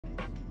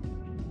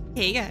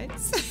Hey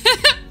guys,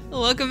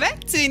 welcome back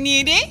to a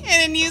new day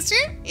and a new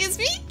stream. It's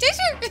me,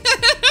 Cheshires.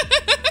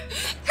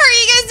 How are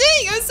you guys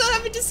doing? I'm so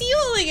happy to see you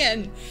all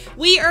again.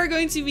 We are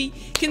going to be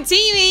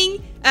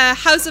continuing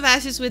House of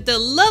Ashes with the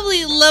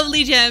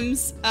lovely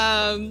gems.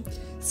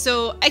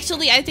 So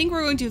actually, I think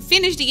we're going to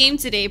finish the game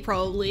today,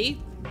 probably.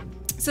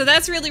 So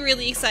that's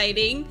really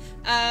exciting.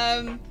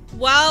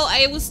 While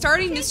I was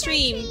starting the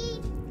stream,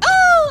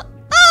 oh,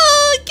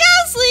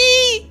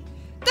 Ghastly!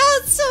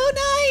 That's so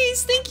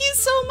nice! Thank you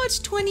so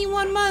much.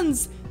 21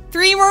 months.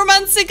 3 more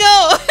months to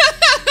go.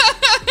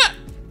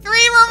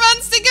 3 more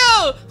months to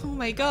go. Oh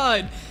my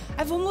god.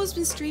 I've almost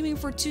been streaming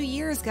for 2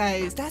 years,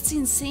 guys. That's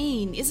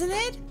insane, isn't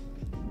it?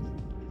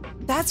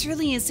 That's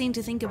really insane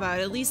to think about,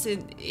 at least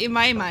in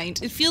my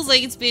mind. It feels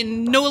like it's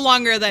been no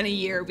longer than a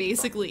year,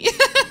 basically.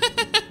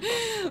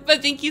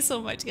 But thank you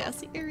so much,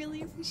 Cassie. I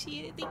really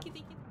appreciate it. Thank you.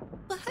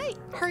 Well, hi.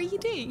 How are you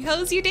doing? How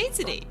was your day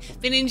today?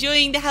 Been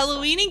enjoying the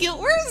Halloween and Guild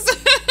Wars?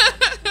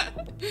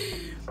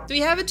 Do we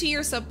have a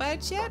 2-year sub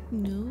badge yet?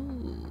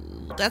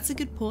 No. That's a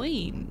good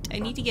point. I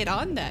need to get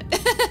on that.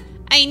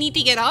 I need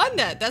to get on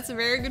that. That's a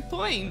very good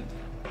point.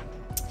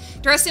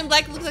 Dressed in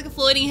black looks like a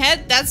floating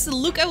head. That's the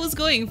look I was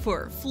going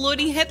for.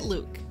 Floating head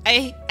look.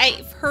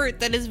 I've heard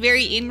that is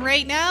very in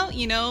right now.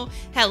 You know,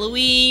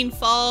 Halloween,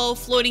 fall,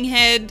 floating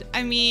head.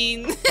 I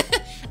mean,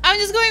 I'm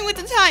just going with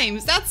the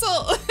times. That's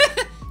all.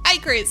 Hi,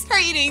 Chris. How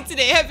are you doing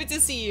today? Happy to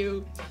see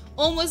you.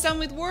 Almost done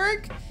with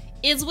work.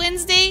 It's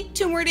Wednesday.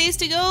 2 more days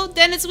to go.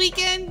 Then it's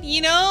weekend.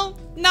 You know,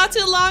 not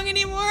too long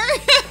anymore.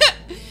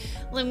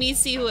 Let me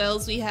see who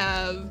else we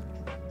have.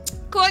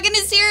 Quaggan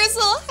is here as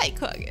well. Hi,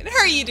 Quaggan. How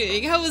are you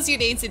doing? How was your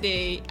day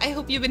today? I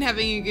hope you've been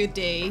having a good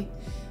day.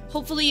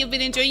 Hopefully you've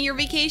been enjoying your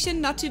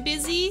vacation, not too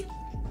busy.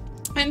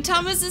 And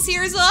Thomas is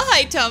here as well.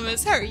 Hi,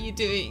 Thomas. How are you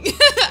doing?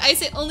 I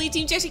said only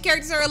Team Cheshire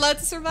characters are allowed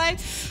to survive.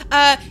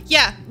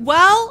 Yeah,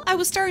 while I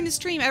was starting to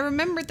stream, I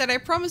remembered that I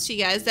promised you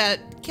guys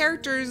that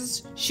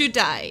characters should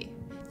die.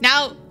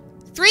 Now,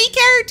 3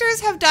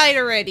 characters have died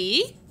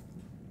already.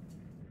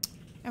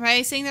 Am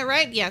I saying that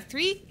right? Yeah,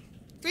 3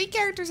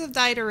 characters have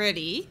died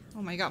already.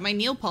 Oh my god, my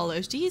nail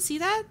polish. Do you see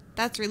that?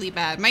 That's really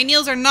bad. My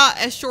nails are not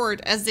as short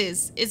as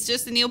this. It's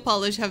just the nail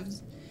polish have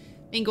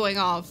been going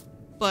off.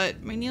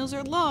 But my nails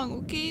are long,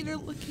 okay?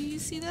 Can you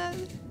see that?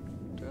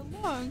 They're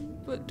long,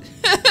 but...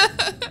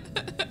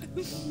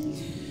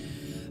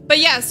 But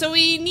yeah, so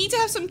we need to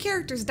have some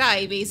characters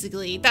die,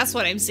 basically. That's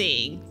what I'm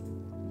saying.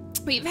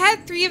 We've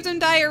had 3 of them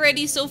die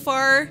already so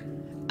far.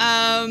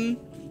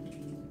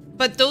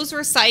 But those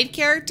were side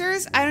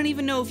characters. I don't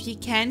even know if you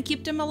can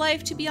keep them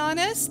alive, to be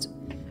honest.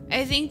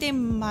 I think they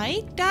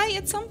might die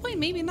at some point,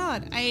 maybe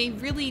not. I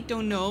really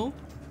don't know.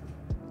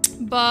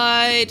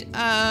 But,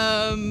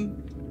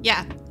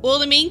 yeah. All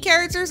the main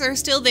characters are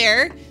still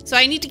there, so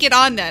I need to get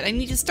on that. I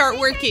need to start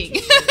working.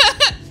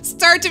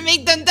 Start to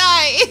make them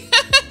die.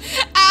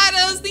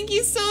 Adams, thank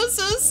you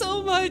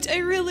so much. I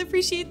really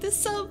appreciate this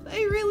sub. I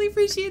really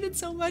appreciate it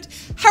so much.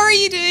 How are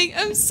you doing?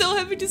 I'm so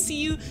happy to see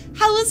you.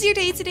 How was your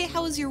day today?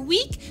 How was your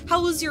week?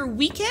 How was your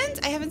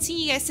weekend? I haven't seen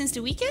you guys since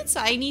the weekend, so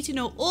I need to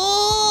know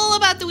all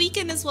about the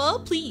weekend as well.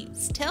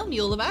 Please tell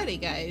me all about it,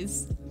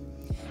 guys.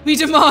 We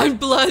demand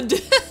blood.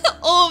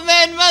 All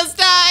men must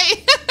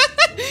die.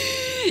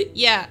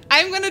 Yeah,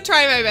 I'm gonna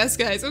try my best,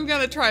 guys. I'm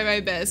gonna try my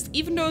best.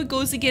 Even though it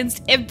goes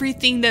against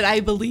everything that I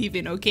believe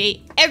in,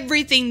 okay?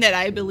 Everything that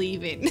I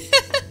believe in.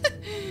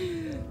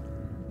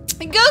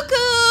 Goku!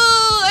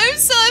 I'm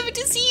so happy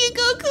to see you,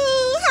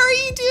 Goku! How are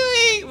you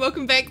doing?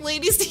 Welcome back,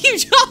 Lady Steve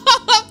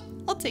Jobs.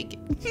 I'll take it.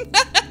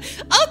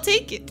 I'll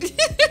take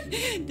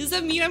it. Does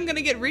that mean I'm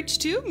gonna get rich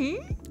too? Hmm?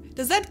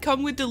 Does that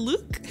come with the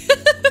look?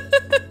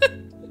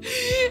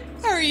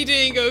 How are you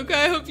doing, Goku?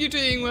 I hope you're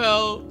doing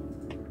well.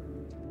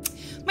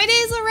 My day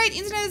is alright.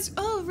 Internet is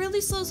really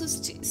slow, so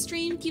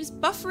stream keeps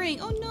buffering.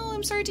 Oh no,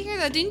 I'm sorry to hear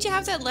that. Didn't you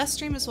have that last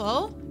stream as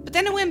well? But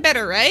then it went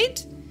better,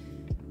 right?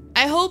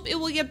 I hope it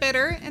will get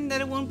better and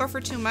that it won't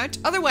buffer too much.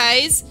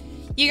 Otherwise,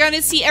 you're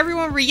gonna see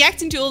everyone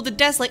reacting to all the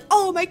deaths like,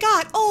 oh my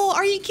god, oh,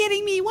 are you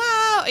kidding me?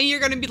 Wow. And you're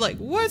gonna be like,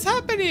 what's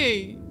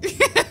happening?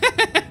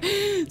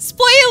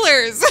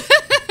 Spoilers!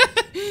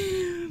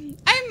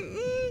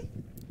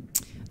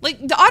 Like,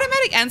 the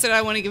automatic answer that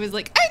I want to give is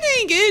like, I'm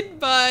doing good,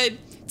 but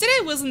today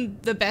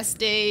wasn't the best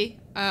day.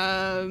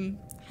 I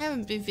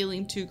haven't been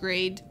feeling too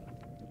great.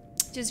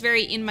 Just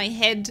very in my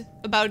head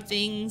about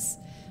things,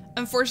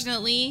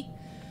 unfortunately.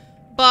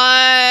 But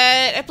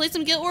I played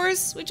some Guild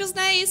Wars, which was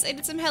nice. I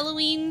did some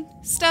Halloween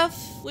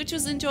stuff, which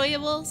was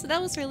enjoyable, so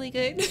that was really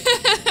good.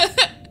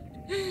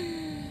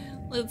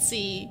 Let's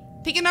see.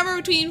 Pick a number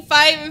between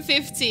 5 and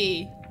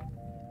 50.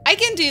 I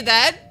can do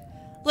that.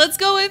 Let's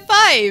go with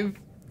 5.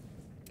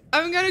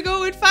 I'm gonna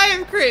go with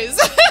 5, Chris.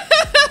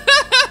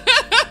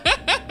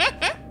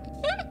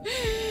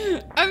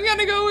 I'm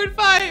gonna go with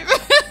 5.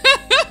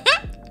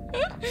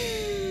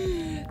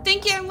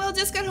 Thank you, I'm well.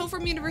 Just got home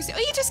from university. Oh,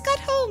 you just got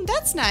home.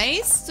 That's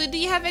nice. So do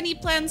you have any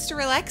plans to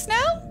relax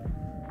now?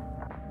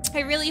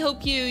 I really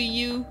hope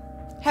you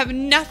have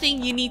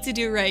nothing you need to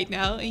do right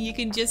now and you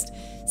can just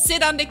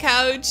sit on the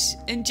couch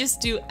and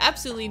just do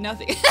absolutely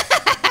nothing.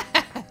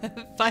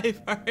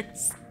 5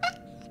 hearts.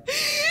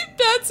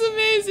 That's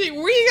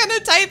amazing. Were you gonna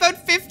type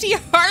out 50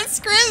 hearts,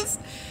 Chris?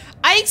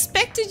 I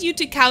expected you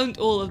to count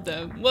all of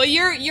them. Well,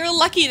 you're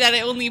lucky that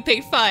I only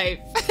picked 5.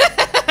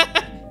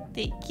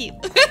 Thank you.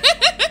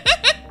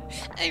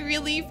 I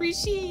really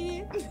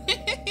appreciate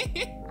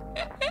it.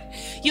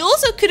 You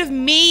also could have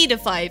made a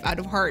 5 out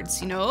of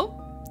hearts, you know?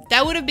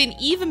 That would have been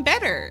even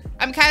better.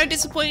 I'm kind of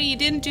disappointed you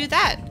didn't do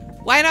that.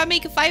 Why not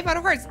make a 5 out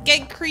of hearts?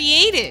 Get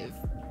creative.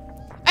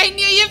 I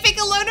knew you'd pick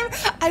a low number.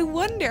 I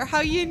wonder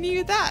how you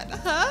knew that,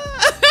 huh?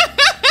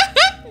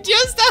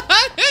 Just a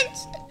hunch.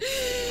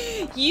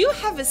 You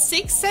have a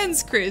 6th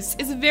sense, Chris.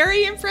 It's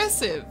very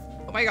impressive.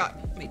 Oh my god,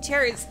 my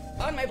chair is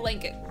on my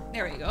blanket.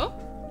 There we go.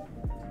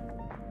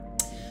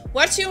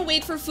 Watch you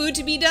wait for food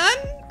to be done?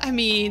 I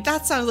mean,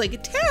 that sounds like a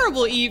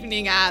terrible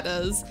evening at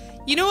us.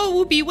 You know what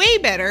would be way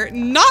better?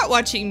 Not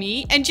watching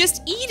me and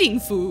just eating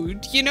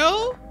food, you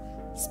know?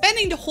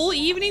 Spending the whole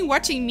evening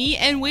watching me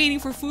and waiting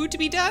for food to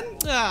be done?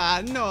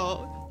 Ah,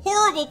 no.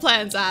 Horrible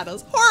plans,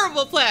 Ados.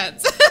 Horrible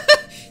plans.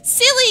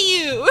 Silly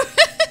you.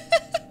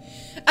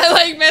 I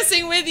like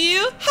messing with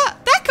you. Ha,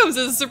 that comes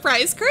as a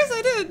surprise, Chris.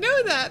 I didn't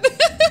know that.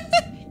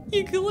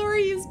 You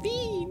glorious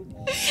bean.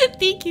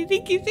 Thank you,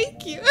 thank you,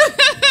 thank you.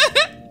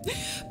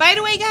 By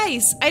the way,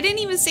 guys, I didn't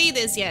even say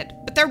this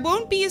yet, but there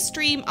won't be a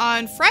stream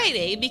on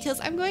Friday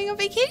because I'm going on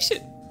vacation,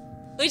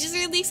 which is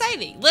really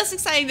exciting. Less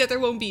exciting that there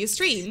won't be a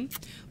stream,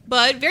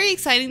 but very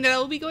exciting that I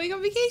will be going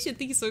on vacation.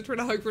 Thank you so much for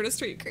the hug for the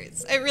stream,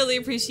 Chris. I really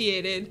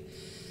appreciate it.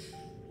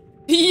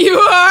 You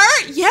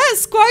are?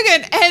 Yes,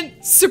 Quaggan,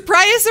 and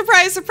surprise,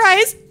 surprise,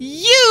 surprise,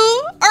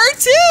 you are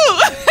too!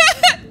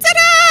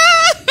 Ta-da!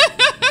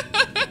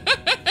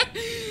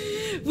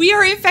 We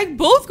are in fact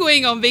both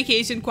going on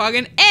vacation,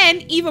 Quaggan,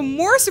 and even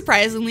more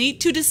surprisingly,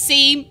 to the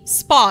same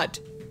spot.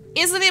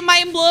 Isn't it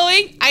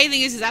mind-blowing? I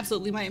think it's just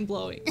absolutely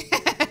mind-blowing.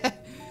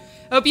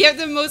 Hope you have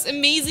the most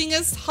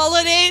amazingest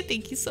holiday.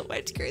 Thank you so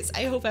much, Chris.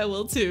 I hope I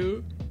will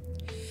too.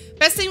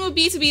 Best thing would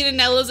be to be in the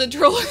Netherlands and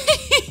troll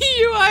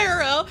you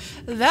IRL.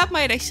 That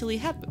might actually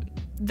happen.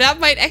 That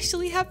might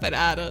actually happen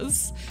at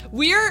us.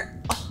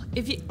 We're... Oh,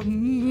 if you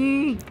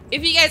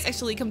guys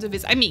actually come to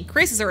visit... I mean,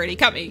 Chris is already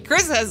coming.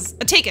 Chris has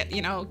a ticket,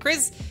 you know.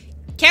 Chris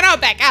cannot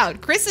back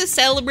out. Chris is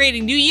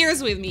celebrating New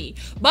Year's with me.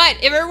 But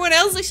if everyone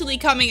else is actually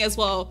coming as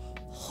well,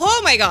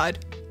 oh my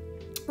god.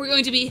 We're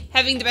going to be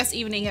having the best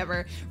evening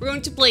ever. We're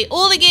going to play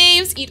all the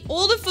games, eat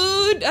all the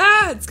food.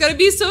 Ah, it's gonna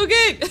be so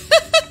good.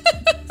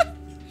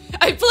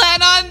 I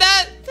plan on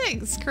that.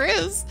 Thanks,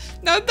 Chris.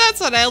 Now that's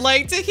what I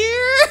like to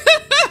hear.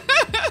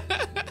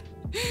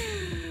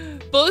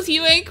 Both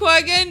you and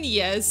Quaggan?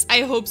 Yes,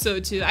 I hope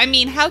so too. I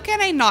mean, how can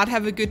I not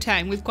have a good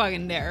time with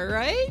Quaggan there,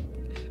 right?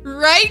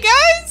 Right,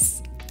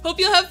 guys? Hope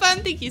you'll have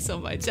fun. Thank you so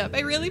much, Jeff. I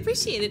really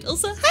appreciate it.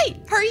 Also, hi,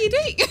 how are you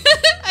doing?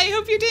 I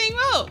hope you're doing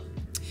well.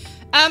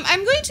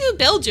 I'm going to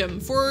Belgium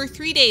for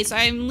 3 days. So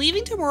I'm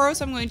leaving tomorrow,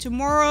 so I'm going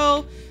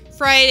tomorrow,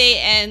 Friday,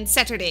 and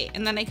Saturday.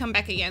 And then I come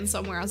back again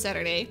somewhere on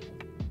Saturday.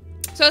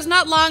 So it's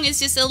not long, it's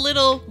just a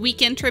little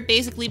weekend trip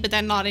basically, but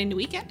then not in the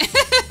weekend.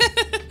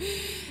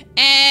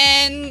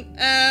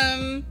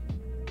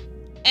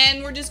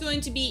 And we're just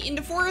going to be in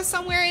the forest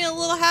somewhere in a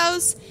little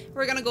house.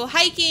 We're gonna go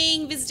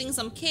hiking, visiting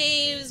some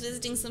caves,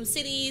 visiting some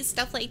cities,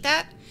 stuff like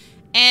that.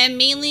 And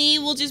mainly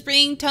we'll just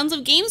bring tons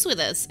of games with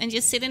us and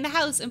just sit in the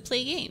house and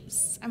play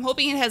games. I'm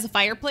hoping it has a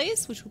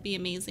fireplace, which will be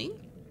amazing.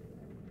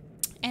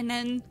 And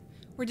then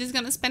we're just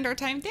gonna spend our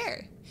time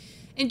there.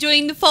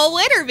 Enjoying the fall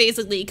weather,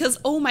 basically, because,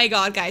 oh my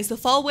god, guys, the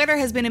fall weather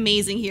has been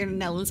amazing here in the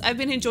Netherlands. I've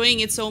been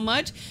enjoying it so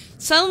much.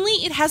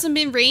 Suddenly, it hasn't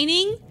been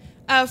raining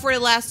for the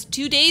last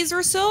 2 days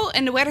or so,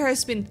 and the weather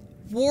has been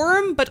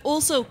warm, but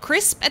also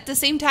crisp at the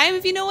same time,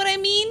 if you know what I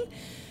mean.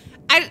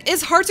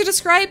 It's hard to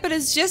describe, but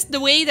it's just the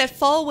way that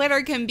fall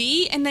weather can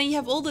be, and then you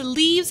have all the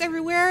leaves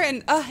everywhere,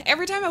 and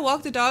every time I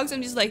walk the dogs,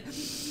 I'm just like,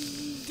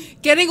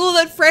 getting all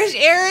that fresh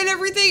air and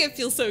everything. It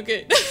feels so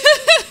good.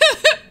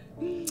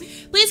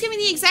 Please give me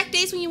the exact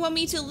dates when you want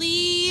me to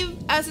leave,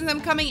 since I'm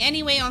coming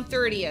anyway on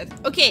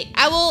 30th. Okay,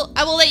 I will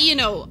let you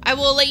know. I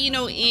will let you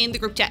know in the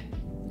group chat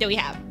that we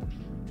have.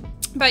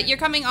 But you're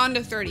coming on the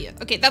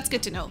 30th. Okay, that's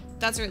good to know.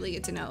 That's really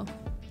good to know.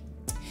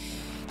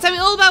 Tell me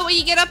all about what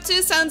you get up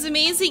to. Sounds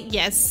amazing.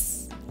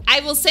 Yes.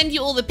 I will send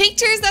you all the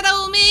pictures that I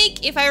will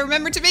make if I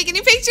remember to make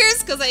any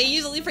pictures, because I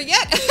usually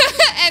forget.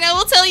 And I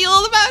will tell you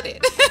all about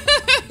it.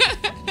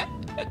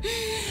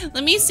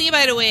 Let me see,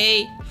 by the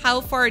way,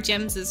 how far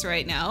Gems is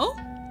right now.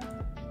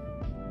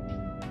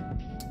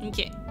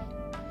 Okay.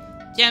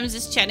 Gems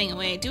is chatting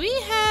away. Do we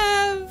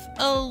have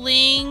a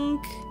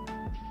link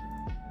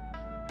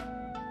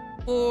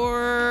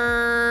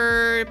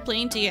for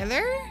playing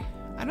together?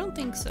 I don't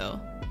think so.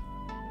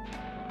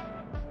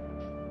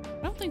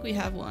 I don't think we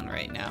have one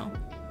right now.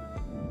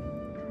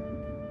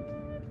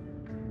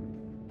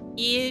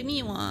 Give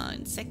me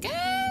 1 second.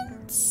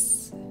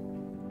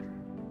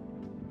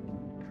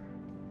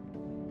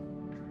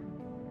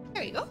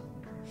 There you go.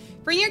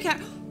 Bring your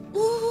cat.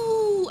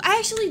 Ooh, I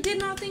actually did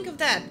not think of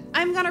that.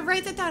 I'm gonna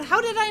write that down.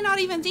 How did I not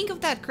even think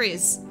of that,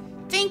 Chris?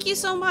 Thank you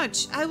so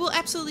much. I will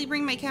absolutely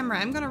bring my camera.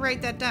 I'm gonna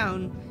write that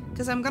down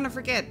because I'm gonna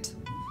forget.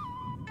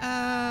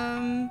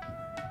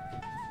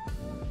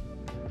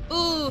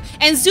 Ooh,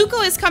 and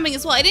Zuko is coming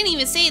as well. I didn't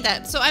even say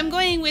that. So I'm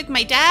going with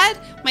my dad,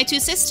 my 2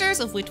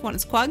 sisters, of which one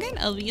is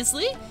Quaggan,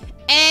 obviously.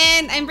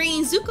 And I'm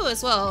bringing Zuko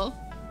as well.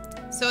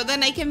 So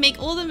then I can make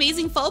all the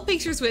amazing fall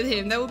pictures with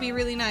him. That would be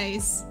really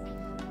nice.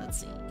 Let's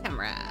see,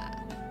 camera.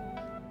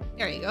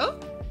 There you go.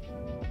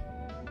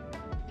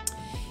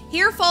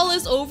 Here fall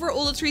is over,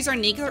 all the trees are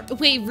naked.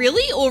 Wait,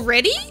 really?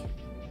 Already?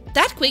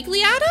 That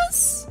quickly at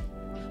us?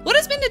 What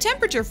has been the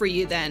temperature for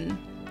you then?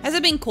 Has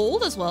it been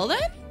cold as well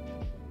then?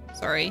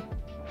 Sorry.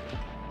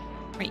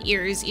 My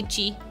ear is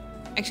itchy.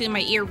 Actually,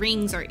 my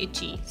earrings are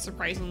itchy,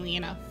 surprisingly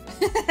enough.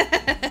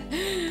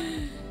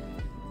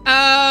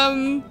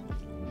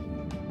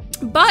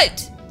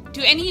 But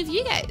do any of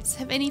you guys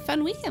have any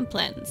fun weekend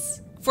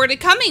plans for the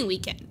coming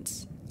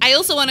weekend? I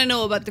also want to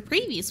know about the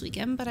previous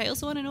weekend, but I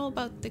also want to know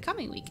about the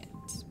coming weekend,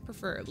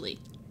 preferably.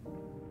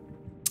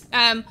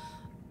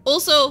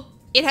 Also,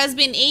 it has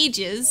been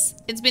ages.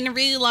 It's been a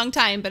really long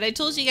time, but I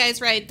told you guys,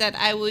 right, that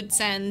I would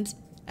send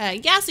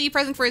Gasly a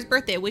present for his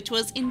birthday, which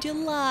was in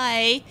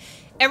July.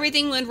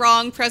 Everything went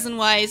wrong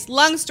present-wise.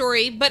 Long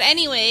story, but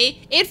anyway,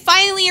 it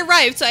finally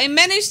arrived. So I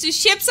managed to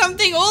ship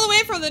something all the way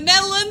from the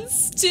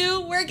Netherlands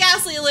to where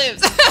Gasly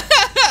lives,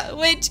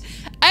 which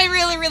I'm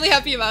really, really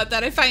happy about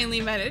that. I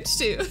finally managed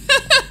to.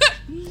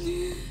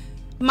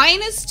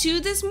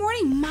 -2 this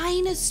morning?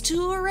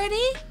 -2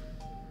 already?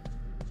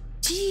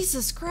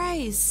 Jesus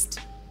Christ.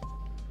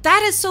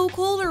 That is so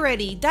cold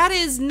already. That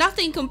is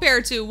nothing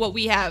compared to what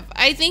we have.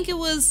 I think it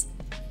was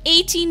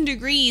 18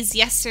 degrees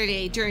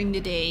yesterday during the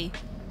day.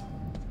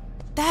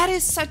 That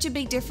is such a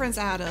big difference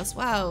at us.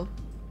 Wow.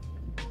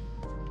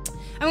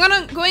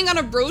 I'm going on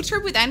a road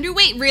trip with Andrew.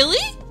 Wait,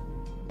 really?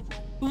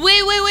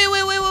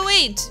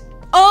 Wait.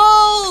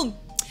 Oh,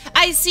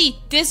 I see.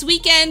 This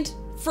weekend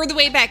for the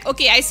way back.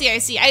 Okay, I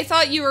see. I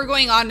thought you were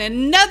going on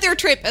another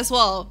trip as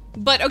well.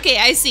 But okay,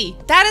 I see.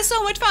 That is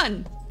so much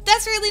fun.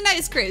 That's really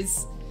nice,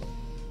 Chris.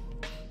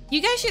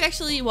 You guys should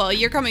actually, well,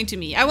 you're coming to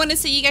me. I want to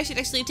say you guys should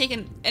actually take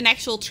an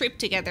actual trip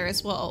together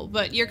as well,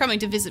 but you're coming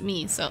to visit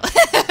me, so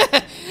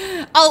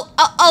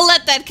I'll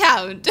let that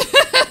count.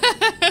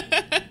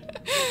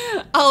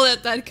 I'll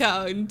let that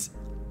count.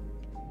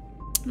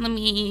 Let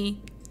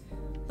me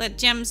let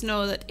Gems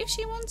know that if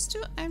she wants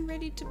to, I'm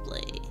ready to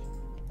play.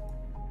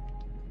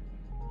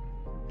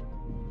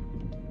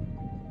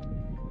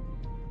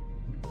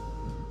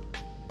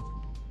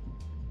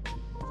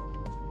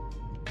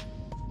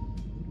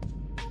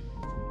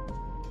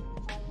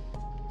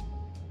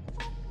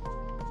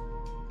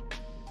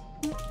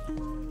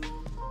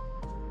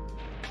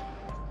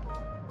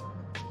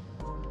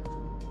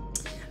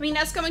 I mean,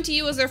 us coming to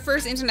you was our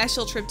first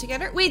international trip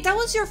together. Wait, that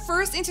was your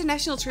first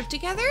international trip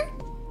together?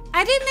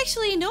 I didn't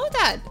actually know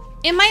that.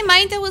 In my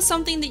mind, that was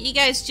something that you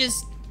guys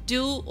just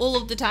do all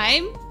of the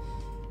time.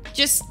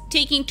 Just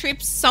taking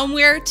trips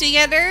somewhere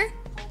together.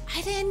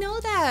 I didn't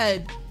know that.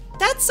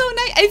 That's so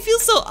nice. I feel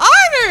so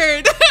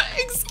honored.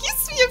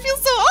 Excuse me, I feel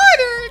so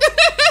honored.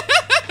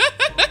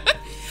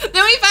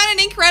 Then we found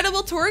an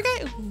incredible tour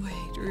guide.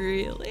 Wait,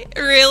 really?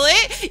 Really?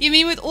 You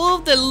mean with all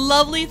of the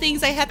lovely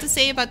things I had to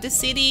say about the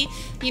city?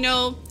 You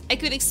know, I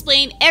could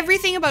explain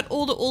everything about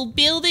all the old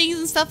buildings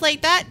and stuff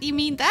like that. You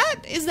mean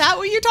that? Is that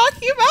what you're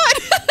talking about?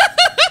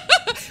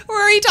 Or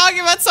are you talking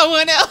about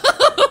someone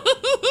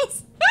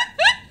else?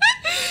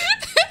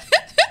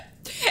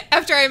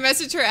 After I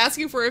messaged her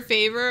asking for a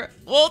favor.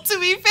 Well, to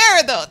be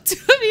fair though,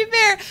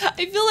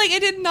 I feel like I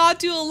did not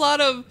do a lot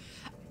of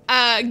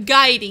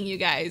guiding you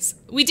guys.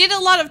 We did a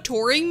lot of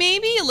touring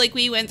maybe, like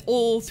we went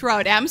all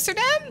throughout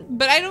Amsterdam,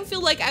 but I don't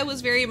feel like I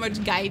was very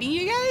much guiding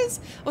you guys.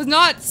 I was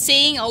not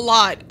saying a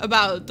lot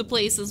about the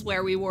places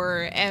where we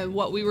were and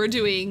what we were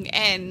doing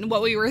and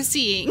what we were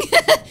seeing,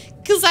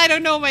 because I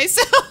don't know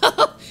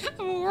myself.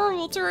 I'm a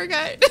horrible tour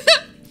guide.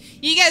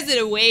 You guys did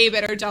a way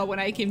better job when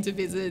I came to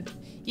visit.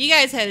 You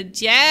guys had a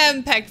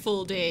jam-packed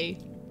full day,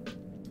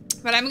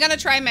 but I'm gonna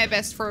try my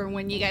best for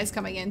when you guys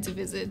come again to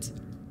visit.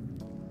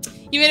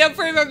 You made up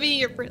for it by being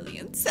your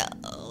brilliant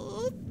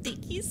self.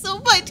 Thank you so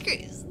much,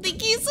 Chris.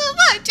 Thank you so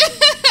much.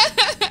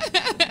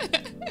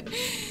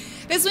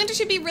 This winter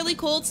should be really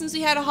cold since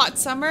we had a hot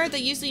summer.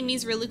 That usually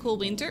means really cold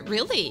winter.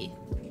 Really?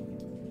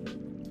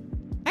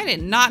 I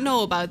did not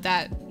know about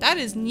that. That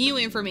is new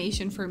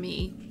information for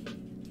me.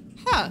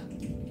 Huh.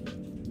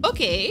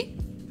 Okay.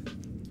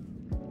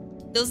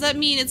 Does that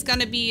mean it's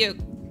gonna be a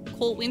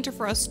cold winter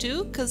for us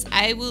too? Because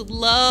I would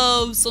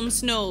love some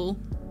snow.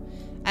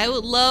 I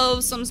would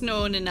love some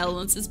snow in the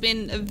Netherlands. It's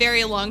been a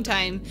very long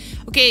time.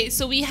 Okay,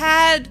 so we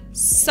had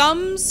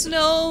some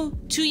snow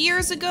 2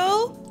 years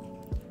ago.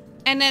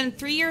 And then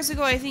 3 years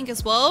ago, I think,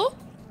 as well.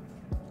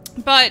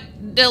 But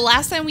the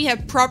last time we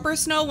had proper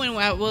snow when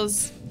I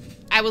was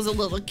a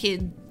little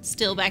kid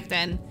still back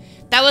then.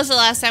 That was the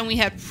last time we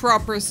had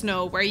proper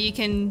snow where you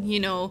can, you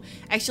know,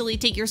 actually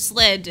take your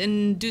sled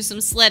and do some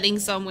sledding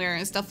somewhere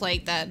and stuff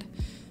like that.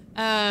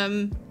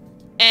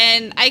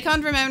 And I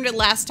can't remember the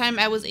last time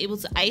I was able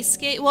to ice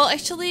skate. Well,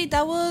 actually,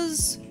 that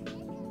was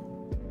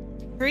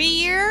 3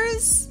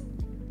 years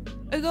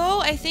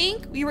ago, I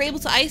think. We were able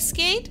to ice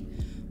skate.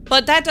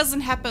 But that doesn't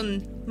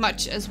happen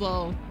much as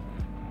well,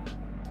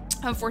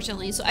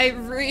 unfortunately. So I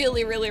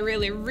really, really,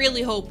 really,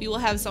 really hope we will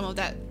have some of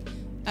that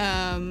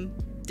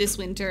this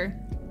winter.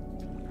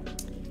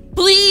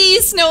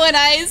 Please, snow and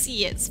ice.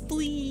 Yes,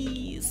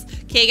 please.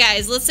 Okay,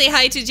 guys, let's say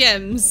hi to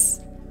Gems.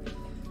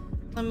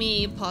 Let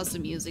me pause the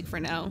music for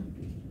now.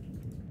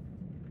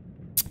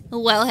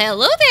 Well,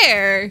 hello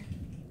there.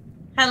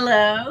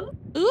 Hello.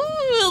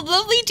 Ooh,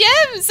 lovely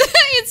Gems.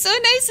 It's so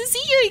nice to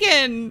see you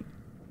again.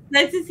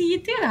 Nice to see you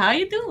too. How are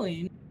you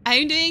doing?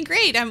 I'm doing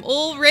great. I'm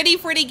all ready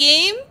for the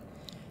game.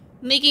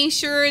 Making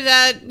sure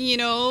that, you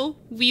know,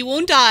 we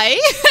won't die.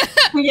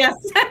 Yes.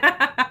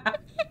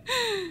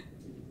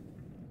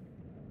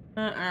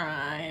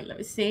 Alright, let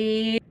me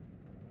see.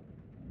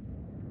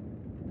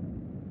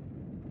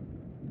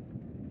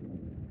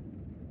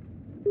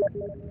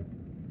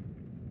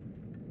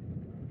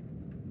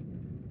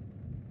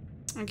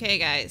 Okay,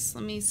 guys,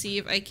 let me see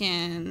if I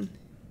can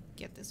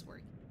get this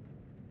working.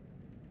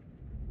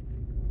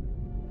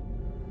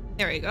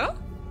 There we go.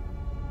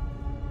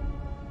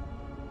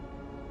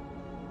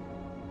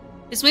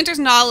 This winter's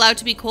not allowed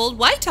to be cold.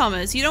 Why,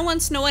 Thomas? You don't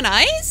want snow and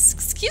ice?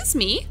 Excuse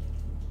me.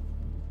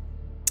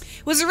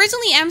 It was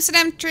originally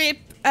Amsterdam trip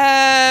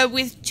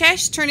with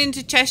Chesh turned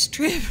into Chesh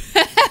trip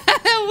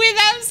with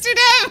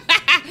Amsterdam.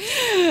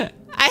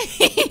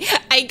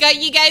 I got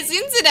you guys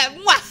into that.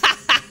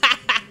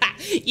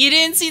 You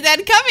didn't see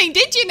that coming,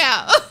 did you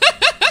now?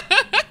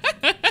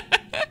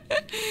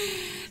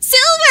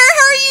 Silver,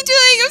 how are you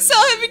doing? I'm so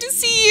happy to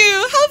see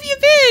you. How have you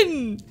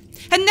been?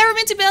 I've never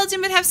been to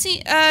Belgium, but have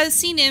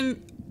seen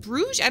in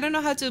Bruges. I don't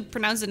know how to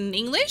pronounce it in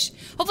English.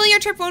 Hopefully your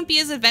trip won't be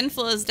as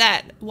eventful as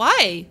that.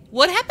 Why?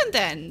 What happened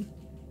then?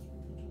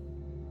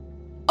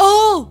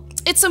 Oh,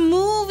 it's a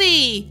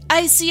movie.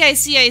 I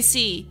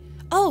see.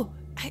 Oh,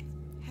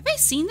 have I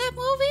seen that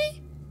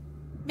movie?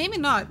 Maybe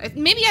not.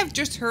 Maybe I've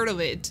just heard of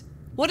it.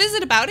 What is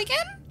it about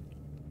again?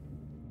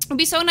 It would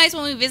be so nice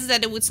when we visit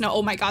that it would snow.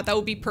 Oh my god, that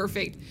would be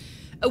perfect.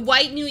 A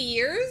white New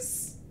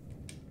Year's?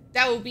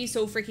 That would be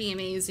so freaking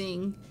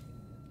amazing.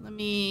 Let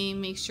me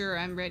make sure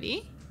I'm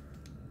ready.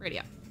 Ready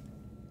up.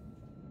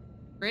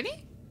 Ready?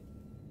 I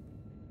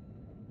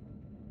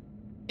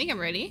think I'm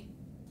ready.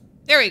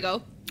 There we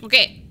go.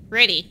 Okay,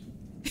 ready.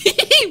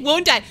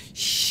 Won't die.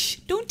 Shh,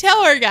 don't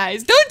tell her,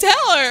 guys. Don't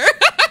tell her.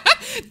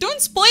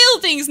 Don't spoil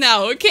things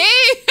now,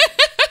 okay?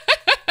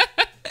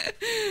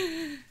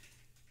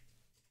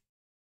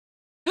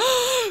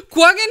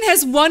 Quaggan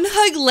has 1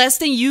 hug less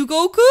than you,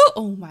 Goku?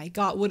 Oh my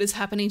god, what is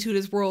happening to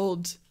this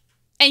world?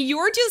 And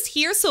you're just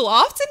here so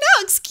often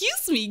now?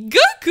 Excuse me,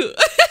 Goku!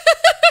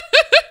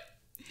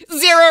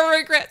 0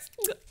 regrets.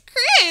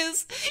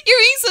 Chris, you're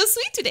being so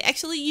sweet today.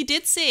 Actually, you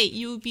did say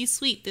you would be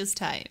sweet this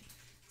time.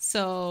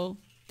 So,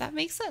 that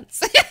makes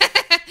sense.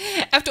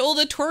 After all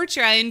the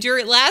torture I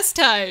endured last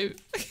time.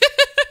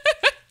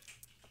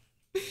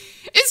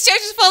 It's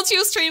Cheshires' fault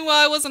you stream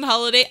while I was on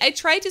holiday. I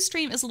tried to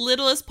stream as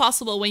little as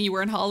possible when you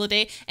were on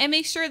holiday and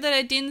make sure that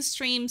I didn't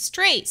stream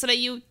straight so that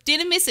you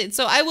didn't miss it.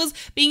 So I was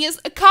being as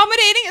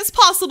accommodating as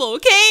possible,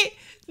 okay?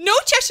 No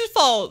Cheshires'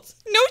 fault.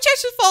 No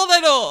Cheshires' fault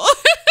at all.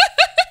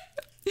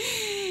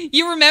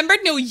 You remembered?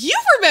 No, you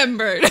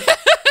remembered.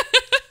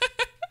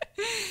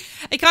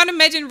 I can't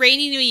imagine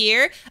rainy New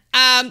Year.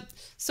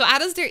 So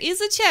Addis, there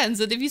is a chance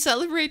that if you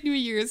celebrate New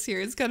Year's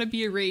here, it's gonna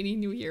be a rainy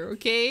New Year,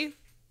 okay?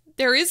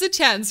 There is a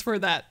chance for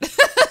that.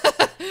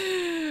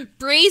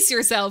 Brace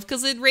yourself,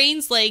 because it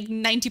rains like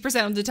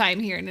 90% of the time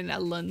here in the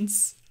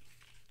Netherlands.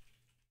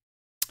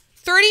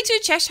 32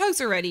 Chesh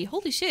hugs already.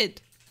 Holy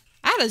shit.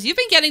 Addis, you've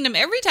been getting them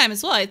every time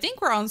as well. I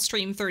think we're on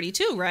stream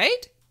 32,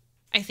 right?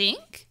 I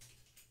think.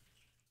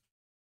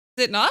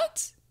 Is it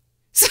not?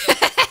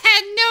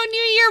 No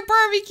New Year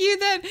barbecue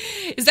then.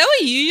 Is that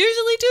what you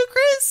usually do,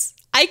 Chris?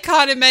 I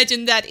can't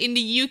imagine that in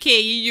the UK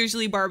you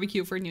usually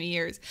barbecue for New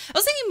Year's. I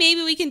was thinking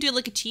maybe we can do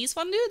like a cheese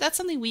fondue. That's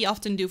something we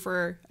often do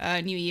for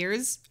New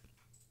Year's.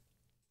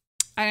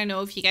 I don't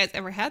know if you guys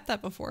ever had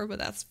that before, but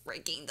that's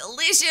freaking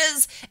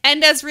delicious.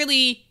 And that's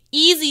really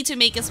easy to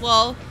make as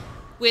well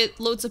with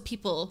loads of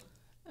people.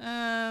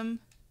 I'm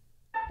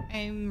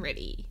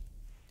ready.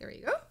 There we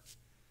go.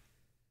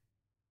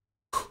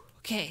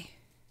 Okay.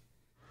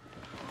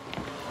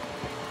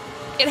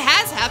 It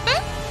has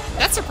happened?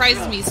 That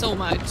surprises me so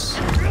much.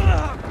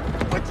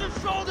 Put your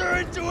shoulder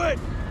into it!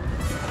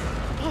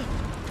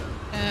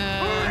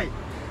 Am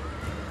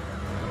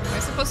I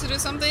supposed to do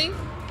something?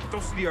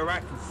 Those are the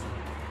Iraqis.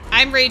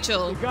 I'm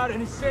Rachel. You got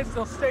any sense,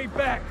 they'll stay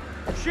back.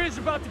 Shit is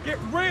about to get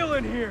real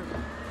in here.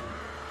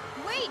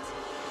 Wait!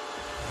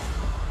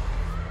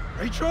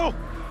 Rachel?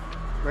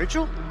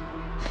 Rachel?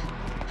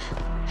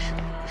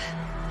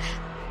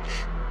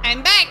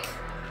 I'm back!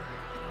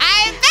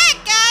 I'm back,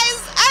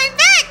 guys! I'm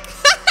back!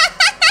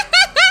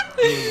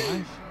 Are you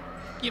alive?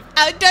 You've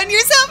outdone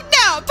yourself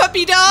now,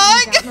 puppy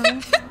dog!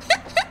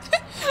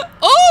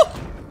 Oh!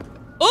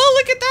 Oh,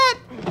 look at that!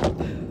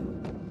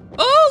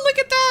 Oh, look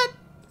at that!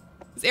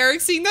 Is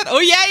Eric seeing that? Oh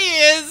yeah, he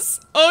is.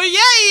 Oh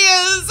yeah, he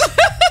is.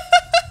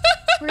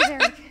 Where's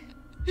Eric?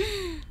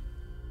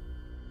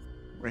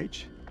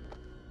 Rach?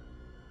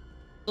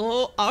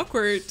 Oh,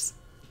 awkward.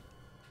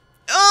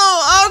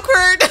 Oh,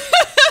 awkward.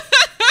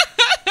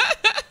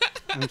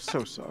 I'm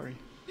so sorry.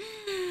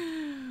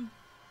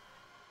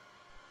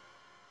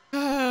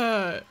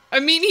 I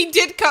mean, he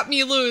did cut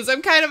me loose.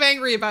 I'm kind of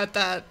angry about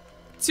that,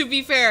 to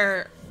be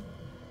fair.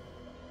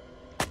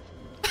 You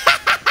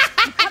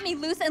cut me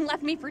loose and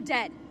left me for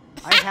dead.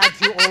 I had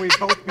to, or we'd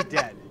both be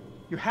dead.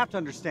 You have to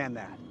understand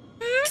that.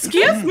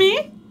 Excuse me?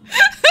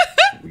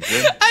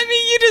 I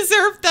mean, you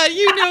deserve that.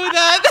 You know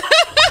that.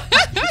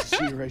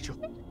 See you, Rachel.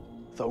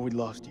 Thought we'd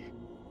lost you.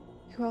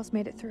 Who else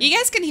made it through? You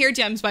guys can hear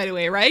Gems, by the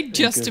way, right?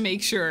 Just good. to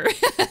make sure.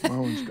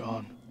 Marlon's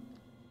gone.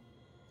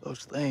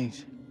 Those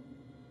things,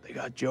 they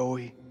got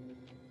Joey,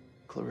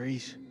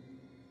 Clarice.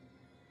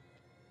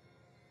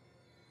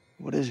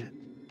 What is it?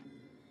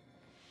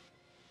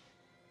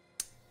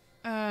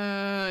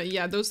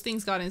 Yeah, those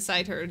things got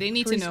inside her. They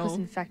need Clarice to know. was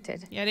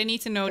infected. Yeah, they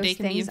need to know Those they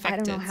can be things,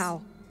 infected. I don't know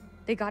how.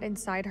 They got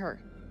inside her.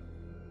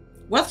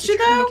 What's We're she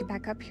trying to though? make it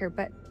back up here,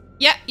 but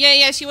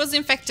Yeah, she was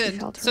infected. She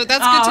felt So hurt.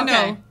 that's Oh, good to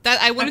okay. know. That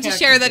I wanted to Okay,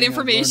 share okay. that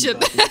information.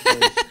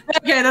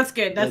 Okay, that's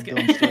good. That's good.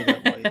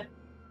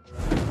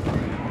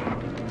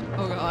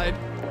 Oh god.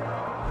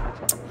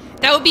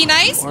 That would be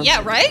nice.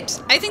 Yeah, right?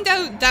 I think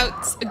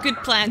that's a good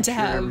plan to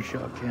have. Every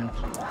shot counts.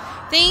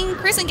 Think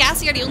Chris and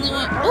Gassy are the only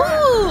one.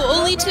 Ooh,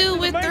 only two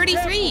with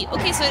 33.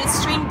 Okay, so it's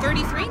stream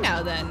 33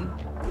 now then.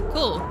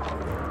 Cool.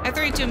 I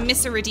 32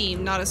 miss a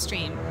redeem, not a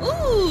stream.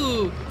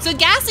 Ooh, so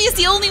Gassy is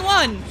the only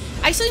one.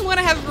 I actually want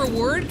to have a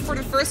reward for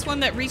the first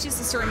one that reaches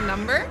a certain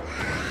number.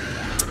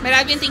 But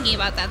I've been thinking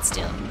about that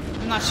still.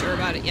 I'm not sure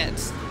about it yet.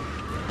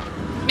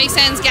 Makes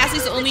sense.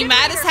 Gassy's the only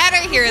maddest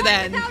hatter here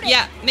then.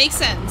 Yeah, makes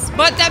sense.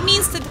 But that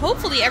means that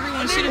hopefully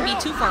everyone shouldn't be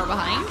too far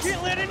behind,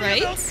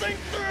 right?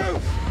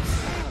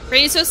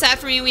 Rain is so sad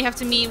for me. We have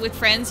to meet with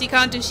friends. You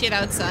can't do shit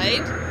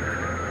outside.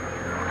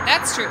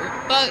 That's true.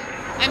 But,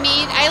 I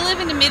mean, I live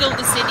in the middle of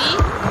the city.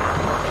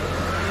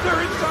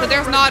 But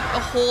there's not a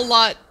whole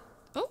lot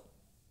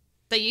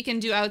that you can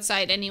do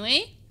outside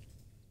anyway.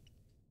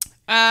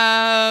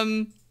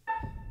 But,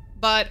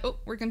 oh,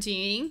 we're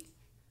continuing.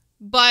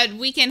 But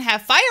we can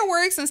have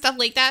fireworks and stuff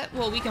like that.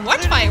 Well, we can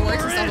watch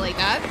fireworks and stuff like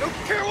that. Don't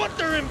care what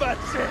their invite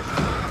says.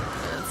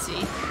 Let's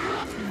see.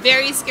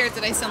 Very scared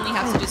that I suddenly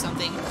have to do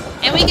something.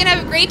 And we can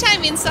have a great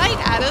time inside,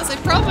 Addis, I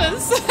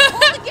promise.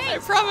 hold the gates. I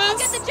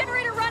promise. Get the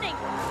generator running.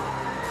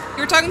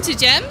 You were talking to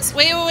Gems?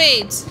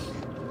 Wait.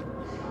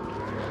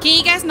 Can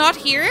you guys not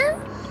hear?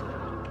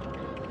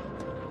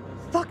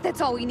 Fuck,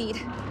 that's all we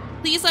need.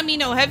 Please let me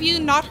know. Have you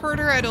not heard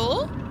her at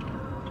all?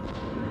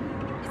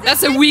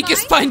 That's the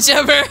weakest punch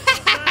ever.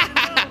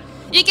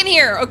 You can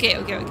hear. Okay.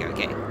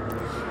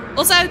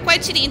 Also, I have quite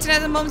shitty internet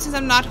at the moment since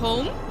I'm not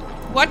home.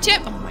 Watch it.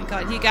 Oh my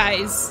god, you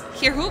guys.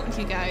 Hear who?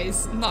 You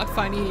guys. Not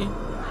funny.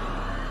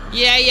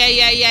 Yeah.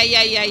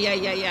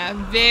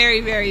 Very,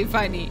 very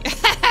funny.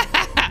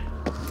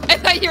 I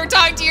thought you were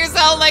talking to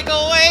yourself like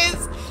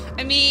always.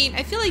 I mean,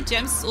 I feel like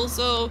Gems is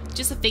also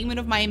just a figment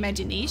of my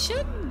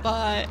imagination,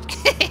 but...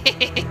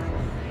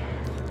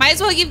 Might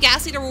as well give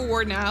Gassy the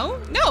reward now.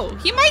 No,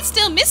 he might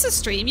still miss a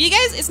stream. You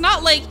guys, it's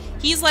not like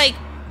he's like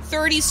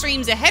 30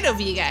 streams ahead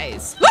of you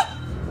guys.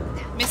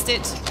 Missed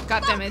it.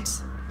 God damn it.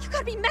 You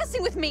gotta be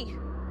messing with me.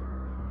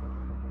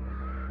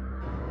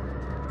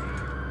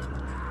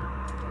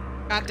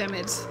 God damn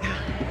it.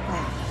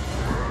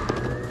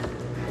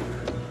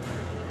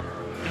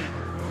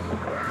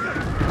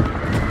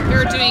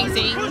 You're doing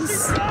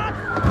things.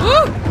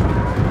 Woo!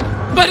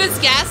 But it's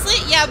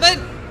Gaslit? Yeah, but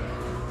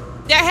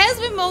there has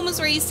been moments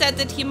where he said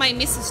that he might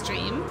miss a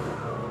stream.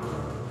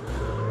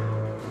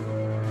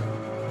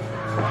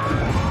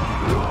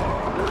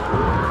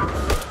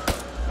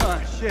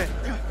 Ah, shit.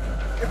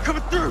 They're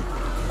coming through.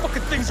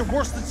 Fucking things are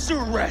worse than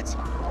sewer rats.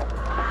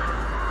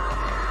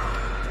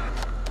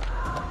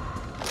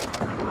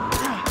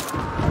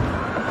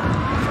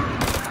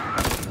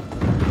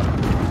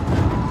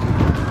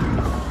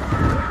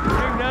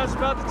 Think now's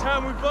about the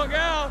time we bug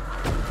out.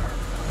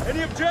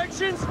 Any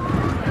objections?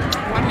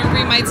 Wonder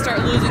we might start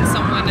losing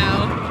someone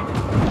now.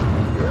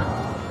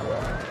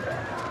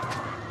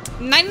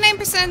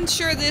 99%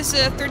 sure this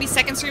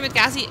 30-second stream with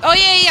Gassy. Oh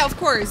yeah, of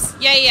course.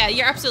 Yeah,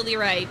 you're absolutely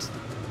right.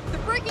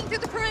 They're breaking through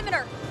the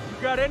perimeter.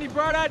 You got any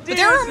bright ideas? But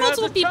there are Now's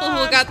multiple the people who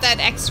time. got that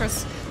extra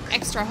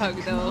hug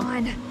though. Come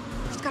on.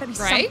 There's gotta be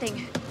Right?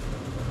 something.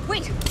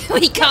 Wait.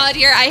 We got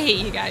here. I hate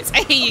you guys.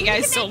 I hate you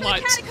guys so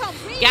much.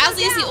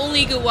 Gassy is the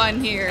only good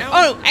one here.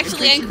 Oh,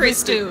 actually, and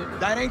Chris too.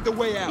 That ain't the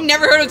way out.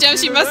 Never heard of Gem.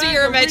 She Either must be that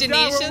your or we die where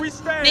imagination. we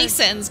stand. Makes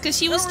sense, because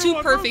she was too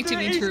Everyone perfect to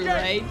move to be the true, east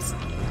gate.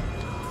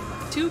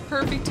 right? Too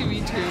perfect to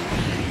be true.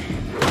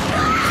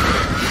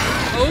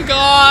 Oh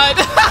god.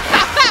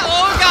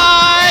 Oh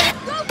god.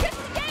 Go get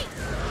the gate.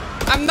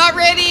 I'm not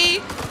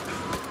ready.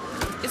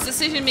 It's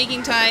decision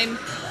making time.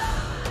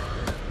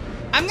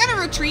 I'm gonna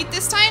retreat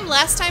this time.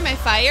 Last time I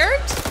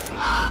fired.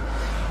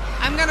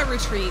 I'm gonna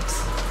retreat.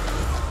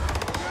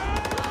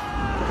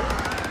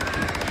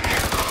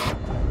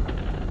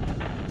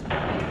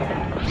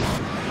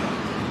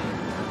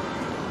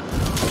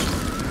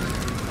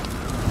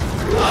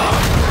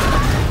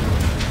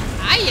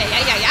 ay,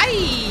 ay, ay, ay.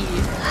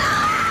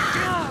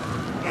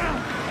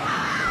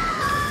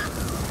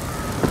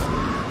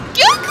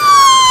 Goku!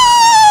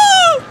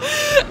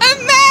 A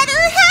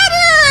Matter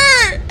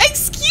Hatter!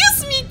 Excuse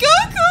me,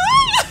 Goku!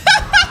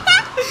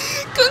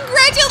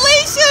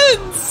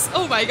 Congratulations!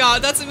 Oh my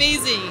god, that's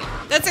amazing.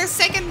 That's our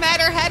second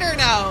Matter Hatter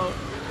now.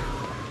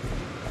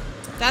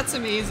 That's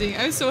amazing.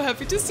 I'm so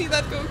happy to see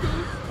that,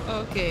 Goku.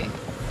 Okay.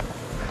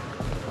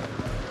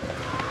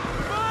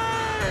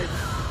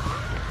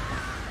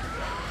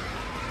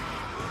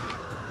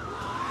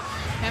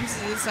 Gems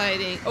is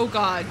deciding. Oh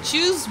god.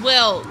 Choose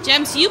Will.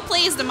 Gems, you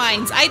plays the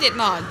mines. I did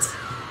not.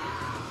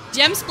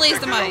 Gems plays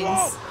the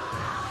mines.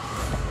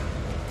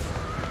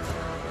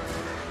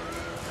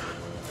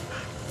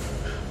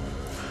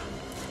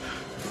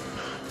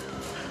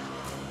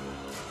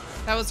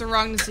 That was the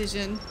wrong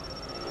decision.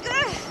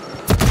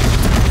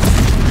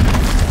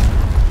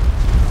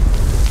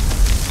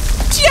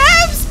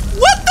 Gems!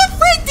 What the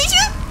frick? Did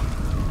you?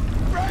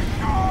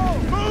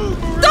 Move,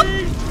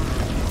 Marie!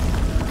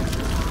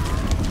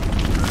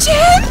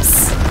 Gems!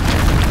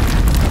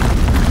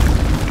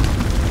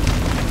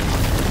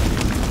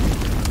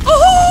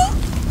 Oh!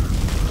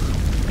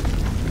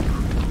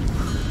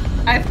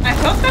 I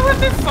thought that would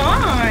be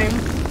fine.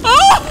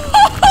 Oh!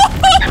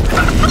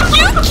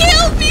 You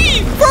killed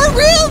me! For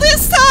real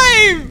this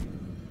time!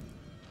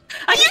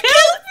 I You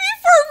killed me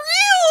for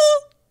real!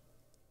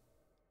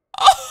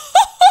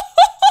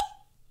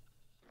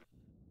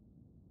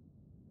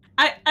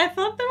 I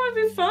thought that would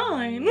be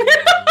fine.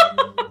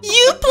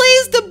 You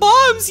placed the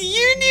bombs!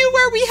 You knew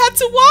where we had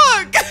to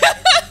walk!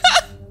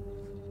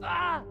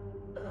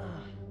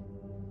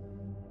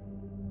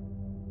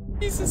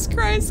 Jesus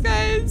Christ,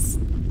 guys.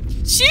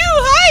 Shoo,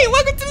 hi!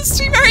 Welcome to the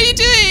stream. How are you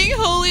doing?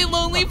 Holy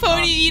lonely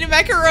pony eating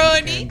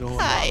macaroni.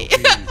 Hi.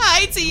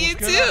 Hi to you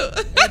too.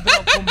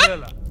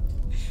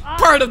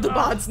 Part of the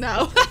bots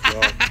now.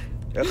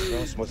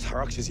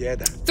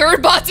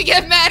 Third bot to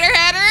get Matter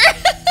Hatter.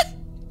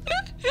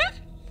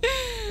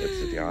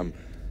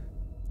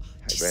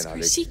 Jesus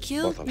Christ, she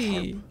killed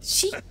me.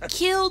 She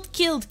killed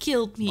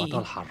me.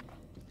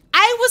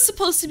 I was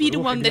supposed to be the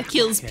one that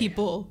kills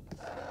people.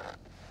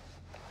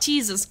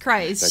 Jesus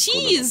Christ,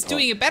 she is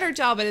doing a better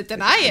job at it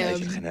than I am.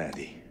 Maybe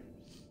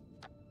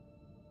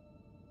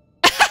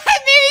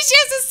she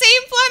has the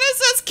same plan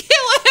as us,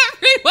 kill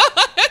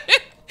everyone.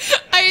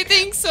 I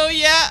think so,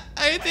 yeah.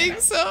 I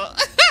think so.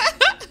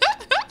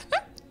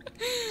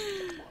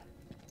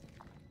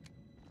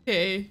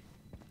 Okay.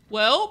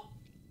 Well,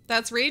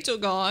 that's Rachel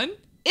gone.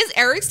 Is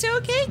Eric still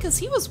okay? Because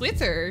he was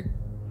with her.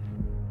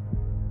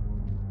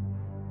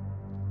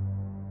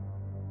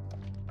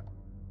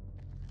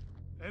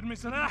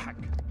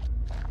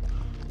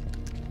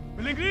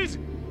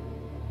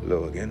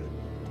 Hello again.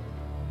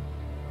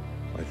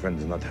 My friend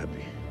is not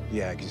happy.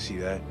 Yeah, I can see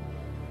that.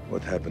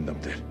 What happened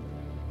up there?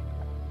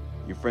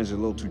 Your friend's a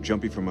little too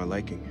jumpy for my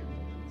liking.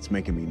 It's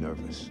making me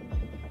nervous.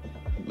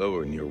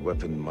 Lowering your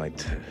weapon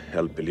might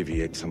help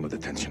alleviate some of the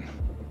tension.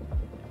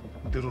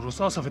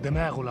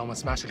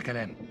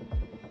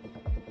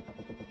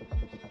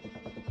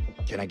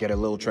 Can I get a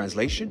little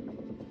translation?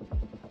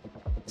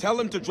 Tell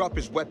him to drop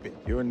his weapon.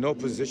 You're in no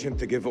position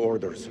to give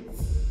orders.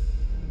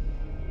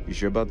 You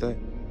sure about that?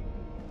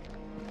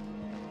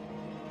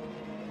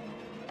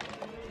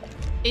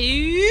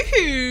 Ooh.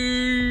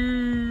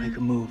 Make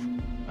a move.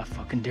 I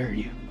fucking dare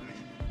you.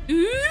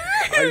 Ooh.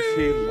 I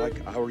feel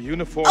like our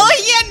uniforms. Oh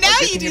yeah, now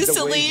are you getting do, in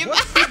the way. Salim.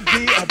 What should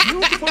be a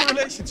beautiful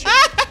relationship?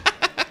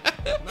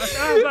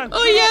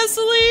 Oh yeah,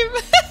 Salim.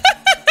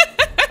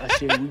 I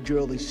say we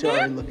drill these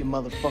sorry-looking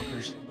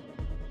motherfuckers.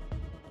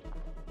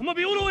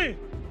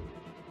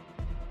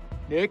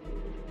 Nick,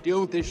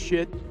 deal with this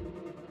shit.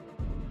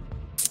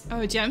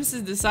 Oh, Gems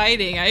is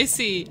deciding. I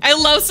see. I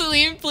love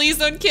Salim. Please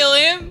don't kill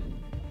him.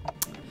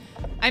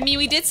 I mean,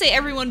 we did say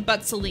everyone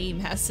but Salim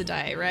has to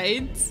die,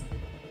 right?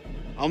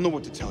 I don't know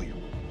what to tell you.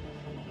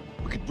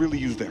 We could really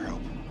use their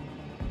help.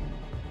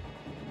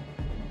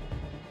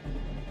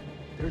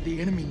 They're the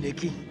enemy,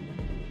 Nikki.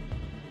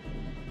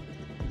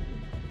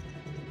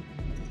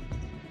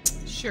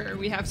 Sure,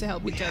 we have to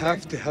help We each other.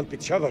 have to help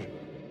each other.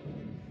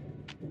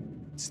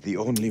 It's the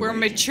only We're way.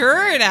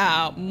 mature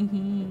now.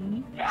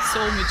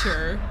 So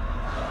mature.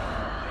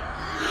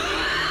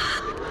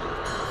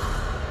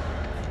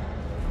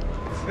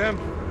 It's them.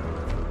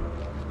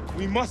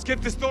 We must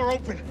get this door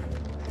open.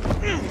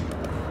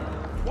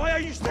 Why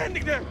are you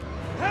standing there?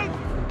 Help!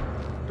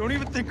 Don't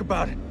even think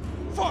about it.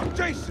 Fuck,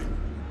 Jason!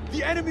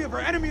 The enemy of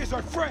our enemy is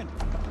our friend.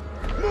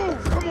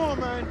 Move! Come on,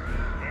 man!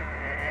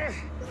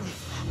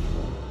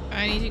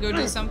 I need to go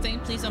do something.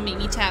 Please don't make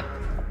me tap.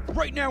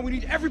 Right now, we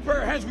need every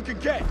pair of hands we can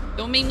get.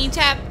 Don't make me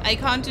tap. I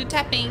can't do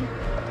tapping.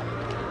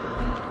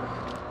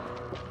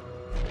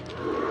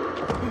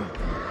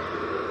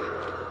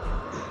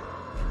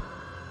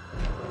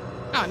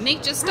 Oh,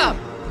 Nick just stopped.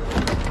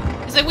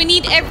 He's like, we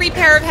need every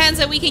pair of hands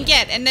that we can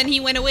get, and then he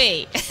went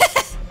away.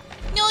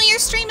 No, your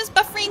stream is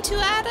buffering 2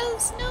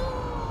 adders. No.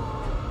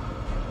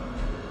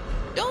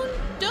 Don't.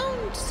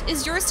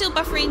 Is yours still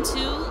buffering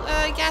too,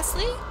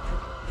 Ghastly?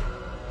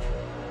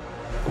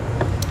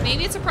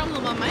 Maybe it's a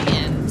problem on my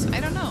end. I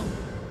don't know.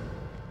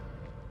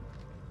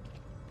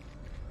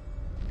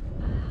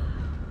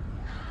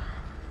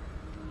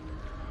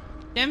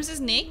 Gems is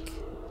Nick.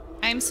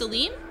 I'm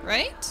Salim,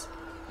 right?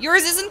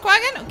 Yours isn't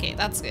Quaggan? Okay,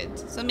 that's good.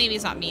 So maybe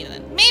it's not me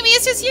then. Maybe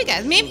it's just you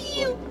guys. Maybe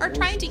you are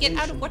trying to get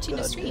out of watching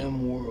the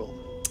stream.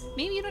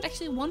 Maybe you don't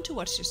actually want to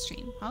watch the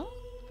stream, huh?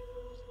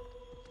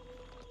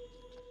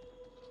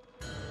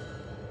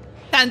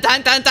 Dun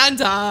dun dun dun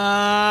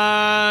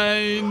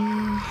dun!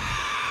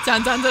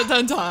 Dun dun dun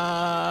dun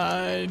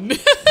dun!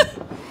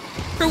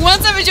 For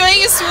once I'm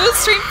enjoying a smooth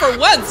stream for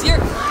once. Did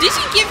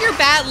you give your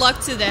bad luck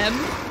to them?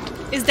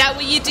 Is that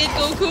what you did,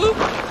 Goku?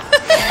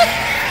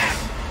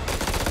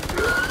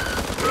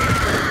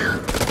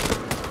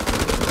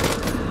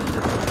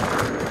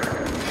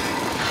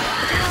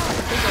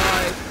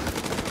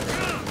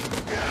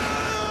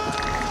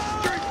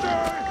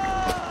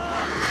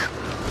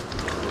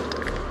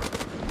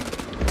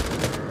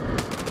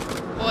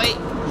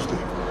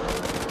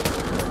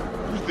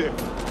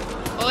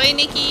 Oi,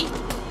 Nikki.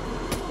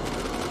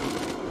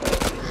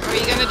 Are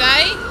you gonna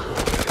die?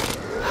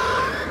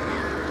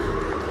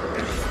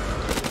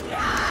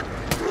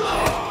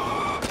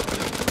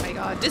 Oh my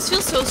god, this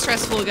feels so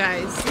stressful,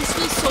 guys. This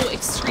feels so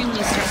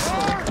extremely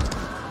stressful.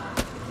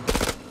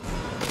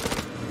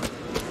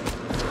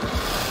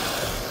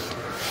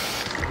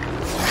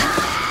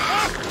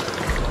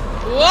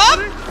 Whoop!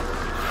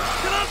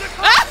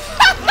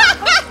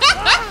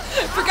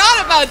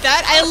 Forgot about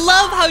that. I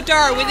love how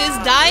Dar, with his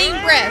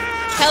dying breath,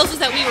 tells us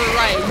that we were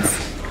right.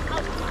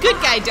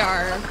 Good guy,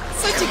 Dar.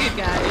 Such a good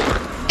guy.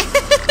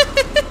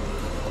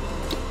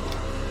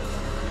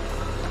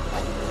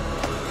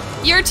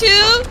 Year 2?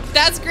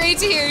 That's great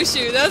to hear,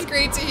 Shu. That's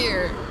great to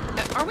hear.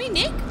 Are we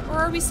Nick or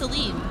are we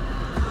Salim?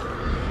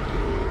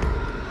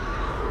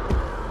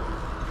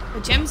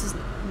 Oh, Gems is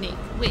Nick.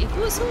 Wait,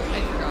 who is who?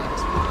 I forgot.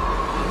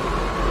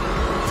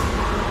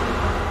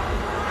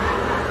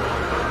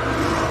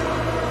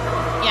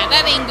 Yeah,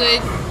 that ain't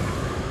good.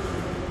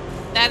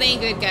 That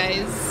ain't good,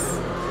 guys.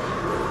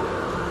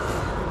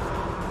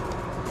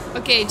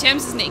 Okay,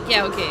 Gems is Nick.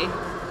 Yeah, okay.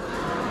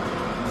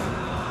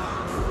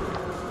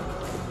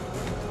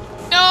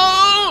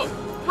 No!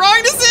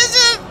 Wrong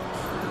decision!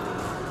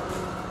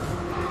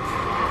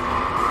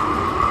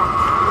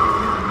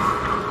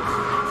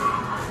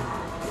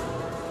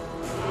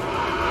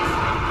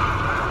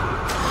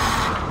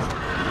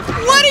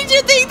 What did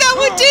you think that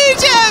would do,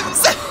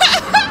 Gems?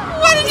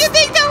 What did you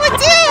think that would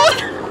do?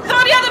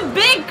 Thought he had a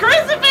big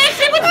crucifix.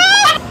 It would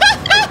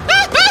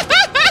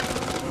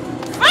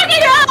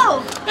fucking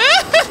hell!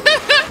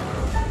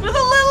 With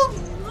a little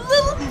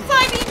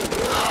tiny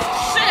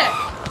shit.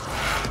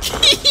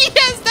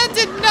 Yes, that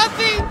did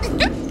nothing.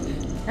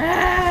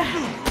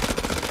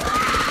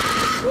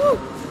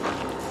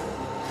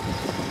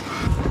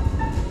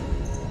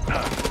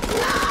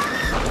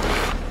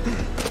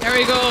 There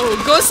we go.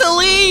 Go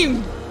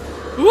Salim!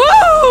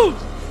 Woo!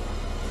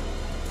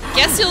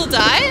 Guess he'll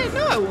die?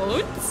 No, I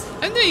won't.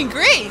 I'm doing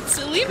great.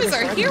 Salim is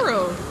our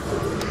hero.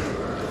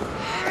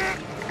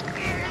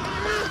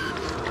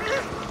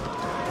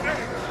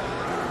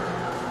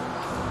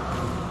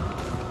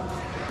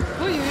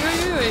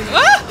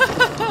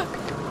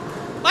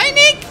 Bye,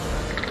 Nick!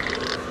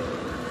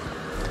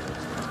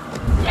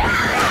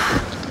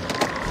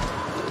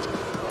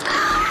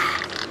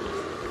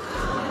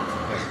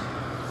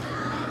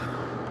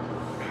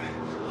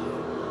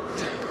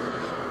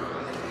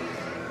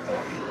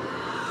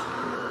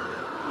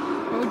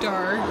 Oh,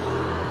 Dar.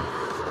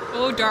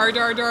 Oh, Dar,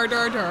 Dar, Dar,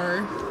 Dar,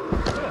 Dar.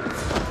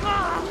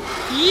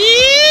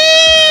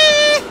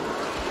 Yee!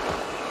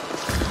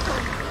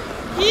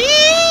 Yee!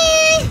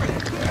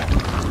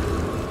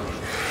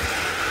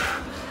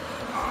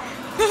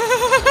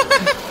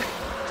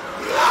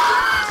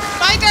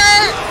 Spider!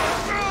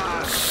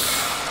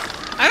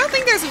 I don't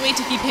think there's a way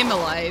to keep him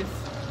alive.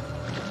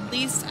 At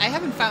least, I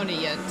haven't found it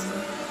yet.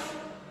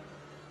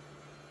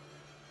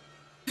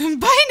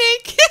 Bye,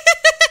 Nick!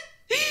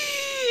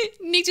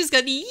 Nick just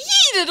got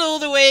yeeted all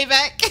the way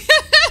back.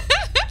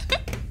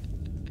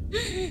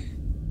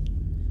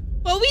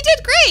 Well, we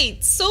did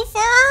great! So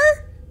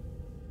far,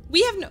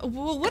 we have no...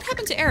 Well, what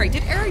happened to Eric?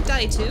 Did Eric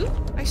die too?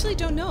 I actually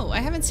don't know. I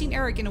haven't seen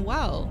Eric in a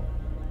while.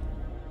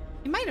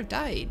 He might have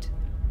died.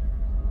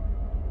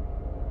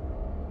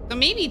 So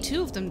maybe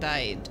 2 of them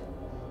died.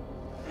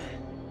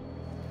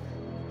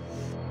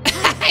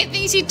 I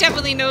think she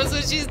definitely knows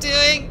what she's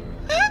doing.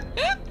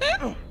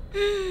 I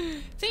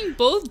think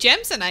both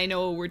Gems and I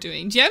know what we're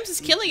doing. Gems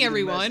is killing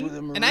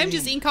everyone, and I'm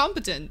just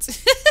incompetent.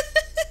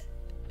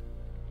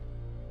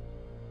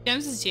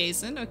 Gems is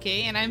Jason,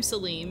 okay, and I'm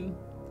Salim.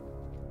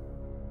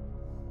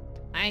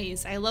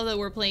 Nice, I love that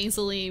we're playing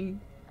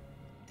Salim.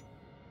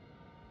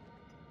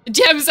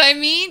 Gems, I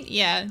mean?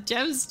 Yeah,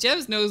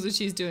 Gems knows what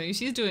she's doing.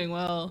 She's doing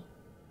well.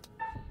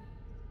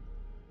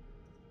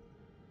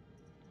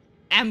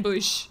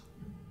 Ambush.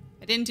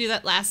 I didn't do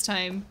that last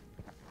time.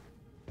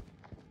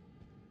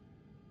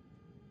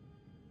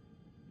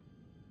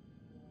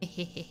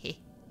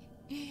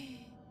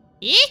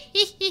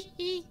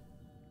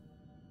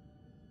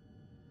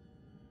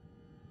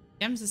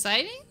 Gems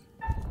deciding?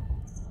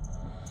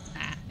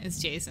 Nah, it's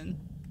Jason.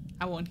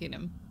 I won't hit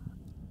him.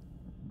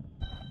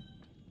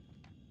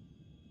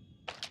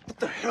 What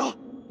the hell?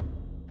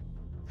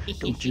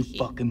 Don't you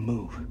fucking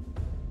move.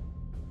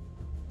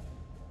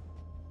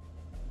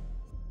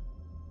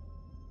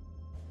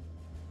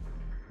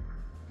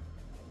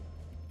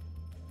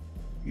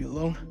 You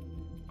alone?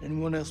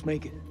 Anyone else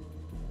make it?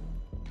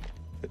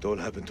 It all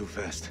happened too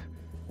fast.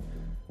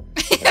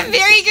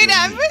 Very good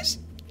ambush.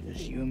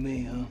 Just you and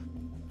me, huh?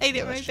 I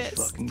did my That's just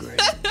best. fucking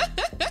great.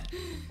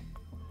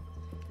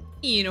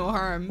 You no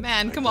harm,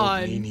 man. Come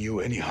I don't mean on. you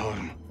any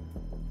harm.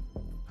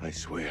 I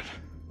swear.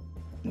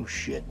 No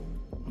shit.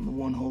 I'm the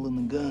one holding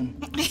the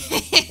gun.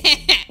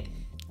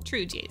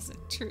 True, Jason.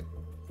 True.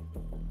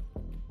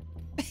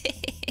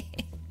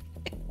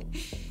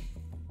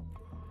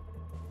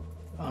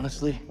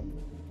 Honestly,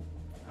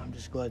 I'm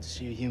just glad to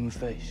see a human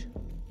face.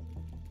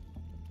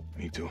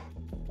 Me too.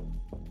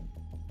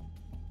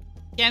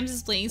 Gems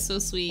is playing so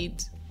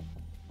sweet.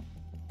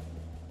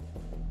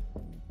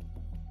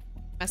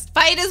 Best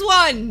fight is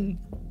won.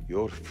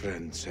 Your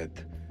friend said,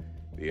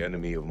 the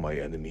enemy of my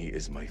enemy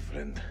is my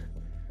friend.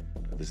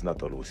 That is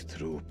not always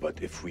true,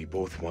 but if we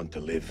both want to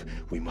live,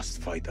 we must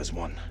fight as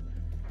one.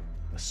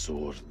 The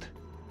sword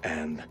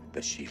and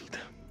the shield.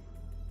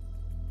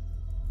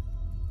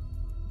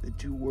 Bit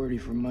too wordy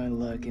for my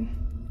liking.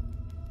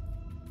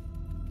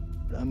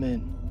 But I'm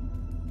in.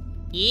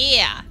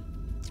 Yeah.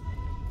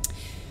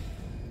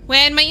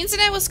 When my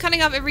internet was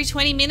cutting off every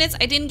 20 minutes,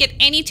 I didn't get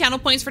any channel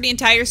points for the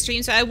entire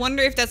stream, so I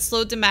wonder if that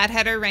slowed the Mad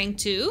Hatter rank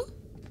too.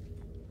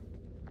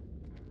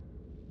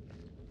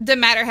 The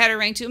Mad Hatter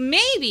rank too.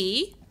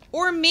 Maybe.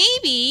 Or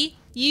maybe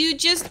you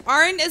just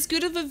aren't as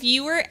good of a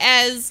viewer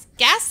as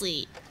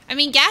Ghastly. I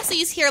mean,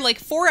 Ghastly is here like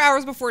 4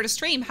 hours before the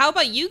stream. How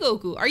about you,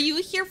 Goku? Are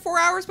you here 4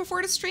 hours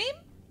before the stream?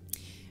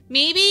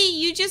 Maybe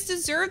you just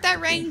deserve that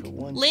rank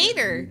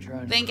later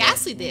than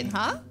Ghastly did,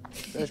 huh?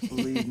 Best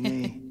believe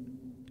me.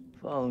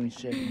 Following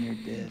second, you're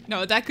dead.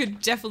 No, that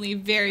could definitely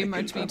very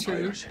much be true.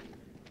 Vampires.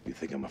 You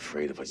think I'm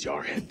afraid of a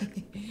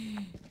jarhead?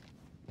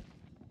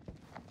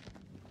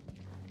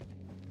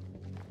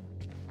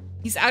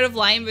 He's out of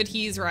line, but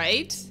he's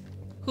right.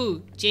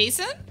 Who?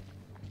 Jason?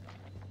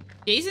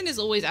 Jason is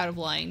always out of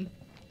line.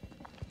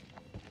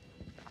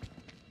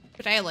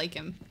 But I like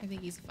him. I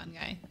think he's a fun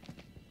guy.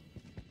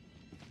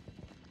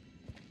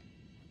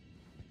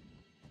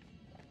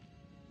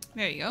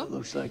 There you go.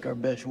 Looks like our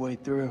best way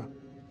through.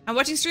 I'm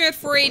watching stream at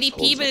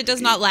 480p, but it does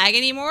not lag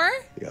anymore.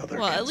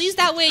 Well, at least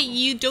that way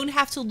you don't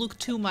have to look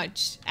too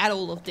much at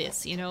all of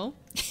this, you know?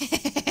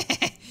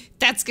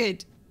 That's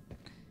good.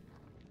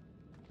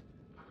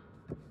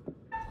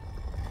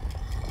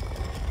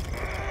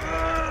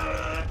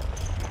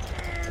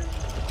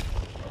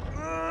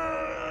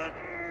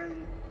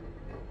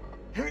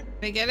 Did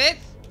I get it?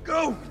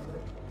 Go!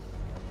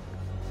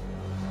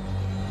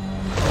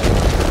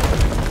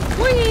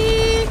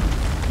 Whee!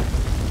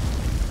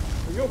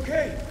 Are you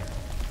okay?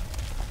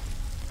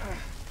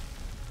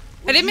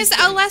 I did miss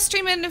out last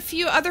stream and a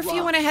few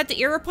when I had the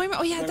ear appointment.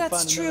 Oh yeah,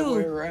 that's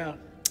true.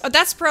 Oh,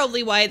 that's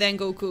probably why then,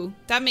 Goku.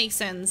 That makes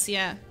sense,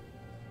 yeah.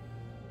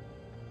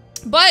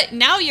 But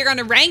now you're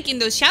gonna rank in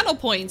those channel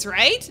points,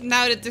 right?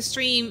 Now that the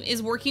stream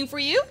is working for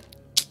you?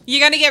 You're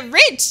gonna get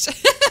rich!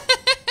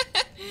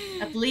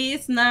 At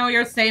least now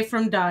you're safe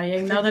from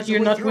dying, now that you're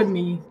not with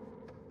me.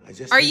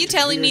 Are you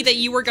telling me that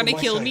you were gonna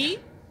kill me?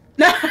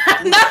 No!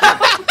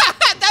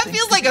 That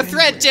feels like a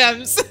threat,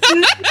 Gems.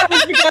 No,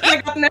 because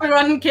I got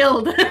everyone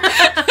killed.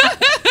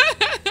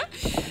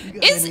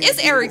 Is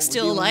Eric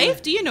still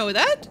alive? Do you know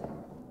that?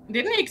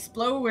 Didn't he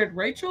explode with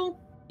Rachel?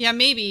 Yeah,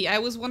 maybe. I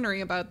was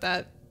wondering about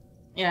that.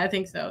 Yeah, I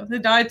think so. They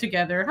died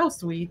together. How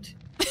sweet.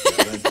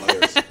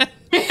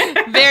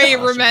 Very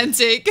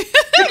romantic.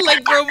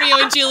 Like Romeo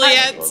and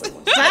Juliet.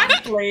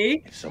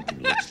 Exactly. If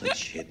something looks like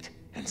shit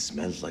and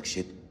smells like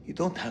shit, you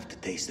don't have to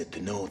taste it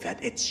to know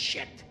that it's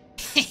shit.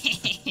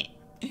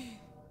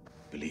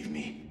 Believe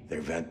me, they're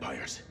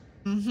vampires.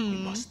 We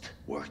must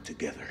work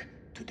together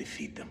to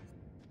defeat them.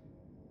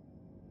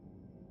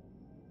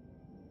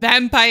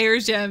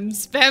 Vampires,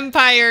 Gems.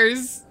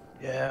 Vampires.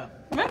 Yeah.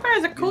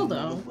 Vampires are cool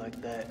though. Look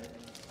like that.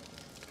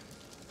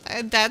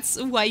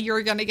 That's why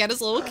you're gonna get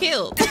us all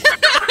killed.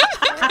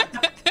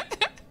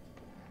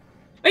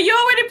 But you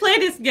already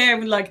played this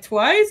game like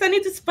twice. I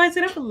need to spice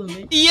it up a little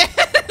bit. Yes.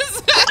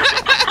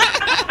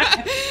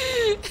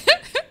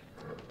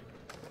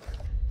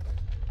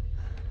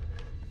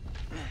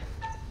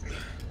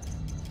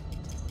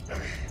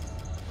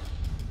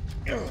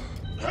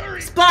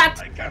 Hurry! Splat!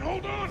 I can't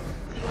hold on!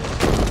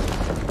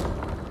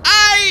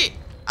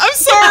 I'm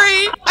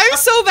sorry. I'm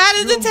so bad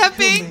at the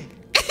tapping.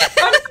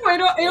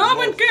 It all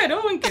went good. It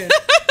all went good.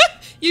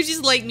 You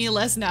just like me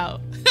less now.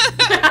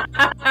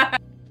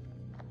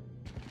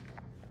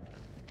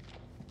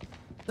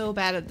 So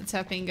bad at the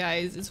tapping,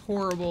 guys. It's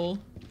horrible.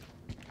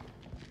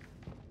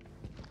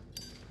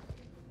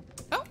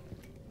 Oh.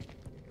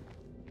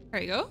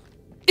 There you go.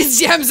 Is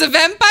Gems a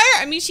vampire?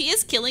 I mean, she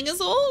is killing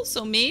us all,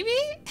 so maybe?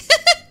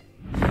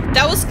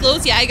 That was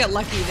close. Yeah, I got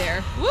lucky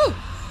there. Woo!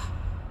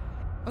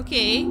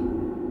 Okay.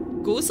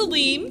 Go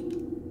Salim.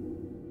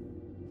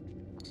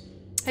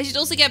 I should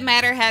also get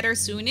Matter Hatter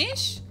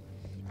soonish.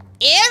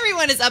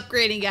 Everyone is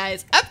upgrading,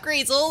 guys.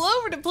 Upgrades all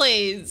over the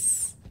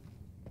place.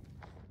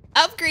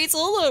 Upgrades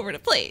all over the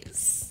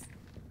place.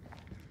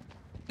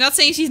 Not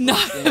saying she's not.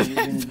 What are you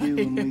gonna do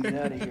when we get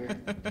out of here?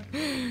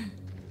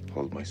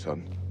 Hold my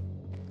son.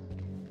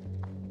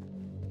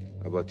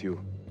 How about you?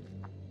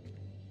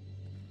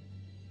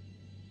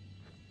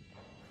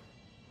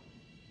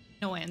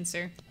 No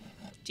answer.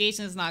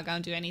 Jason's not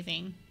gonna do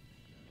anything.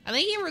 I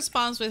think he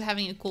responds with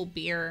having a cool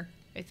beer,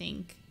 I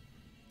think.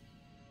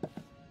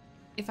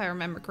 If I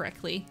remember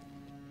correctly.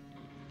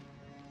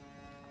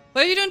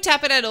 What if you don't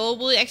tap it at all?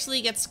 Will it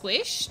actually get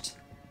squished?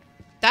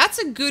 That's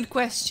a good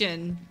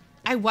question.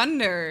 I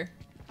wonder.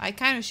 I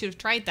kind of should have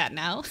tried that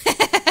now.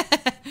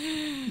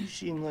 You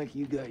seem like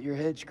you got your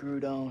head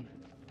screwed on.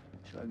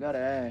 So I gotta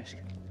ask.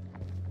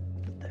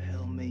 What the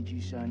hell made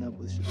you sign up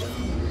with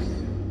Sumerian?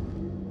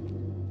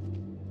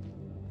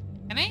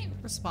 Can I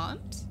respond?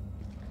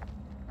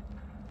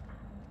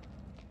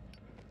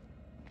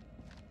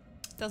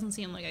 Doesn't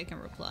seem like I can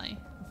reply,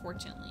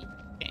 unfortunately.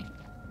 Okay.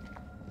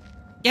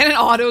 Get an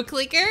auto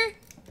clicker?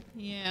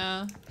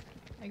 Yeah.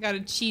 I gotta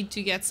cheat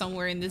to get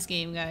somewhere in this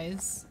game,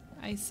 guys.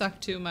 I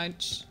suck too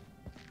much.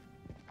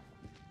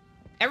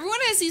 Everyone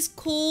has these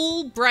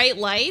cool, bright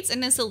lights,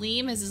 and then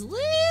Salim has this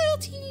little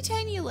teeny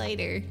tiny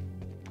lighter.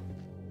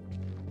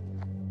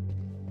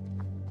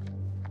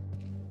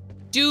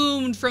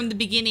 Doomed from the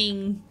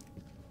beginning.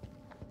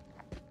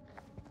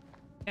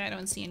 Yeah, I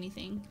don't see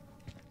anything.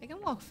 I can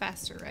walk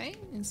faster, right?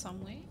 In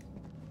some way.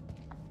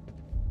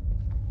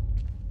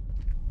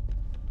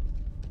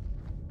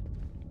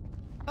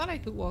 Thought I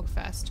could walk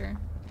faster.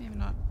 Maybe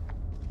not.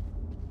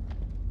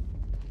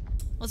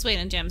 Let's wait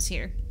on gems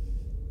here.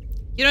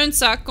 You don't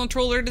suck.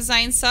 Controller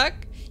designs suck.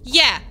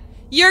 Yeah.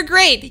 You're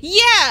great.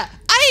 Yeah.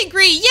 I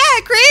agree.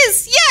 Yeah,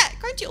 Chris. Yeah.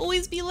 Can't you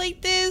always be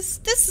like this?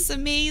 This is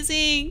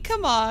amazing.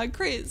 Come on,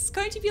 Chris.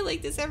 Can't you be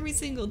like this every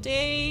single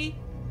day?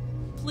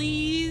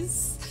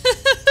 Please.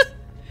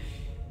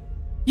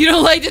 You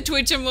don't like the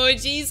Twitch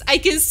emojis? I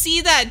can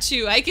see that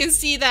too. I can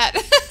see that.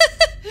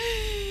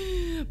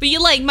 But you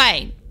like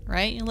mine,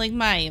 right? You like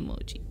my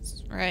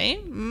emojis,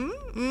 right?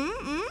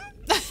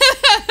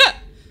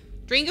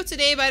 Drink of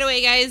today, by the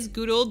way, guys.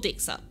 Good old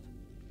dicks up.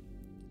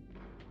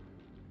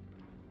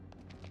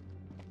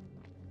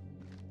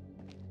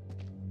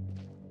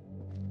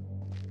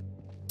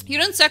 You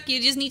don't suck.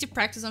 You just need to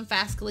practice on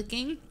fast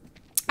clicking.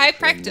 I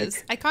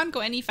practice. I can't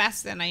go any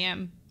faster than I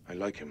am. I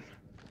like him.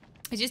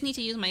 I just need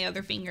to use my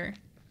other finger.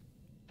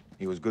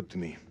 He was good to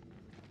me.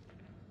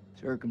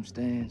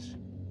 Circumstance.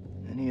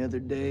 Any other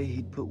day,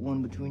 he'd put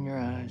one between your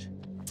eyes.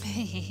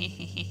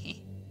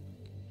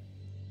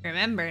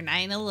 Remember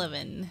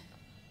 9/11.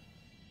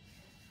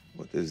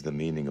 What is the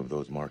meaning of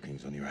those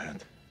markings on your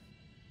hand?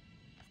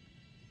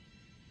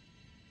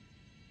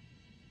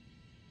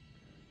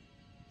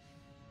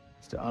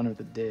 It's to honor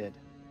the dead.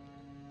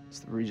 It's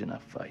the reason I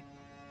fight.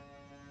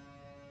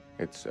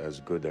 It's as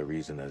good a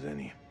reason as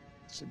any.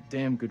 It's a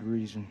damn good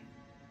reason.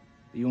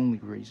 The only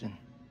reason.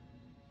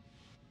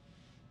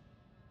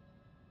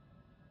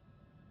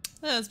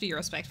 Let's be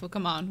respectful.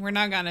 Come on. We're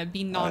not gonna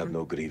be I have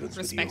no grievance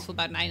with you. respectful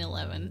about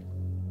 9/11.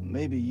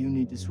 Maybe you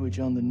need to switch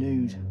on the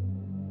news.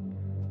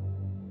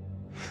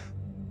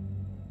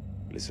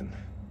 Listen.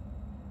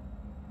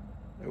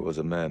 There was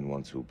a man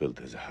once who built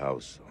his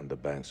house on the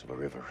banks of a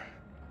river.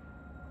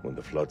 When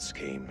the floods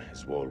came,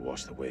 his wall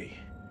washed away.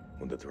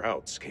 When the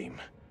droughts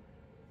came,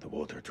 the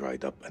water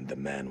dried up and the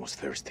man was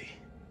thirsty.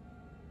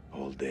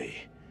 All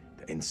day,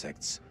 the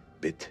insects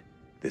bit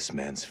this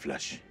man's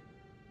flesh.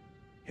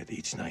 Yet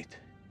each night,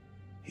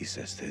 he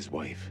says to his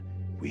wife,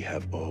 "We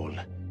have all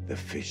the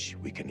fish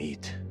we can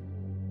eat."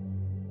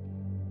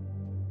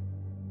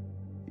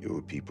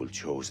 Your people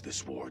chose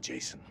this war,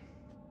 Jason.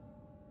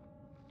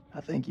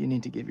 I think you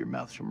need to give your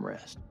mouth some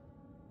rest.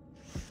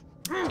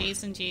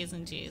 Jason,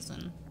 Jason,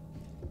 Jason.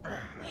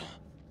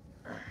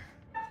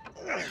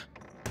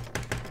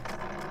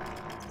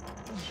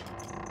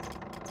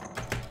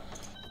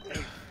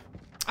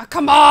 Oh,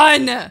 come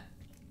on!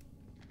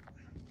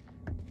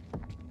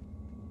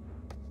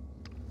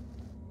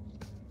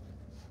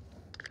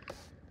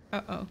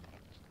 Uh-oh.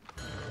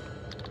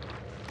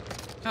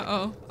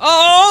 Uh-oh.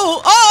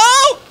 Oh!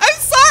 Oh! I'm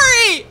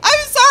sorry!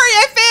 I'm sorry!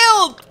 I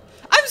failed!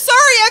 I'm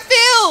sorry! I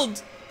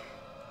failed!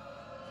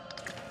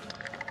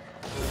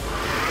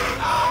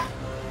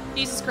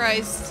 Jesus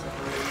Christ.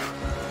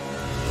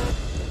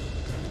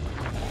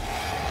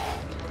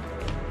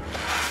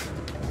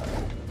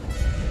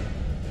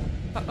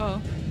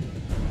 Uh-oh.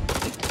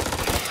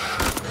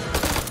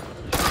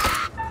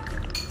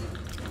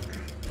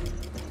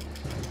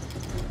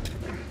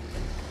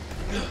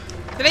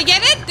 Did I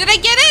get it? Did I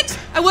get it?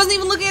 I wasn't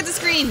even looking at the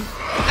screen.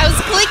 I was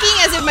clicking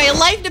as if my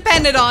life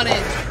depended on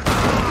it.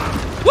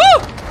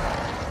 Woo!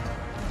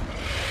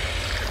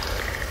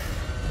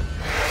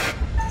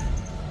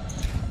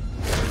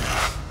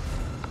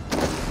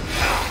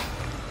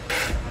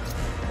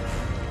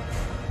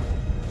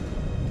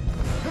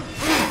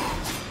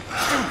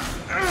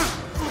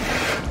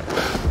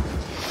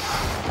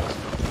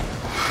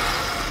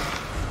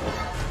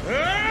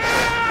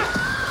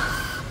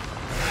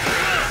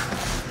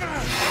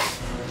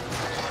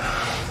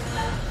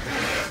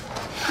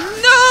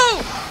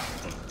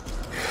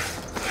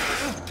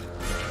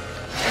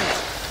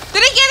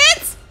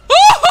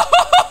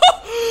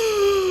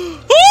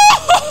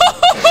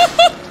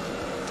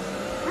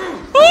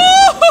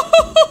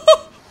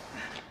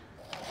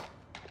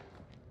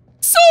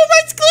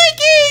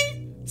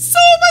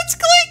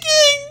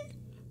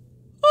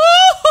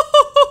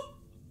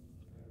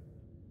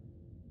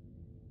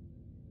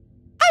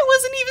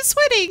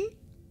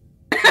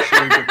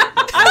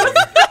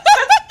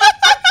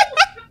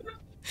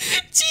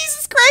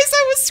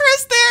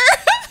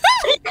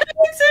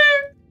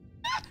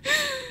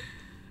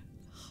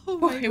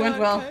 went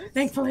God, well, guys.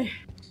 thankfully.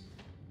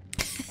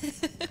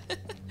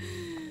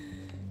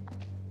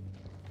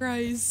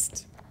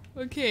 Christ.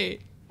 Okay.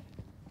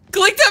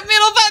 Click that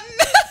middle button!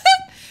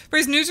 For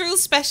his neutral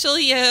special,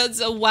 he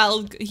has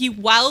a he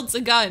welds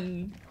a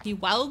gun. He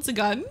welds a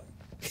gun?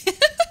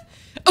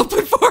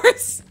 Open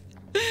force!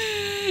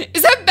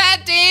 Is that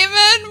Bat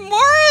Damon?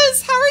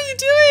 Morris, how are you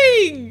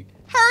doing?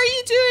 How are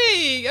you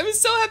doing? I'm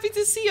so happy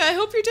to see you. I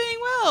hope you're doing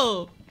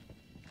well.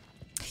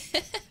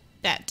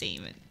 Bat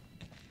Damon.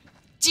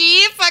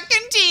 G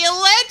fucking G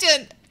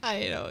legend.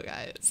 I know,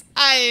 guys.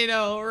 I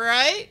know,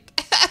 right?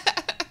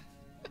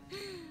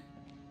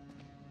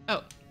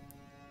 Oh.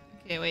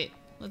 Okay, wait.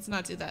 Let's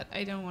not do that.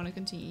 I don't want to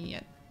continue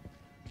yet.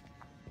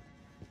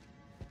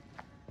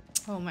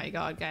 Oh my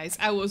god, guys.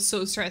 I was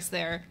so stressed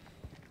there.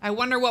 I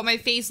wonder what my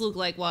face looked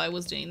like while I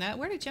was doing that.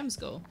 Where did Gems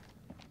go?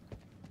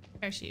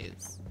 There she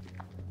is.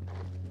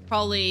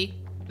 Probably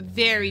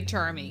very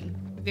charming.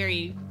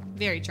 Very,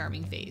 very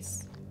charming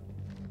face.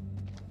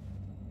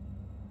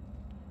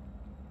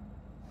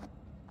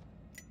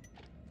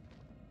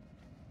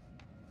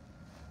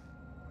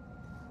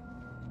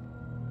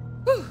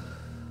 Whew.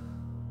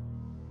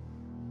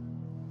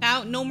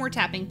 Now, no more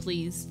tapping,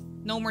 please.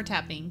 No more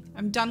tapping.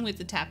 I'm done with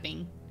the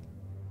tapping.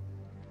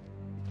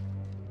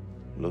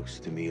 Looks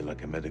to me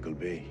like a medical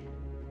bay.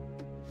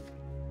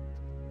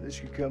 This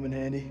could come in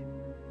handy.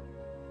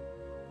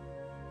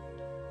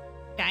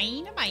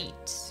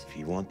 Dynamite. If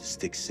you want to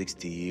stick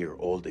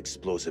 60-year-old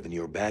explosive in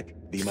your back,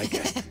 be my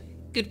guest.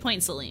 Good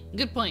point, Celine.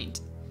 Good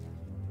point.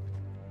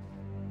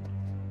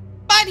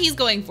 But he's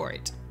going for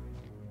it.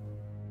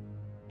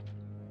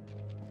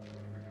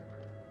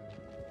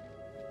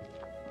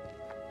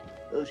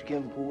 Those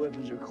chemical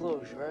weapons are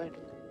close, right?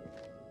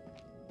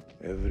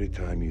 Every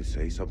time you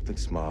say something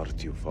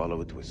smart, you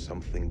follow it with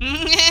something.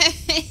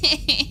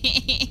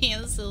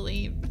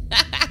 Celine.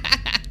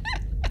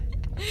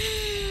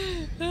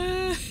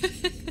 I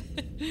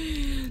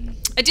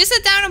just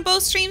sat down on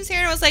both streams here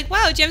and I was like,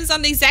 wow, Gem's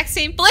on the exact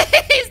same place.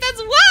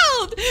 That's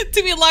wild.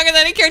 Took me longer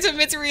than I care to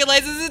admit to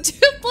realize it's a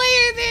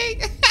two-player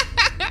thing.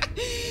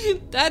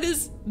 That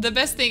is the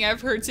best thing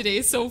I've heard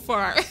today so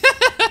far.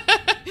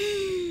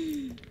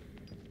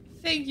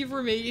 Thank you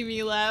for making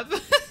me laugh.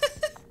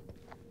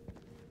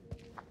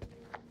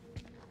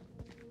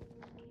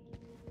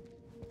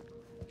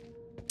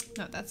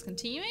 No, that's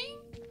continuing.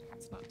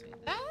 Let's not do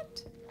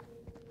that.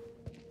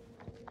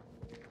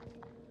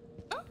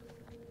 Oh.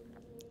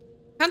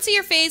 Can't see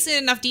your face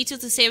in enough detail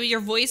to say what your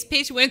voice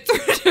pitch went through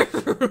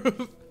the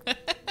roof.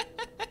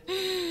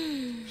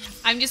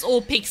 I'm just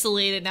all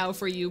pixelated now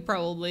for you,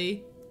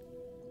 probably.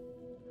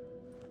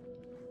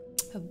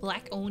 A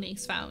black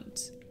onyx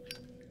found.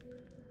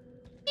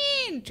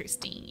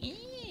 Interesting.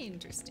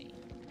 Interesting.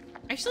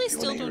 Actually, I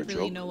still don't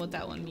really know what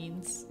that one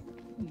means.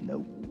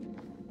 Nope.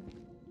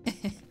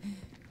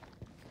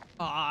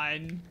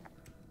 On.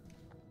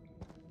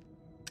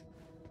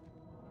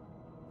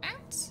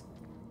 Out.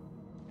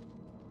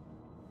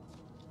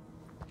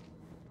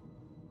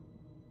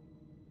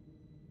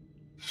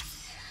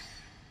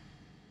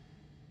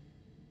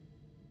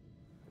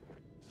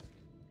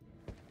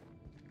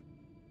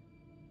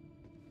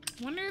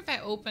 I wonder if I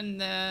open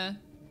the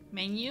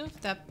menu, if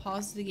that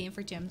pauses the game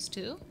for Gems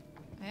too.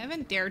 I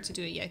haven't dared to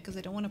do it yet because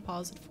I don't want to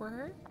pause it for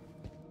her.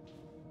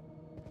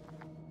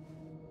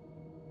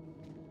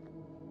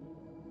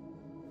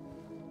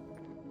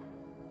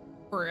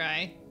 Poor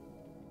guy.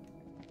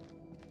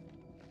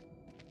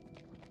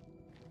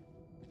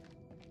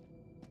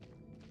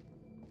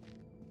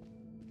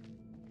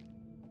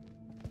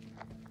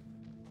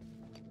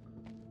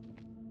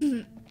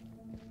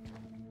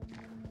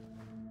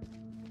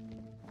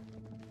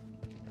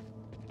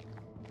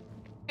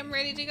 I'm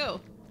ready to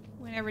go.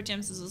 Whenever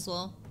Gems is as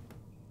well.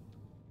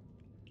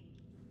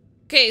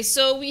 Okay,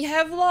 so we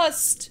have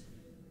lost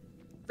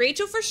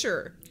Rachel for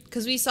sure,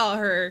 because we saw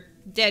her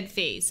dead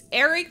face.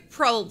 Eric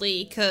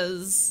probably,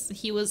 because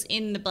he was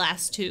in the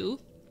blast too.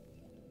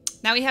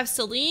 Now we have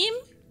Salim,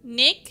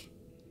 Nick,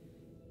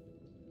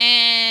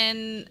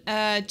 and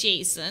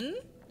Jason,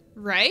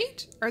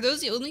 right? Are those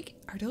the only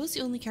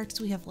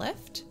characters we have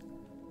left?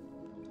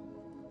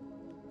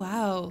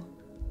 Wow.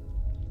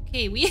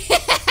 Okay, we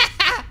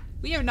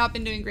we have not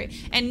been doing great.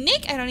 And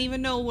Nick, I don't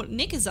even know what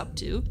Nick is up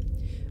to,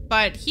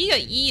 but he got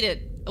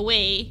yeeted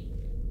away,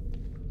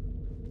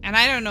 and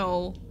I don't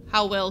know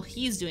how well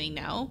he's doing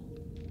now.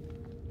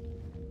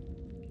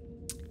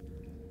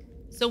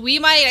 So we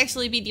might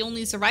actually be the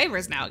only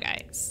survivors now,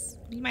 guys.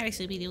 We might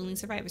actually be the only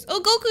survivors.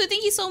 Oh, Goku,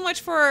 thank you so much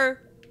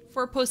for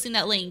posting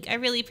that link. I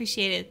really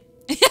appreciate it.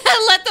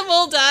 Let them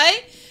all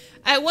die.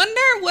 I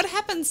wonder what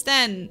happens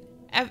then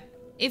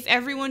if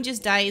everyone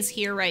just dies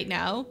here right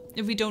now,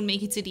 if we don't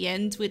make it to the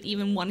end with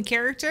even one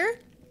character.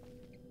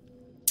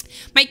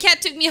 My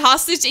cat took me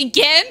hostage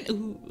again.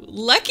 Ooh,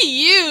 lucky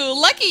you.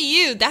 Lucky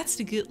you. That's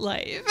the good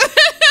life.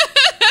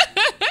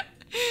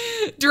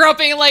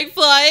 Dropping like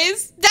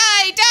flies.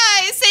 Die,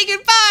 die, say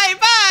goodbye,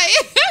 bye.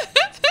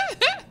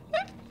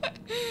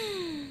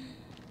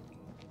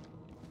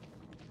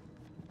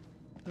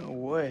 No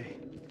way.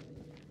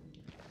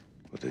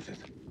 What is it?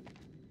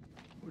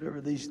 Whatever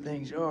these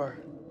things are,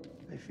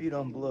 they feed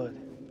on blood.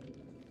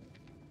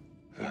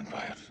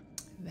 Vampires.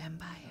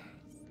 Vampires.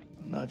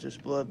 Not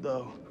just blood,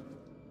 though.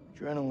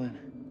 Adrenaline.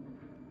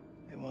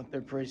 They want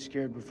their prey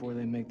scared before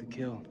they make the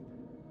kill.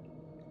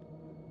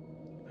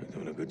 They're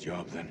doing a good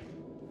job then.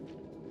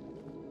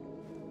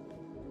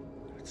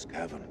 It's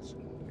caverns.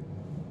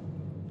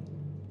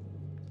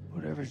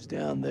 Whatever's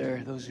down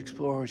there, those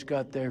explorers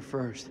got there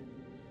first.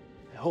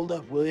 Hey, hold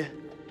up, will you?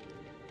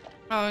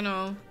 Oh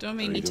no, don't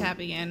make What are me you doing? tap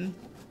again.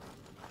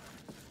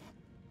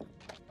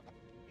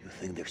 You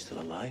think they're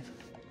still alive?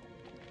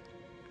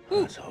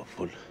 Ooh. That's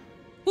hopeful.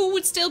 Who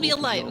would still be Hope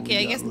is alive? all Okay,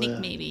 we I guess got Nick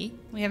left. maybe.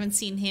 We haven't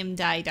seen him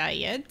die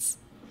yet.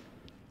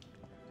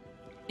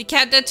 The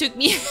cat that took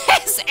me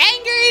has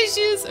anger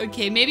issues.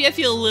 Okay, maybe I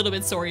feel a little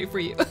bit sorry for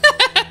you.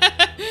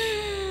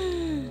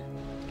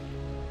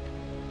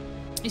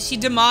 Is she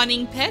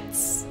demoning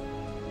pets?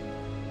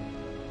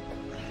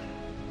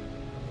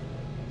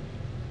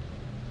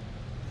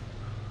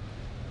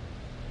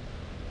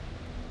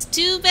 It's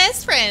two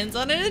best friends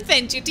on an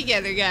adventure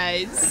together,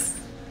 guys.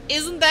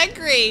 Isn't that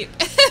great?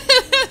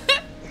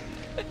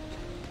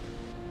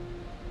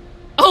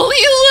 Only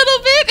a little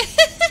bit.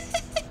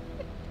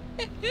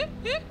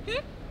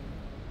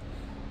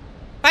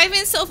 5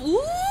 minutes off. Ooh,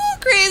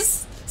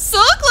 Chris.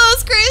 So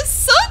close, Chris.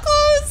 So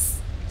close.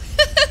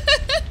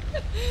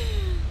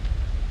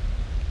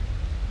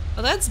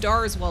 Oh, that's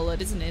Dar's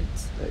wallet, isn't it?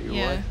 That your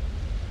Yeah. wife?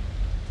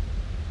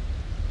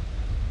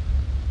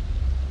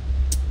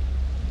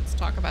 Let's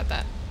talk about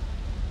that.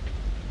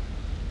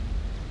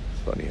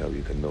 It's funny how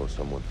you can know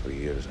someone for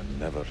years and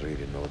never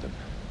really know them.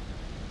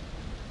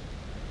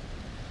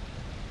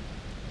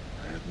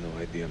 I had no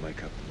idea my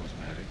captain was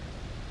married.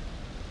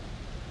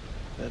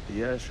 That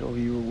the asshole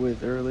you were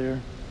with earlier?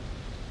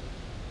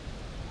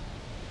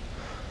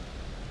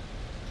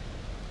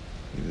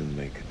 He didn't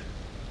make it.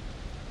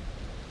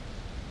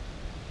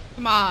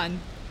 Come on.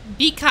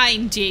 Be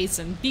kind,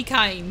 Jason. Be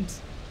kind.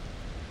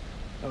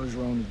 I was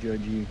wrong to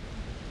judge you.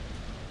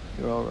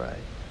 You're all right.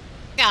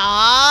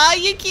 Aw,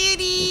 you Most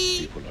cutie.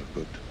 people are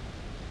good.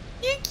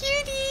 You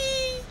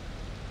cutie.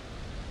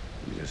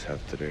 You just have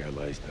to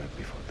realize that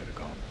before they're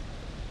gone.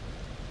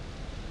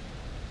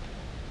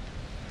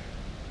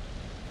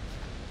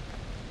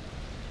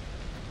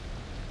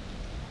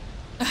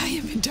 I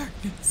am in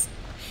darkness.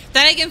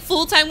 Then I can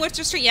full-time watch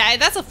the stream. Yeah,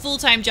 that's a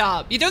full-time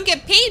job. You don't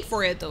get paid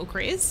for it though,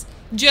 Chris.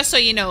 Just so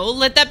you know.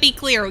 Let that be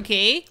clear,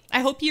 okay? I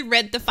hope you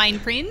read the fine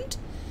print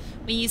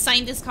when you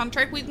signed this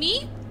contract with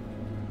me.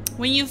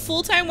 When you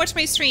full-time watch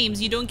my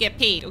streams, you don't get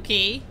paid,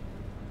 okay?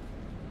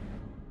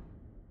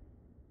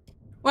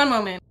 One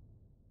moment.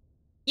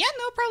 Yeah,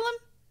 no problem.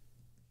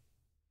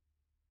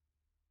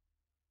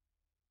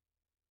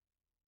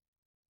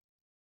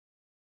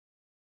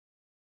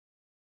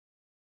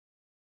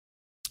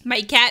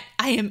 My cat,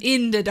 I am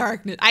in the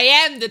darkness. I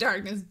am the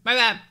darkness. My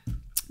bad.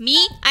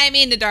 Me, I am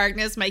in the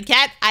darkness. My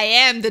cat, I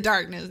am the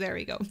darkness. There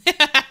we go.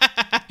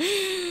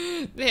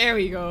 There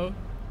we go.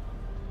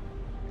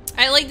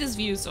 I like this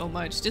view so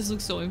much. This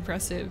looks so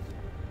impressive.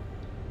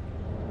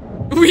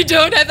 We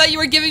don't? I thought you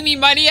were giving me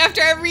money after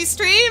every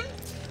stream.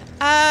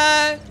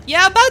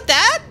 Yeah, about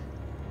that.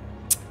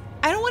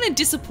 I don't want to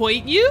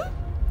disappoint you, Well,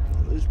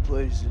 this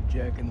place is a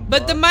jack in the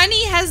but the box.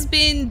 money has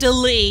been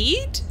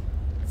delayed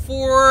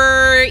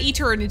for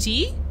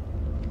eternity.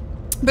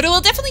 But it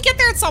will definitely get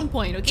there at some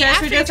point, okay? Jess,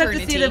 After we just have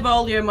eternity. to see the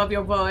volume of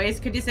your voice.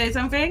 Could you say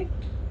something?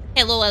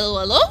 Hello, hello,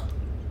 hello?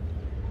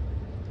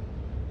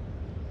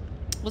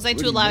 Was I What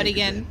do too you loud make of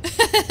again?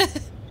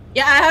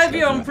 Yeah, I have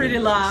you on pretty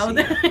loud.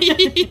 I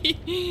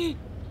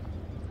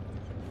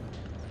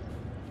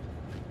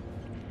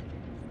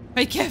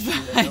can't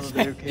that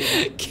elevator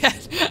cable?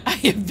 Cat, I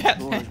am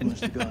Doors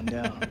must have Batman. gone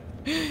down.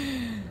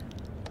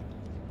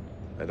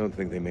 I don't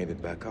think they made it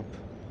back up.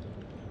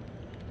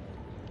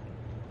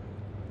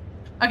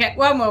 Okay,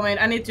 one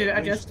moment. I need to Wing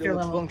adjust still your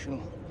looks level.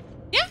 functional.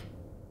 Yeah,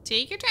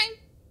 take your time.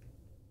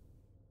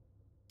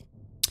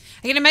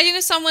 I can imagine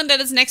if someone that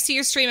is next to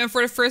your stream and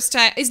for the first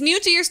time is new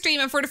to your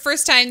stream and for the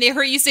first time they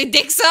heard you say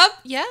dicks up.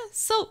 Yeah,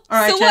 so All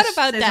right, so what Jess,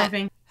 about say that?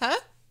 something. Huh?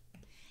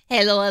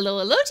 Hello, hello,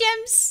 hello,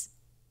 Gems.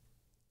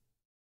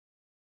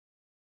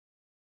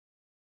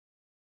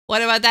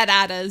 What about that,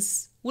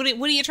 Adas? What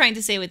are you trying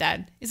to say with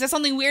that? Is there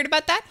something weird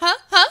about that? Huh?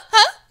 Huh?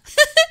 Huh?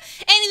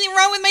 Anything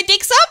wrong with my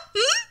dicks up?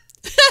 Hmm?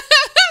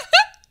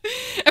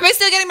 Am I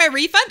still getting my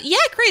refund? Yeah,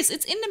 Chris,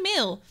 it's in the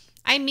mail.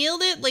 I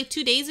mailed it like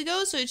 2 days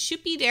ago, so it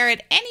should be there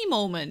at any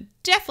moment.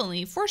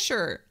 Definitely, for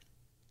sure.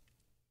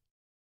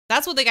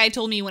 That's what the guy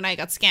told me when I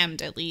got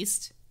scammed, at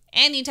least.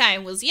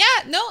 Anytime was, yeah,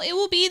 no, it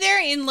will be there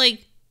in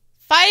like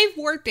 5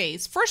 work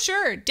days. For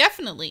sure,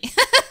 definitely.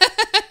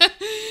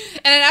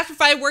 And then after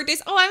 5 work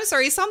days, oh, I'm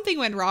sorry, something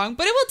went wrong.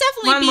 But it will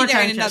One definitely more be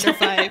there time, in Jess. another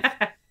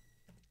 5.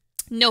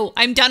 No,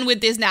 I'm done with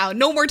this now.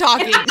 No more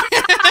talking.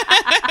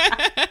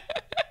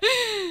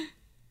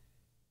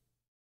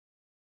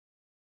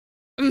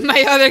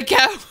 My other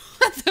cat,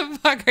 what the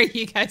fuck are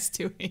you guys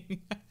doing?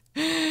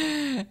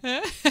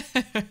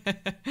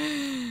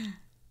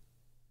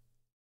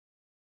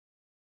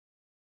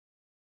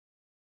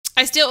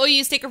 I still owe you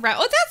a steak around.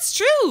 Oh, that's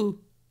true.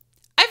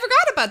 I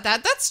forgot about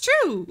that. That's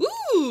true.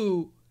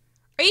 Ooh.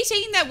 Are you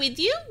taking that with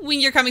you when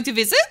you're coming to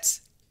visit?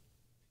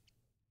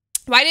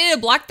 Why did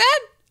it block that?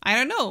 I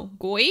don't know.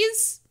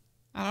 Goys?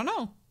 I don't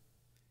know.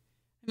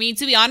 I mean,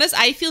 to be honest,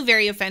 I feel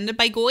very offended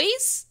by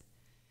goys.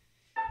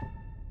 I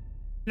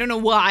don't know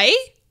why,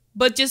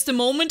 but just the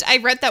moment I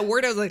read that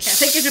word, I was like, I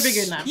think it should be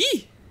good now.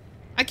 Yee.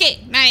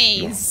 Okay,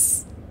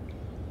 nice.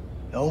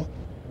 No?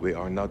 We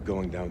are not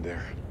going down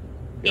there.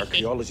 The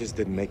archaeologists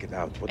didn't make it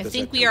out. What I does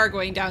think that we tell are you?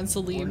 going down,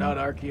 Salim. We're not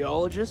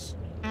archaeologists.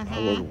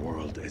 Our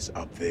world is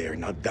up there,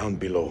 not down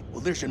below. Well,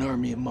 there's an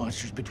army of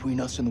monsters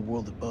between us and the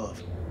world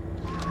above.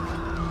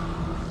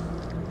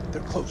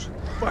 They're close.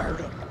 Fired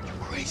up. You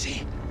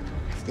crazy?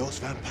 If those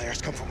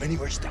vampires come from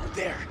anywhere down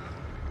there,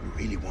 you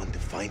really want to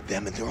find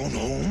them in their own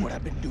home? What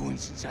I've been doing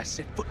since I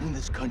set foot in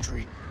this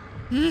country.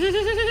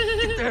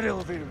 Get that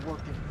elevator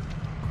working.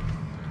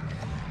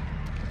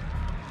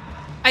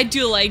 I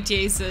do like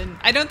Jason.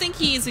 I don't think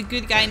he's a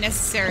good guy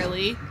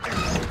necessarily,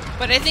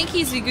 but I think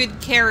he's a good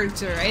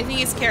character. I think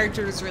his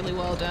character is really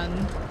well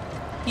done.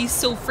 He's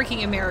so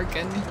freaking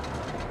American.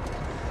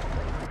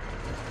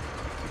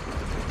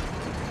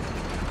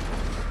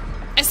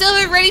 I still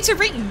have it ready to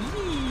bring.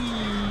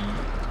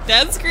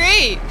 That's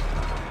great.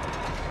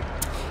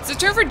 It's a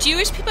term for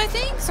Jewish people, I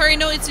think? Sorry,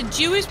 no, it's a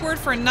Jewish word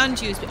for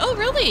non-Jewish people. Oh,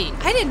 really?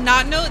 I did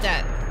not know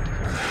that.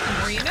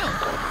 The more you know.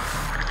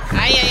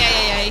 Ay, ay, ay,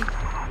 ay, ay.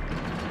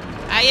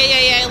 Ay, ay,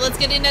 ay, ay. Let's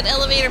get in that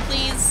elevator,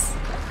 please.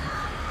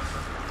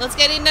 Let's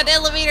get in that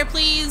elevator,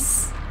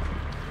 please.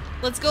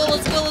 Let's go,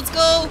 let's go, let's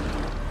go.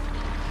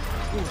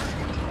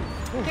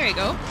 There you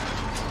go.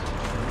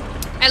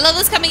 I love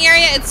this coming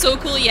area. It's so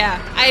cool,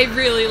 yeah. I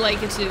really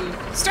like it too.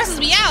 It stresses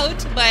me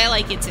out, but I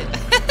like it too.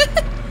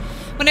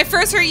 When I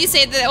first heard you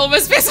say that, I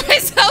almost pissed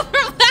myself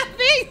from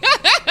laughing.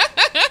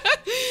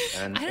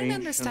 I don't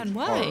understand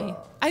why.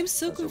 I'm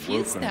so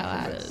confused now,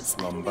 Alice.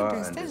 I don't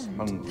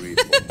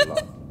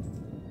understand.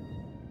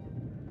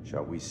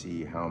 Shall we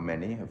see how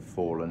many have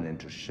fallen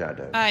into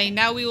shadow? Aye,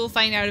 now we will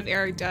find out if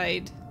Eric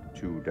died.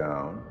 2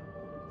 down,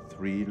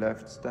 3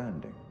 left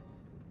standing.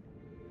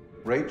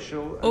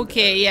 Rachel.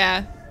 Okay,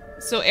 yeah.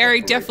 So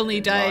Eric definitely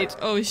died.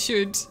 Oh,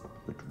 shoot.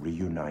 But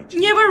reunited.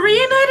 Yeah, we're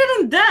reunited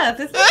in death.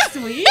 Isn't that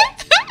sweet?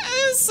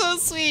 It was so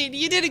sweet.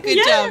 You did a good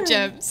job,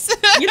 Jems.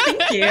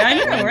 Thank you. I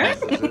know, right?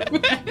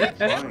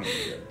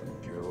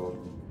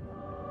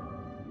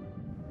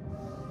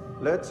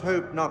 Let's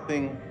hope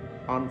nothing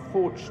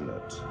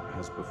unfortunate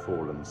has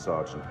befallen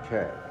Sergeant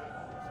Kerr.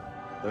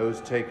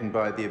 Those taken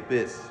by the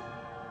Abyss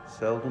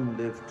seldom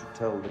live to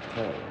tell the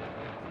tale.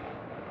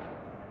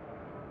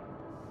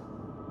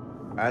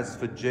 As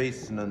for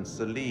Jason and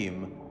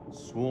Salim,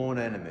 sworn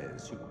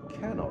enemies who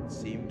cannot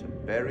seem to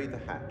bury the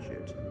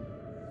hatchet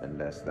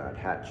unless that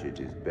hatchet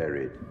is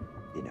buried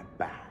in a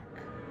bag.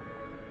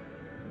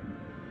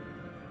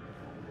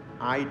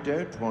 I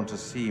don't want to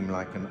seem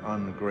like an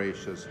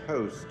ungracious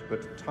host,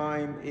 but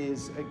time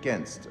is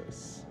against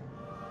us.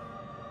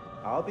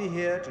 I'll be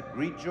here to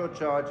greet your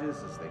charges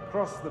as they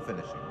cross the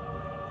finishing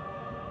line,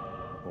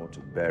 or to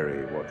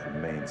bury what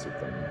remains of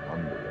them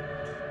under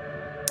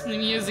it. The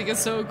music is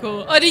so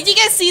cool. Oh, did you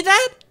guys see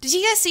that? Did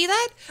you guys see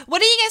that?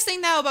 What do you guys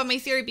think now about my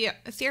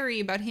theory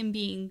about him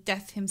being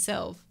death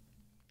himself?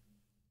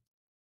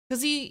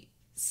 Because he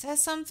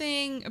says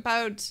something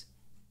about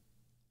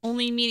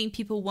only meeting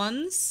people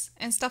once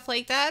and stuff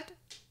like that.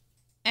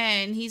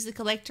 And he's the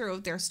collector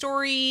of their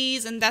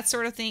stories and that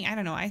sort of thing. I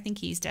don't know. I think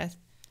he's death.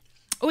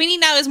 All we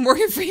need now is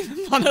Morgan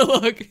Freeman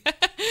monologue.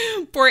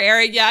 Poor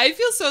Eric. Yeah, I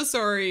feel so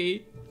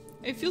sorry.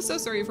 I feel so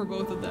sorry for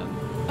both of them.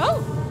 Oh!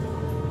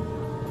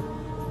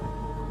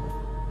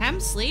 Ham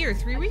Slayer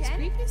 3 weeks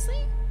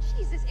previously?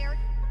 Jesus, Eric,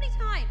 how many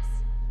times?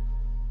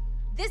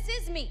 This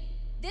is me.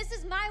 This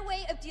is my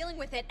way of dealing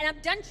with it, and I'm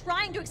done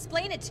trying to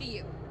explain it to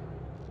you.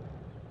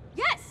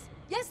 Yes,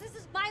 yes, this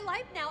is my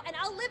life now, and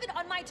I'll live it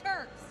on my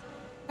terms.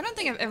 I don't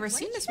think I've ever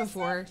seen this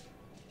before.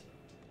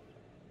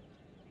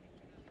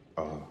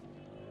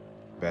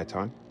 Bad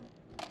time?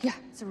 Yeah,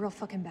 it's a real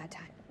fucking bad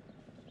time.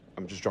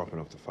 I'm just dropping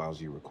off the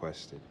files you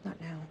requested. Not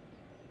now.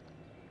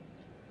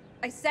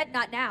 I said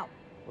not now.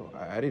 Well,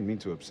 I didn't mean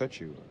to upset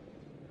you.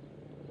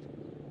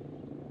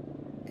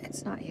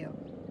 It's not you.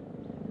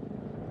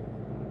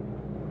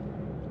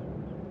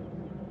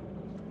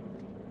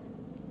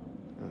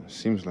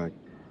 Seems like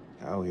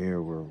out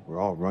here we're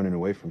all running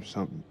away from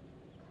something.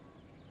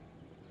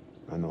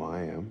 I know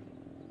I am.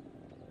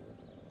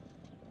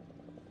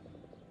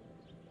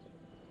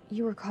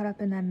 You were caught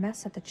up in that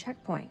mess at the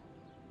checkpoint.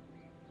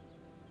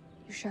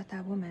 You shot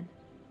that woman.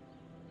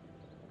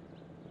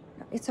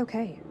 It's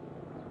okay.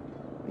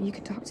 You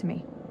can talk to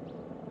me.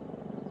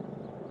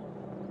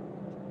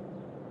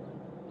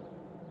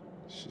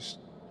 It's just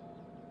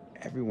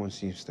everyone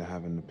seems to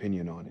have an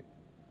opinion on it.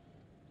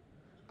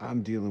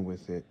 I'm dealing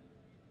with it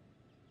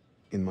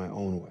in my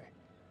own way.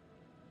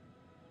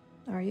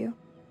 Are you?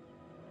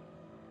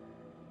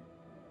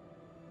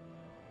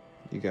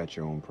 You got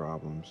your own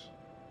problems.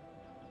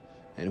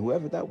 And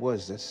whoever that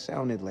was, that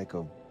sounded like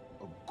a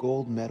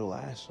gold medal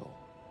asshole.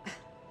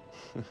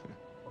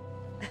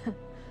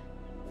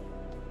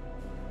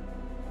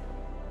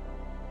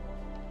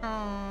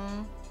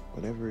 Aww.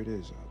 Whatever it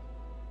is,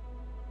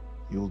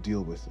 you'll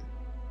deal with it.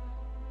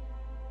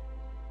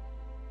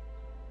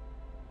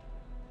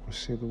 Or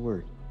say the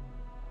word,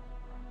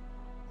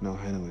 and I'll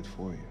handle it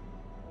for you.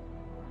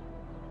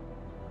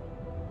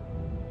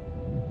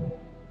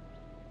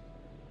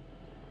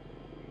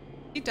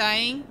 You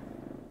dying?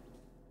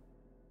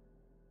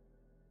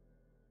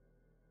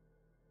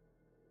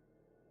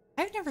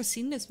 I've never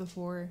seen this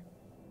before.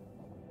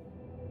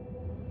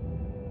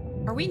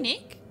 Are we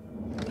Nick?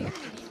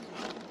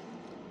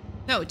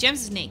 No,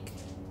 Gems is Nick.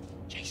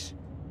 Jason.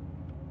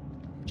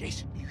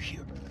 Jason, you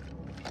here?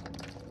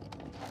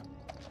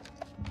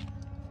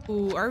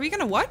 Ooh, are we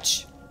gonna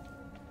watch?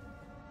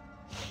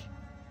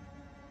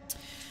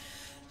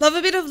 Love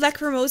a bit of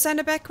Lacrimosa in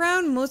the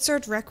background.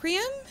 Mozart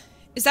Requiem?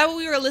 Is that what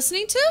we were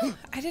listening to?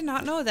 I did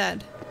not know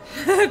that.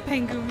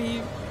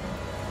 Pangumi.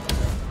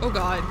 Oh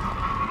god.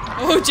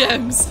 Oh,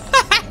 Gems.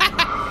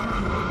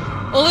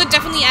 Although it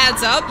definitely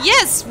adds up.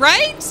 Yes,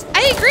 right?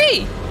 I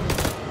agree.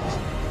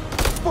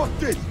 Fuck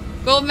this!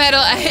 Gold medal.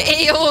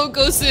 AO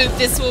goes to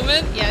this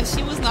woman. Yeah,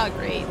 she was not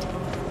great.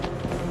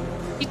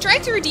 She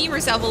tried to redeem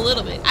herself a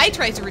little bit. I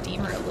tried to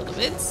redeem her a little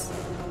bit.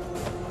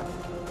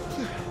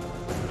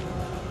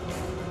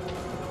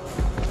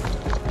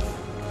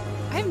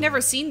 I've never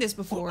seen this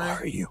before. Who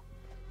are you?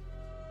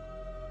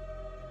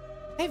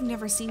 I've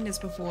never seen this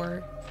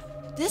before.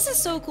 This is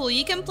so cool.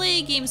 You can play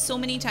a game so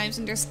many times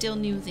and there's still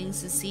new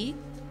things to see.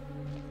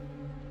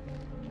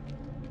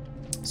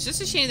 It's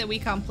just a shame that we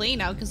can't play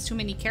now because too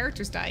many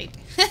characters died.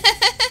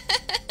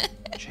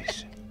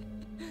 Jason.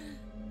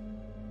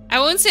 I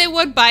won't say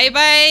what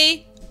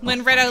bye-bye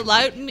when read out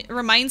loud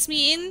reminds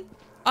me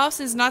of,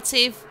 since not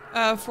safe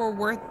for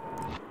word.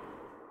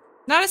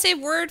 Not a safe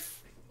word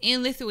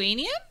in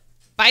Lithuanian?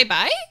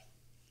 Bye-bye?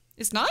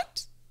 It's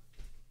not?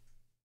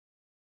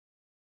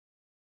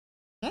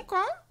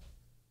 Okay.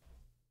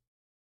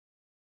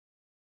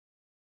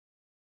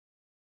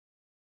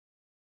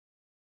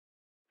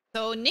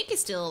 So Nick is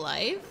still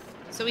alive.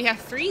 So we have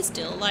 3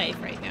 still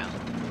alive right now.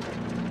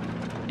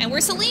 And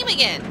we're Salim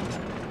again.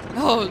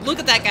 Oh, look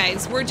at that,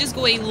 guys. We're just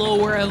going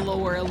lower and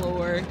lower and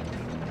lower.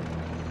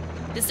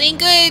 This ain't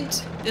good.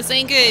 This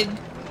ain't good.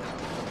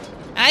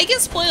 I can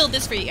spoil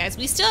this for you guys.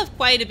 We still have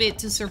quite a bit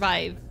to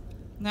survive.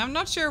 And I'm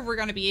not sure if we're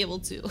gonna be able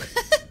to.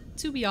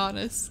 To be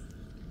honest.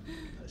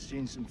 I've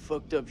seen some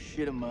fucked up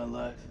shit in my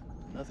life.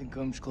 Nothing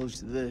comes close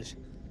to this.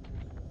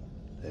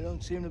 They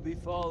don't seem to be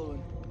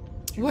following.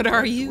 What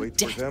are you? Wait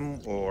for them,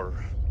 or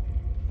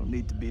Don't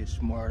need to be a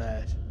smart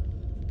ass.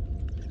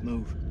 Just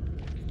move.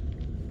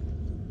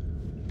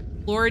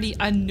 Lord the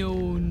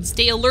unknown.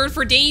 Stay alert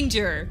for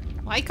danger.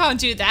 Well, I can't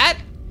do that.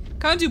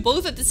 Can't do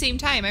both at the same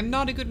time. I'm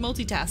not a good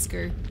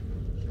multitasker.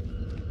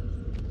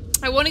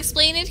 I won't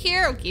explain it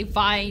here? Okay,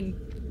 fine.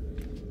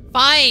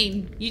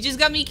 Fine. You just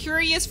got me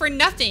curious for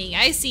nothing.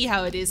 I see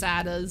how it is,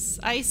 Adas.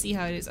 I see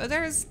how it is. Oh,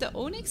 there's the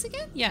Onyx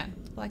again? Yeah,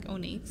 Black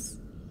Onyx.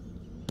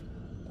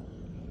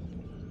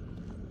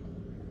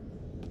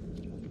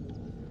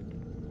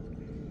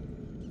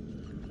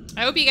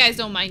 I hope you guys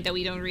don't mind that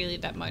we don't read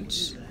it that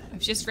much. I've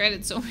just read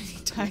it so many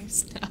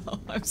times now.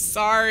 I'm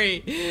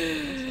sorry.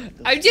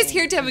 I'm just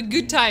here to have a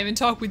good time and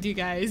talk with you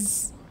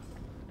guys.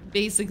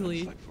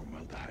 Basically. like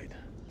formaldehyde.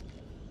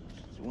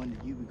 So when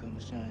did you become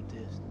a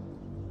scientist?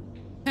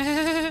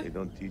 They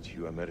don't teach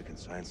you American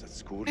science at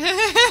school.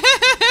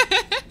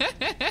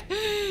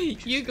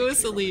 You go,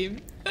 Salim.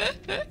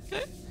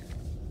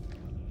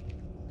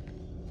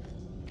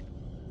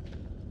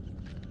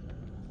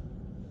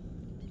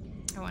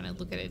 I want to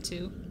look at it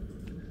too.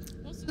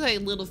 It looks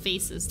like little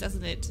faces,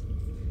 doesn't it?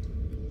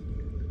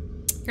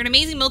 You're an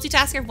amazing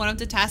multitasker. If one of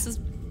the tasks is...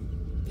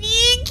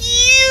 Thank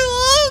you!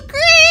 Oh,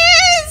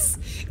 Chris!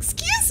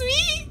 Excuse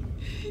me!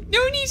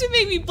 No need to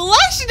make me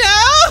blush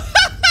now!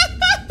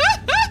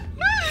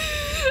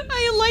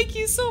 I like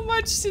you so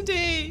much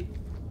today.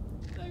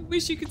 I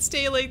wish you could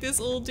stay like this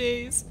old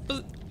days.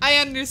 But I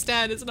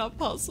understand it's not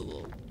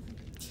possible.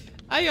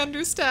 I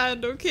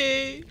understand,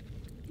 okay?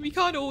 We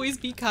can't always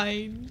be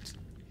kind.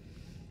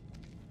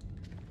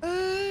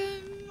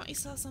 I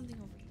saw something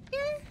over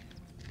here.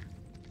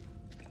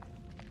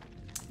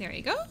 There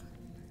you go.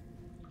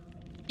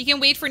 You can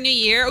wait for New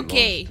Year.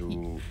 Okay.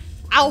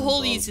 I'll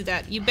hold you to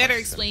that. You better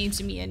explain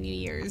to me on New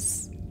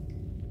Year's.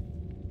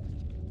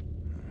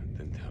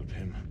 Didn't help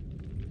him.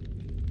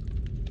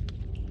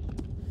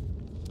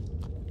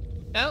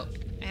 Oh,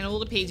 and all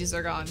the pages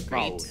are gone.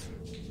 Great.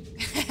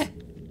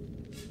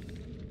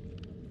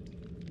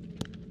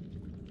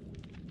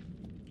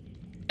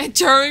 A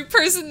charming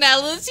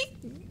personality?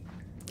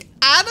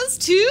 Adas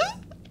too?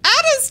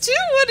 Adas too?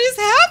 What is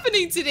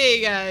happening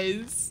today,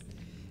 guys?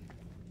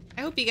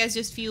 I hope you guys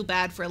just feel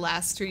bad for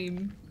last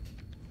stream.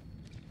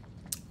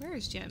 Where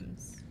is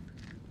Gems?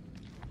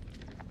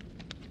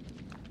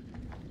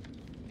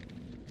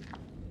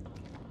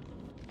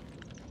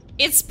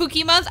 It's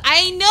spooky month.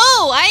 I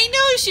know,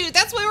 shoot.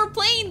 That's why we're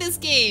playing this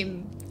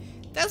game.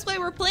 That's why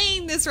we're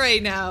playing this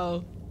right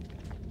now.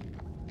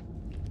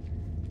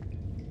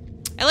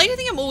 I like to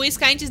think I'm always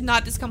kind, just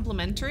not this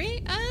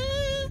complimentary.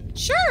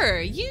 Sure,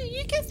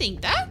 you can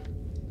think that.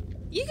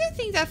 You can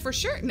think that for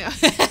sure. No,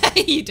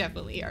 you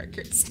definitely are,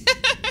 Chris.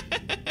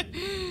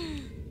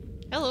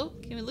 Hello,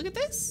 can we look at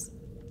this?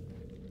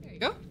 There you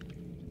go.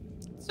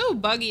 So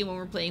buggy when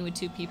we're playing with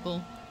 2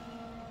 people.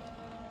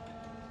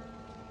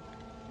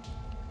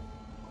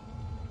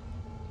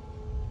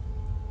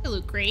 They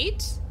look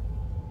great.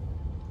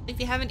 Like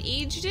they haven't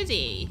aged a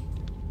day.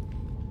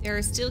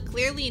 They're still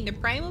clearly in the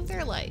prime of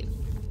their life.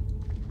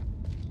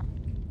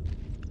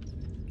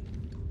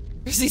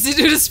 Proceeds to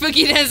do the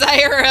spooky dance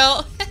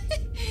IRL.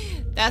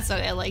 That's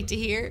what I like to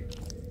hear.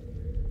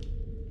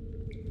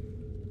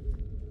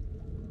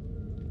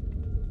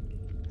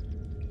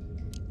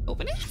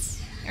 Open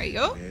it. There you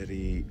go.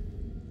 Mary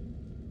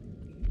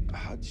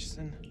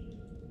Hodgson.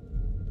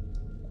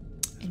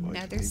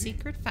 Another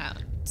secret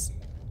found.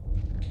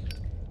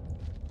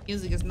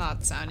 Music is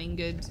not sounding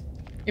good.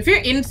 If you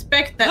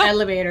inspect the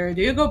elevator,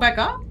 do you go back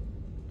up?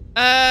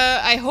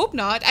 I hope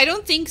not. I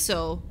don't think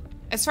so.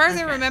 As far as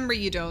I remember,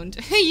 you don't.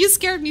 You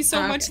scared me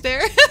so much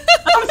there.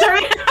 I'm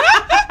sorry.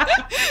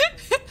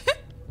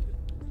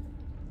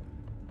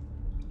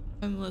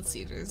 Let's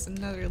see. There's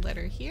another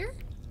letter here.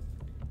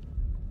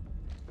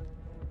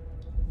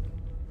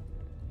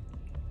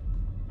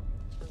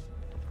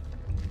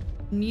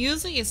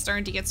 Music is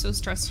starting to get so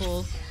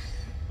stressful.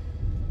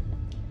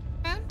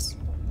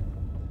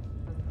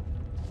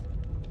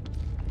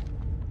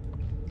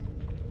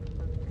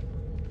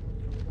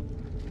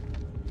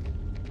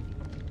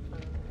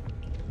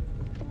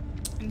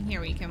 And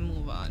here we can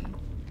move on.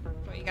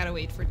 But you gotta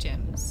wait for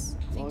Gems.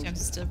 I think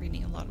Gems is still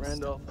reading a lot of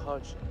Randolph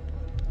Hodgson.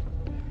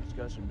 Maybe he's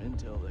got some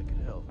intel that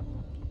could help.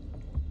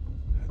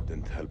 That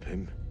didn't help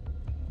him.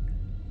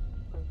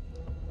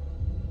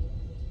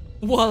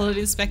 Wallet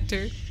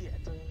Inspector.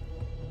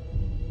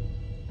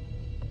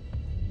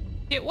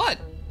 Shit what?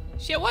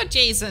 Shit what,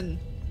 Jason?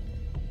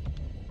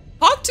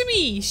 Talk to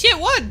me! Shit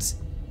what?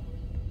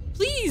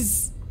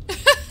 Please!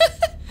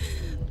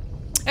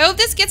 I hope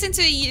this gets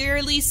into a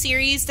yearly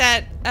series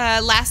that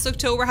last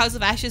October House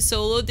of Ashes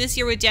solo, this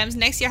year with Gems,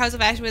 next year House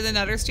of Ashes with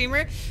another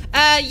streamer.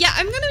 Yeah,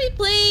 I'm gonna be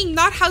playing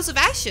not House of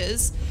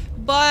Ashes,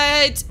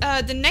 but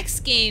the next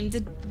game,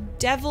 The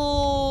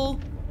Devil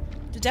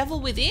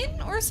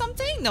Within or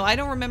something? No, I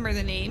don't remember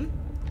the name.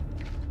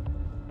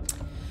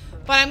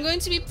 But I'm going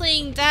to be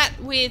playing that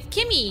with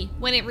Kimmy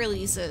when it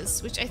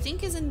releases, which I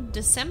think is in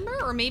December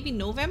or maybe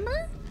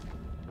November?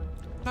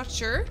 Not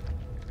sure.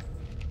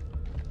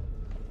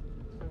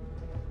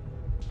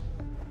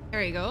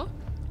 There you go.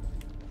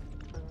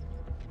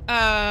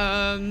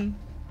 But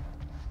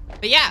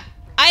yeah,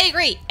 I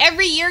agree.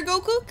 Every year,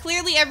 Goku,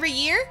 clearly every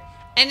year.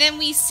 And then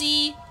we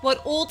see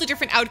what all the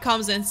different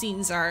outcomes and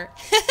scenes are.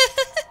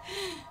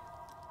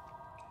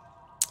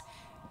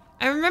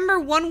 I remember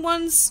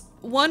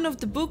one of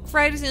the book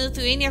writers in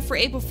Lithuania for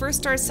April 1st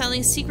started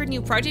selling a secret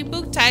new project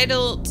book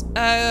titled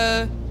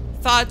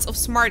Thoughts of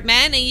Smart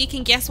Man, and you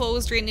can guess what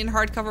was written in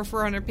hardcover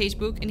 400-page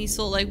book, and he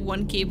sold like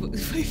 1K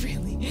books. Wait,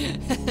 really?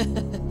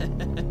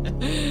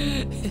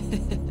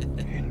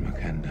 In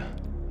Makanda.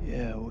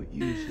 Yeah, what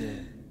you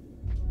said.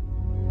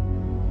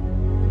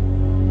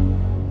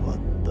 What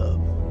the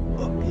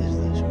fuck is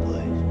this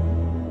place?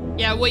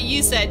 Yeah, what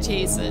you said,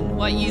 Jason.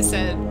 What you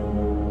said.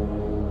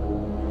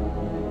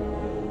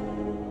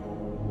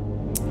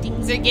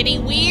 Things are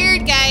getting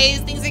weird, guys.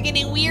 Things are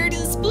getting weird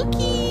and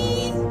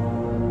spooky.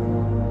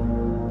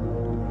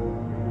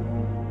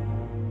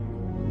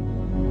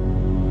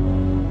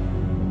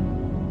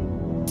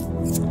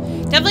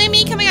 Definitely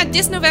me coming out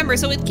this November.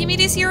 So with Kimmy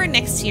this year or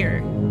next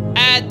year?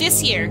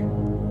 This year.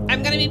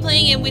 I'm gonna be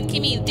playing it with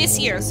Kimmy this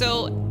year.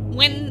 So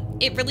when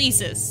it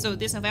releases. So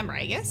this November,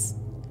 I guess.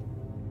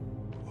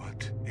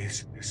 What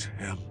is this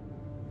hell?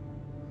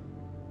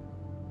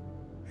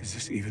 Is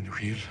this even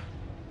real?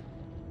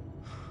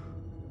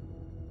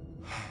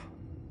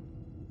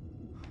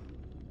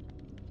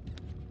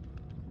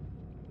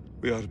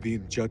 We are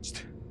being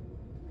judged.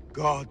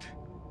 God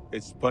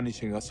is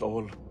punishing us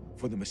all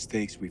for the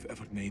mistakes we've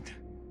ever made.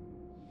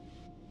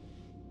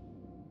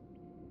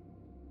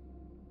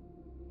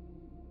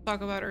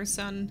 Talk about our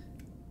son.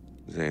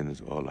 Zane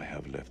is all I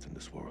have left in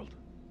this world.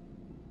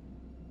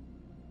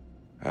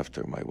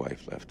 After my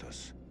wife left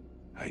us,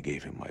 I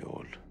gave him my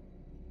all.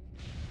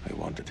 I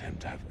wanted him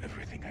to have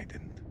everything I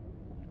didn't.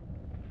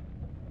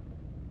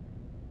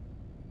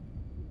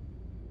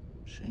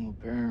 Single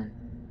parent.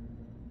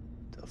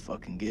 Tough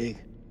fucking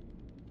gig.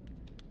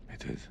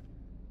 It is.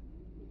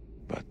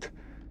 But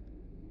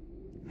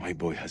my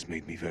boy has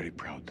made me very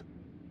proud.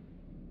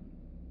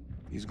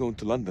 He's going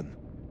to London,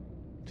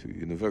 to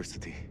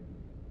university.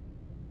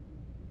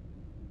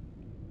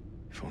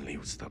 If only he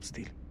would stop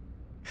stealing.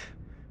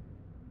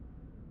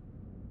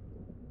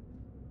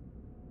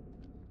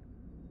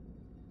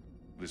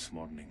 This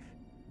morning,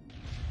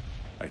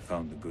 I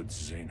found the goods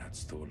Zane had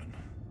stolen.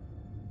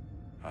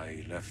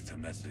 I left a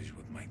message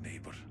with my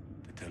neighbor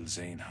to tell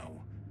Zane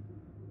how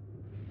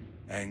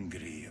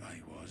angry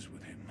I was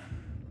with him.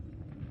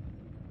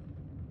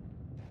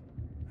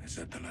 I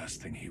said the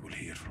last thing he will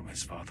hear from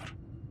his father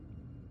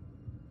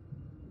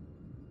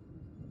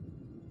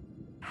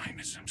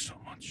miss him so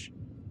much.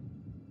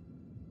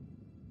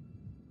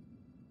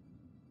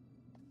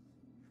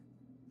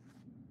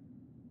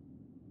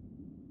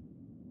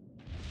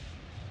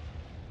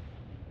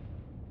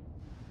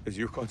 Is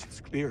your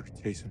conscience clear,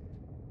 Jason?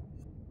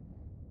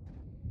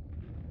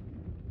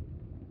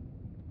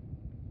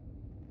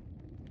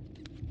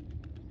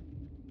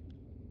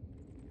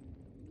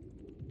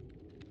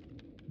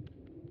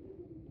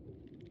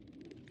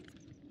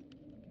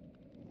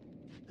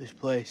 This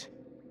place.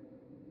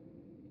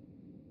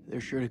 They're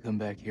sure to come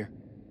back here.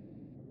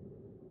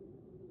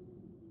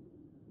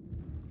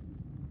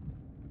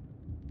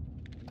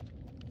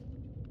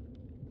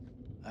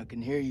 I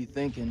can hear you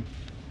thinking.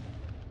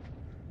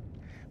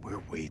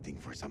 We're waiting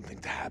for something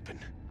to happen.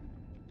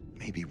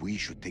 Maybe we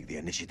should take the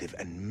initiative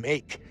and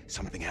make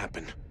something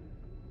happen.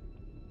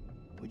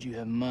 What'd you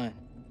have in mind?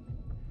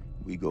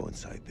 We go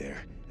inside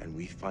there and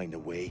we find a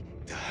way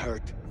to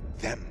hurt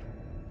them.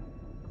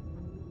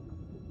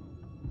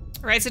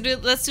 Alright, so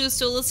let's do a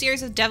solo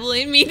series of Devil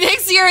in Me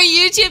next year on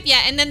YouTube.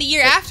 Yeah, and then the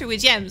year after with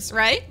Gems,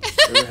 right?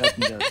 Whatever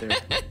happens out there,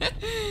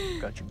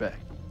 got your back.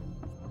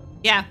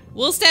 Yeah,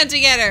 we'll stand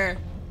together.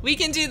 We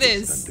can do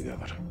this. We'll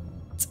stand together.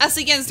 It's us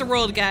against the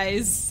world,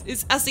 guys.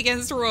 It's us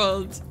against the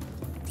world.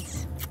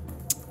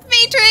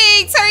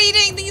 Matrix, how are you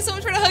doing? Thank you so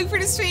much for the hug for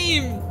the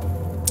stream.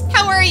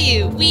 How are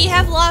you? We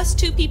have lost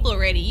 2 people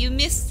already. You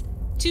missed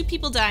 2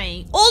 people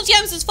dying. Old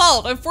Gems'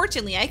 fault.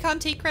 Unfortunately, I can't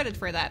take credit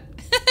for that.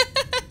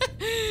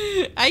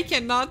 I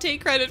cannot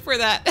take credit for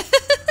that.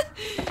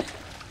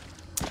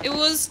 It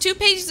was 2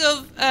 pages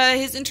of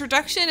his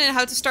introduction and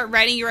how to start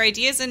writing your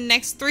ideas, and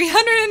next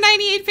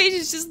 398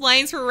 pages just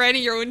lines for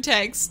writing your own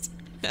text.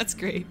 That's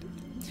great.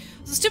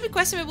 So, stupid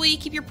question, but will you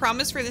keep your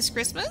promise for this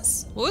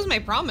Christmas? What was my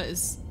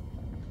promise?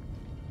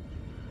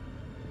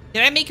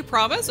 Did I make a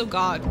promise? Oh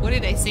god, what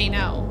did I say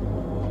now?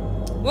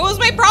 What was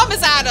my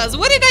promise, Adas?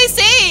 What did I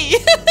say?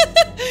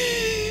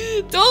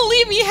 Don't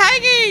leave me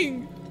hanging!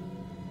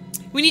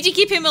 We need to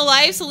keep him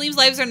alive. Salim's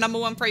lives are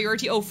 #1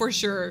 priority. Oh, for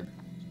sure.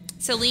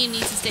 Salim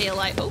needs to stay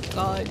alive. Oh,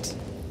 God. Viva!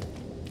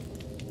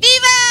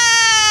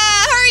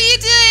 How are you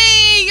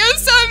doing? I'm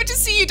so happy to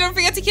see you. Don't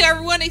forget to kill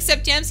everyone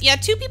except Gems. Yeah,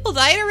 2 people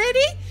died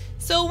already.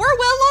 So we're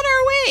well on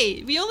our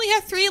way. We only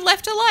have 3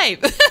 left alive.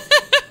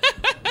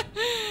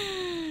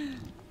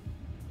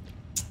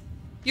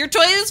 Your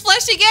toilet is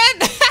flushed again?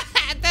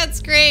 That's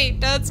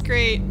great. That's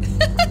great.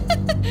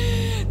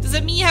 Does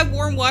that mean you have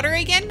warm water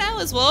again now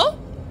as well?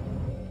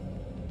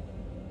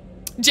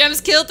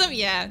 Gems killed them?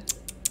 Yeah.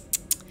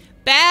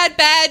 Bad,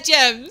 bad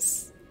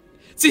Gems.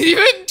 So you've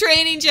been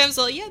training Gems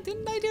well. Yeah,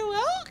 didn't I do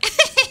well?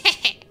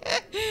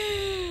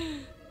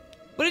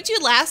 What did you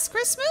do last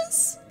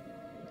Christmas?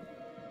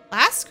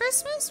 Last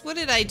Christmas? What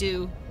did I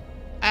do?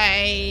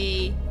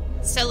 I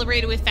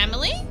celebrated with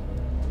family?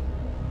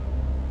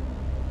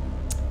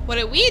 What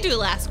did we do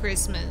last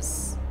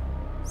Christmas?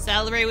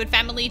 Celebrate with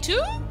family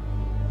too?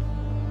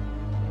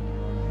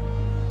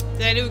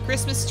 Did I do a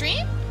Christmas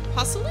stream?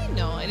 Possibly?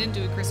 No, I didn't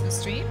do a Christmas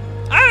stream.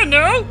 I don't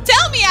know.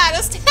 Tell me,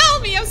 Addis. Tell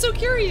me. I'm so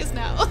curious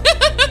now.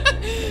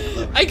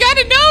 I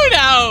gotta know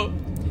now.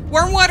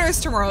 Warm water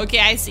is tomorrow. Okay,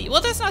 I see. Well,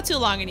 that's not too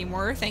long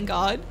anymore. Thank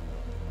God.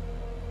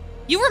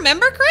 You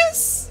remember,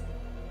 Chris?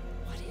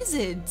 What is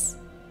it? This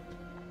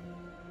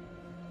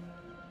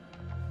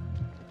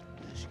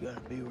gotta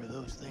be where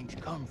those things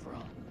come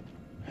from.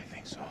 I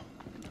think so.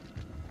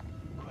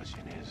 The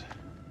question is,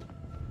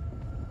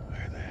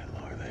 where the hell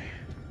are they?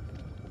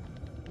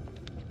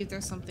 If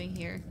there's something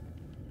here.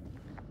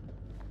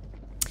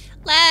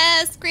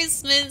 Last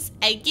Christmas,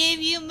 I gave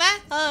you my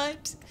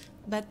heart,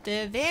 but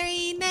the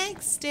very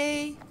next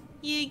day,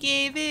 you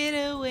gave it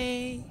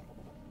away.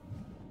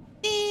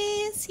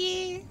 This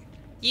year.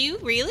 You?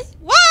 Really?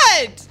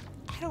 What?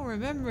 I don't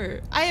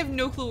remember. I have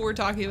no clue what we're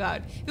talking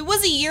about. If it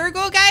was a year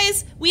ago,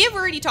 guys, we have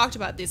already talked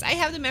about this. I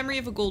have the memory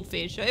of a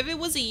goldfish. So if it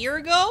was a year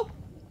ago,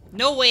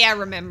 no way I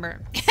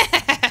remember.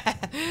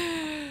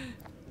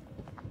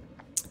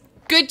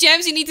 Good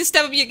Gems, you need to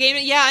step up your game.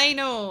 Yeah, I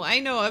know. I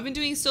know. I've been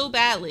doing so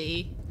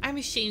badly. I'm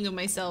ashamed of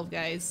myself,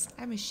 guys.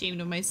 I'm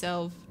ashamed of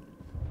myself.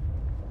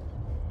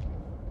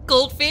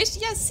 Goldfish?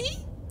 Yeah,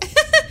 see?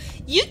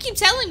 You keep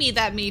telling me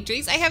that,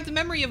 Matrix. I have the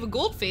memory of a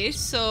goldfish,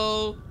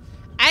 so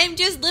I'm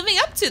just living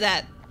up to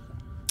that.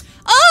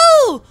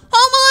 Oh! Home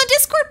Alone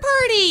Discord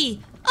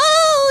party!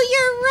 Oh,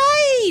 you're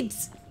right!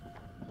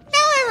 Now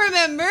I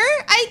remember.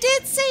 I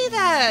did say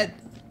that.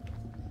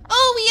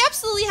 Oh, we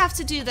absolutely have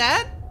to do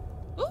that.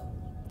 Oh,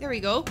 there we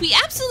go. We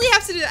absolutely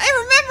have to do that. I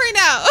remember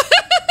now.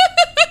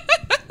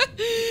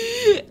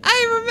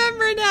 I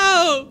remember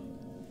now.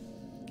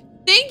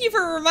 Thank you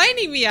for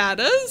reminding me,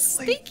 Addis.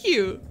 Thank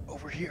you.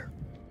 Over here.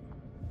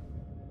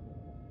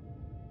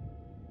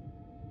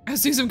 I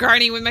was doing some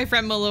gardening with my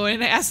friend Malone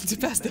and I asked him to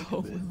pass the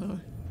Home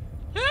Alone.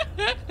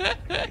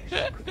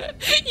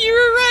 You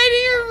were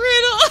writing a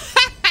riddle.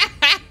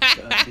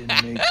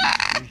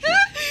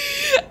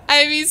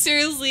 I mean,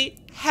 seriously,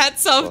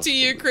 hats off to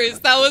you, Chris.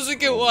 That was a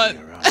good one.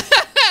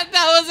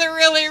 That was a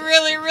really,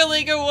 really,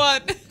 really good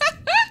one.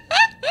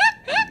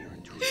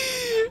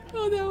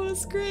 Oh, that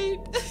was great.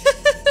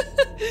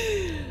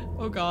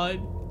 Oh god.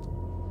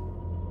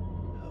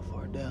 How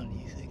far down do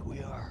you think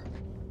we are?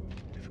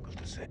 Difficult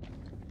to say.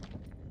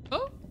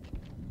 Oh.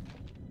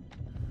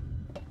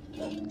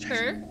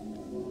 Sure.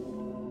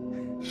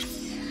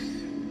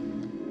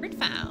 Bird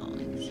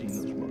found. You've seen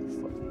those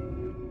motherfuckers.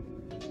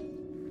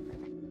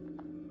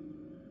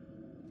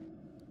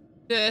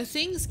 The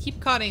things keep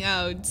cutting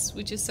out,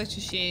 which is such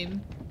a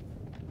shame.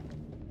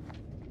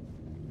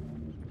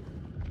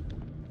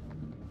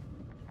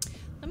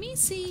 Let me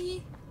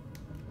see.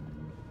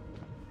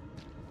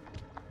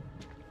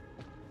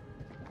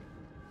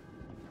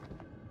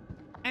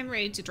 I'm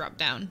ready to drop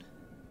down.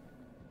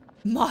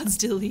 Mods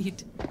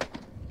delete.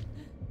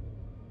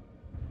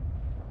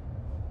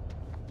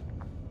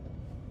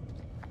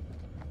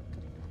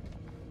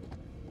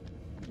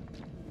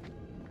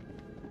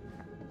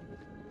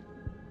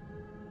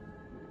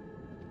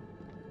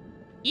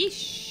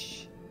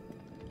 Yeesh.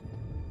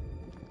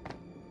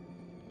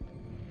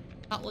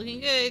 Not looking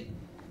good.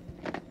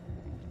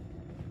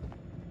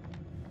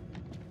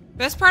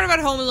 Best part about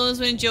Home Alone is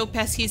when Joe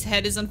Pesci's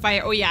head is on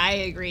fire. Oh yeah, I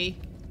agree.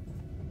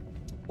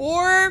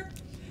 Or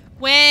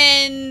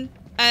when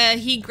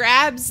he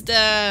grabs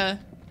the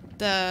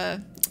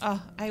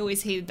oh, I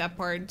always hated that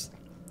part.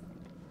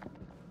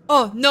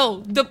 Oh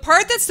no, the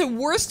part that's the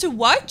worst to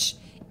watch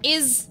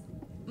is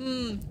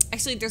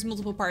actually there's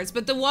multiple parts,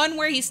 but the one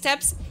where he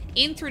steps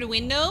in through the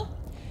window,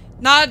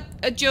 not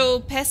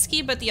Joe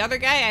Pesci, but the other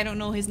guy, I don't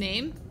know his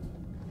name.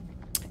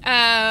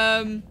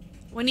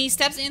 When he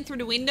steps in through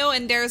the window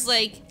and there's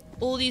like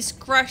all these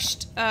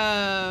crushed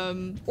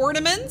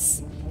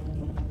ornaments.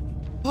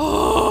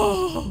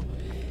 Oh,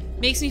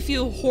 makes me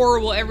feel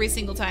horrible every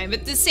single time.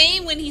 But the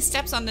same when he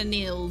steps on the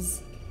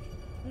nails.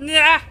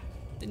 Nah,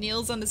 the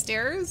nails on the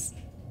stairs.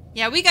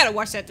 Yeah, we gotta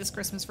watch that this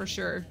Christmas for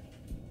sure.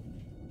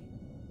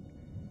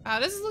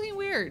 This is looking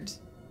weird.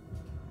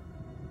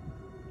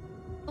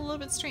 A little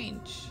bit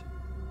strange.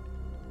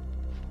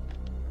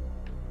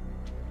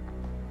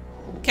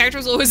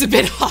 Character's always a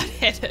bit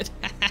hot-headed.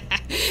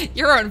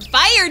 You're on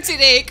fire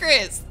today,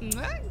 Chris.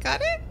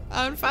 Got it?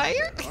 On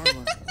fire?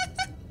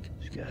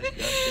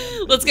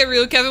 Let's get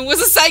real. Kevin was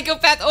a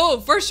psychopath. Oh,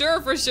 for sure,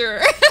 for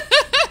sure.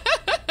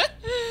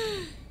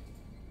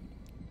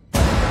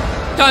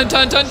 Dun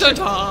dun dun dun dun.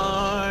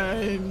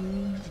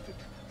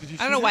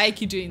 I don't know why I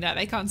keep doing that.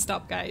 I can't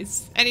stop,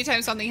 guys.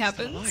 Anytime something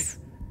happens.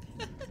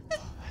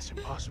 That's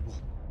impossible.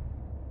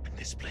 In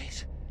this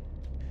place,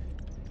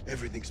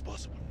 everything's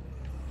possible.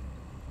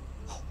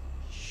 Oh,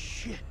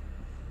 shit.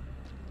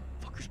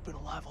 Fucker's been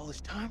alive all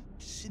this time?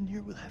 Just sitting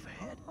here with half a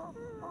head?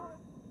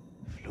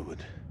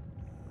 Fluid.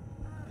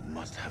 It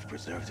must have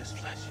preserved his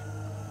flesh.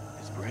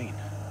 His brain.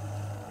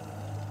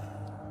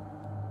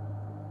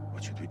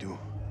 What should we do?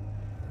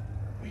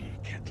 We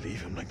can't leave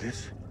him like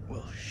this.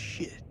 Well,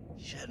 shit.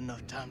 You had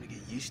enough time to get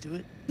used to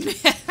it?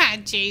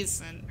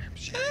 Jason. I'm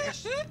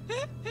serious.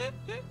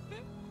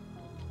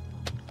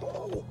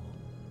 Oh.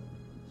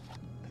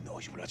 The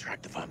noise will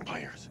attract the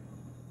vampires.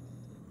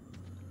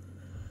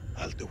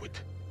 I'll do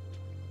it.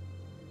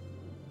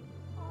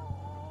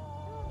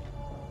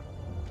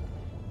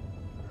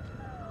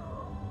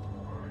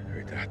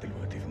 ارتحت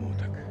دلوقتي في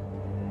موتك.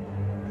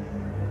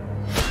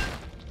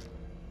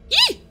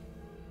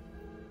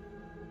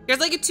 There's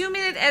like a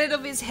 2-minute edit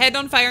of his head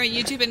on fire on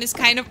YouTube and it's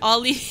kind of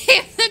oddly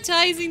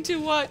hypnotizing to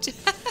watch.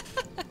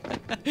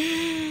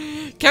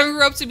 Kevin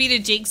grew up to be the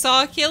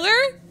Jigsaw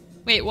killer?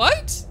 Wait,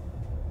 what?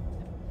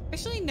 I've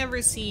actually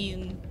never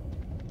seen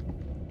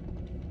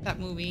that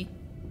movie.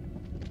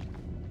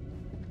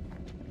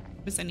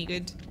 Was any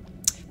good?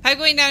 How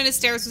going down the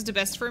stairs was the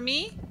best for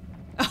me?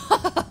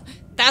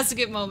 That's a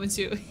good moment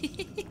too.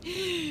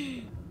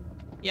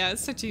 Yeah,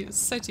 it's such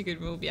a good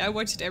movie. I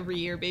watch it every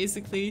year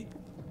basically.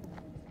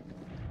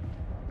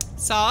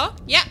 Saw?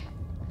 Yeah.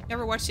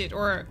 Never watched it.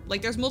 Or,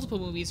 like, there's multiple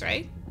movies,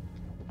 right?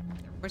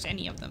 Never watched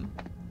any of them.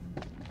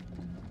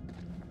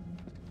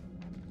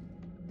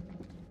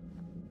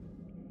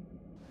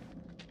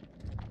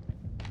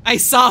 I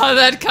saw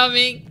that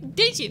coming.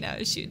 Did you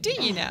know? Shoot,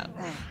 did you know?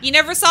 You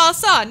never saw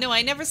Saw? No,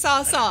 I never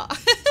saw Saw.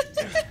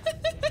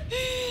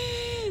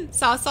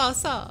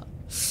 Saw.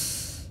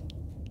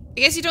 I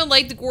guess you don't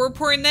like the gore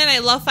porn then? I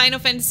love Final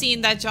Fantasy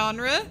in that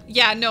genre.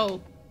 Yeah,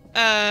 no.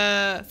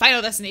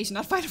 Final Destination,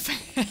 not Final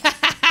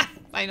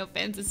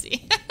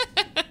Fantasy.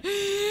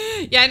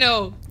 Yeah,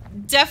 no.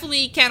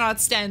 Definitely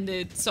cannot stand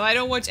it. So I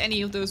don't watch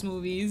any of those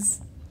movies.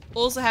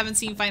 Also haven't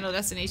seen Final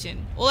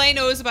Destination. All I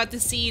know is about the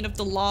scene of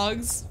the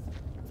logs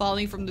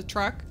falling from the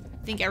truck.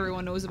 I think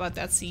everyone knows about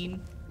that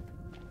scene.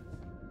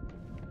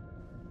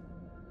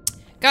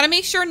 Gotta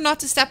make sure not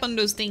to step on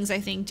those things, I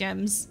think,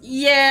 Gems.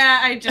 Yeah,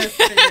 I just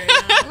figured it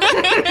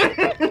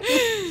out.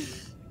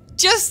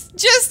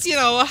 Just, you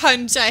know, a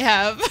hunch I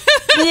have.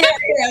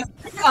 Yeah.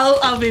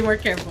 I'll be more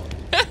careful.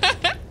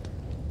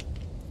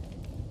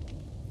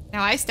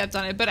 Now I stepped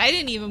on it, but I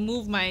didn't even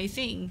move my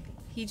thing.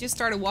 He just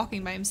started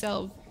walking by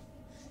himself.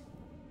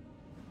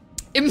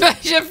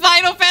 Imagine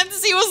Final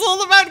Fantasy was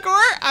all about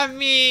gore? I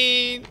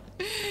mean,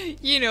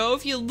 you know,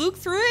 if you look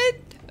through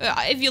it,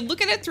 If you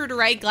look at it through the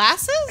right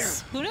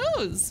glasses, who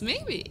knows?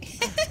 Maybe.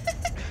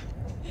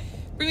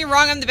 Bring me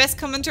wrong, I'm the best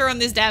commenter on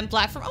this damn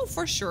platform. Oh,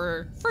 for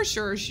sure. For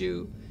sure,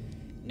 Shu.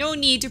 No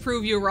need to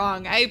prove you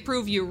wrong. I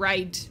prove you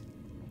right.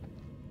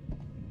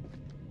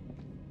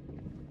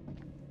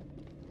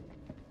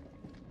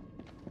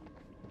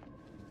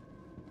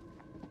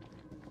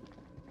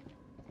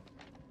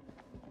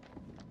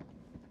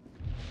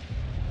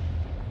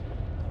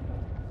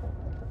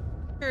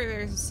 Sure,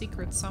 there's a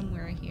secret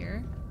somewhere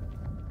here.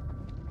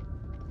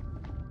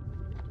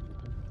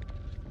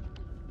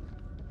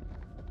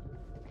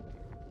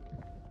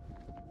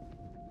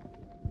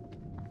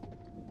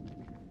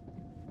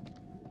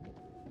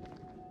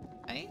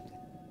 Right?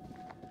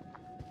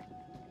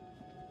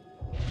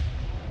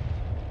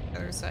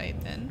 Other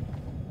side then.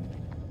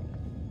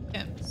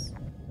 Gems.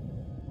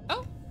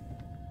 Oh!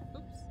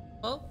 Oops.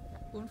 Well,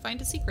 won't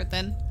find a secret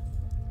then.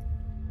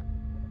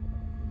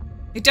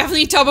 You're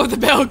definitely top of the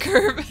bell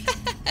curve.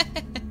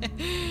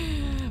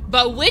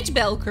 But which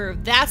bell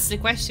curve? That's the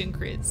question,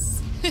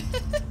 Chris.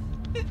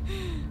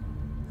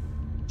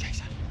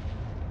 Jason,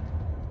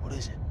 what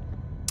is it?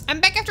 I'm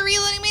back after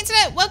reloading my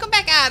internet. Welcome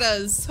back,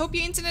 Adas. Hope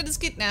your internet is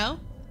good now.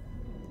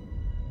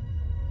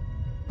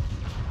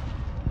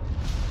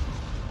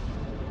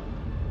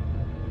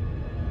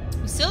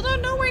 We still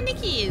don't know where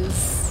Nikki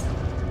is.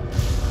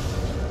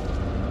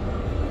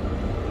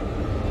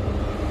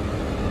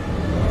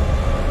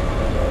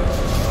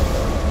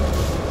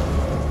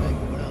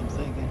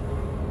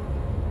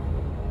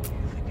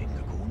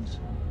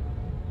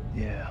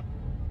 Yeah.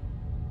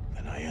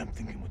 Then I am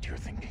thinking what you're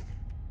thinking.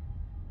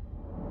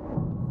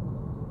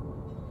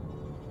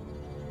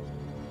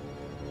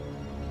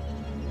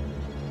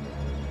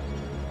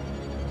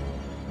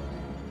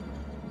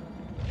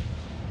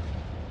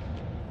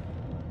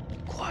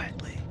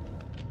 Quietly.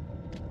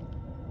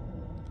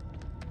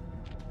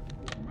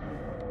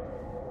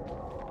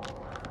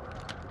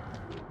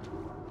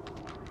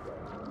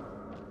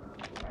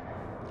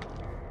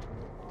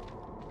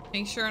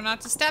 Make sure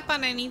not to step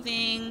on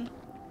anything.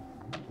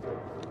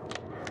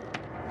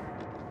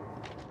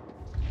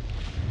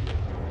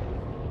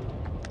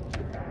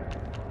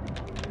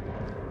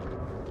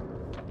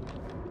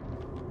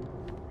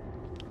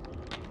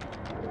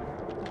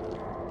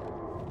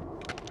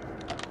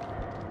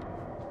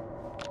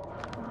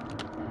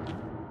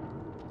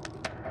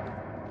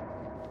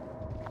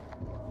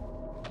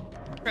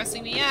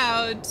 Stressing me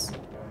out.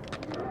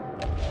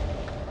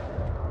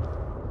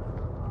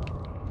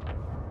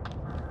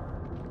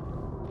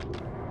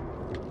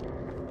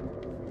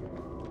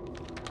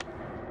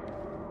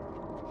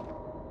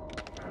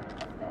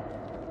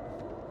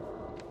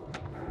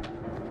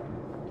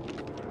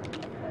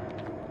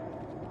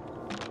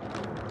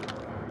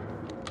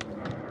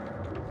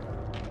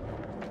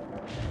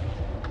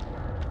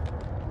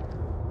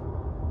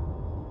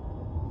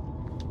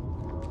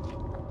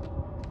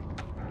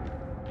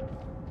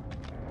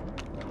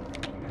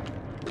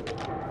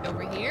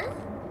 Over here?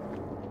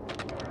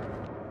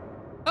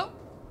 Oh.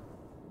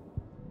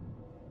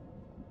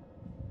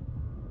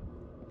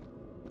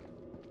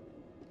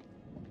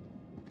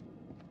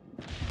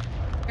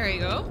 There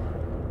you go.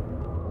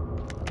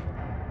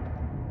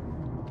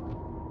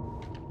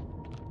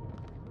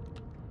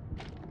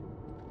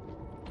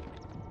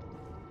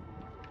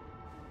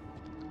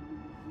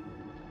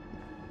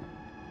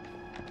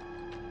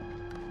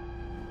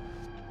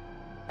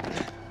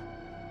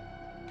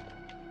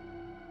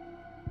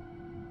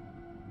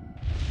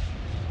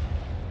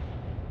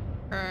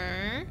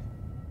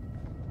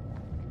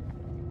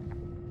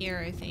 Here,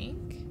 I think.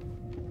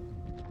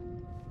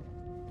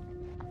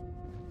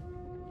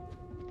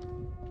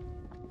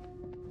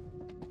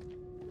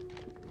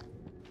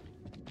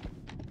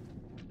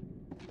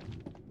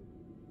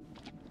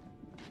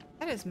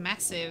 That is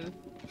massive.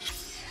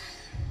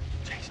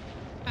 Jason.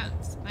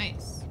 That's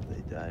nice.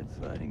 They died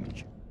fighting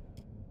each other.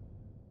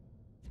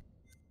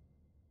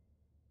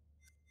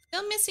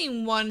 Still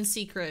missing one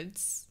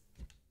secret.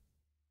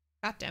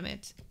 God damn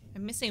it.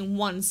 I'm missing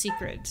one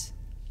secret.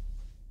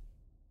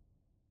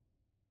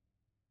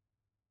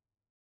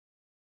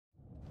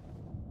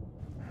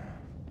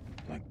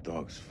 Like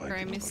dogs fighting. Or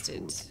I over missed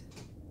food. it.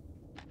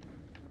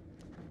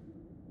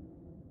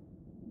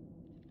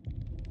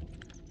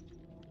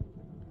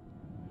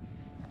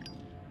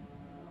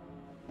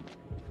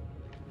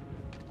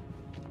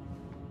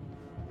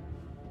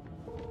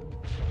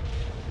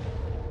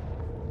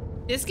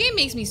 This game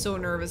makes me so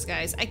nervous,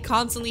 guys. I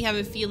constantly have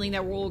a feeling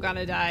that we're all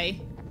gonna die.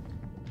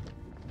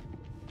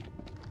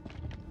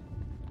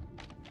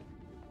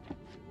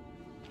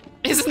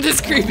 Isn't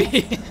this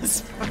creepy?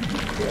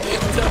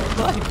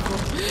 Delightful.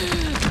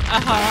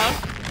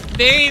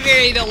 Very,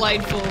 very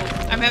delightful.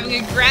 I'm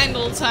having a grand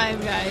old time,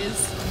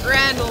 guys.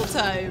 Grand old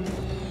time.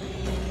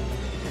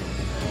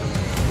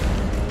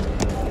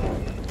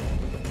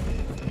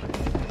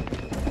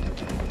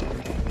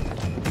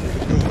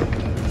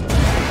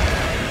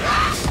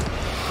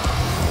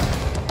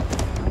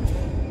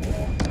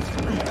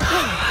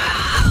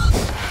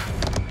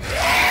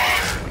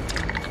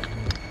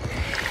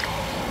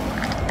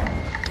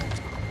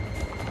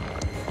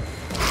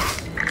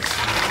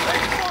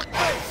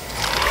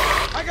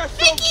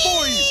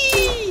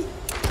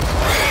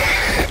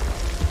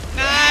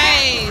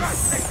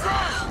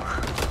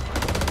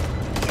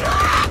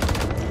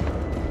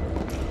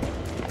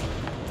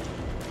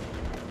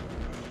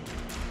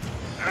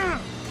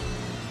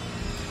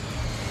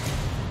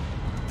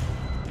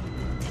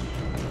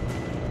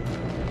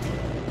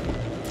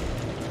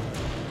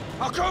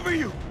 I'll cover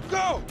you!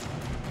 Go!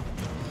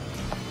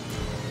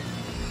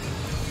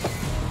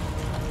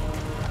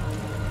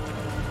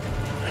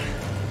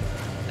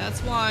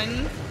 That's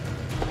one.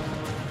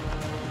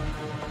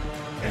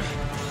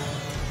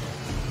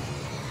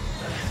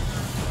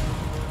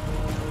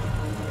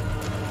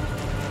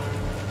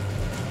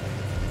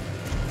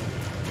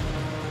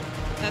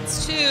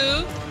 That's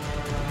two.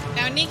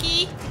 Now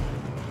Nikki.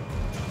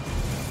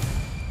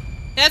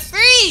 That's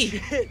three!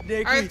 Shit,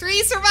 Nicky. Our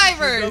three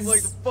survivors! I'm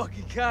like the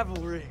fucking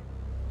cavalry.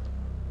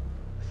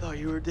 I thought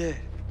you were dead.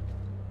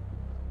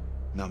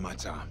 Not my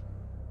time.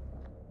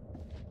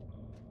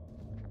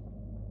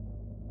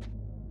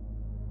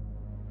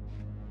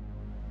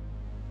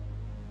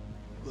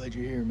 Glad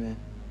you're here, man.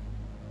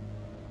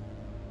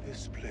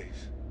 This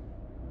place.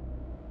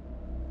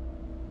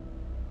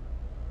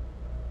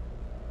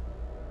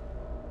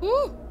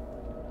 Woo!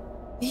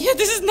 Yeah,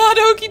 this is not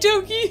okie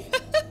dokie.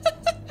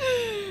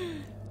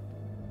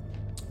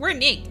 We're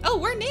Nick. Oh,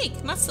 we're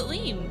Nick, not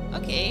Salim.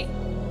 Okay.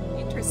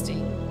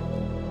 Interesting.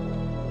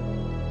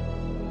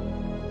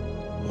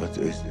 What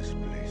is this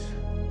place?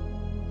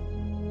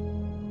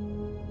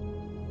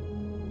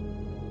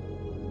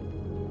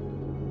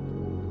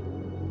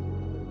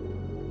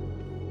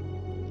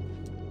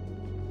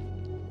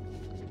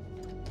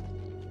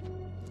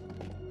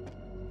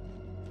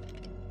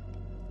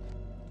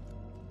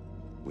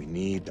 We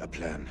need a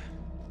plan.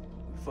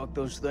 Fuck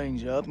those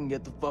things up and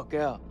get the fuck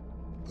out.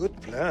 Good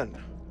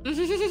plan.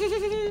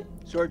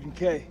 Sergeant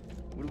K,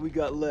 what do we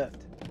got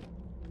left?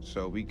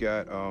 So we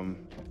got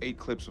 8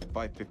 clips of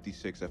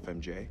 556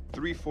 FMJ,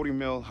 3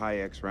 40mm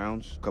high-X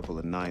rounds, a couple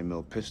of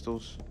 9mm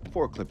pistols,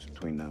 4 clips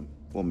between them.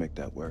 We'll make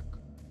that work.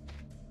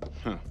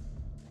 Huh.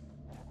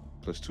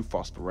 Plus 2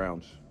 phosphor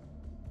rounds.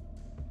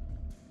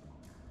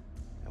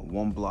 And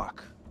 1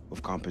 block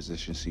of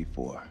composition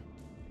C4.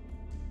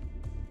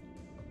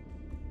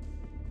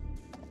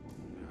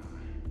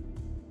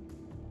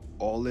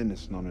 All in,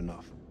 it's not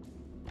enough.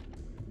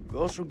 We've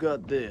also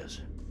got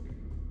this.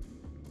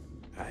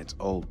 It's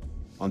old,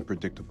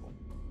 unpredictable.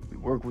 We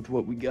work with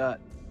what we got.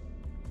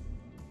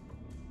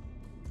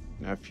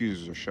 Our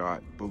fuses are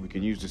shot, but we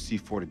can use the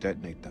C4 to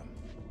detonate them.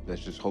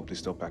 Let's just hope they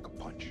still pack a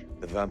punch.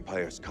 The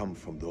vampires come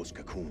from those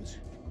cocoons.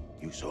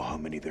 You saw how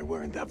many there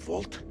were in that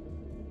vault?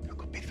 There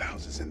could be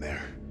thousands in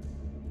there.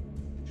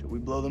 Should we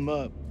blow them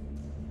up?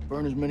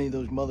 Burn as many of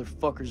those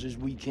motherfuckers as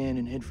we can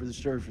and head for the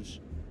surface.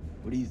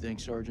 What do you think,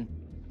 Sergeant?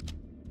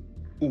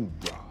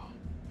 Hoorah.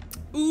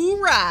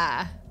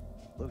 Hoorah!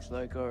 Looks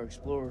like our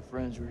explorer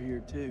friends were here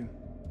too.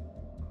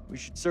 We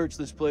should search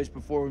this place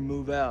before we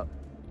move out.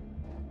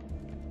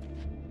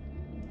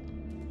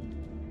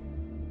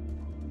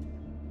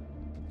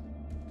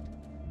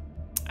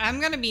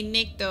 I'm gonna be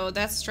Nick though,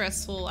 that's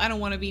stressful. I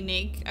don't want to be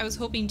Nick. I was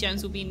hoping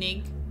James would be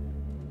Nick.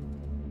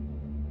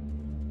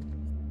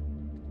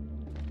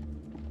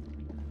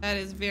 That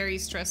is very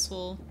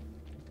stressful.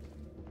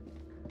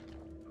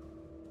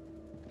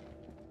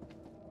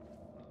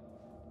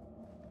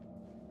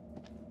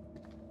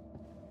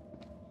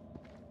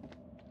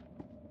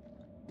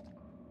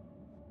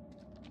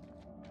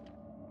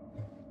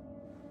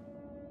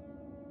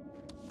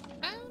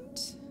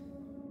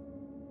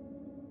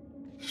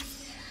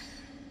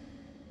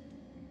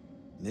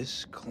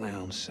 This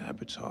clown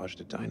sabotaged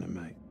the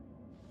dynamite.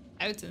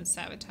 I would have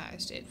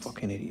sabotaged it.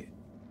 Fucking idiot.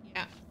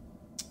 Yeah.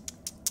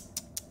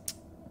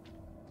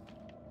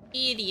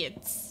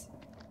 Idiots.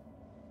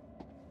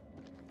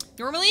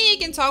 Normally you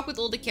can talk with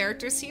all the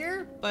characters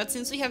here, but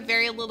since we have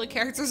very little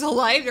characters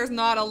alive, there's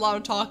not a lot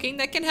of talking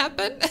that can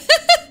happen.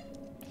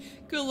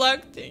 Good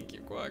luck. Thank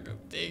you, Quagga.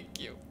 Thank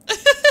you.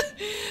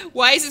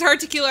 Why is it hard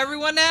to kill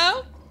everyone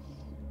now?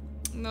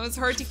 No, it's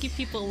hard to keep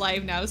people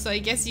alive now, so I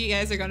guess you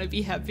guys are gonna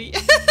be happy.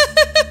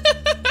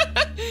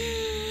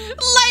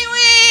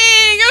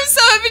 Lightwing! I'm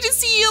so happy to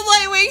see you,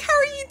 Lightwing! How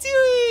are you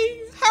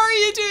doing? How are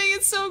you doing?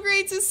 It's so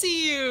great to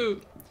see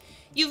you.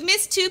 You've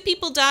missed 2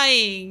 people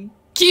dying.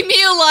 Keep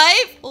me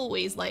alive?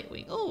 Always,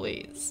 Lightwing,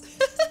 always.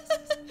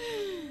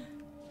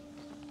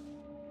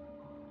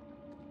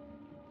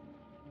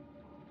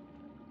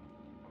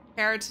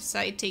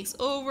 Parasite takes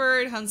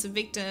over, hunts a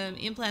victim,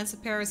 implants a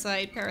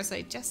parasite,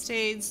 parasite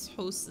gestates,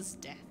 hosts is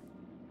death.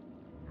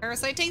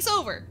 Parasite takes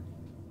over.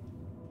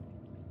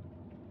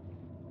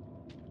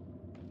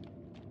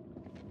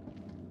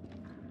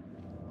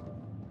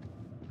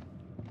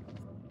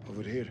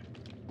 Over here.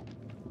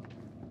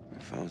 I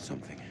found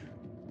something.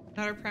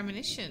 Another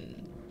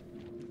premonition.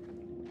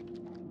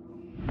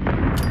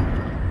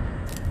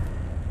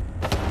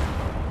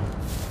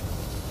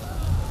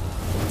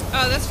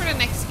 Oh, that's for the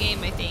next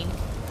game, I think.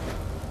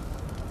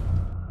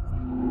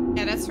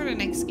 Yeah, that's for the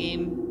next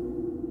game.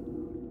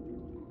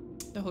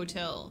 The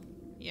hotel.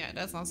 Yeah,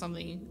 that's not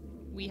something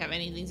we have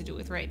anything to do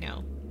with right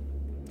now.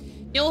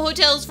 No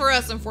hotels for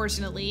us,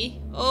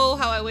 unfortunately. Oh,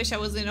 how I wish I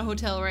was in a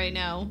hotel right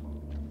now.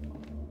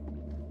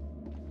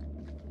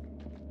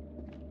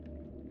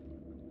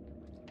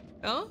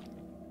 Oh?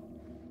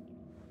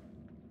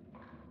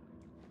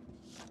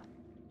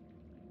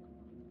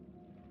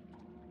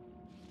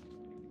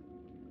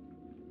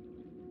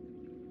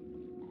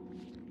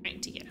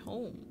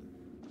 home.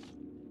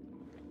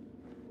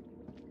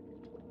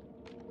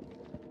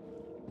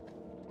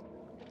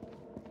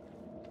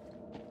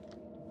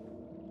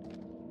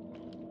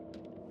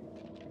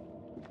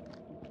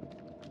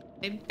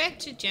 I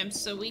bet you, Jim,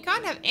 so we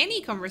can't have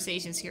any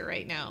conversations here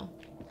right now.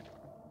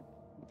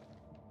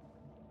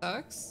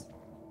 Sucks.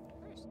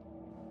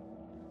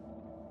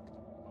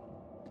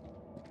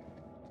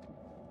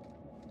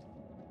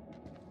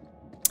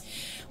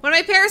 When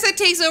my parasite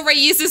takes over, I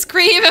use this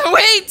cream and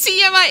wait,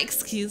 TMI.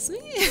 Excuse me?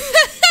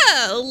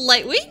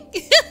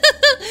 Lightwing?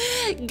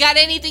 Got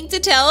anything to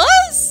tell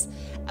us?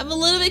 I'm a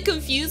little bit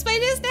confused by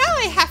this now,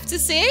 I have to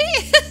say.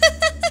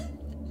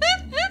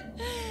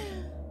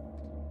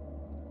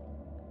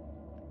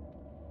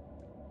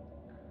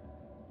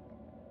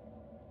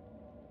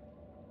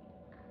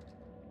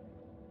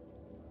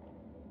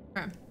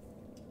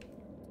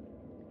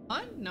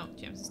 On? No,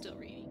 James is still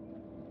reading.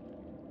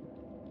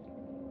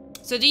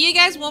 So do you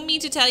guys want me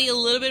to tell you a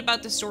little bit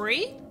about the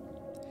story?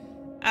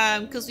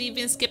 Because we've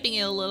been skipping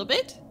it a little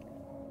bit.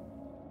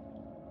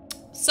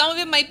 Some of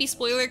it might be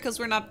spoiler because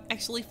we're not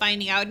actually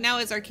finding out now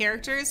as our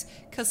characters,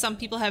 because some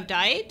people have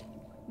died.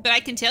 But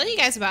I can tell you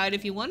guys about it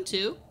if you want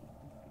to.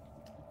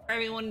 For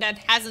everyone that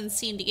hasn't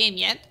seen the game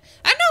yet.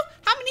 I don't know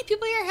how many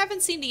people here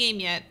haven't seen the game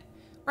yet.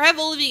 Or have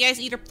all of you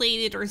guys either played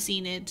it or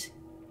seen it?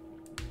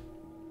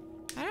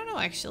 I don't know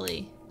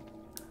actually.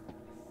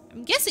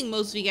 I'm guessing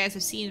most of you guys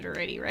have seen it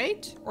already,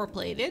 right? Or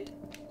played it.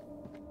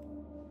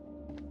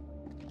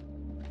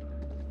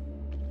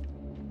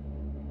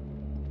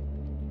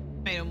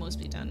 Might almost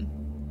be done.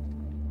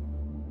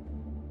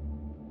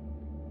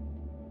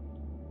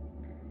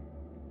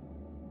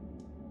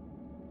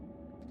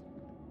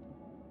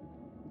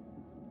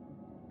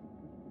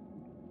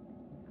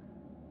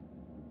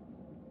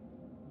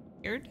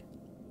 Weird.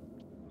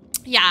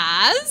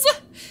 Yes!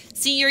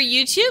 See your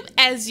YouTube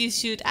as you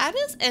shoot,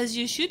 Addis, as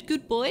you shoot.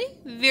 Good boy.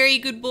 Very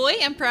good boy.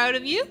 I'm proud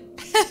of you.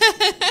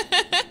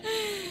 I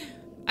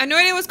have no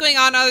idea what's going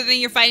on other than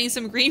you're fighting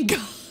some green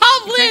goblins.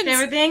 You checked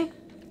everything?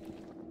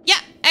 Yeah,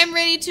 I'm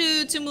ready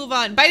to move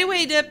on. By the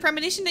way, the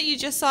premonition that you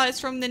just saw is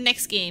from the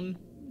next game.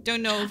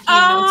 Don't know if you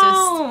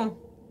noticed.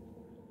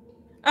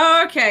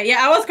 Oh, okay.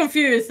 Yeah, I was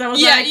confused. I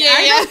was I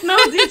don't know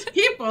these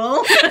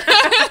people.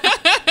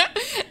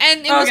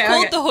 And it was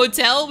called the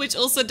hotel, which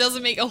also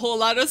doesn't make a whole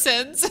lot of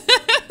sense.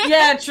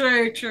 Yeah,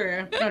 true.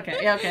 Okay,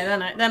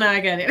 then I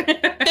get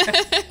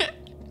it.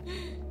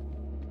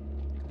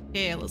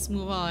 Okay, let's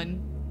move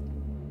on.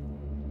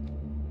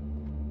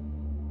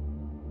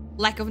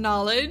 Lack of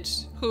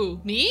knowledge? Who?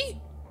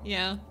 Me?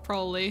 Yeah,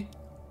 probably.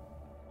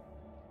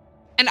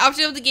 An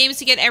object of the game is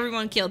to get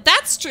everyone killed.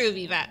 That's true,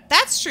 Viva.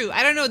 That's true.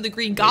 I don't know the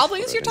green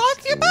goblins you're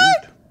talking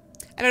about.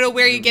 I don't know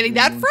where you're getting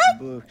that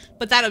from,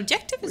 but that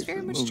objective is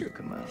very much true.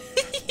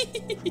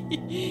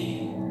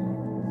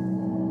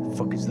 The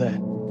fuck is that?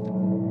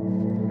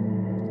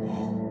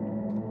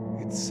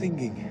 It's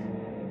singing.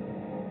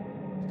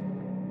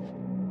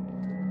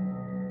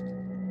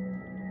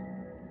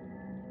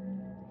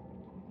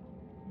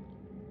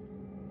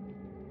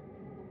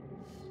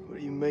 What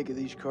do you make of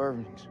these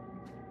carvings?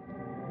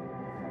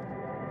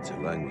 It's a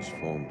language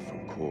formed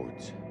from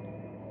chords,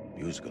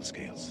 musical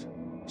scales,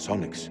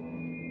 sonics.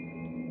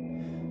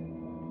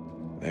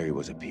 Mary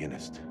was a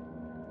pianist.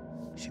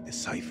 She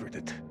deciphered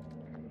it.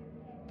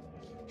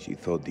 She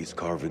thought these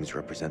carvings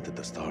represented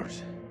the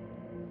stars.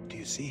 Do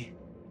you see?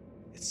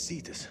 It's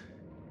Cetus,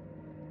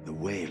 the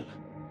whale.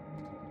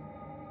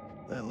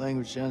 That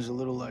language sounds a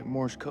little like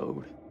Morse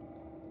code.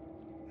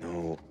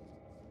 No,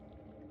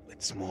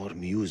 it's more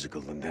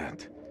musical than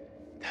that.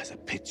 It has a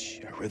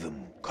pitch, a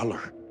rhythm,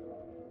 color.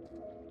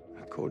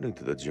 According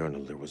to the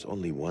journal, there was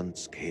only one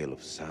scale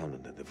of sound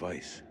in the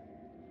device.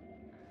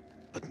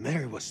 But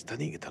Mary was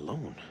studying it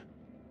alone.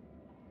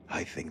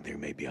 I think there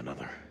may be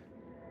another.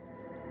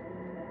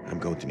 I'm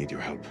going to need your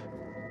help.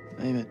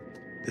 Name it.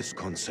 This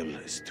console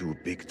is too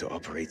big to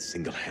operate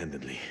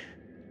single-handedly.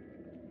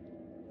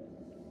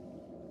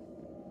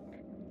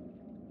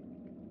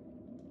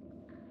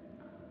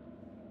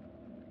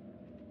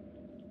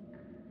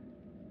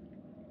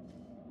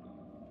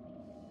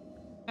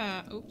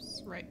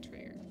 Oops, right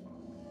trigger.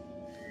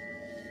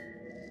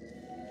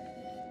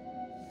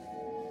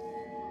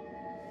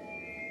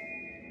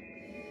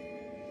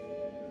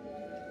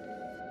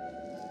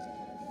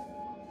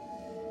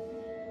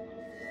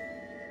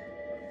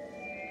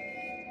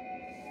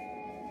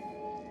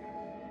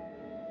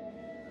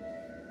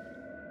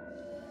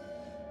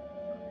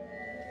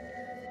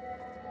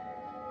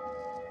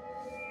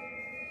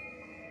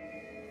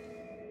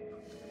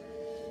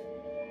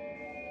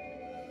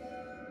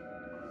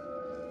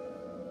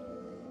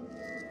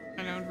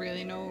 I don't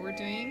really know what we're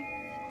doing.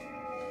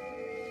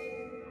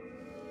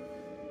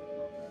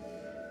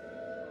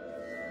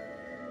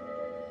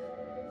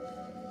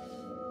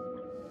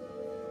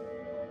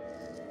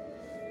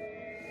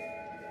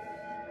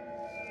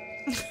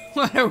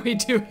 What are we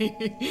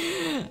doing?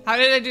 How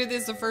did I do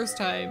this the first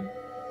time?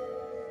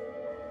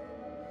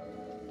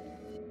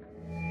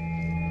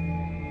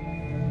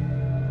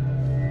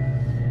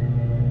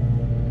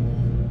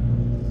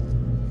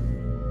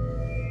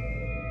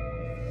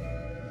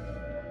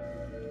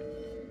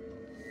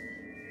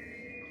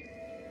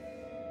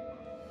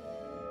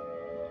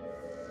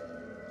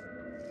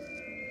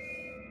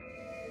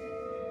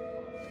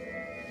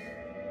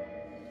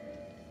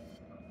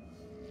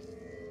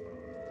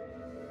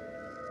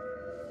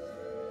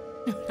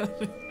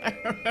 I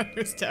don't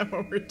understand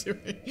what we're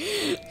doing.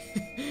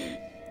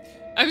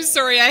 I'm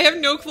sorry, I have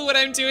no clue what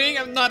I'm doing.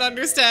 I'm not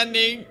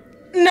understanding.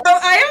 No,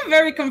 I am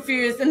very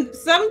confused, and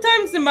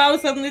sometimes the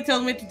mouse suddenly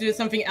tells me to do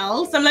something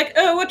else. I'm like,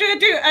 oh, what do I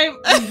do?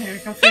 I'm very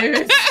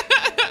confused.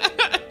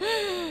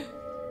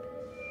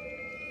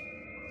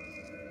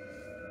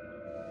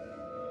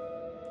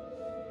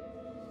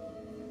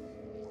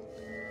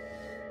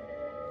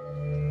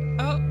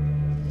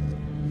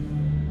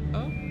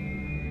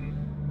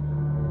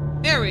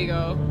 There we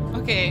go.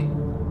 Okay.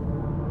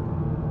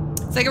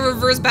 It's like a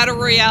reverse battle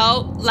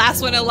royale.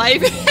 Last one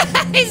alive.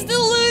 He's the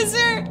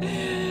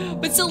loser.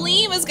 But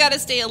Salim has got to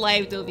stay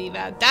alive though,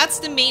 Viva. That's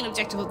the main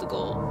objective of the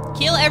goal.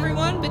 Kill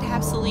everyone, but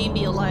have Salim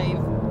be alive.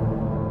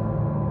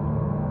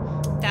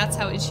 That's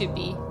how it should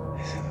be.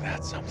 Isn't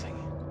that something?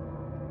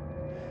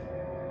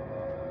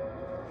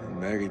 And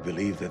Mary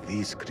believed that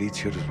these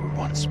creatures were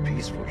once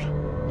peaceful.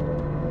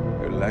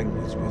 Their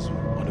language was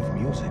one of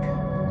music.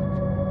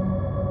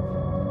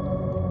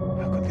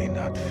 How could they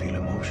not feel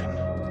emotion?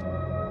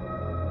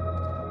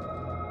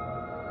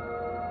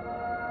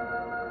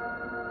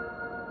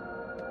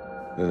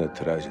 Then a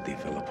tragedy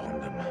fell upon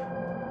them.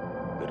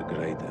 Their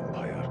great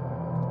empire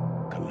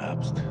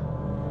collapsed.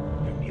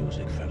 Their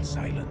music fell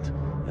silent,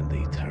 and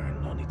they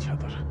turned on each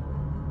other.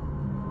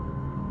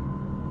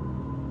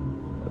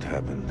 What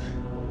happened?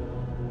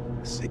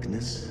 A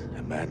sickness?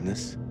 A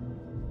madness?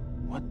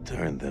 What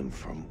turned them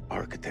from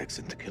architects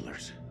into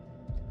killers?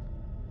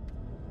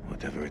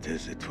 Whatever it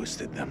is, it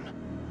twisted them.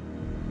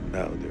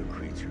 Now they're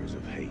creatures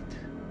of hate.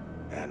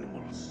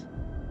 Animals.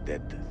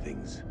 Dead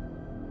things.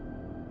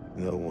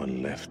 No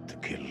one left to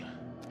kill.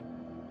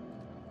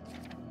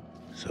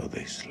 So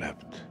they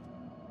slept.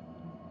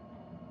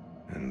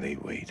 And they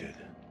waited.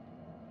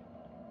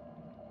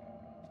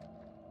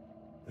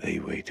 They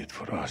waited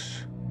for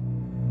us.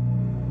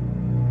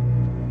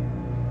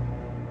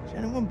 Is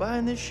anyone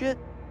buying this shit?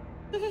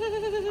 I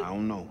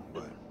don't know,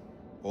 but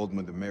Old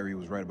Mother Mary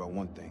was right about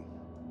one thing.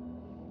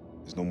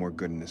 There's no more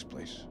good in this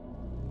place.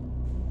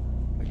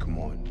 Like, come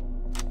on.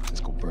 Let's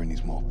go burn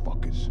these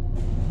motherfuckers.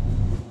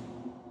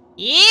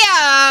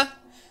 Yeah!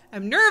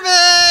 I'm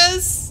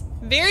nervous!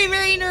 Very,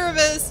 very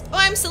nervous. Oh,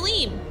 I'm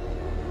Salim.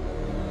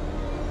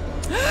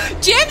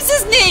 Gems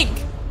is Nick!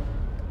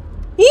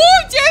 Woo!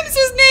 Gems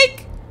is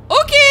Nick!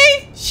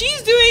 Okay,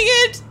 she's doing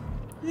it!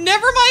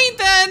 Never mind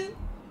then!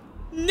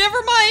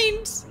 Never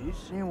mind! Are you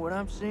seeing what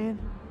I'm seeing?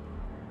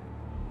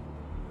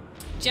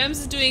 Gems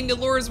is doing the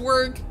Lord's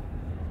work.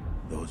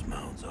 Those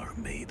mounds are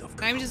made of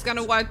I'm just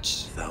gonna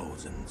watch.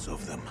 Thousands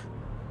of them.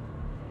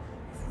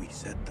 If we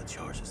set the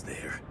charges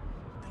there,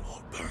 they'll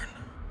all burn.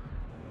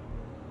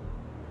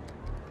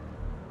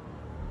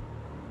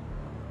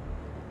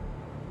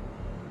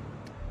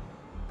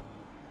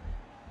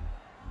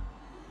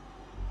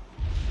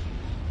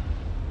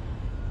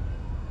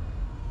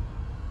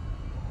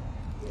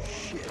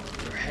 Shit,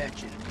 they're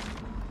hatching.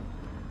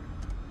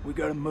 We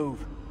gotta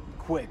move.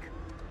 Quick.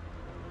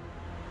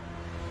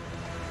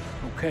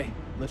 Okay,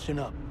 listen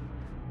up.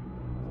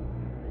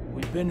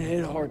 We've been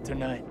hit hard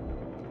tonight.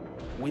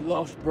 We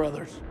lost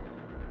brothers.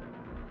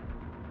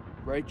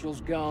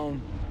 Rachel's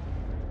gone.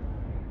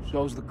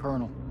 So's the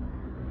Colonel.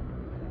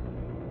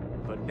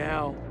 But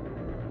now,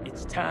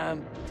 it's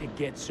time to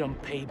get some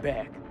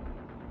payback.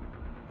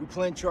 We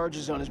plant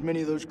charges on as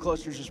many of those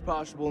clusters as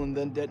possible and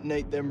then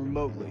detonate them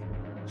remotely.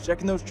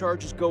 Second those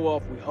charges go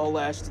off, we haul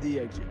ass to the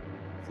exit.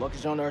 If luck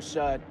is on our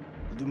side,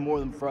 we'll do more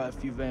than fry a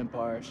few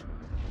vampires.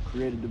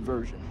 Create a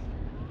diversion.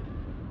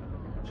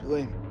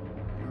 Salim,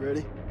 you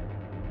ready?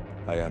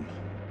 I am.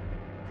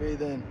 Okay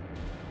then.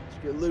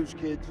 Let's get loose,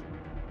 kids.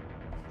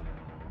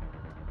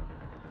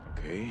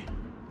 Okay.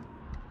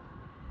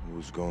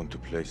 Who's going to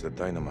place the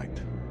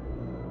dynamite?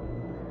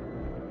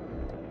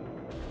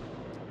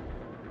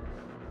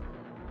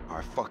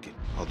 Alright, fuck it.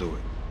 I'll do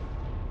it.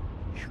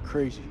 You're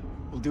crazy.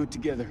 We'll do it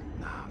together.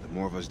 Nah, the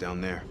more of us down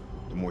there,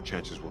 the more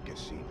chances we'll get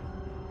seen.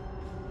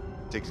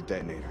 Takes a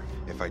detonator.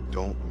 If I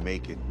don't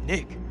make it...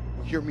 Nick!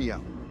 Hear me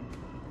out.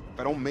 If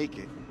I don't make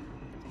it,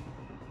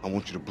 I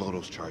want you to blow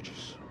those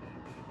charges.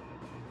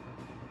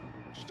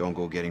 Just don't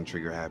go getting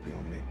trigger happy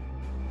on me.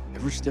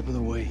 Every step of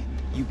the way,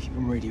 you keep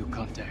in radio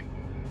contact.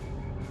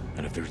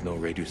 And if there's no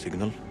radio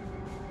signal?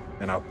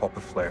 Then I'll pop a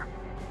flare.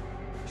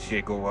 See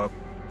it go up,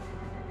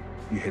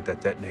 you hit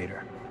that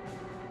detonator.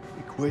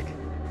 Be quick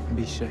and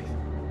be safe.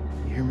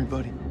 You hear me,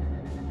 buddy?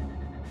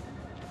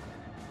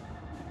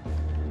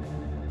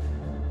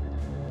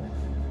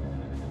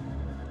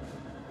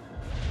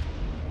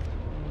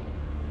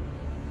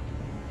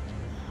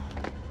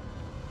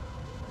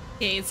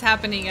 Okay, it's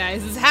happening,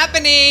 guys. It's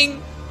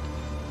happening!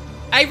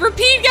 I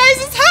repeat,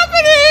 guys, it's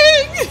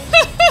happening!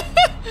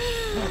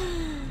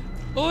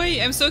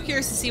 Boy, I'm so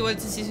curious to see what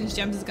decisions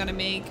Gems is gonna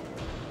make.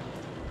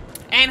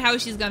 And how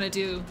she's gonna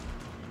do.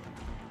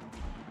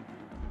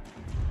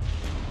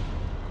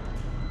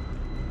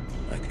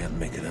 I can't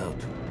make it out.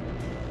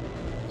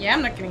 Yeah,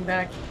 I'm not getting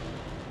back.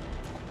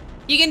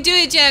 You can do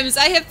it, Gems.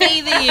 I have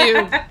faith in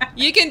you.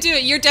 You can do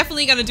it. You're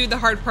definitely gonna do the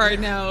hard part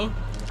now.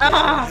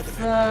 Ah,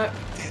 fuck.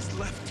 There's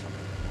left.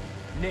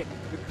 Nick,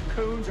 the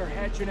cocoons are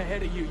hatching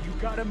ahead of you. You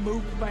gotta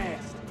move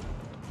fast.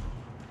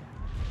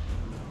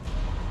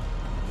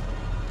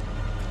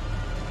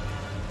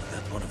 Is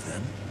that one of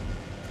them?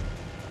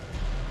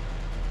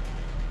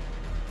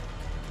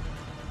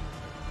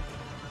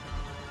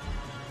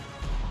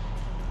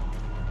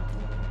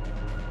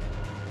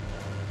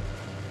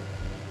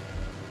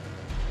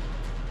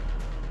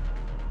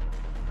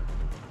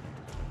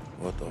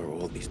 What are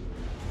all these?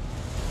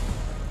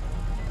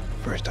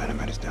 First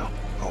dynamite is down.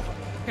 Over.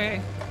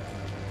 Okay.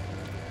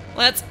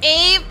 Let's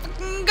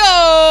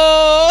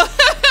go!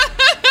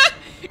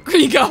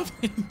 Green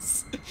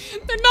goblins.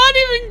 They're not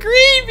even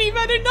green,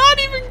 Viva. They're not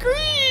even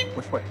green.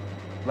 Which way?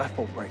 Left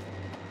or right?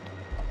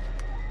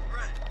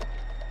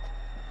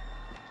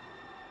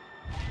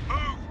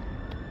 Ah!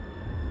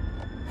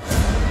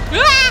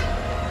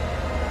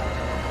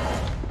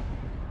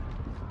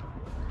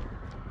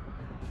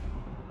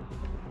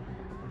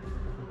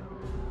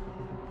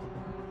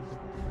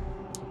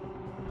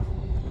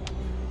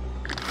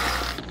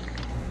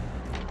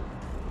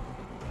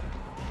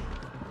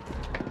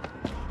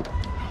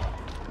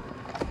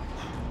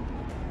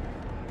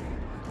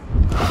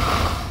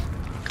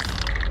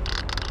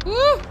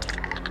 Woo!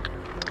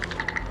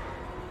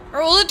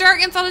 Are all the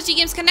Dark Anthology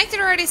games connected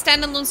or are they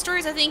standalone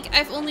stories? I think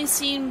I've only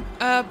seen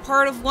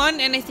part of one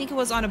and I think it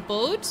was on a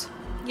boat.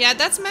 Yeah,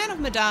 that's Man of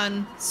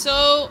Medan.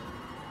 So,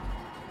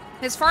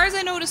 as far as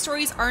I know, the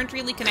stories aren't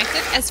really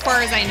connected, as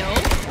far as I know.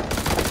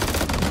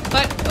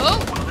 But, oh!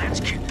 Well, let's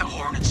kick the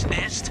hornet's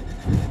nest.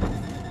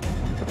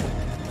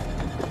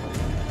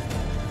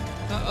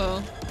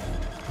 Uh-oh.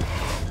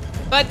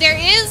 But there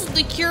is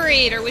the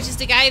curator, which is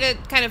the guy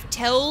that kind of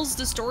tells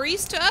the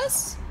stories to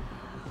us.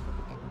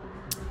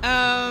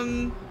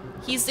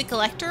 He's the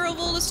collector of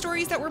all the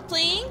stories that we're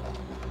playing.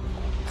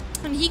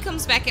 And he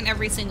comes back in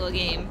every single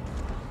game.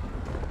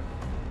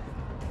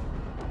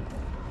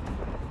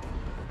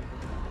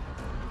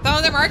 Some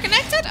of them are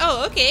connected?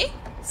 Oh, okay.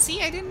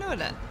 See, I didn't know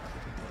that.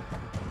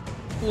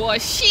 Whoa,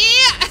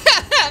 shit!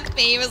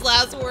 Famous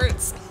last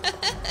words.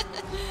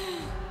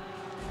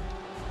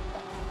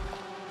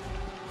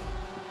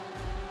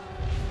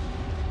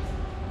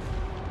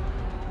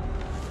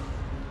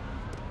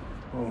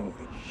 Holy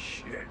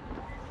shit.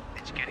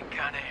 It's getting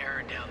kind of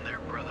hairy down there,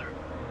 brother.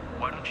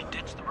 Why don't you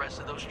ditch the rest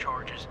of those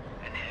charges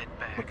and head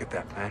back? Look at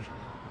that, man.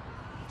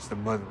 It's the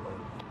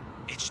motherlode.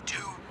 It's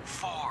too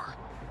far.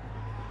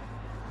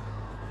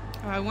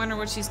 Oh, I wonder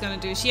what she's gonna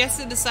do. She has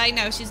to decide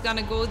now if she's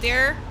gonna go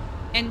there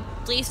and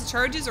place the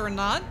charges or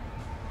not.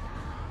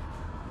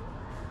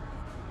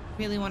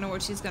 Really wonder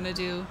what she's gonna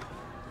do.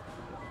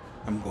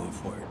 I'm going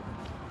for it.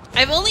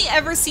 I've only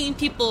ever seen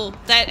people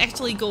that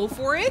actually go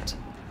for it.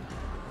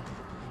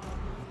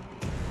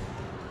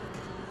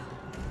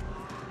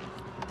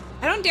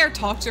 I don't dare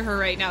talk to her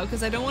right now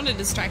because I don't want to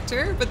distract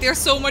her, but there's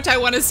so much I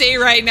want to say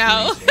right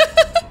now.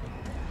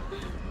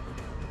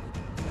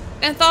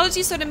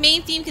 Anthology, so the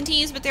main theme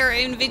continues, but there are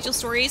individual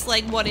stories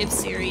like What If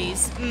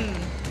series.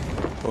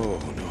 Oh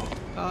no.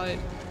 God.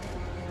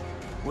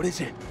 What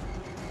is it?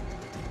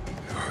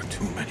 There are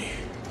too many.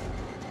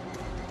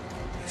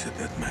 He's a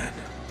dead man.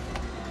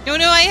 No,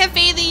 I have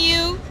faith in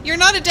you. You're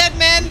not a dead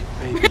man.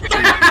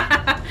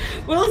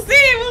 We'll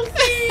see.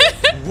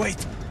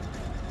 Wait.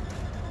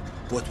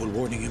 What will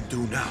warning him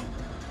do now?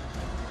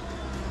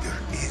 There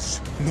is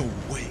no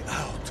way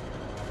out.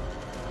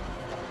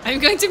 I'm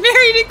going to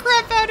marry the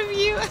crap out of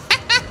you.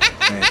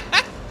 Hey,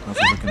 how's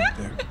it looking up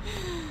there?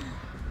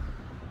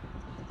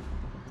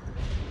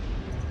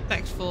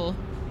 Respectful.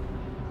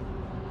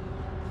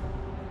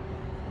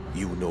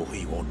 You know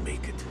he won't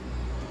make it.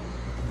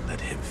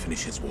 Let him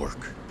finish his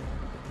work.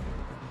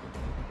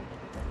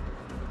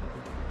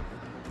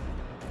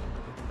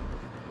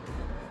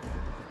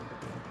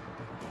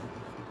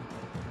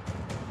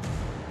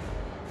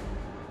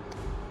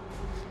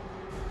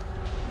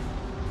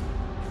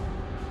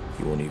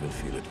 You won't even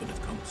feel it when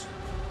it comes.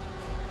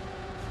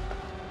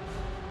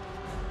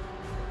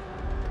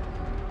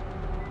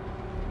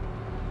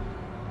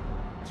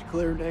 It's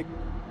clear, Nick.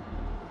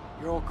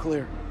 You're all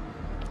clear.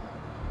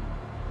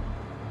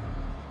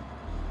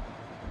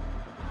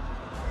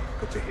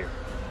 Good to hear.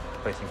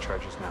 Placing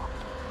charges now.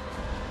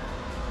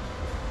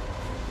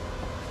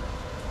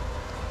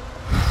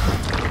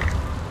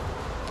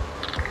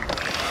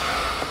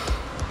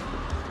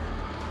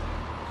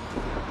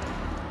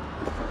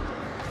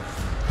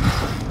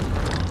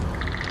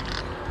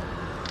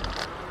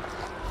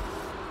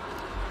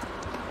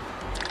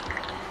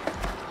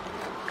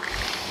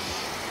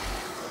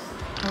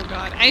 Oh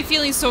god, I'm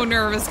feeling so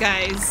nervous,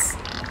 guys.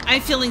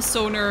 I'm feeling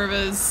so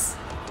nervous.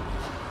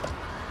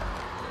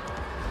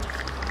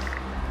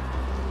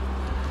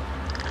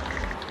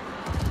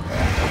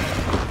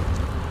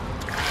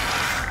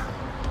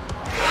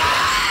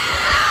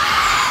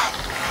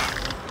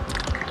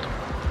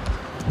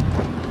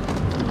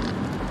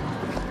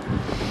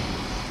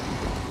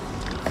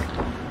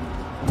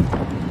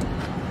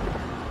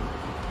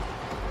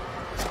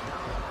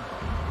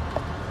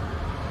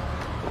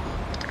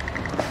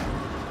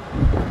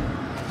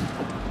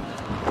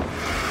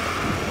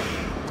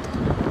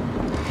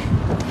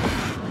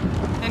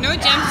 know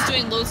Gems is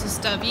doing loads of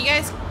stuff. You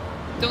guys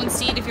don't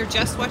see it if you're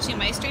just watching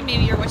my stream.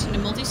 Maybe you're watching the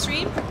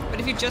multi-stream. But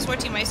if you're just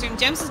watching my stream,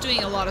 Gems is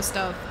doing a lot of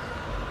stuff.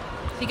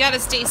 You gotta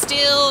stay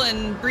still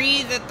and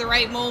breathe at the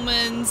right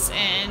moments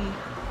and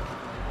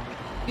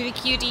do the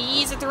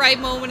QTEs at the right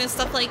moment and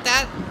stuff like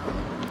that.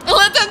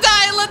 Let them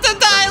die! Let them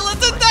die! Let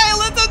them die!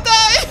 Let them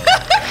die!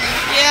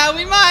 Yeah,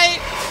 we might!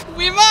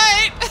 We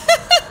might!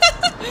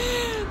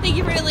 Thank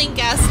you for the link,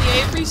 Gassy.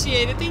 I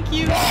appreciate it. Thank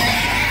you.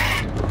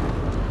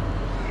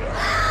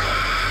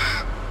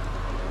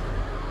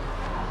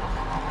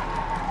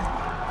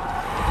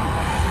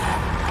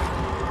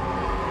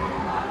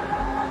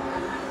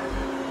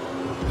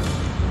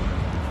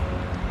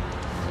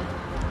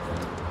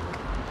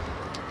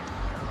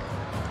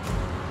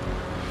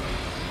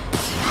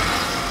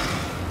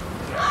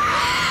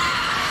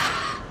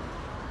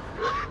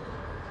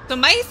 So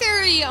my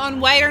theory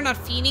on why they're not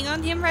feeding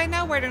on him right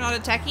now, why they're not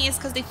attacking, is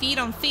because they feed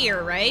on fear,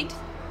 right?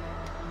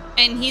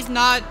 And he's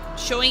not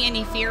showing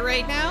any fear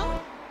right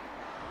now.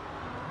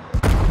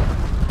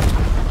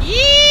 Yee!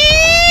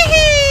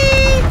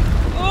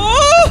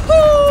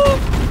 Oh!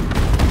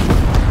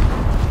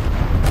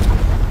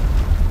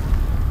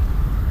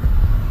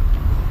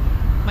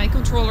 My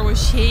controller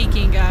was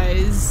shaking,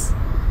 guys.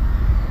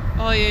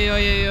 Oi, oi,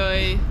 oi,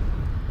 oi.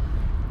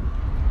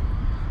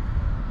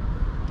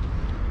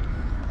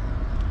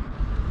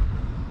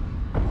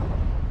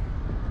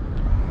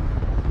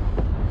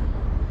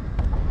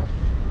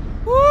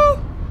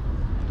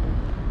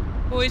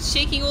 Oh, it's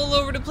shaking all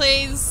over the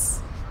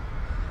place.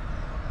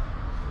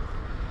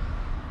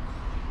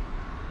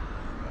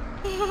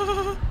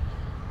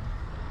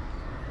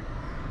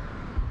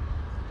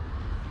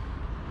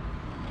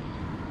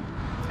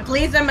 At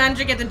least I managed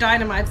to get the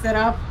dynamite set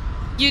up.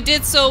 You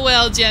did so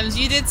well, Gems.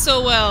 You did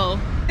so well.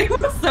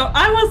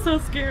 I was so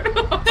scared.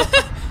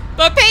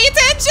 But pay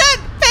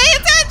attention! Pay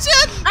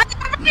attention! I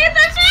gotta pay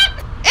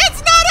attention!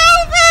 It's not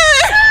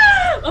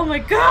over! Oh my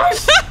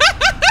gosh!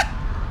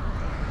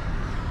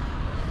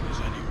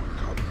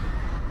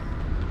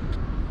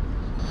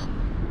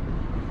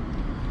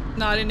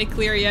 Not in the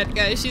clear yet,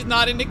 guys. She's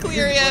not in the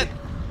clear yet.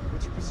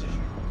 What's your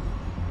position?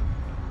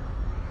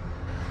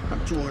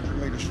 I'm 200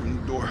 meters from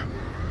the door.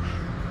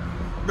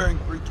 Bearing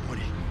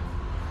 320.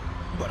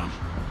 But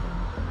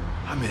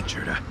I'm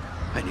injured.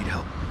 I need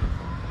help.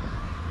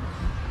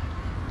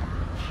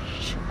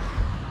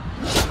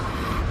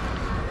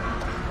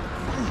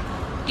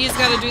 He's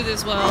got to do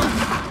this well.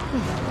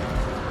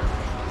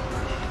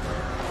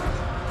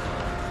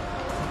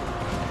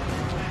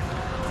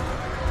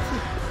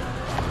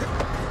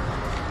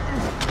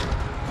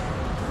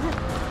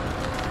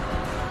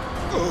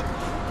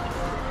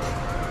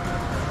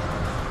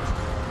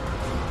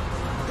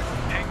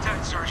 Hang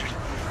tight, Sergeant.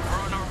 We're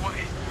on our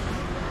way.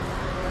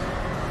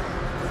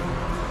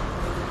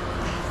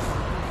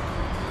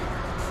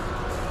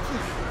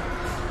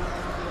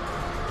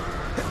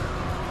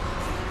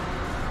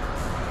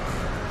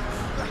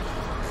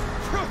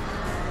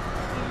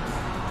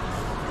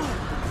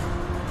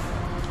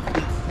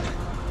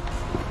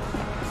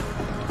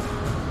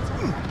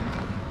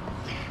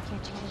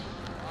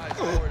 Eyes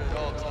forward at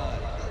all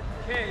times.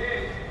 Okay,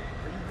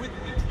 are you with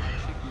me?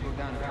 She can go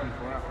down in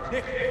 24 hours.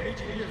 Nick, meet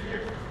you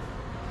here.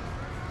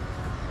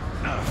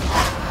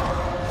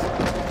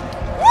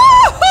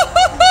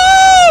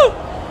 Woo-hoo-hoo-hoo!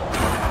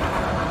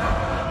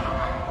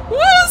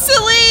 Woo,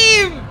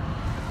 Salim!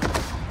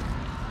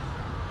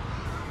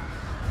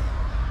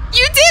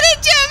 You did it,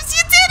 Gems!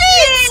 You did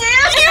it!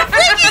 Yeah. You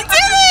freaking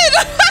did it!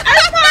 I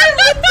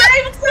finally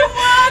saved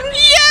someone!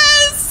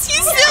 Yes!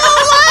 He's still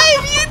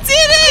alive! You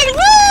did it!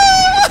 Woo!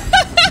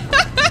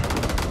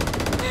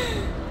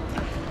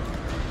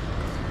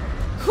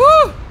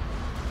 Whew!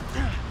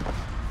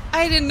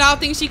 I did not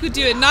think she could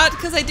do it. Not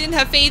because I didn't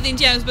have faith in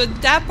Gems,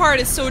 but that part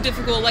is so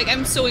difficult. Like,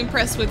 I'm so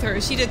impressed with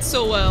her. She did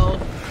so well.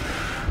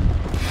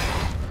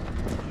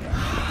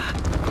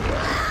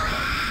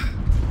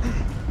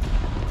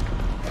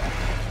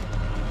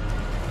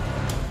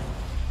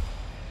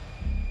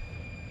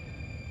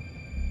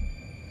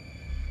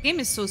 The game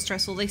is so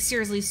stressful. Like,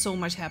 seriously, so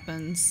much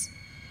happens.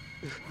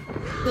 I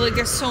feel like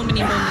there's so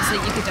many moments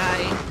that you could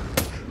die.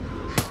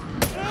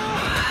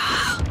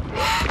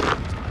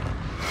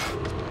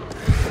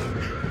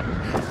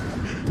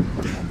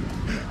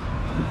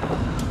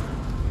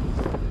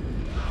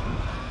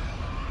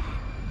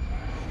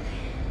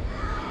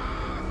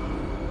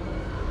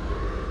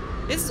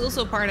 This is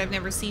also a part I've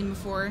never seen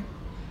before.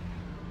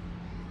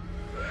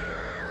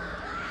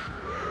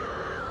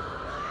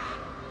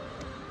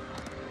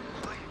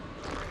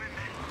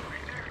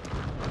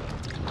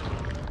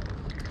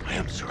 I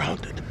am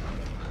surrounded.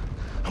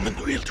 I'm in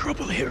real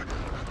trouble here.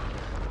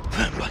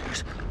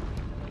 Vampires.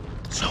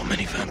 So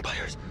many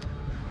vampires.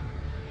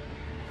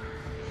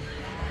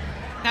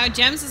 Now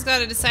Gems has got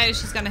to decide if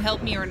she's gonna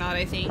help me or not,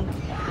 I think.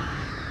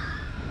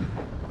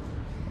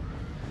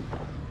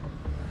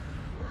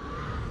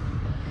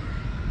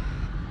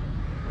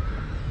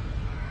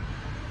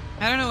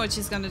 I don't know what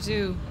she's gonna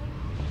do.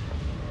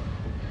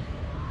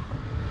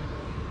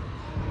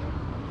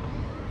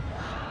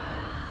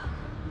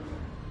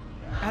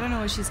 don't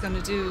know what she's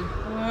gonna do.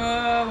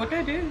 What do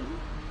I do?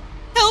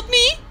 Help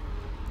me!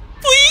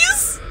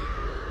 Please!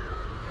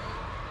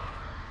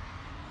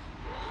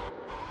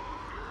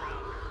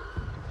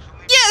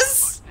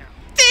 Yes!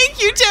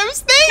 Thank you,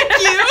 Gems! Thank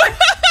you!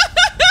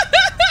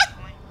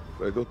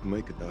 If I don't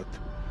make that,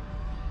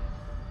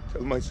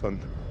 tell my son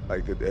I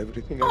did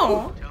everything I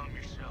Oh. could.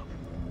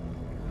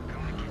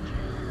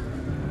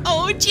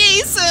 Oh,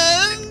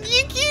 Jason!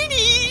 You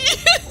cutie!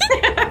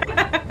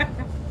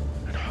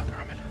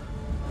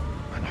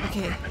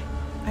 Okay.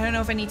 I don't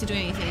know if I need to do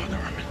anything.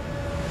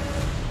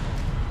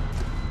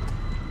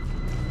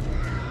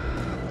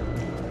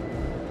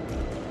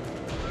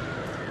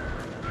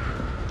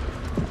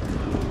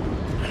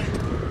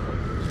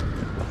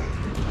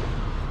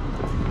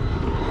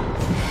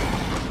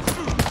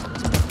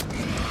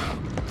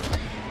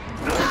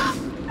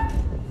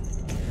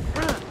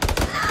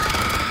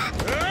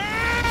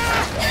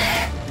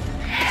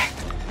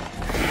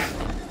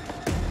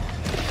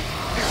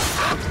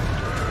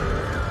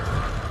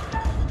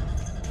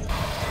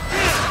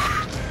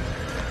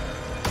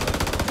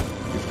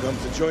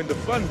 Join the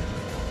fun.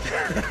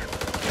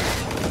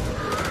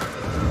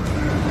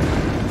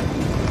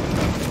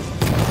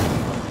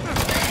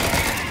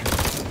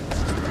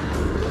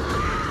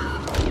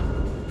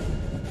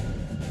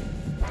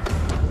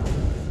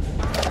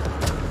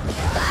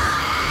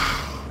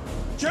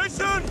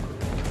 Jason!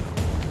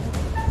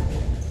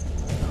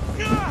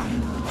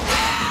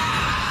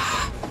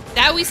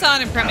 That we saw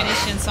in a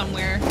premonition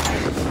somewhere.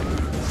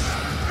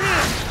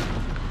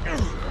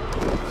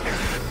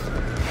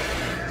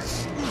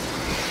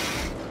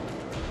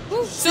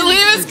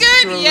 Celine is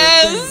good!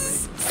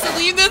 Yes!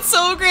 Celine, that's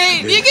so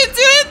great! You can do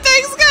it!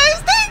 Thanks,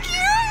 guys! Thank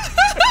you!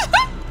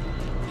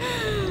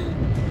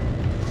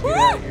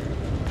 Woo!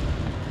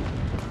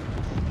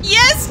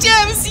 Yes,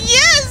 Gems!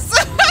 Yes!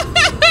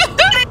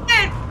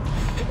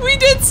 We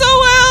did so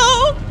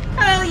well!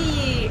 Hell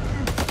yeah!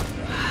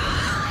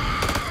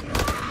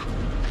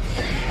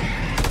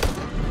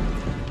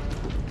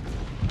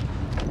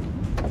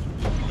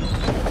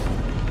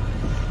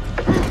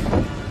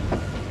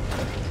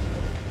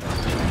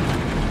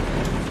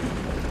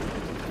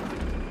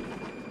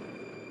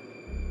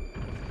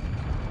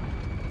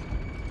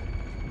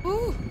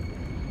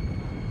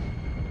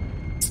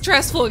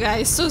 Stressful,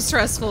 guys. So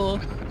stressful.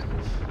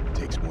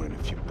 Takes more than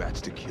a few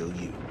bats to kill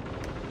you.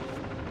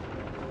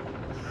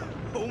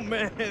 Oh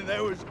man,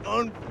 that was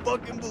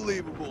unfucking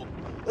believable.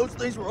 Those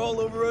things were all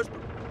over us,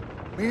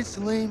 but me and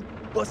Celine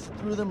busted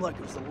through them like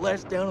it was the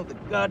last down of the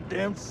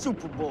goddamn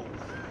Super Bowl.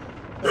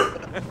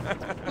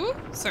 Ooh,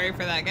 sorry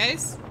for that,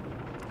 guys.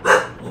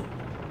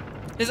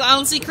 It's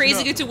honestly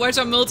crazy good to watch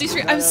on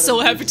multi-screen. I'm so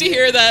happy to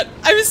hear that.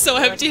 I'm so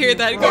happy to hear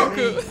that,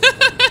 Goku.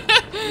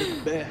 We're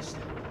the best.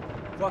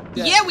 Fuck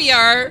that. Yeah, we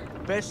are.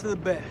 Best of the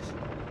best.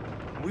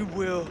 We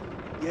will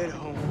get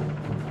home.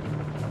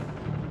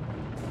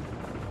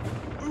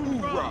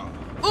 Hoorah!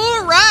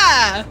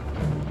 Hoorah!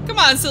 Come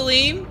on,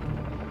 Celine.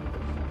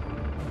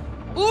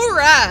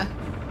 Hoorah!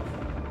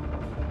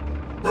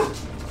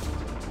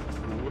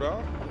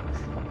 Hoorah?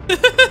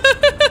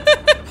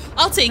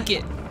 I'll take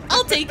it.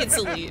 I'll take it,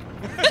 Celine.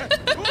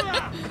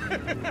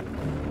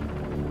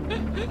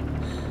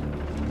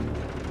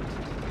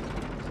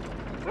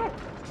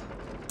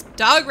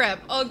 Dog grab.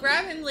 I'll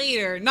grab him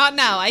later. Not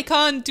now. I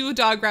can't do a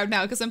dog grab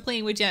now because I'm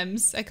playing with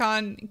Gems. I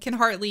can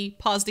hardly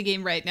pause the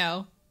game right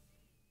now.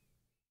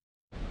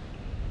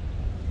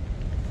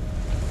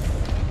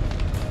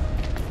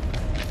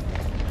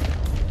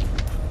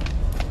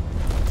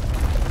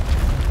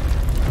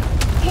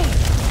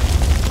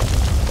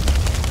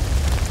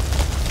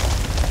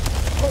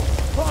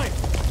 Fine.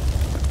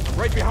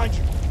 Right behind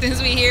you. As soon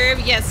as we hear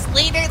him, yes.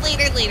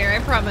 Later, I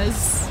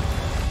promise.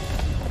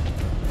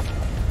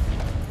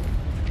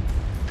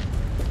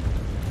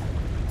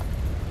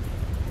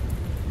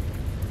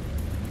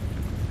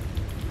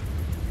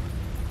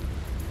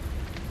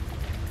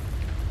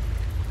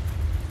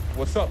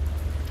 What's up?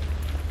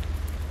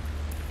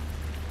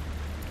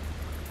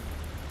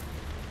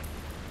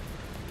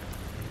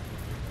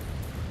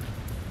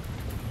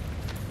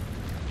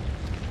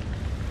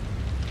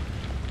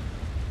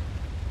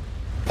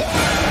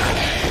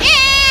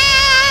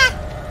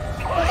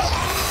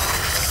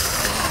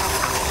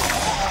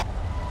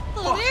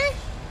 Hello there.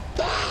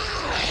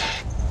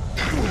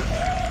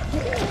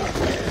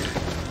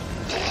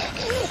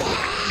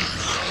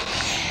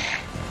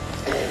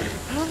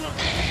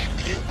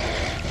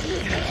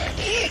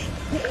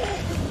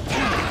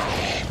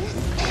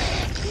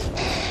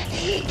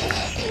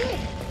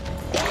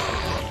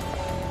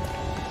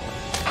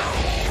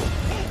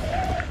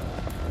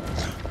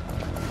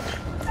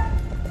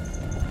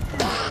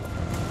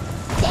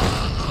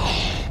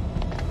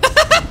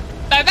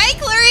 Bye-bye,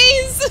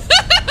 Clarice!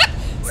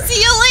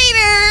 See you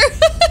later!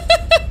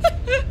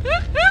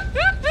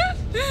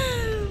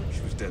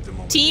 She was dead the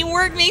moment.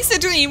 Teamwork makes the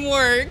dream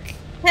work.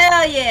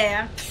 Hell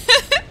yeah!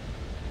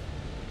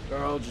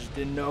 Carl just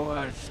didn't know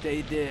how to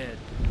stay dead.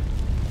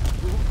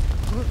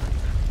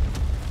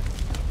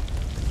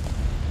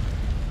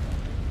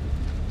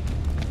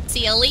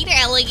 See you later,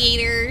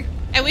 alligator.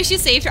 I wish you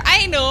saved her.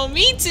 I know,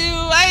 me too.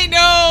 I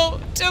know.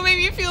 Don't make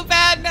me feel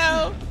bad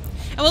now.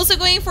 I'm also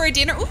going for a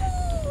dinner.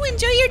 Ooh,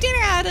 enjoy your dinner,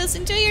 Ados.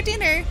 Enjoy your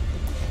dinner.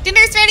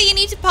 Dinner's ready. You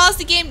need to pause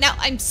the game now.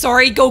 I'm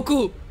sorry,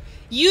 Goku.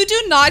 You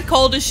do not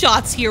call the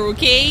shots here,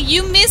 okay?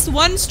 You missed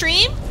one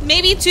stream,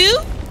 maybe two.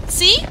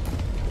 See?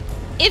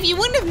 If you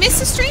wouldn't have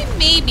missed a stream,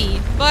 maybe.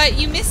 But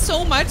you missed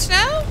so much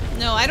now?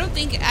 No, I don't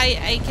think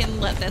I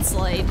can let that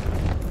slide.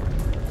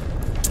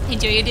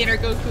 Enjoy your dinner,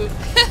 Goku.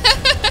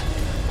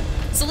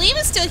 Salim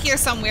is still here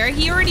somewhere.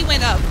 He already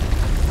went up.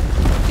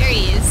 There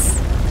he is.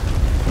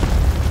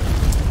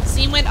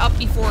 Salim went up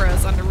before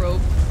us on the rope.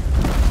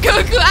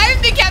 Goku,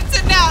 I'm the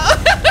captain now!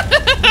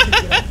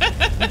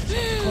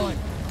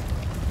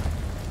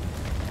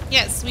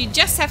 Yes, we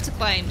just have to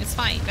climb. It's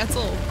fine. That's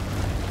all.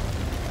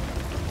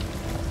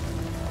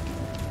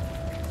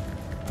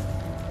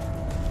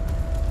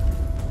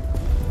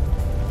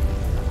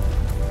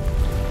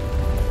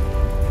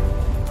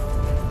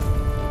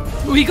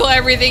 We call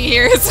everything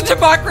here is a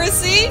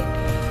democracy?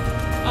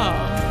 Oh,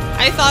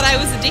 I thought I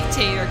was a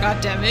dictator,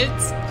 goddammit.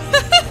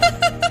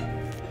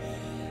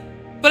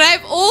 But I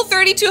have all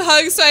 32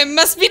 hugs, so I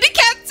must be the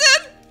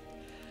captain!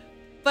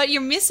 But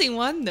you're missing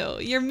one, though.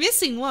 You're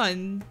missing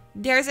one.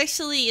 There's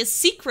actually a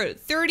secret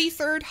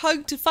 33rd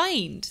hug to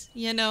find,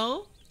 you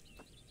know?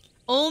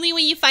 Only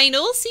when you find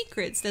all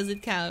secrets does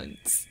it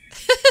count.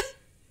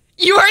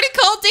 You already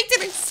called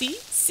dictator. See?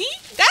 See?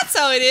 That's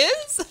how it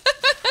is.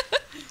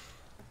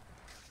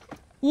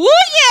 Woo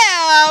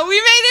yeah! We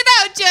made it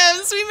out,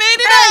 Gems! We made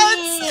it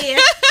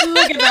out!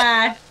 Look at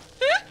that.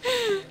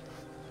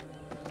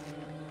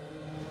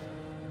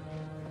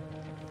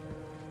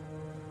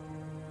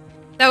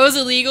 That was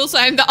illegal, so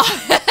I'm the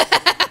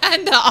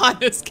I'm the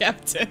honest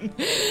captain.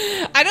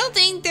 I don't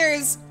think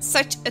there's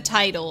such a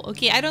title,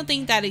 okay? I don't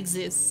think that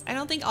exists. I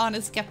don't think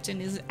honest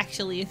captain is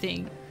actually a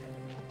thing.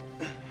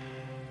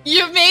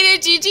 You've made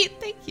it, GG.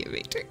 Thank you,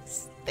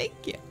 Matrix. Thank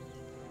you.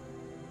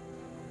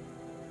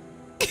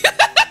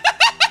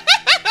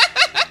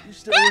 You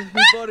still with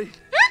me, buddy?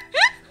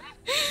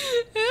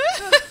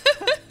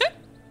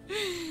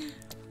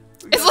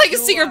 It's like a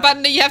secret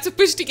button that you have to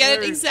push to get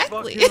it.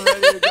 Exactly.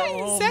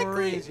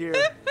 Exactly.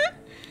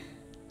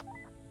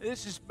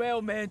 This is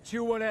Mailman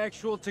 2-1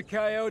 actual to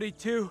Coyote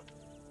 2.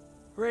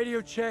 Radio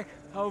check,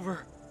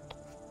 over.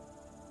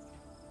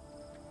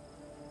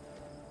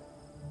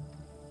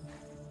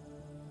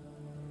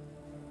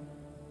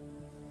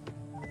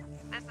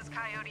 This is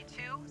Coyote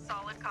 2,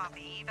 solid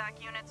copy.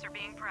 Evac units are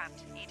being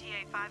prepped.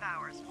 ETA 5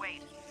 hours.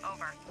 Wait,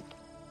 over.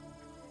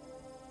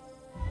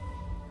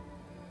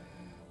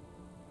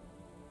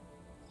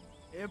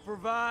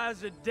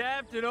 Improvise,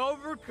 adapt, and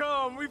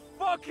overcome. We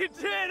fucking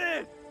did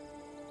it!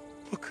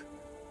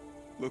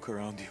 Look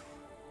around you.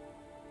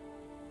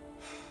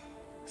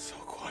 So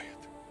quiet.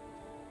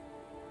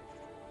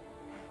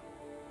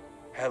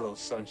 Hello,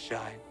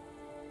 sunshine.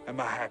 Am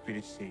I happy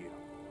to see you?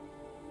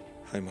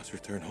 I must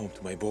return home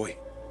to my boy.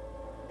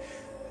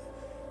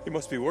 He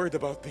must be worried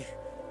about me.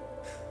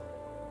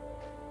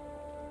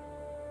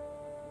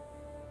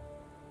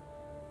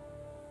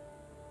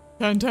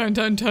 Dun dun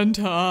dun dun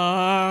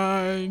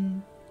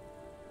dun.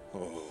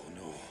 Oh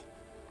no.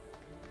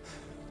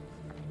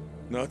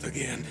 Not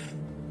again.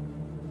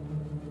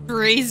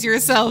 Brace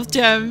yourself,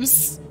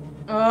 Gems.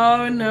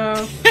 Oh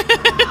no.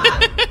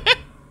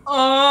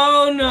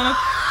 Oh no.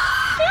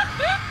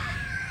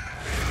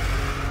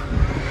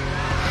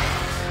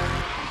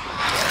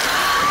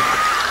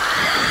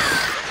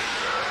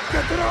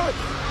 Get it out!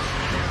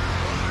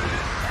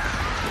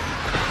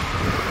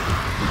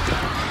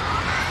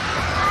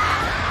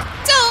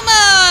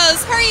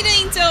 Tomos! How are you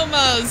doing,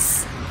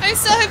 Tomos? I'm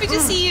so happy to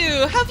see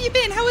you. How have you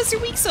been? How was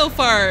your week so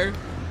far?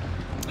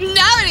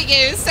 Now the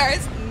game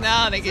starts.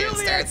 Now the game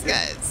starts,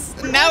 guys.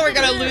 Now we're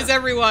gonna lose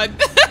everyone.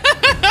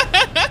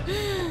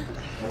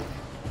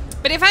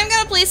 But if I'm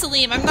gonna play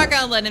Salim, I'm not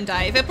gonna let him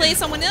die. If I play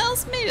someone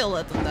else, maybe I'll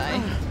let them die.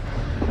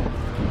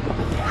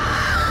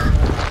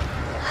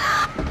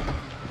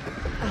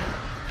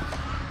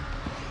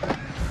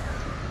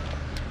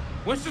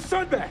 When's the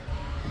sun back?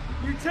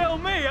 You tell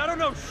me. I don't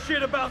know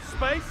shit about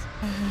space.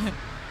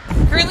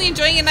 Currently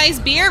enjoying a nice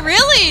beer?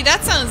 Really?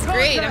 That sounds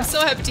great. I'm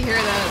so happy to hear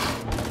that.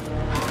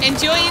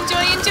 Enjoy,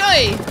 enjoy,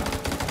 enjoy.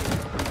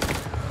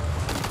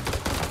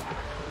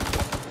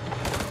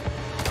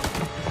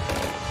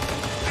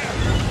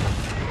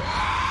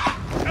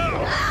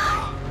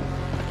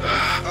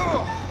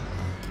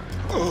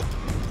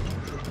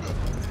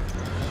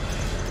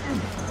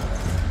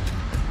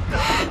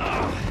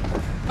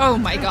 Oh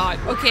my god.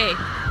 Okay.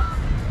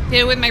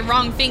 Hit it with my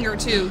wrong finger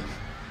too.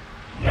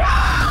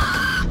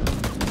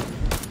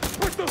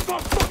 Push those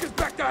motherfuckers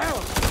back to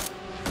hell!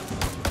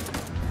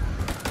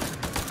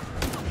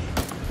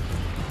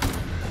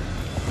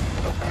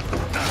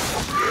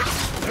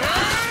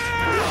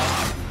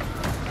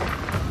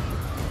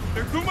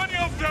 There's too many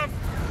of them!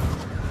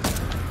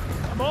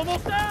 I'm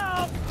almost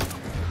out!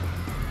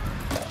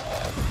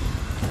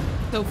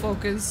 So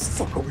focused.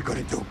 What the fuck are we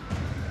gonna do?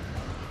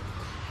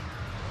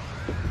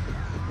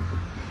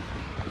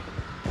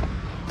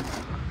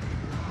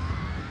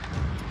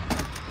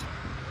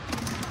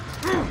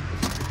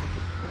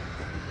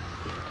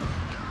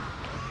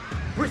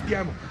 the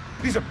ammo.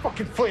 These are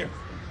fucking flares.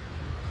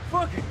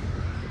 Fuck it.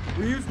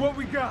 We use what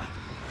we got.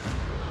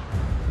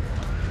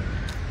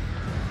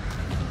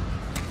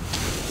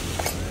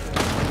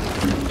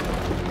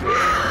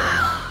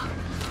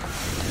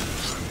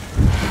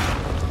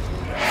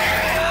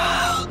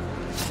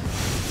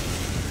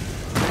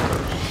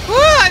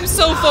 I'm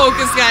so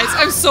focused, guys.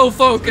 I'm so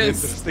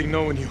focused. Interesting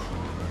knowing you.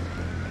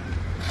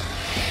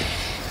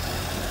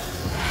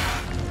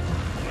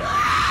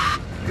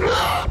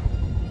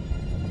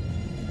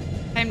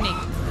 I'm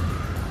naked.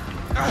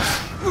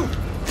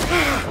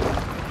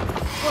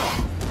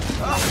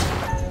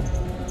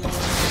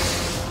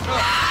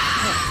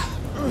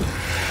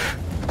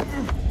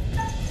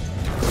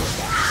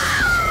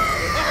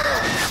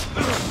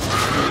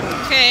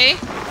 Okay.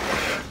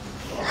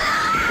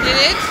 Did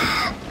it?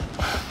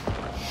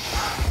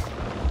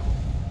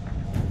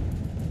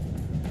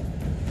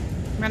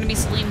 I'm gonna be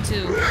Salim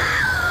too.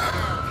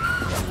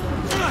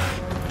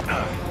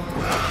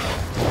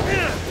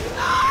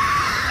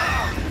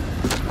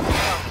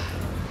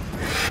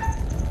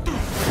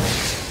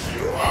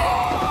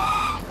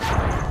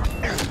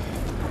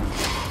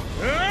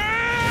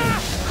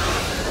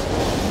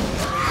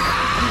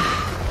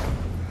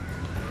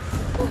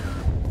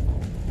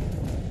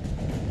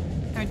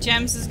 Now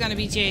Gems is gonna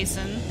be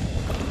Jason.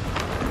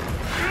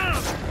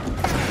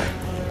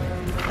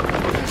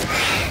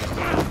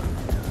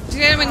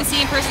 I'm going to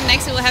see in person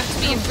next. It will have to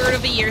be a third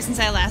of a year since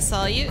I last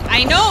saw you.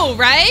 I know,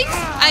 right?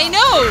 I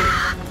know.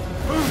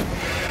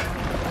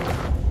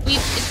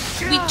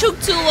 We took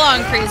too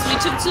long, Chris. We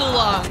took too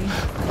long.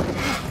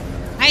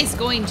 Nice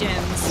going,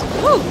 Gems.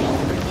 Woo!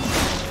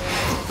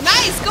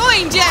 Nice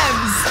going,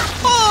 Gems.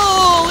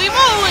 Holy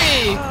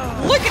moly!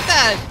 Look at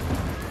that.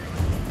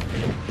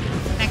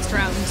 Next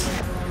round.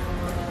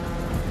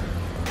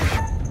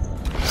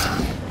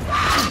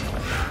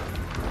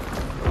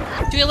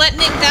 Do we let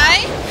Nick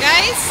die?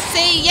 Guys,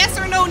 say yes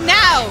or no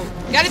now.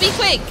 Gotta be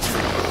quick.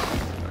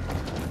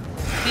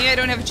 Maybe I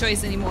don't have a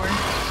choice anymore.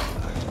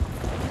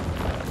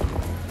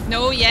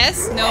 No,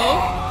 yes, no.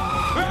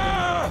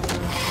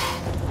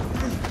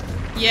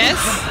 Yes.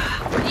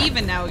 We're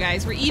even now,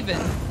 guys. We're even.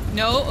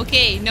 No,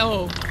 okay,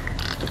 no.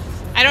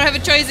 I don't have a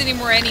choice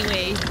anymore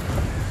anyway.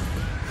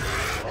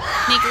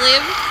 Nick,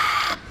 live.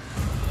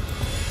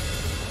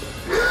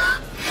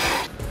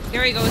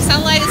 There we go.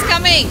 Sunlight is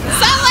coming.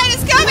 Sunlight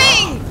is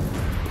coming!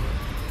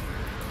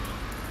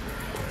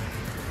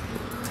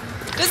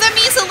 Does that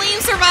mean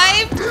Salim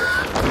survived?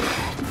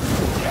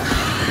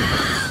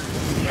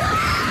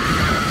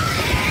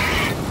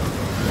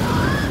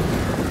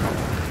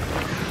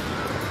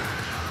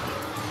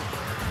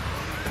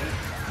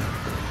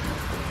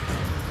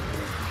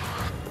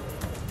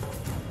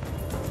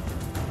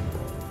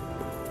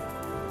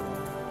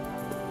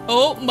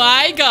 Oh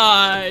my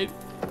god.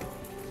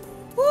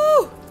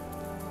 Woo!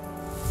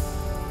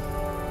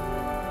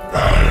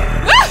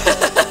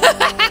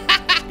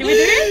 Did we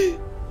do it?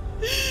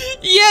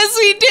 Yes,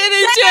 we did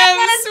it,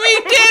 Gems! We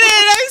did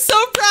it! I'm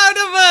so proud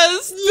of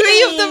us!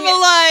 3 of them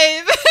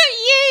alive!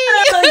 Yay!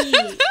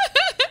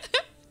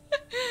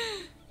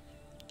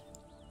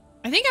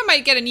 I think I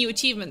might get a new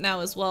achievement now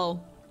as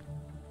well.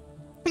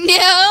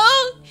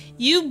 No!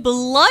 You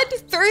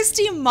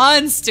bloodthirsty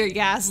monster,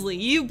 Ghastly.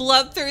 You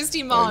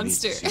bloodthirsty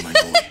monster.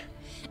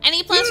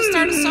 Any plans to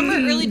start of summer,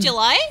 early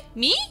July?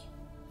 Me?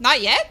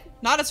 Not yet.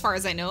 Not as far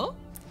as I know.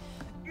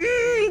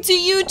 To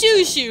you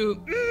too,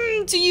 Shu.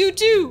 To you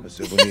too.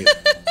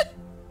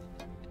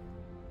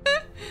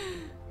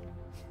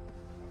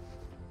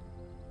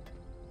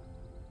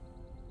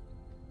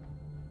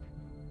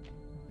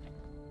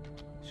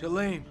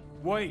 Salim,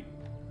 wait.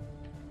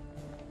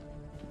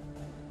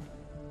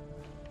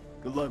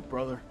 Good luck,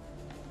 brother.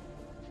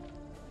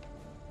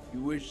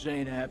 You wish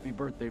Zane a happy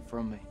birthday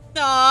from me.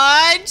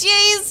 Aw,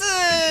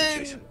 Jason!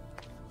 Jason.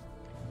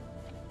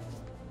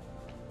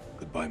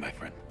 Goodbye, my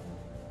friend.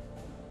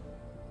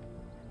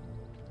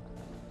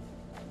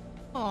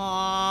 Aww,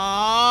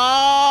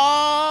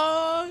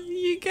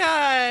 you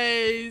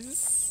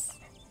guys.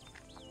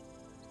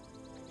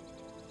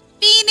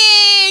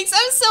 Phoenix,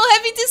 I'm so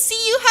happy to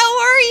see you. How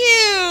are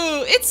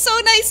you? It's so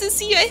nice to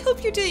see you. I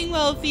hope you're doing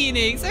well,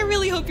 Phoenix. I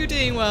really hope you're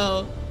doing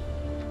well.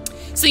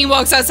 So he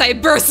walks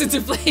outside, bursts into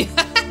flame.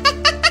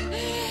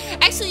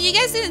 Actually, you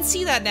guys didn't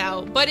see that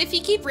now, but if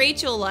you keep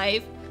Rachel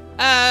alive,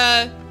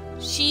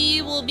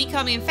 she will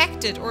become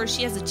infected, or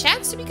she has a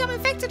chance to become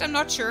infected. I'm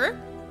not sure.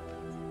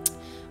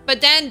 But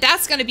then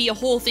that's gonna be a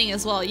whole thing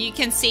as well. You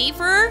can save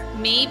her,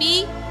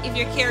 maybe, if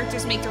your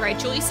characters make the right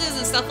choices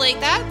and stuff like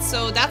that.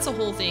 So that's a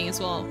whole thing as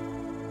well.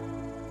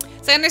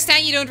 So I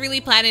understand you don't really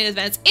plan in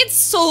advance. It's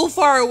so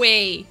far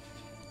away.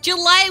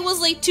 July was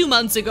like 2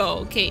 months ago.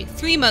 Okay,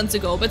 3 months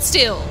ago, but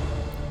still.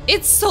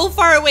 It's so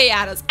far away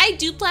at us. I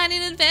do plan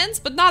in advance,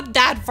 but not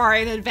that far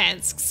in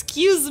advance.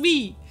 Excuse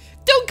me.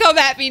 Don't come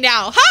at me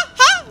now. Huh?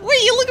 Huh? Were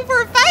you looking for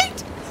a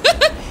fight?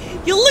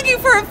 You looking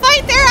for a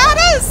fight there at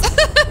us?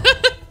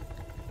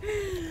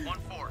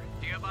 1-4.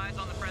 Do you have eyes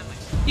on the friendlies?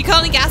 You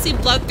calling Gassy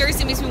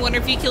bloodthirsty makes me wonder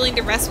if you killing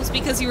the rest was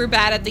because you were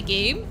bad at the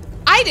game.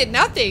 I did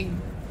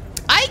nothing.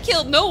 I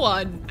killed no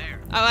one. There.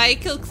 Oh, I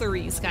killed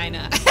Clarice,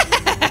 kinda.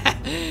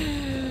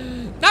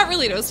 Not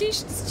really though. She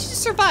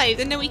survived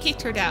and then we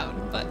kicked her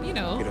down. But you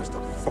know. Get us the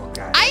fuck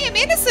out. I am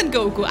innocent,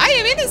 Goku. I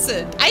am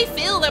innocent. I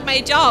failed at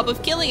my job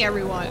of killing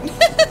everyone.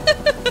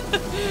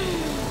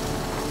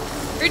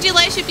 Your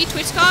delight should be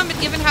TwitchCon, but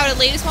given how the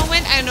latest one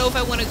went, I don't know if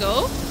I want to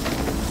go.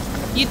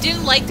 You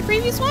didn't like the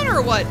previous one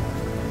or what?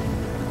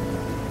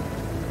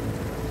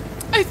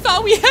 I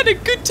thought we had a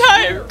good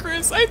time,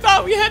 Chris. I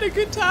thought we had a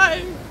good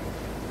time.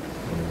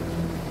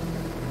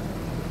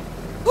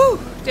 Whew.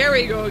 There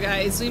we go,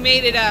 guys. We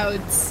made it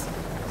out.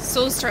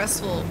 So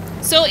stressful.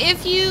 So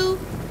if you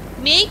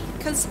make,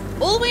 because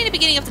all the way in the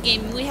beginning of the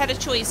game, we had a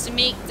choice to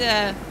make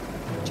the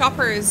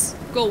choppers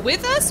go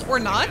with us or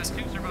not.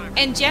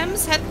 And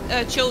Gems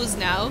had chose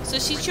now, so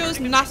she chose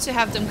not to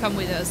have them come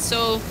with us.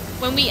 So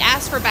when we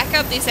asked for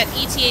backup, they said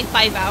ETA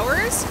 5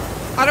 hours.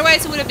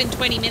 Otherwise, it would have been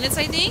 20 minutes,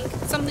 I think.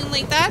 Something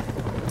like that.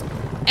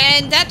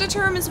 And that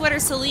determines whether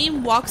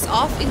Salim walks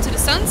off into the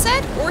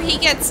sunset or he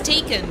gets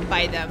taken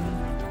by them.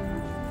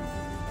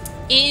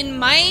 In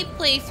my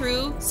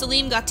playthrough,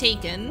 Salim got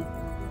taken.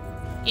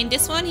 In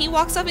this one, he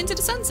walks up into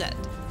the sunset.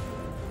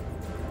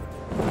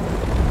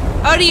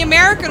 Oh, the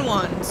American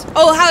ones.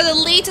 Oh, how the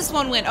latest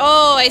one went.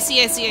 Oh, I see.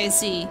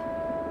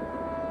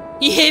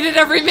 He hated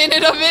every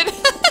minute of it.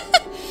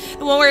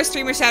 The one where a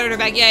streamer shouted her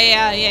back.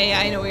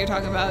 Yeah, I know what you're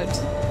talking about.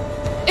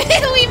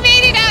 We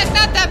made it out.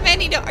 Not that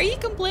many. No. Are you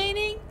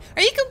complaining?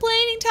 Are you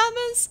complaining,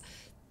 Thomas?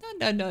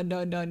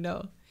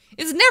 No.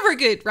 It's never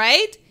good,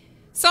 right?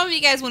 Some of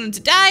you guys want him to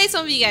die.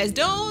 Some of you guys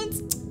don't.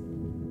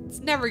 It's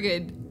never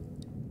good.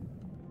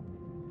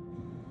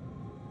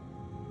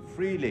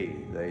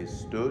 Freely they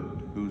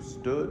stood who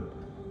stood,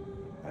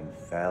 and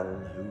fell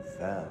who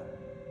fell.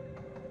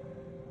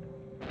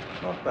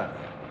 Not bad.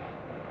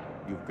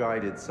 You've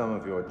guided some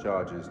of your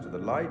charges to the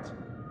light,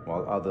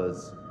 while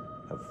others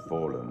have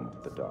fallen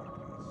to the darkness.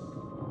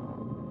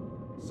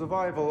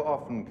 Survival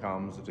often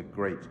comes at a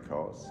great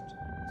cost,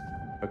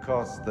 a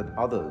cost that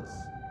others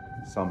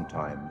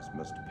sometimes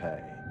must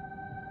pay.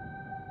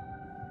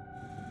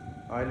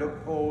 I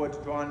look forward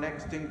to our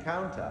next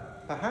encounter.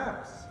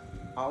 Perhaps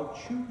I'll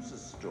choose a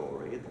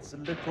story that's a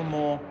little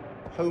more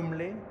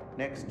homely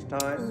next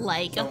time.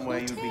 Like a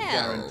somewhere hotel. You'll be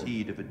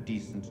guaranteed of a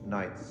decent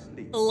night's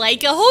sleep.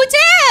 Like a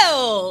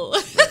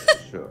hotel!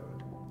 Sure.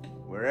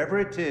 Wherever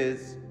it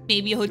is,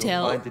 maybe a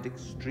hotel. You'll find it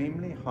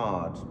extremely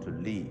hard to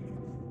leave.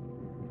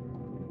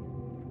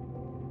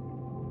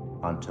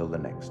 Until the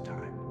next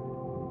time.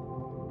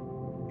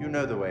 You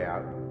know the way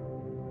out.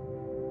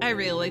 I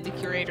really like the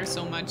curator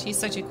so much. He's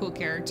such a cool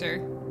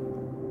character.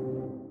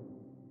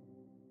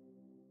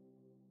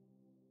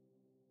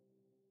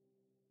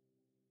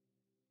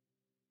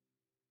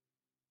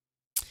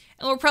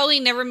 And we'll probably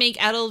never make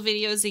adult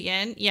videos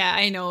again. Yeah,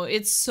 I know.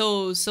 It's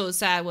so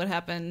sad what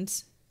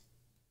happened.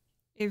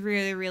 It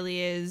really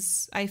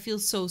is. I feel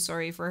so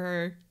sorry for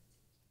her.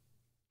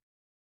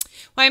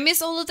 Well, I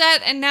miss all of that,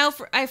 and now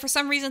I for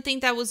some reason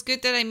think that was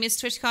good that I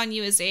missed TwitchCon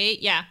USA.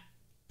 Yeah,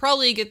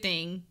 probably a good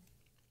thing.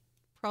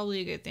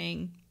 Probably a good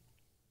thing.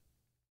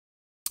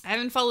 I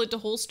haven't followed the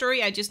whole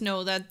story. I just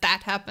know that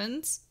that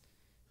happens.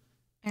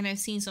 And I've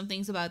seen some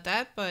things about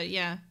that, but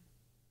yeah.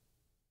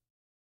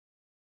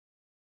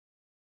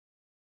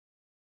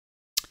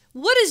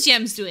 What is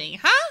Gems doing,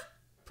 huh?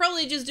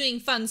 Probably just doing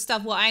fun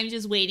stuff while I'm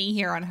just waiting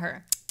here on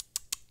her.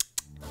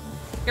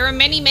 There are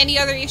many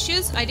other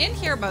issues. I didn't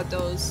hear about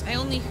those. I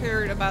only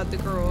heard about the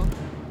girl.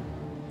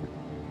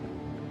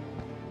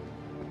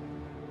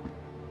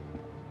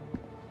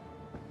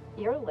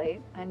 You're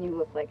late, and you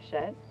look like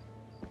shit.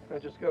 I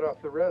just got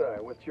off the red eye.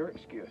 What's your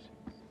excuse?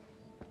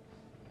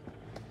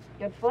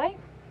 Good flight?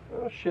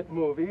 Oh, shit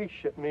movie,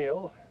 shit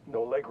meal,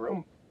 no leg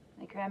room.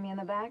 They cram you in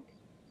the back?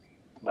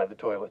 By the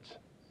toilets.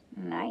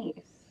 Nice.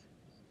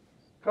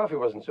 Coffee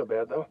wasn't so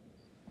bad, though.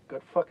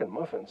 Good fucking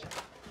muffins.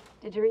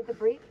 Did you read the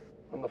brief?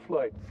 On the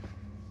flight.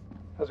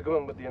 How's it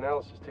going with the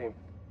analysis team?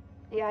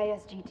 The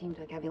ISG team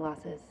took heavy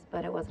losses,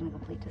 but it wasn't a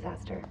complete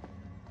disaster.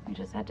 We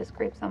just had to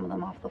scrape some of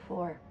them off the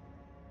floor.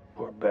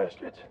 Poor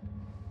bastards.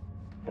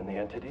 And the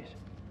entities?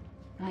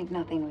 Like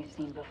nothing we've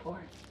seen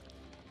before.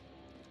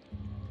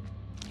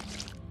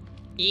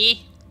 Yeah.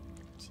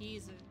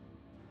 Jesus.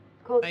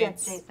 Cool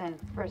gets Jason,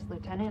 First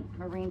Lieutenant,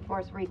 Marine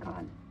Force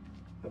Recon.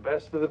 The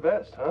best of the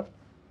best, huh?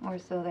 Or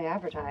so they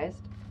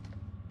advertised.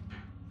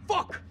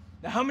 Fuck!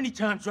 Now how many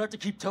times do I have to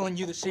keep telling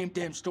you the same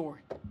damn story?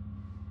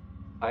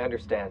 I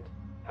understand.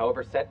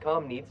 However,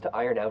 CENTCOM needs to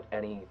iron out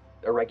any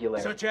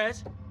irregularities. Such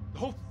as? The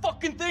whole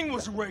fucking thing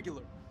was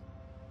irregular.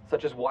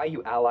 Such as why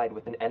you allied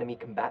with an enemy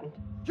combatant?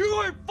 You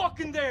weren't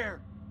fucking there!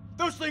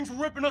 Those things were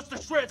ripping us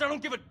to shreds. I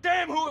don't give a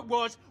damn who it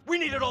was. We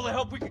needed all the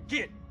help we could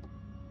get.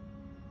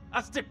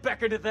 I stepped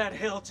back into that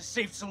hell to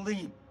save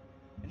Salim.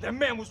 And that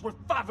man was worth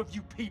 5 of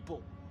you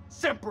people.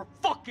 Semper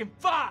fucking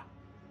Fi!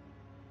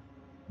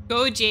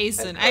 Go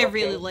Jason. I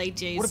really like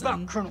Jason. What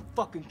about Colonel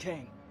fucking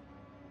Kane?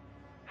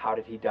 How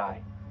did he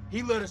die?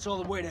 He led us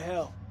all the way to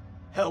hell.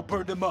 Hell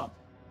burned him up.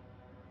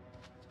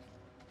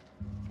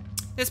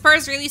 This part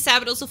is really sad,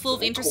 but also full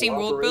of interesting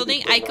world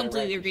building. I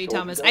completely agree,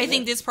 Thomas. I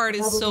think this part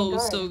is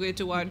so good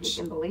to watch.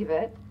 You can believe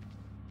it.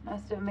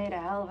 Must have made a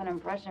hell of an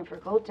impression for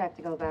Kolchak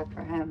to go back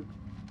for him.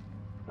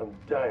 I'm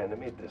dying to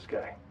meet this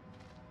guy.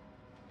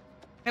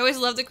 I always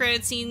love the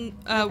credit scene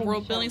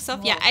world building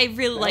stuff. Yeah, I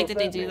really like that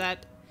they do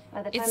that.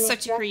 It's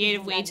such a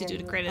creative way to do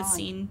the credit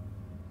scene.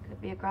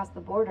 Could be across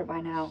the border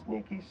by now.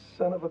 Sneaky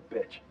son of a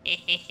bitch.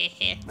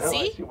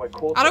 See?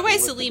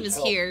 Otherwise, Salim is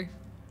here.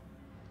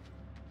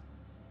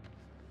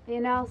 The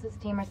analysis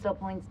team are still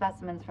pulling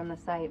specimens from the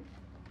site.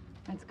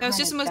 That was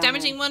just the most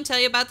damaging one. Tell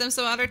you about them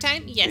some other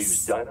time?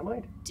 Yes.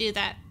 Dynamite? Do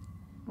that.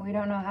 We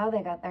don't know how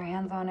they got their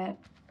hands on it.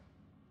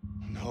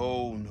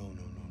 No,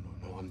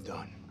 I'm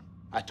done.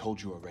 I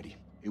told you already.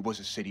 It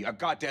was a city, a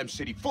goddamn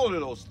city full of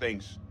those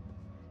things.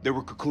 There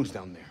were cocoons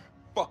down there.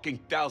 Fucking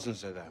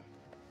thousands of them.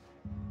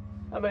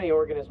 How many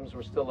organisms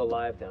were still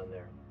alive down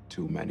there?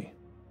 Too many.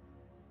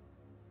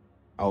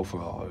 Oh, for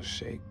Allah's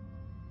sake.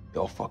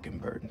 They're all fucking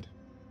burdened.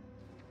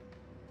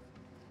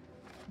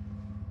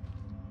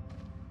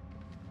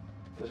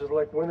 This is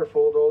like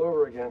Winterfold all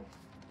over again.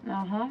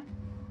 Uh-huh.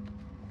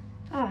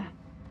 Ah,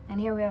 and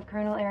here we have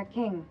Colonel Eric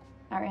King,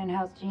 our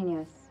in-house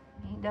genius.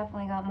 He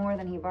definitely got more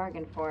than he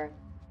bargained for.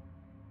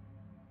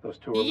 Those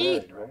two are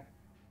married, right?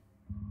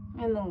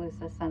 In the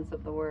loosest sense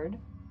of the word.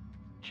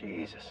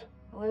 Jesus.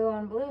 Blue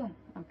on blue,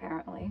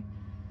 apparently.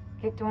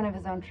 Kicked one of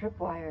his own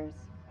tripwires.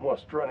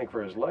 Must running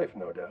for his life,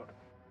 no doubt.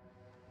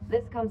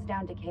 This comes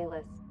down to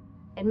Kalis.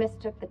 It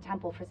mistook the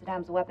temple for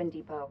Saddam's weapon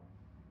depot.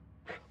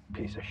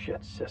 Piece of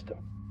shit system.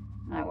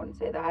 I wouldn't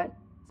say that.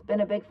 It's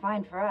been a big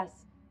find for us.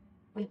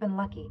 We've been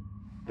lucky.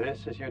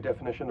 This is your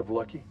definition of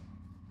lucky?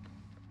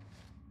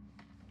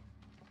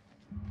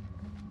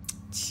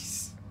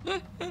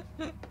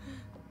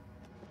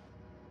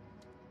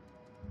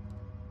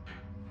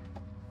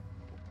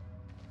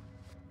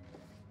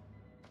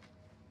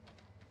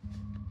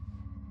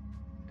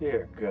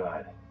 Dear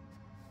God.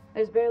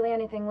 There's barely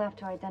anything left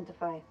to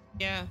identify.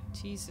 Yeah,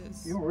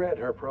 Jesus. You read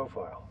her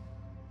profile.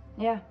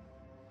 Yeah.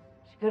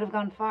 She could have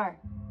gone far.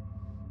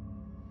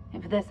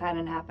 If this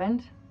hadn't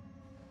happened.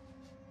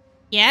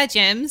 Yeah,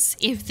 Gems.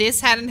 If this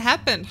hadn't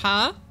happened,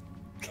 huh?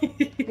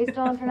 We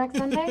still on for next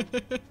Sunday?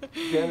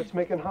 Janet's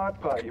making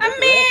hot pie.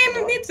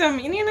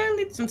 I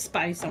need some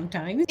spice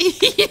sometimes.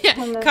 Yeah.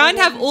 Can't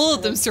have all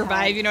of them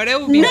survive, you know,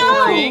 that would be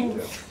boring.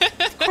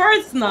 Of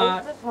course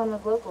not. This one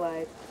was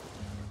localized.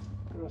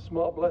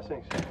 Small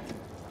blessings.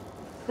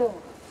 So,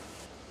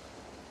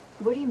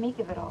 what do you make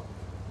of it all?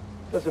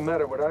 Doesn't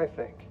matter what I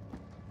think.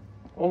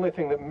 Only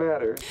thing that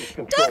matters is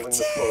controlling the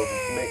flow of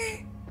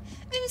information.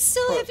 I'm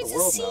so happy to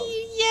see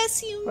you.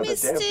 Yes, you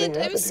missed it.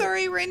 I'm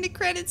sorry we're in the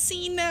credit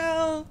scene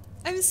now.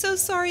 I'm so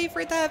sorry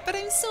for that, but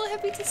I'm so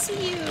happy to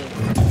see you.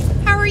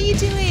 How are you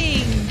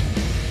doing?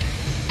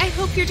 I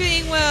hope you're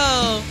doing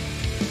well.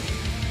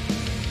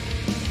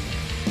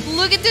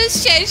 Look at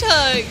those chest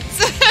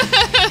hugs.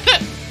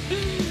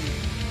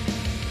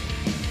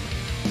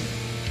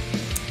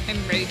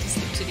 I'm ready to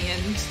sleep to the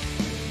end.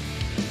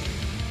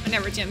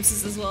 Whenever Gems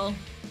is as well.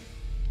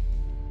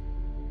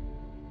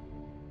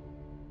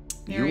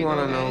 You want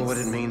to know what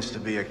it means to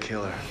be a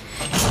killer?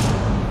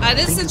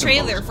 This is the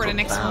trailer for the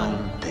next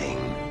one. Thing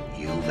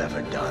you've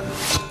ever done.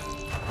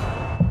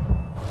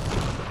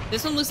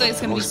 This one looks like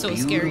it's gonna be so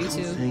scary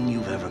too. Thing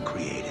you've ever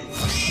created.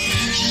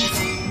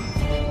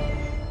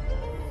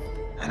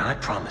 And I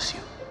promise you,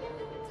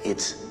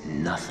 it's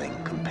nothing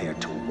compared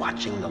to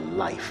watching the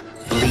life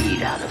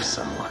bleed out of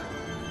someone.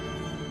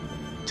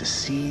 To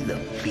see the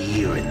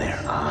fear in their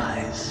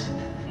eyes.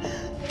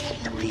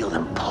 To feel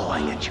them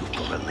pawing at you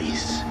for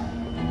release.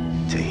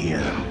 To hear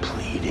them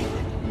pleading,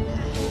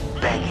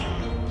 begging.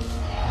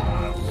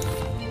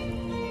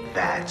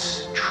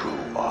 That's true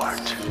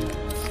art.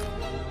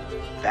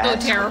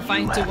 That's so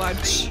terrifying to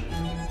watch.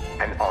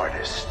 An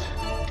artist.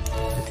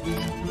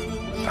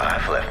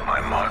 I've left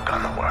my mark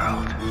on the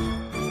world.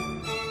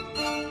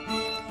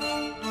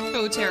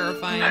 So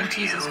terrifying,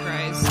 Jesus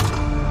Christ.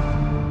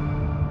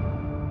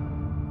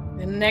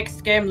 The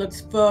next game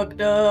looks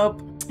fucked up.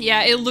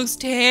 Yeah, it looks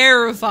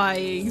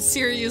terrifying.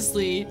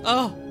 Seriously.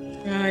 Oh.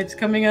 It's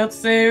coming out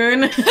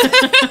soon.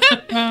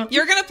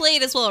 You're gonna play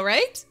it as well,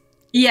 right?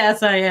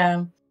 Yes, I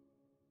am.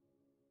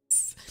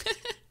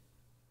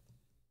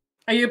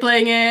 Are you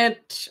playing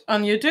it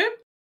on YouTube?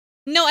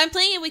 No, I'm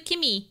playing it with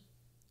Kimmy.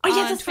 Oh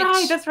yeah, that's Twitch.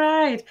 right, that's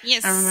right.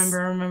 Yes. I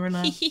remember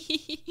now.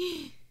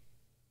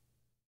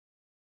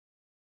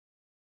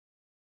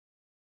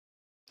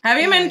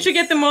 Have you managed to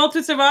get them all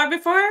to survive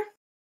before?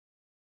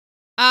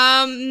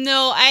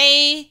 No,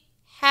 I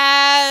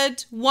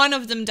had one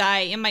of them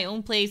die in my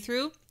own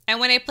playthrough. And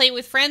when I played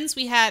with friends,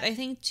 we had, I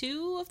think,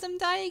 2 of them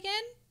die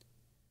again.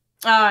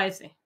 Oh, I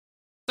see.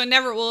 So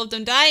never all of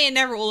them die and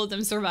never all of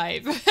them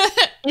survive.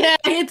 Yeah,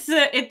 it's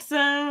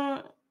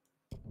not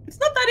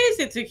that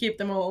easy to keep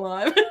them all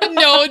alive.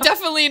 No,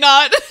 definitely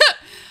not.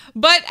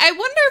 But I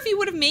wonder if we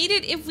would have made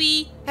it if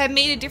we had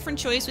made a different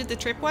choice with the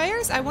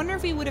tripwires. I wonder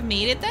if we would have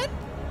made it then.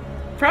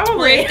 Probably.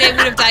 Or if they would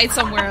have died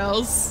somewhere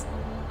else.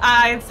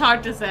 It's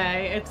hard to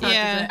say. It's hard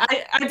to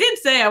say. I did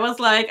say, I was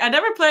like, I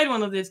never played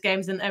one of these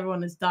games and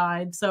everyone has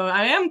died, so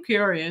I am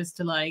curious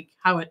to like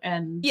how it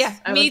ends. Yeah,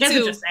 I guess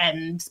too. It just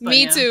ends. But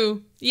Me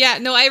too. Yeah,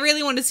 no, I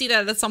really want to see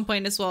that at some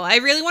point as well. I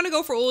really want to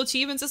go for all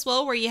achievements as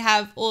well, where you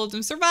have all of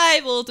them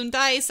survive, all of them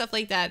die, stuff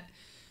like that.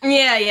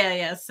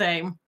 Yeah,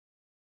 same.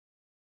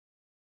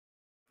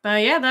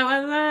 But yeah,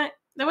 that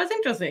was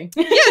interesting.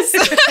 Yes,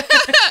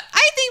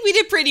 I think we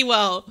did pretty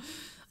well,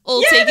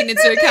 all taken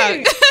into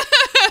account.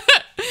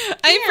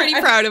 I'm pretty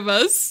proud of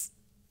us.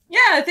 Yeah,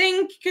 I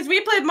think because we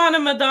played Mon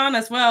and Madon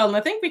as well, and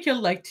I think we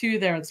killed like 2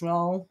 there as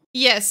well.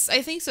 Yes,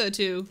 I think so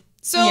too.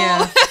 So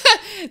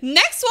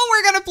next one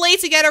we're gonna play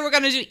together, we're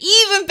gonna do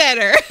even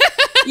better.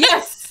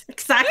 Yes,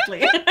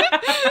 exactly.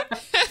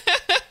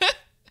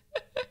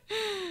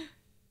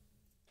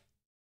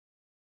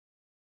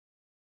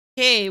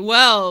 Okay,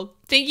 well,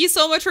 thank you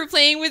so much for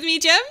playing with me,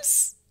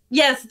 Gems.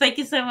 Yes, thank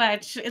you so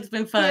much. It's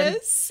been fun.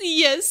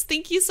 Yes,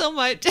 thank you so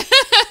much.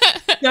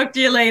 Talk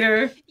to you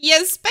later.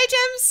 Yes, bye,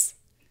 Gems.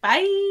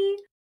 Bye.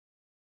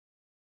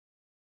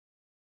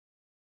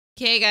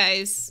 Okay,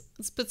 guys,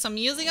 let's put some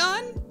music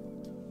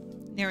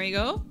on. There we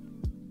go.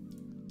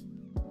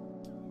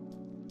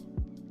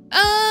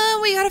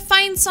 We gotta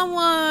find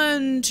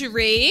someone to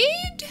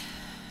raid.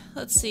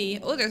 Let's see.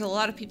 Oh, there's a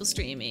lot of people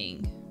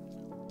streaming.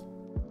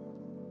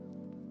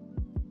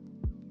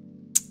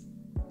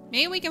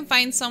 Maybe we can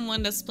find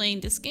someone that's playing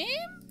this game?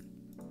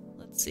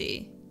 Let's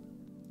see.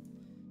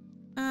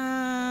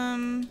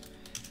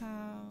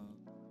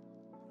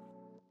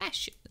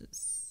 Ashes.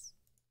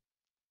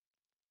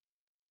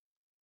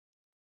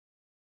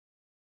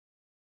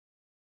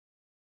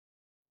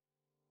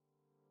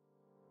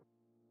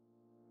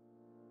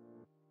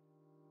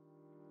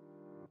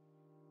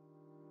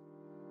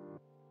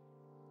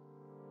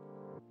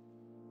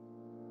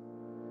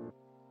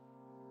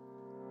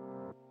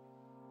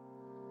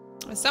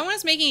 Someone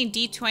is making a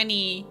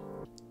D20.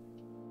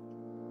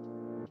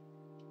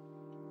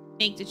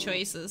 Make the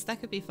choices.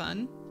 That could be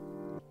fun.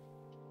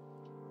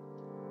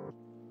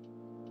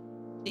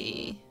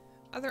 The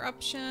other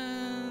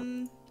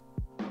option.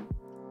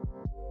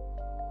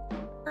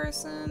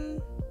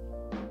 Person.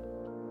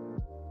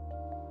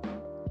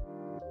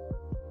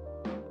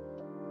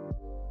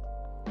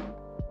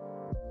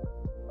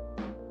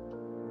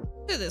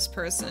 To this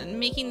person.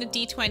 Making the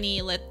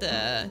D20, let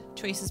the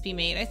choices be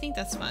made. I think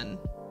that's fun.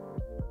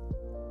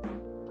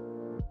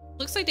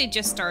 Looks like they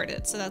just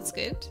started, so that's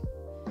good.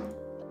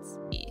 Let's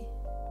see.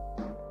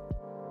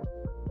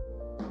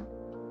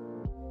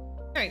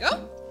 There we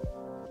go.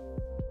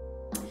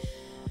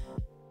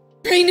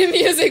 Bring the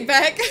music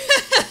back.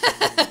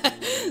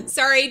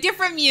 Sorry,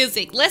 different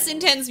music. Less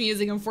intense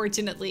music,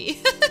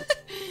 unfortunately.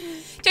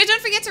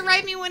 Don't forget to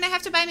write me when I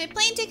have to buy my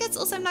plane tickets.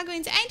 Also, I'm not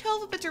going to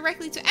Eindhoven, but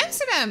directly to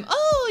Amsterdam.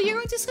 Oh, you're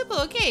going to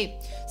Schiphol. Okay.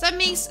 So that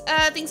makes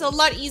things a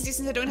lot easier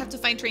since I don't have to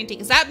find train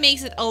tickets. That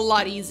makes it a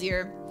lot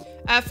easier.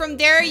 From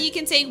there, you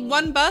can take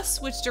one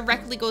bus, which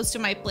directly goes to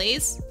my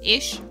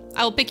place-ish.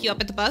 I will pick you up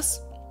at the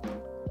bus.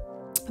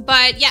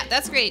 But yeah,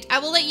 that's great. I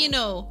will let you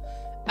know.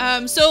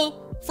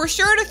 So for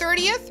sure the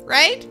 30th,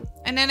 right?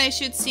 And then I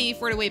should see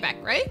for the way back,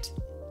 right?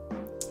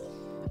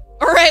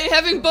 Alright,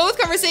 having both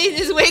conversations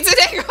is way too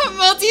dang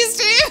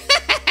multi-stream.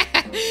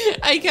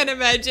 I can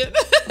imagine.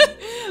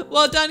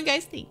 Well done,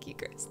 guys. Thank you,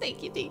 Chris.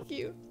 Thank you, thank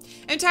you.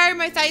 I'm tired,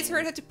 my thighs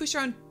hurt. I had to push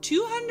around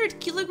 200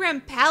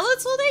 kilogram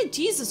pallets all day.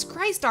 Jesus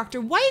Christ,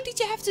 doctor. Why did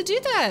you have to do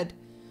that?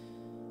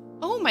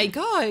 Oh my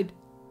god.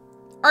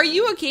 Are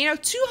you okay now?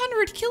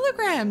 200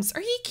 kilograms.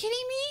 Are you kidding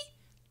me?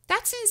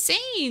 That's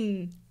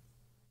insane.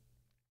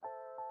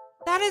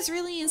 That is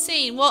really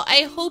insane. Well,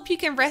 I hope you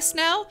can rest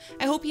now.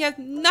 I hope you have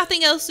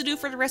nothing else to do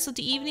for the rest of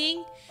the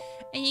evening.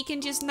 And you can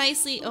just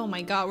nicely... Oh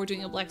my god, we're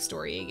doing a black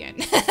story again.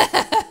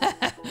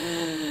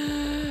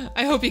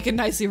 I hope you can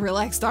nicely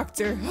relax,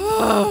 doctor.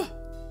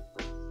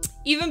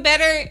 Even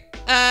better,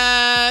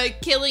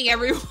 killing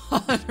everyone,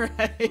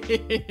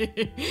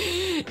 right?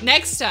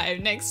 Next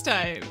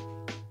time.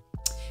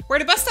 Where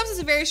the bus stops is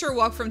a very short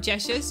walk from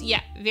Cheshires.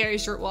 Yeah, very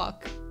short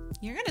walk.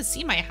 You're gonna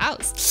see my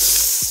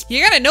house.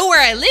 You're gonna know where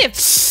I live.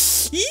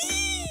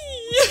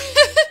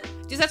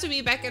 Just have to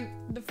be back in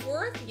the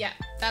 4th? Yeah,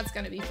 that's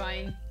gonna be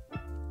fine.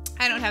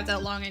 I don't have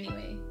that long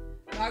anyway.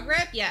 Dog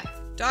rep? Yeah.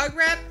 Dog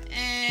rep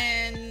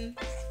and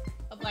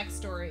a black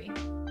story.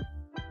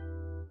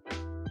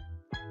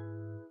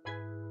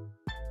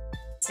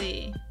 Let's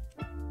see.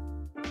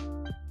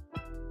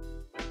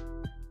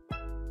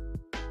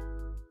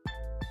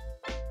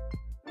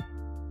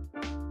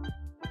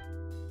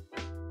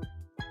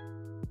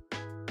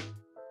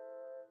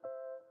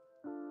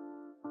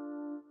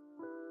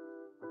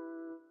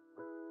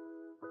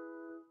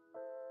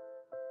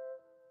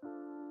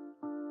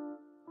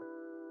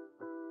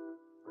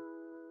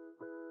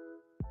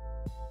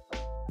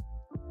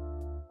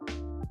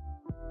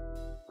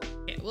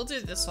 We'll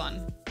do this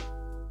one.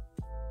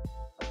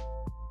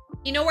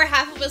 You know where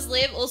half of us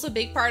live? Also a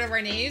big part of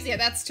our names? Yeah,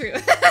 that's true.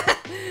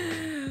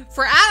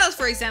 For Alice,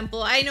 for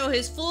example, I know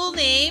his full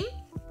name.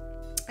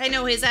 I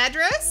know his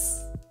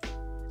address.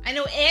 I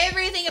know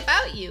everything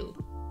about you.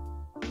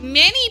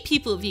 Many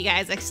people of you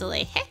guys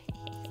actually.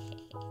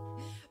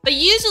 But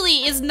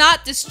usually it's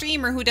not the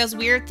streamer who does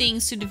weird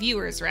things to the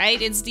viewers,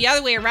 right? It's the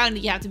other way around.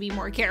 You have to be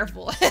more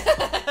careful.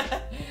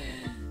 Let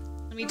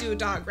me do a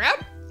dog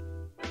grab.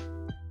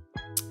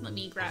 Let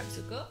me grab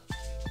Zuko.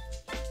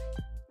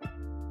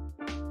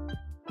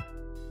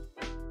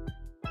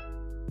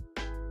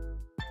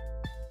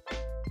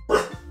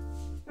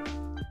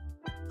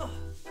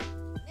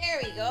 There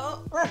we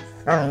go.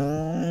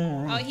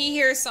 Oh, he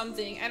hears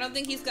something. I don't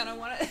think he's gonna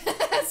want to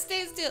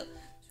stay still.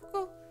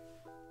 Zuko.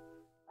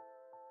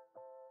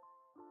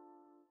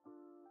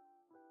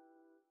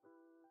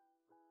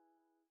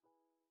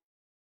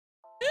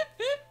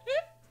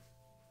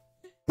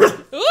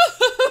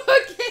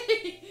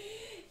 Okay.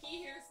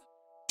 He hears.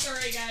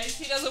 Sorry, guys.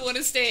 He doesn't want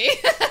to stay.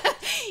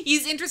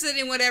 He's interested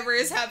in whatever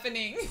is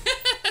happening.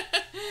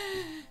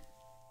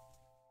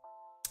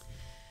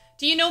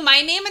 Do you know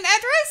my name and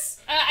address?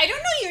 I don't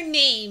know your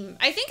name.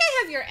 I think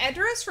I have your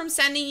address from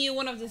sending you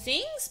one of the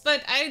things,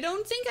 but I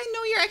don't think I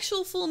know your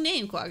actual full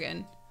name,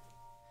 Quaggan.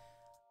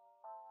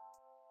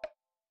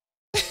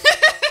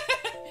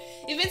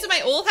 You've been to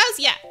my old house?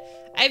 Yeah.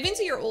 I've been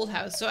to your old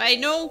house, so I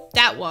know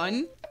that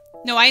one.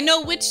 No, I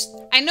know which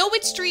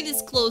street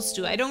it's close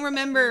to. I don't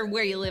remember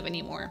where you live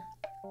anymore.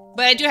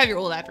 But I do have your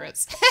old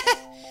address.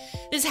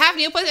 This half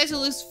nail polish actually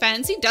looks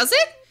fancy, does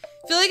it?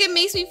 I feel like it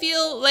makes me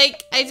feel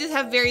like I just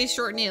have very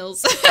short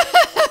nails.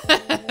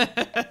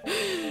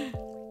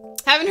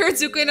 Haven't heard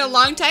Zuko in a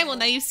long time. Well,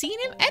 now you've seen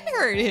him and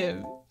heard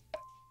him.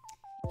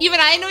 Even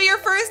I know your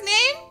first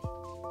name?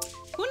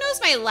 Who knows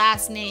my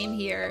last name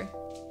here?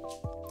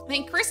 I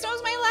think Chris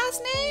knows my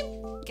last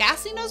name.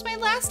 Ghastly knows my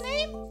last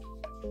name.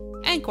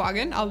 And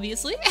Quaggan,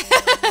 obviously.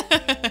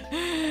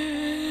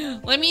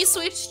 Let me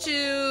switch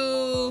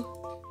to...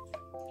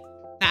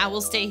 Nah,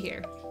 we'll stay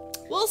here.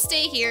 We'll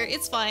stay here.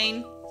 It's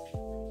fine.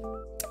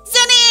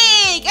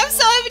 Zenig! I'm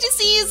so happy to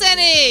see you,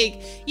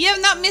 Zenig! You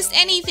have not missed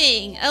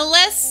anything.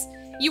 Unless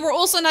you were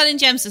also not in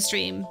Gems to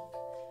stream.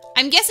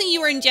 I'm guessing you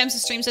were in Gems to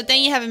stream, so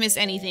then you haven't missed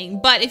anything.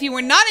 But if you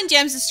were not in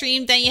Gems to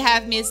stream, then you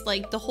have missed,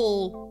 like, the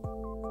whole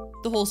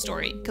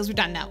story. Because we're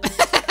done now.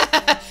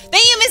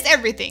 Then you missed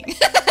everything.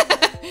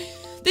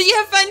 Did you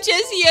have fun,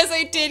 Jess? Yes,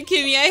 I did,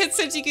 Kimmy. I had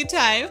such a good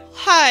time.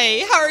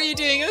 Hi, how are you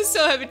doing? I'm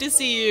so happy to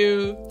see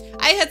you.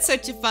 I had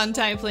such a fun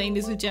time playing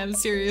this with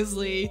Gems,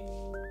 seriously.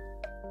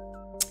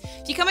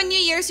 If you come on New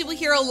Year's, you will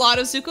hear a lot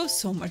of Zuko.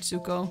 So much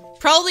Zuko.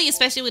 Probably,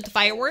 especially with the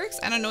fireworks.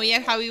 I don't know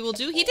yet how he will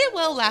do. He did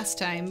well last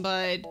time,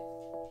 but...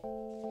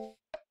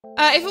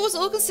 if it was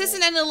all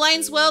consistent and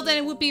aligns well, then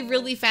it would be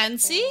really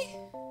fancy.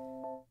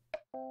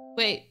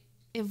 Wait.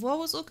 If what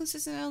was all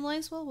consistent and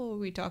aligns well? What were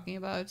we talking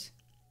about?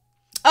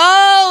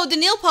 Oh, the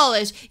nail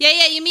polish.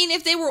 Yeah, you mean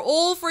if they were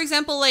all, for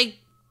example, like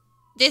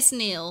this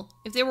nail.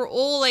 If they were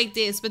all like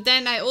this, but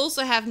then I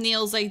also have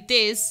nails like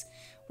this,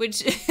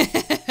 which...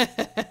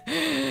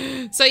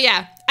 So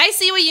yeah, I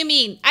see what you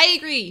mean. I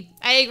agree,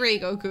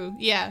 Goku.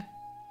 Yeah.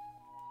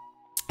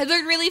 It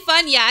looked really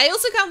fun. Yeah, I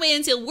also can't wait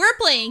until we're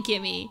playing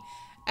Kimmy.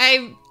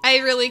 I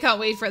really can't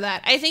wait for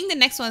that. I think the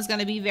next one's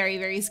gonna be very,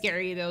 very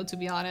scary though, to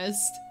be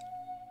honest.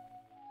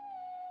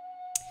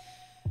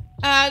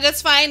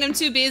 That's fine, I'm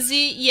too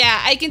busy.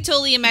 Yeah, I can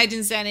totally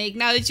imagine, Zenig.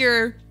 Now that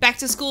you're back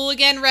to school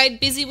again,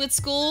 right? Busy with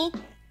school?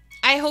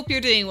 I hope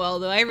you're doing well,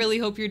 though. I really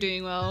hope you're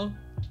doing well.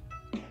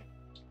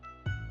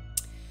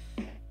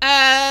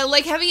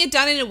 Like having it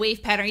done in a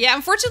wave pattern. Yeah,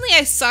 unfortunately,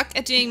 I suck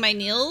at doing my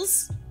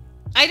nails.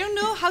 I don't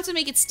know how to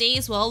make it stay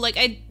as well. Like,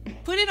 I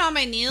put it on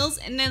my nails,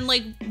 and then,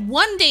 like,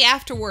 one day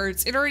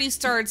afterwards, it already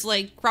starts,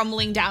 like,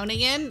 crumbling down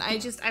again. I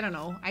don't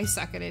know. I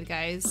suck at it,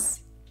 guys.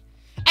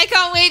 I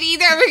can't wait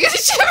either. We're gonna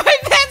share my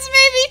pants,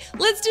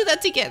 maybe? Let's do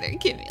that together,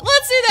 Kimmy.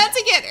 Let's do that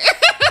together.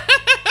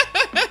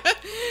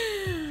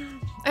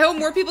 I hope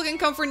more people can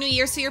come for New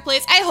Year's to your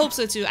place. I hope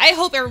so, too. I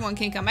hope everyone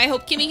can come. I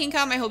hope Kimmy can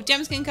come. I hope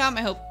Gems can come.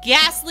 I hope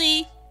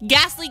Ghastly.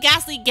 Ghastly.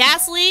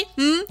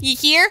 You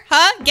hear?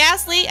 Huh?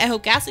 Ghastly? I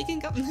hope Ghastly can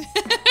come. It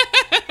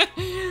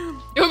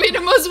would be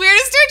the most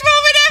weirdest Twitch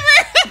moment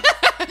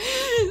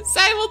ever.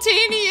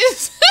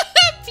 Simultaneous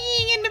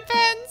peeing in the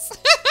pants.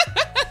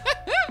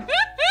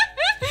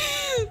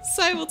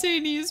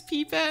 Simultaneous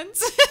pee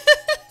pants.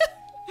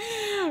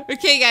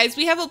 Okay, guys,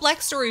 we have a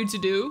black story to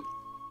do.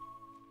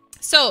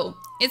 So,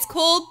 it's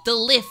called The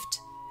Lift.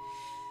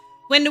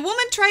 When the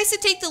woman tries to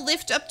take the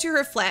lift up to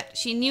her flat,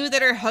 she knew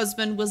that her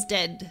husband was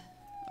dead.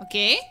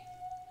 Okay?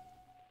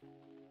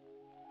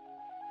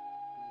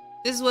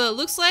 This is what it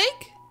looks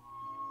like.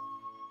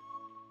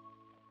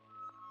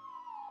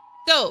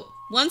 So,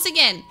 once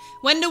again,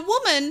 when the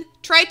woman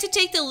tried to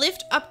take the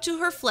lift up to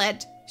her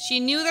flat, she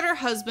knew that her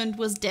husband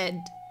was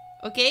dead.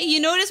 Okay, you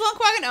notice one,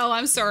 Quaggan? Oh,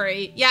 I'm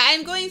sorry. Yeah,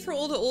 I'm going through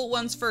all the old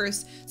ones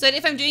first, so that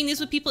if I'm doing this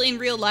with people in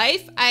real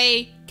life,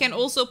 I can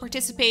also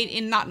participate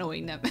in not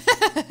knowing them.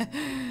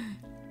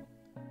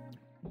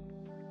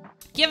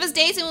 Give us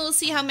dates and we'll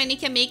see how many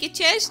can make it,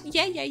 Chesh.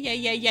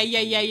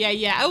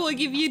 Yeah. I will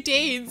give you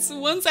dates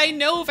once I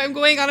know if I'm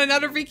going on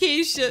another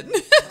vacation.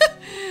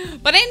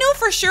 But I know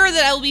for sure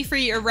that I will be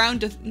free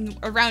around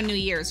New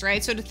Year's,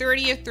 right? So the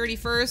 30th,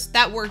 31st,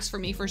 that works for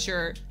me for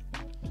sure.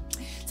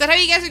 Is that how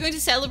you guys are going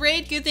to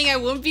celebrate? Good thing I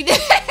won't be there.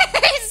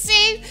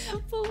 Same.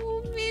 But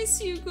we'll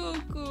miss you,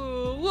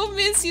 Coco. We'll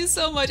miss you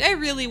so much. I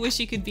really wish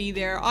you could be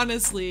there,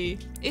 honestly.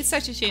 It's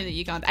such a shame that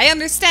you can't. I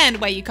understand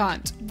why you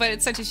can't, but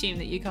it's such a shame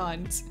that you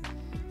can't.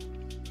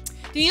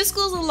 The new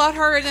school is a lot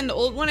harder than the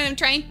old one, and I'm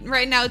trying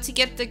right now to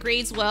get the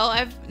grades well. I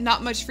have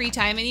not much free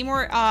time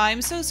anymore.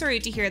 I'm so sorry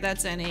to hear that,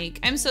 Zenik.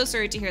 I'm so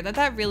sorry to hear that.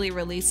 That really,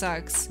 really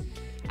sucks.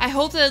 I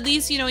hope that at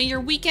least, you know, in your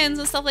weekends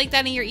and stuff like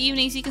that, in your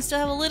evenings, you can still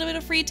have a little bit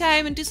of free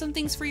time and do some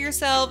things for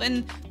yourself.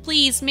 And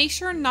please, make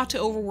sure not to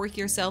overwork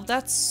yourself.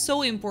 That's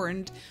so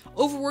important.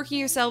 Overworking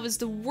yourself is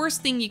the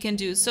worst thing you can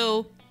do.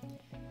 So,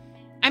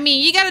 I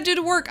mean, you gotta do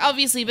the work,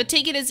 obviously, but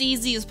take it as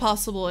easy as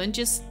possible and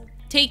just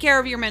take care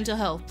of your mental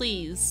health,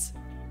 please.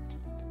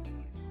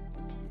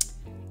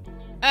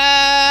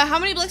 How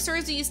many black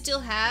stars do you still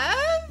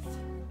have?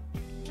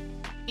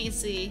 Let me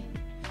see.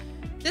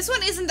 This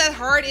one isn't that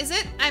hard, is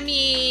it? I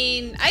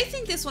mean, I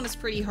think this one is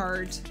pretty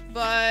hard,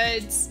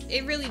 but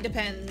it really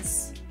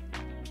depends.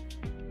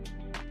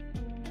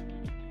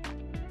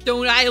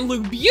 Don't I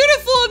look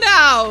beautiful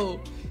now?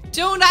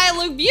 Don't I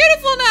look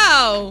beautiful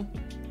now?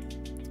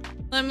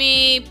 Let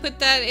me put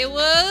that, it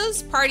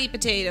was party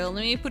potato.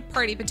 Let me put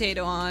party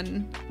potato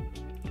on.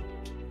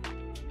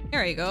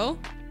 There we go.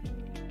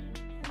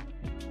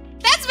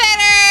 That's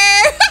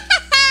better!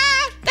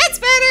 That's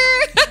better!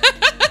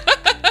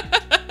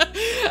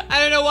 I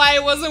don't know why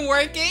it wasn't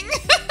working.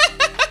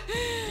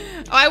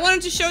 Oh, I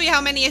wanted to show you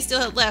how many I still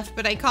had left,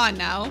 but I can't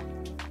now.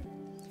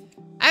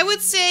 I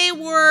would say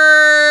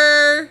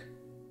we're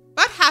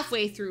about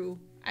halfway through,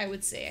 I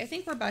would say. I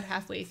think we're about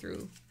halfway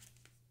through.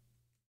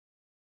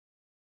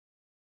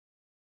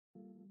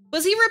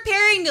 Was he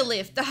repairing the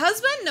lift? The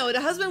husband? No,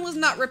 the husband was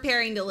not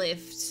repairing the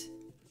lift.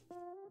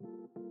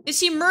 Did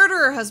she murder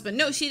her husband?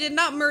 No, she did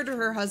not murder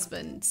her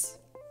husband.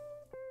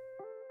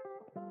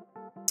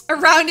 A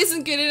round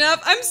isn't good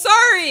enough. I'm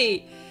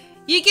sorry.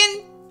 You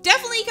can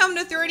definitely come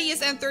to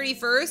 30th and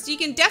 31st. You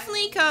can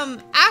definitely come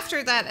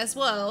after that as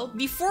well.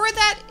 Before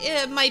that,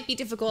 it might be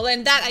difficult,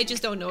 and that I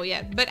just don't know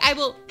yet. But I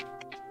will...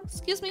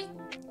 Excuse me.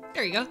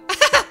 There you go.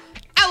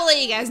 I will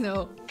let you guys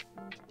know.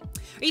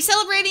 Are you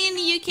celebrating in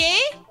the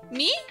UK?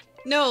 Me?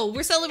 No,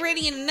 we're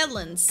celebrating in the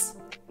Netherlands.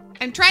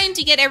 I'm trying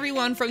to get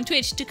everyone from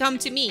Twitch to come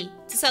to me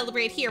to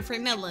celebrate here for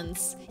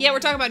Netherlands. Yeah, we're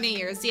talking about New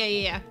Year's.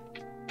 Yeah.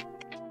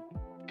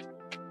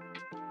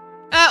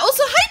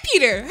 Also, hi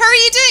Peter! How are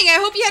you doing? I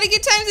hope you had a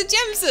good time at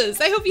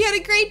Gemses. I hope you had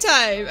a great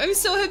time. I'm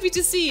so happy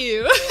to see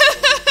you.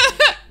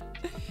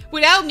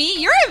 Without me,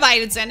 you're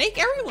invited, Zenik.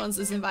 Everyone's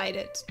is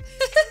invited.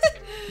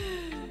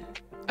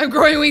 I'm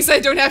growing wings so I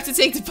don't have to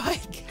take the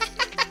bike.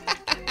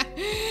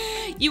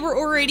 You were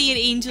already an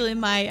angel in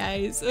my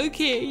eyes.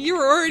 Okay, you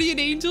were already an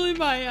angel in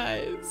my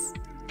eyes.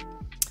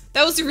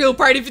 That was the real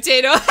party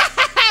potato.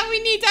 We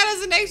need that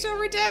as an extra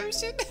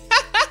redemption.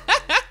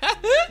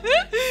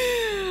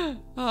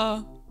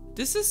 Oh,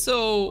 this is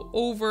so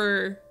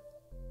overlit,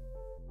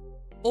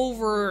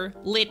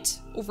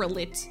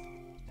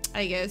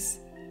 I guess.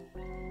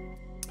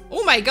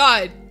 Oh my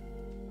god.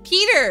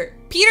 Peter,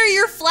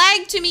 you're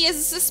flagged to me as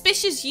a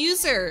suspicious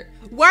user.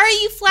 Why are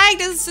you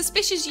flagged as a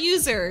suspicious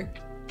user?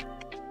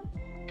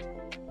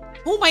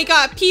 Oh my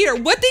god, Peter,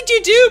 what did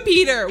you do,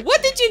 Peter?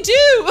 What did you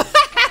do?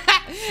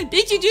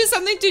 Did you do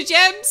something to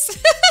Gems?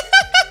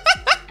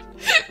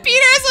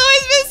 Peter has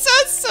always been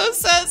so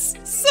sus.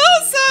 So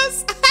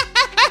sus.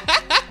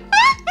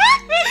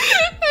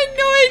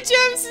 Annoyed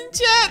Gems in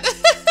chat.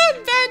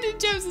 Abandoned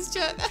Gems in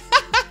chat.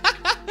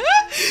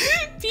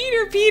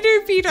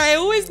 Peter, I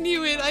always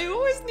knew it.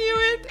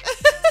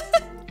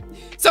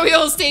 So we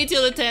all stay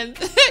till the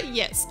 10th.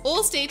 Yes,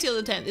 all stay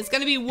till the 10th. It's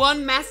gonna be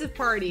one massive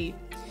party.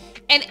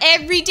 And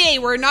every day,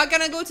 we're not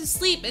gonna go to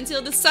sleep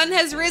until the sun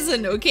has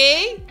risen,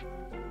 okay?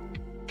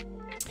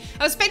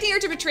 I was expecting her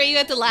to betray you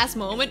at the last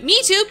moment.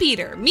 Me too,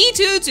 Peter. Me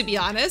too, to be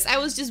honest. I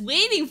was just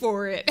waiting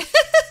for it.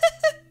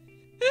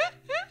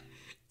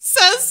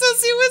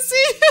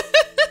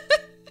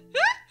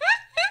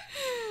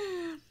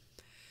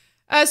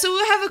 So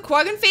we'll have a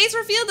Quaggan face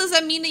reveal. Does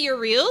that mean that you're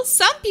real?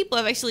 Some people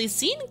have actually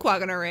seen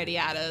Quaggan already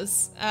at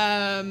us.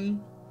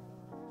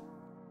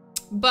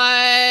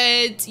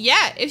 But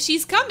yeah, if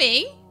she's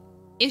coming,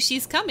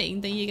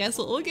 then you guys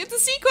will all get to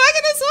see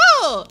Quaggan as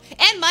well.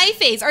 And my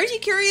face. Aren't you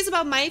curious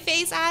about my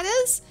face,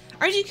 Addis?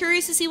 Aren't you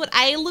curious to see what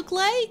I look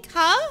like?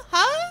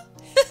 Huh?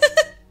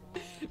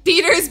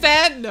 Peter's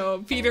banned?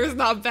 No, Peter's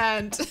not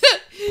banned.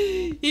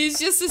 He's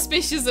just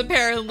suspicious,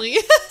 apparently.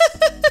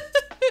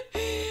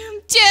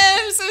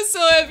 Gems, I'm so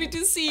happy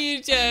to see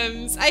you,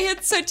 Gems. I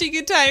had such a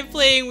good time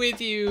playing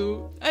with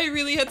you. I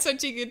really had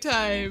such a good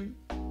time.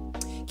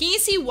 Can you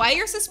see why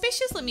you're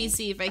suspicious? Let me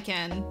see if I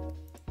can.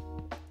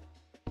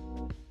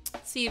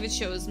 See if it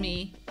shows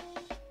me.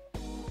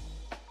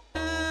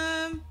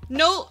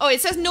 No. Oh, it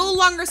says no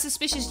longer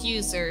suspicious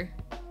user.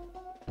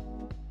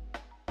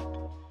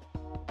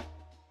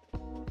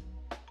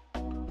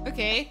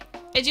 Okay.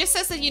 It just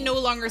says that you're no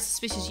longer a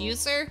suspicious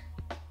user.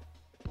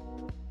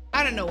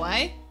 I don't know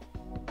why.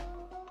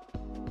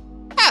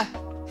 Huh.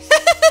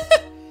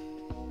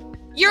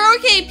 You're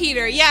okay,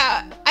 Peter.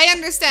 Yeah, I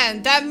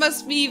understand. That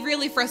must be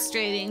really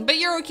frustrating. But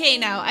you're okay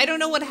now. I don't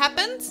know what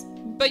happened,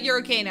 but you're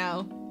okay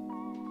now.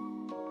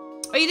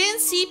 Oh, you didn't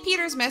see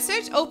Peter's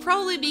message? Oh,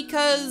 probably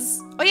because...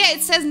 Oh yeah,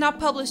 it says not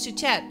published to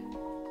chat.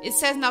 It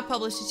says not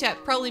published to chat.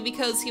 Probably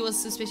because he was a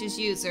suspicious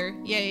user.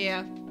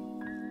 Yeah.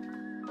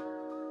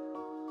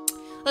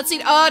 Let's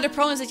see. Oh, the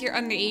problem is that you're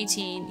under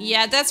 18.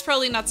 Yeah, that's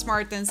probably not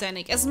smart then,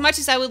 Zenik. As much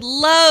as I would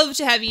love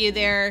to have you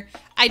there,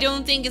 I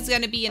don't think it's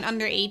gonna be an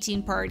under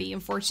 18 party,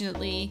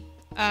 unfortunately.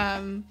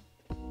 But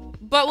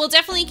we'll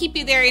definitely keep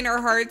you there in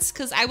our hearts,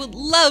 because I would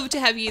love to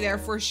have you there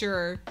for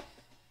sure.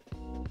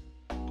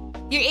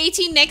 You're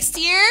 18 next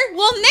year?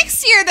 Well,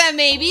 next year then,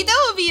 maybe.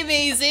 That would be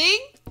amazing.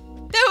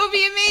 That would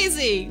be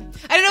amazing.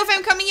 I don't know if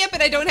I'm coming yet,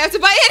 but I don't have to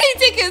buy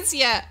any tickets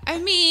yet. I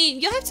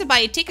mean, you'll have to buy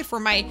a ticket for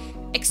my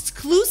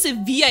exclusive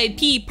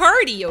VIP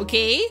party,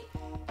 okay?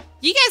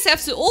 You guys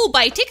have to all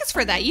buy tickets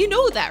for that. You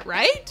know that,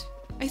 right?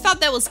 I thought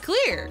that was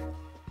clear.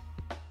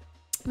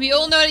 We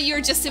all know that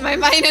you're just in my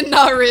mind and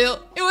not real.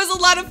 It was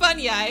a lot of fun.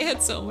 Yeah, I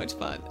had so much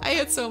fun. I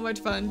had so much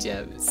fun,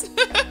 Gems.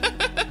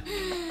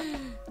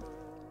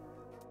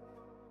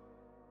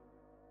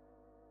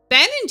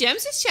 Ben and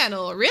Gems'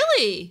 channel,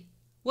 really?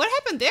 What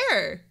happened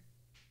there?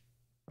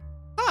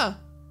 Huh.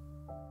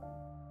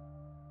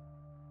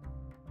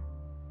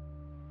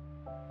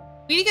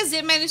 Because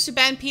did manage to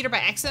ban Peter by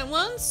accident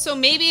once, so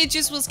maybe it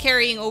just was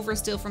carrying over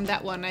still from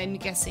that one, I'm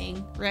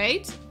guessing,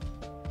 right? Is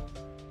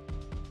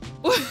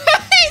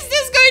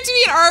this going to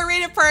be an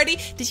R-rated party?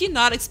 Did you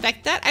not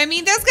expect that? I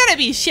mean, there's gonna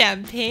be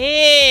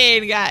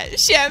champagne,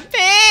 guys.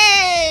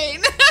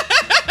 Champagne!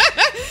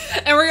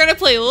 And we're gonna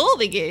play all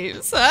the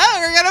games, huh?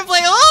 We're gonna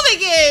play all the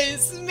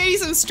games! Maybe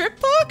some strip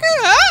poker,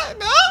 huh?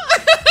 No?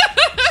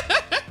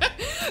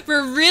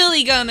 We're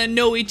really gonna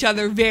know each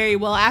other very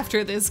well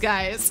after this,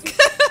 guys.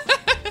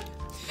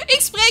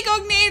 Ik spreek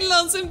ook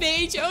Nederlands een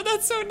beetje. Oh,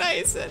 that's so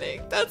nice,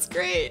 Henning. That's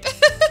great.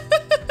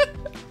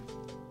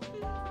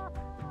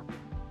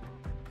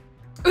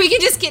 We can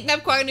just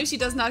kidnap Quagan if she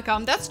does not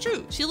come. That's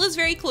true. She lives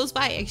very close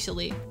by,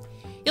 actually.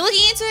 You're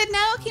looking into it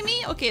now,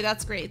 Kimmy? Okay,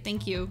 that's great.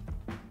 Thank you.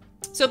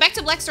 So back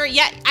to Black Story.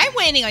 Yeah, I'm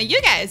waiting on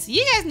you guys.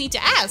 You guys need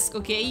to ask,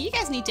 okay? You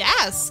guys need to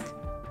ask.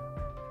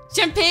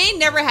 Champagne?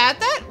 Never had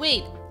that?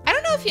 Wait, I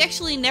don't know if you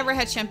actually never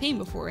had champagne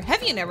before.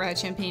 Have you never had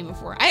champagne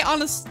before? I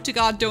honest to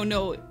God don't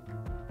know.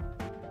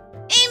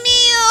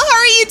 Emil, how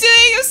are you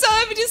doing? I'm so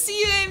happy to see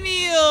you,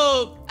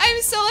 Emil.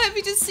 I'm so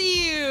happy to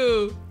see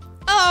you.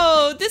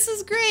 Oh, this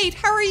is great.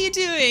 How are you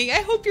doing?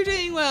 I hope you're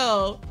doing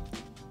well.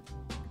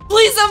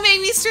 Please don't make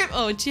me strip.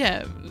 Oh,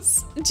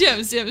 Gems.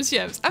 Gems, Gems,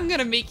 Gems. I'm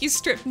gonna make you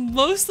strip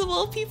most of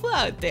all people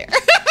out there.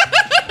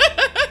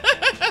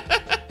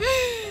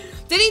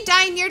 Did he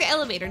die near the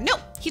elevator? No,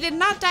 he did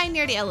not die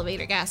near the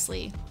elevator,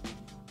 Ghastly.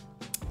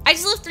 I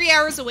just live 3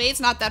 hours away.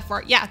 It's not that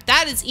far. Yeah,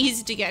 that is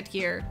easy to get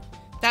here.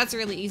 That's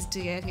really easy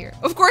to get here.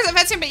 Of course, I've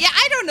had some, but yeah,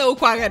 I don't know,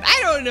 Quagan. I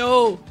don't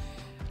know.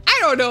 I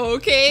don't know,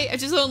 okay? I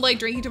just don't like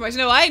drinking too much.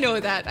 No, I know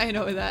that. I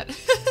know that.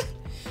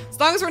 As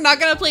long as we're not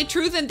gonna play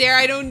Truth and Dare,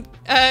 I don't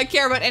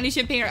care about any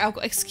champagne or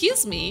alcohol.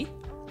 Excuse me?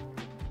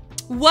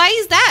 Why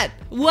is that?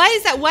 Why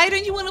is that? Why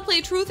don't you want to play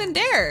Truth and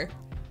Dare?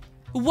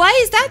 Why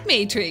is that,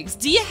 Matrix?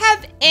 Do you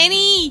have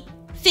any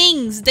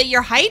things that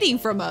you're hiding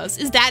from us?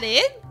 Is that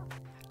it?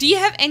 Do you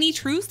have any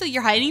truths that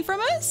you're hiding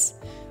from us?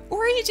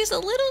 Or are you just a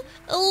little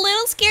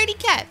scaredy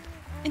cat?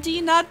 And do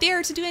you not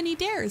dare to do any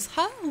dares,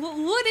 huh?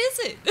 What is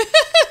it?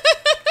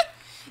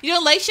 You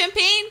don't like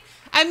champagne?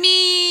 I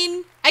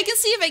mean, I can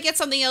see if I get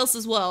something else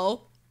as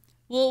well.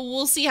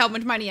 We'll see how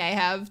much money I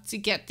have to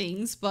get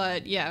things,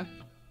 but yeah.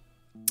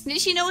 Did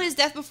she know his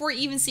death before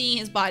even seeing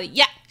his body?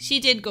 Yeah,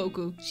 she did,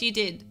 Goku. She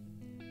did.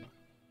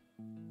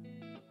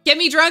 Get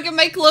me drunk and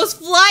my clothes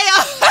fly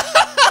off.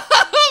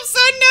 So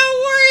no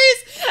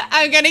worries.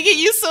 I'm gonna get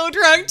you so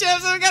drunk,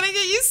 Jeff. I'm gonna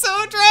get you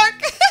so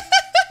drunk.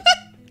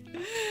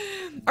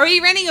 Are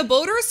you renting a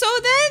boat or so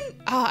then?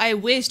 Oh, I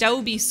wish. That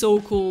would be so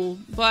cool.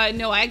 But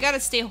no, I gotta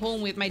stay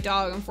home with my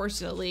dog,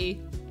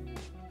 unfortunately.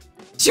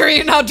 Sure,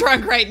 you're not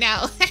drunk right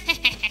now.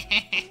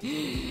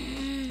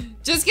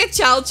 Just get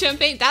child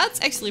champagne. That's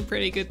actually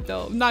pretty good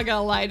though. I'm not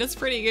gonna lie. That's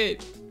pretty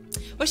good.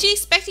 Was she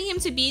expecting him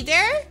to be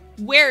there?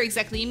 Where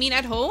exactly? You mean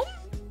at home?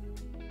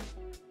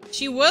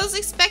 She was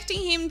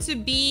expecting him to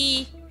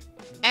be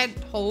at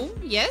home,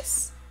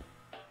 yes.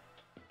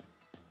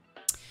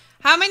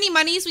 How many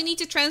monies we need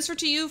to transfer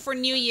to you for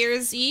New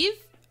Year's Eve?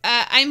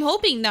 I'm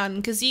hoping none,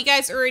 because you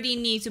guys already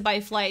need to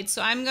buy flights.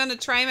 So I'm gonna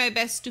try my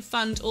best to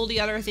fund all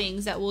the other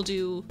things that we'll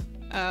do.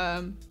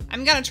 I'm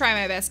gonna try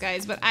my best,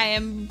 guys, but I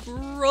am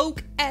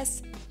broke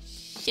as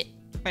shit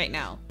right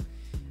now.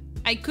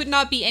 I could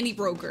not be any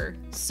broker.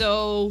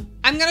 So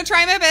I'm gonna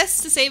try my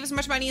best to save as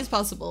much money as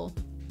possible.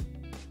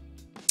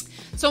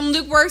 Some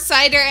lukewarm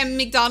cider and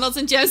McDonald's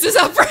and Gems is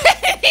up for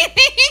anything.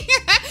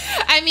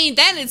 I mean,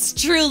 then it's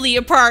truly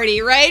a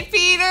party, right,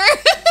 Peter?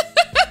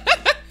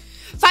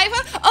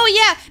 500? Oh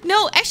yeah,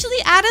 no, actually,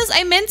 Adas,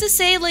 I meant to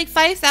say like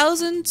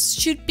 5,000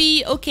 should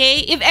be okay.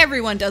 If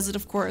everyone does it,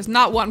 of course,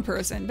 not one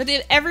person. But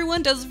if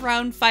everyone does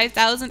around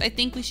 5,000, I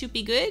think we should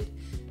be good.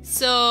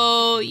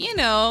 So, you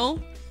know,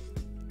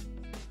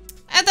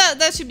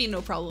 that should be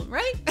no problem,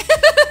 right?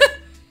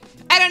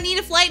 I don't need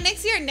a flight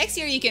next year. Next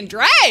year you can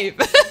drive.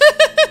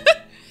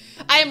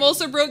 I am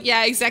also broke.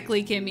 Yeah,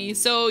 exactly, Kimmy.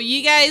 So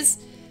you guys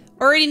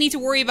already need to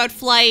worry about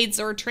flights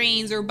or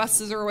trains or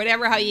buses or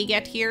whatever, how you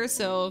get here.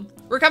 So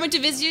we're coming to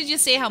visit you.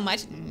 Just say how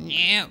much.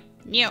 No.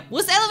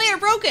 Was the elevator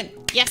broken?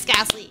 Yes,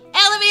 Ghastly.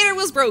 Elevator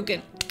was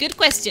broken. Good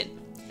question.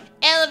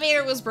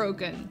 Elevator was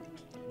broken.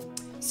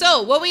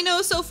 So what we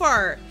know so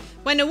far,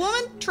 when a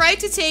woman tried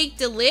to take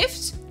the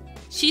lift,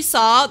 she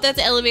saw that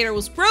the elevator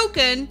was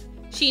broken.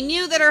 She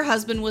knew that her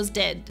husband was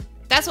dead.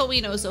 That's what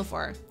we know so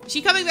far. Is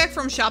she coming back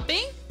from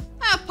shopping?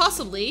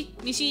 Possibly.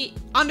 I mean,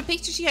 on the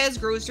picture she has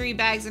grocery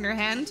bags in her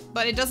hand,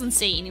 but it doesn't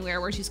say anywhere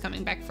where she's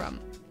coming back from.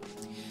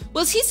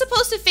 Was he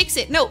supposed to fix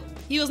it? No,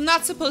 he was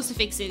not supposed to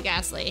fix it,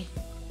 Ghastly.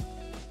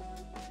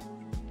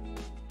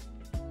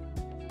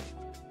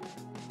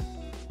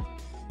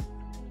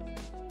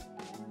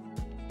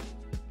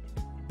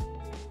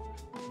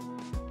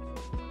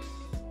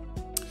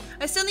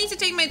 I still need to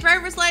take my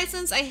driver's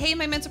license. I hate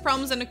my mental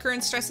problems and the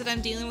current stress that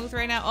I'm dealing with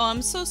right now. Oh,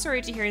 I'm so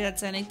sorry to hear that,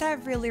 Zenik.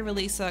 That really,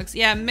 really sucks.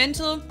 Yeah,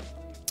 mental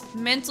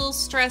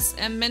stress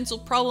and mental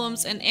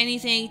problems and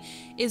anything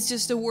is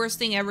just the worst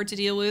thing ever to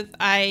deal with.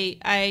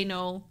 I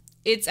know.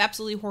 It's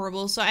absolutely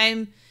horrible. So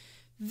I'm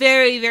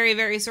very, very,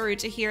 very sorry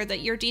to hear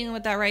that you're dealing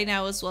with that right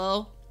now as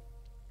well.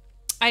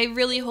 I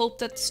really hope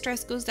that the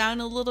stress goes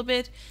down a little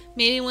bit.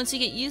 Maybe once you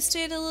get used to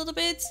it a little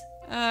bit.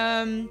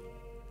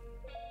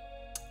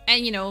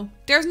 And, you know,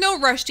 there's no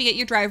rush to get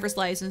your driver's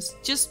license.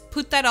 Just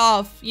put that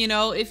off, you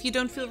know, if you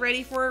don't feel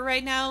ready for it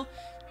right now,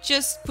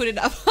 just put it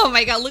up. Oh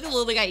my god, look at the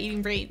little guy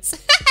eating brains.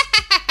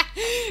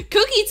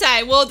 Cookie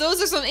time. Well,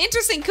 those are some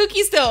interesting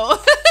cookies, though.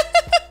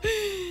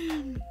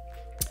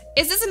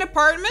 Is this an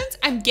apartment?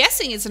 I'm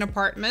guessing it's an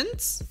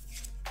apartment.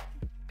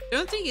 I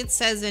don't think it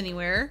says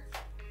anywhere.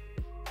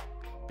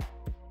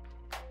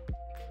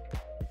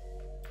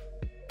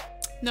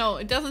 No,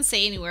 it doesn't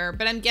say anywhere,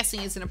 but I'm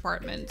guessing it's an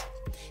apartment.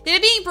 Did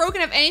it being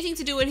broken have anything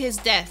to do with his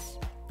death?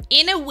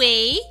 In a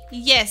way,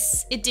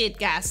 yes, it did,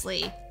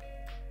 Ghastly.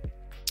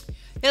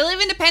 They live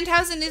in the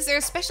penthouse, and is there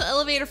a special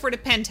elevator for the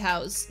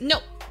penthouse? No.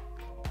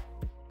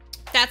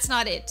 That's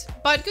not it.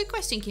 But good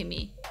question,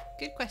 Kimmy.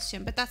 Good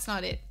question, but that's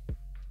not it.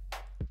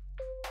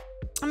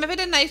 I'm a bit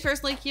of a nice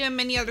person like you, and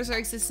many others are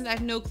existent. I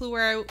have no clue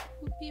where I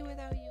would be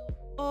without you.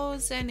 Oh,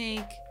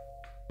 Zenik.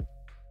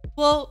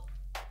 Well,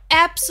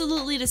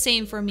 absolutely the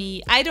same for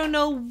me. I don't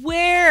know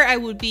where I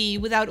would be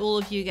without all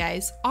of you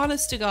guys.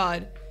 Honest to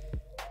God.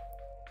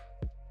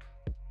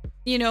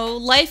 You know,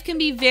 life can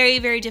be very,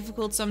 very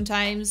difficult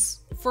sometimes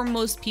for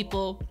most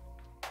people.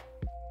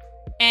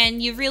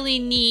 And you really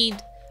need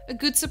a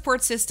good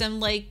support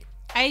system like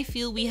I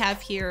feel we have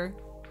here,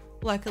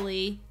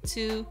 luckily,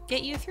 to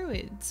get you through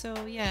it. So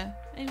yeah,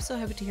 I'm so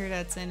happy to hear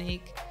that,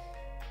 Zenik.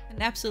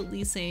 And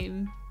absolutely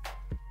same.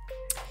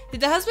 Did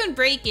the husband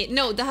break it?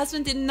 No, the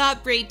husband did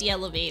not break the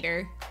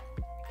elevator.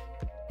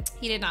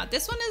 He did not.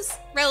 This one is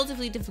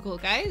relatively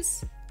difficult,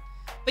 guys.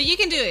 But you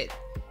can do it.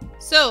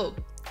 So,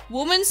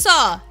 woman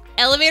saw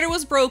elevator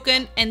was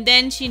broken and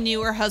then she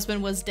knew her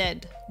husband was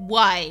dead.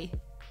 Why?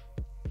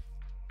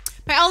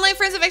 My online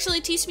friends have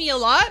actually taught me a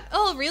lot.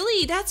 Oh,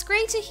 really? That's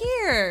great to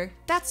hear.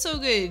 That's so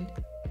good.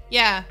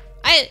 Yeah,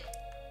 I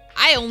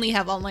only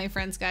have online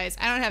friends, guys.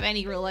 I don't have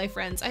any real life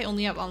friends. I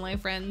only have online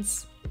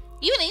friends.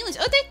 Even English.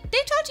 Oh, they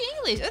taught you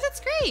English. Oh,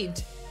 that's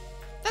great.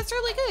 That's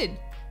really good.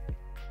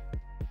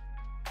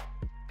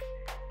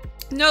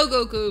 No,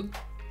 Goku.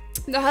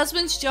 The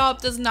husband's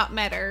job does not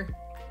matter.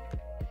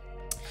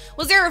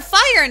 Was there a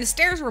fire and the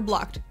stairs were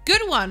blocked?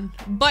 Good one,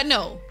 but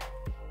no.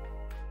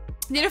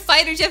 Did a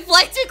fighter jet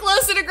fly too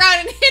close to the ground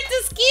and hit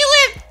the ski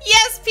lift?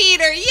 Yes,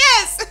 Peter,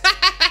 yes!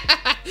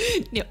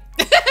 No.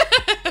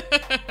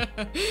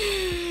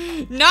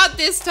 Not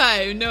this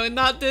time. No,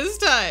 not this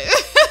time.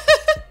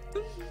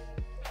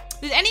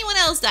 Did anyone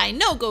else die?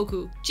 No,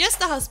 Goku. Just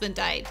the husband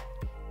died.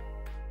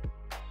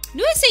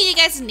 Do I say you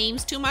guys'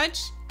 names too much?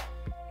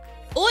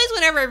 Always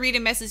whenever I read a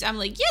message, I'm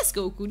like, yes,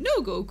 Goku,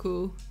 no,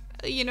 Goku.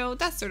 You know,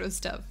 that sort of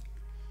stuff.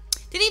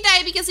 Did he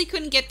die because he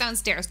couldn't get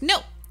downstairs?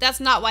 No, that's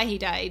not why he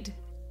died.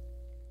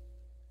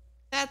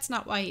 That's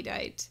not why he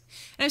died.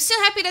 And I'm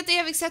still happy that they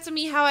have accepted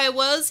me how I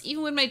was,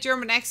 even with my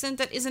German accent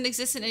that isn't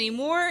existent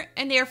anymore.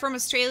 And they are from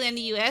Australia and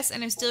the US,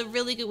 and I'm still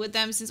really good with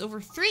them since over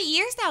 3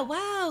 years now.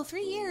 Wow,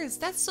 3 years.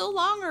 That's so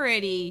long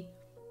already.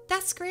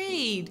 That's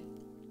great.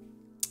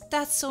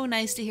 That's so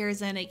nice to hear,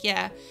 Zenik.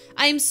 Yeah,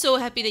 I'm so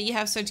happy that you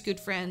have such good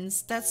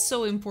friends. That's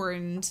so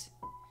important.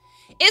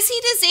 Is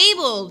he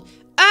disabled?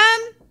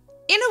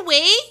 In a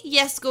way,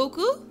 yes,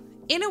 Goku.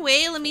 In a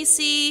way, let me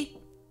see.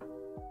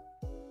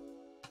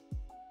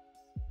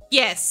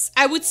 Yes,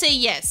 I would say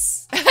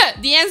yes.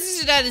 The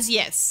answer to that is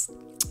yes.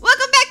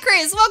 Welcome back,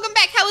 Chris. Welcome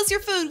back. How was your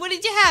food? What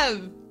did you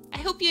have? I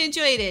hope you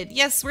enjoyed it.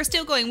 Yes, we're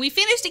still going. We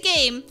finished the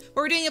game, but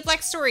we're doing a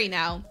black story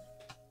now.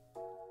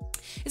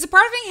 It's a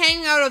part of being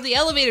hanging out of the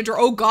elevator door.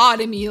 Oh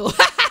God, Emil.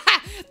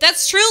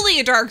 That's truly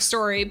a dark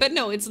story, but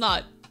no, it's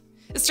not.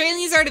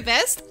 Australians are the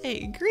best? I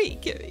agree,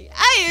 Kimmy.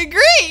 I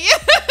agree!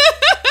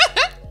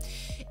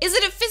 Is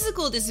it a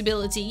physical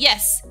disability?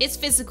 Yes, it's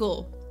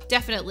physical.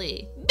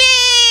 Definitely.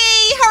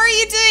 Bay! How are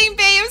you doing,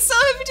 Bay? I'm so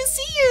happy to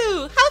see you!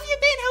 How have you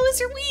been? How was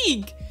your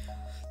week?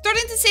 Thought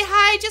in to say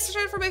hi, just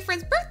returned for my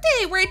friend's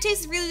birthday, where it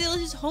tastes really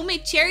delicious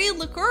homemade cherry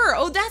liqueur.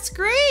 Oh, that's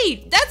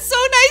great! That's so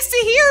nice to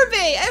hear,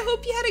 Bay! I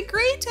hope you had a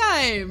great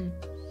time.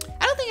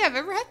 I don't think I've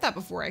ever had that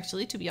before,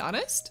 actually, to be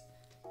honest.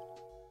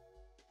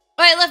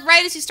 Oh, I left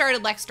right as you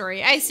started Lex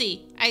story. I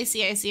see. I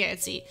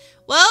see.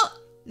 Well,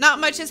 not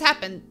much has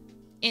happened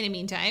in the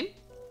meantime.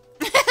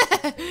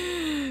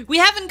 We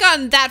haven't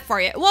gotten that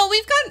far yet. Well,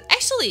 we've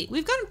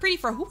gotten pretty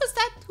far. Who was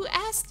that who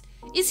asked,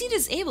 is he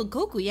disabled?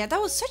 Goku. Yeah, that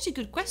was such a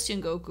good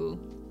question, Goku.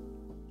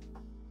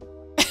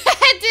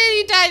 Did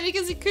he die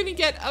because he couldn't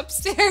get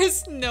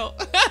upstairs? No.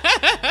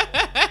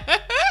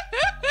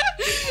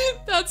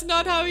 That's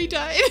not how he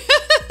died.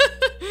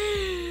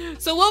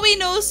 So what we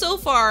know so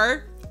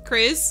far,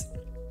 Chris,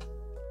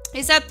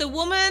 is that the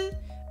woman,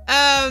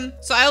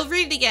 so I'll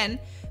read it again.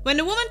 When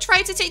the woman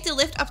tried to take the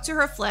lift up to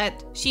her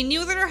flat, she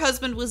knew that her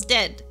husband was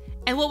dead.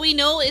 And what we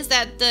know is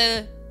that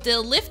the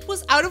lift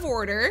was out of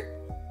order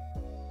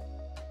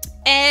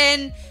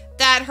and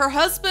that her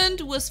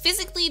husband was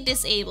physically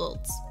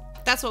disabled.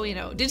 That's what we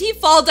know. Did he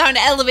fall down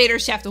the elevator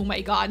shaft? Oh my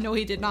God, no,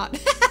 he did not.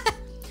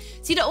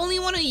 Is he the only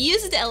one who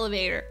uses the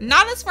elevator?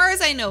 Not as far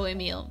as I know,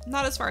 Emil.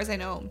 Not as far as I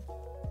know.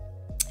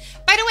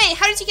 By the way,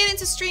 how did you get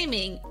into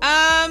streaming?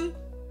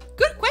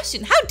 Good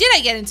question. How did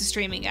I get into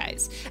streaming,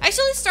 guys? I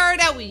actually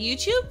started out with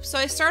YouTube. So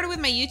I started with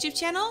my YouTube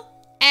channel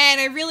and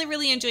I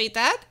really enjoyed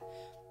that.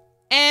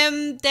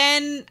 And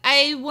then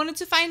I wanted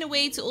to find a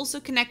way to also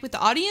connect with the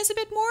audience a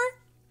bit more.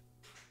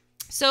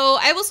 So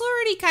I was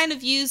already kind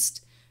of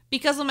used,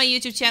 because of my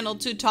YouTube channel,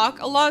 to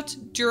talk a lot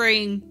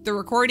during the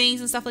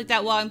recordings and stuff like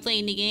that while I'm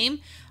playing the game.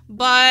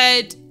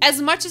 But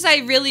as much as I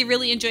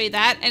really enjoy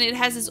that, and it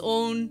has its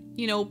own,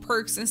 you know,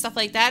 perks and stuff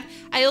like that,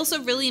 I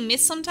also really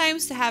miss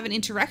sometimes to have an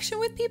interaction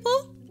with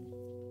people.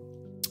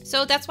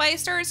 So that's why I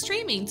started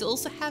streaming, to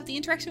also have the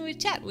interaction with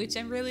chat, which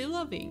I'm really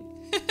loving.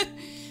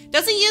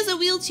 Does he use a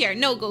wheelchair?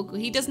 No, Goku,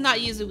 he does not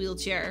use a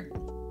wheelchair.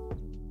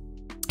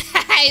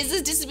 Is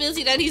his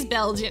disability that he's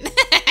Belgian?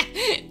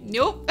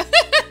 Nope.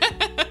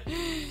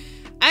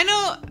 I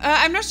know,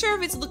 I'm not sure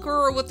if it's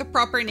liqueur or what the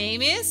proper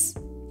name is.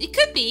 It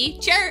could be.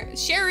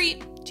 Cherry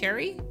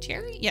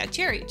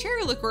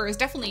liqueur is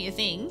definitely a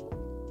thing.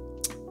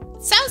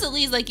 Sounds at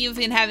least like you've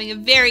been having a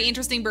very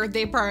interesting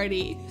birthday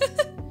party.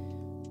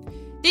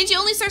 Didn't you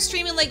only start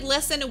streaming like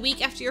less than a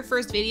week after your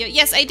first video?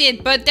 Yes, I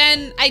did, but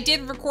then I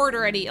did record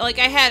already. Like,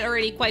 I had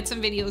already quite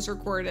some videos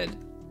recorded.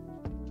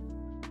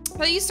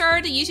 But you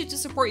started YouTube to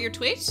support your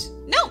Twitch?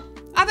 No,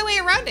 other way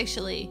around,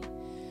 actually.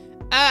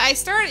 I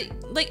started,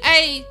 like,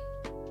 I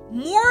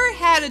more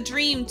had a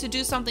dream to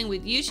do something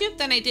with YouTube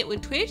than I did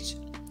with Twitch.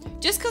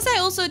 Just because I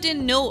also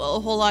didn't know a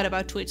whole lot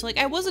about Twitch. Like,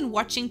 I wasn't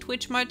watching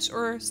Twitch much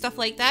or stuff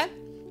like that.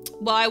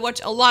 Well, I watch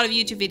a lot of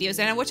YouTube videos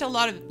and I watch a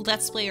lot of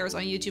Let's Players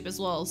on YouTube as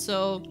well.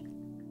 So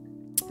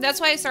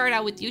that's why I started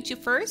out with YouTube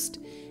first.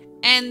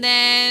 And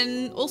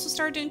then also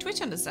started doing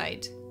Twitch on the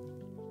side.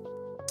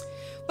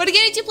 What game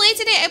did you play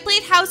today? I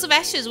played House of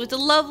Ashes with the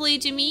lovely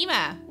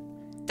Jemima.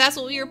 That's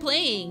what we were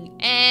playing.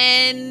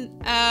 And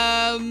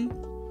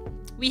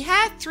we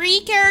had 3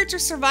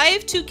 characters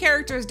survive, 2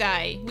 characters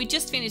die. We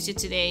just finished it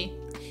today.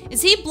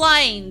 Is he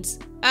blind?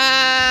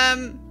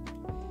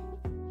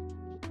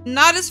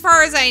 Not as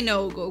far as I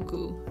know,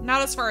 Goku.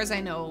 Not as far as I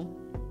know.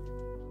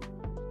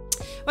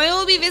 When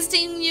we'll be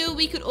visiting you,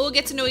 we could all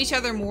get to know each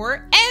other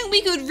more, and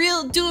we could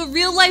do a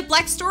real life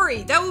Black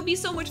story. That would be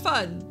so much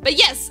fun. But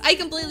yes, I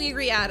completely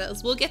agree,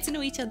 Ados. We'll get to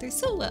know each other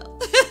so well.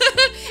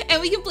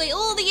 And we can play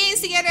all the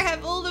games together,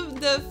 have all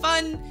the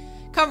fun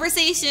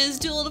conversations,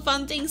 do all the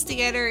fun things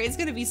together. It's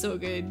gonna be so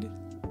good.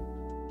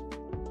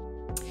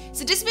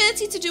 So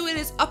disability to do with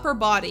his upper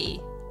body.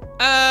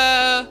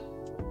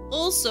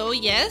 Also,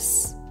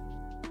 yes.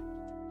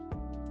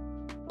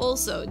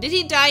 Also, did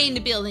he die in the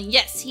building?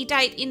 Yes, he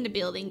died in the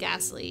building,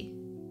 Ghastly.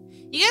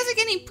 You guys are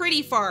getting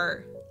pretty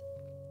far.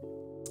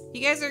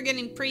 You guys are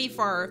getting pretty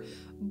far,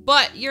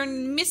 but you're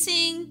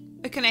missing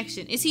a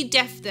connection. Is he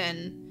deaf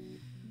then?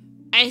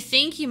 I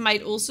think he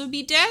might also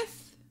be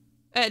deaf.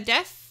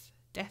 Deaf.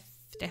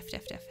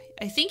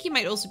 I think he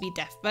might also be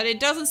deaf, but it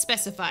doesn't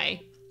specify.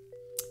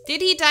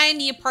 Did he die in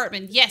the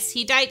apartment? Yes,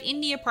 he died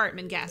in the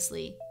apartment,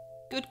 Ghastly.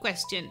 Good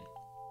question.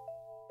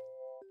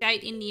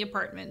 Died in the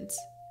apartment.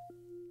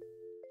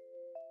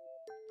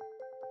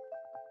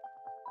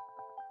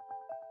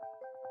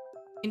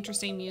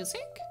 Interesting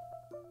music.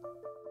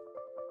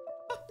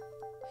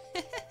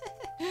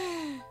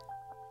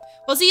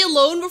 Was he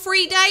alone before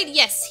he died?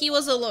 Yes, he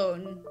was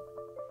alone.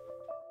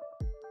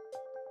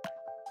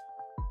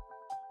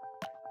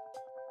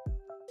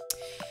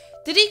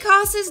 Did he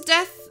cause his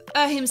death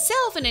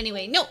himself in any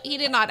way? No, he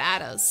did not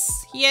add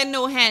us. He had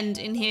no hand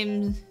in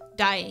him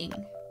dying.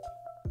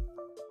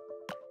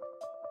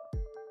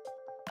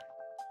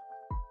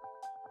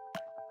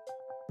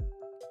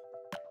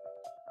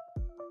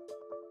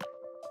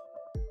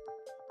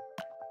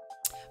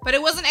 But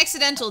it was an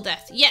accidental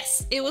death.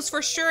 Yes, it was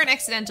for sure an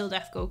accidental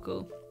death,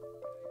 Goku.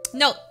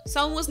 No,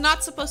 someone was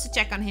not supposed to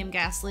check on him,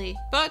 Ghastly.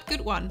 But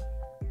good one.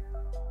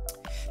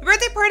 The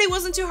birthday party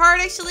wasn't too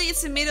hard, actually.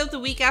 It's the middle of the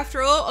week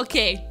after all.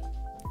 Okay,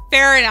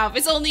 fair enough.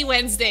 It's only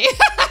Wednesday.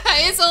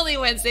 It's only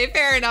Wednesday.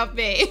 Fair enough,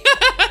 May.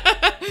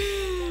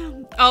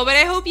 Oh, but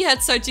I hope you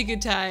had such a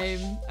good time.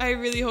 I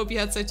really hope you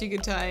had such a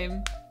good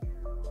time.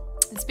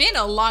 It's been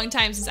a long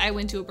time since I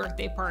went to a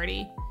birthday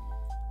party.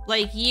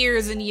 Like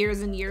years and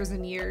years and years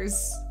and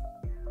years.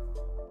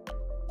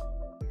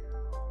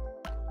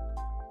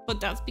 But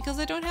that's because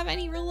I don't have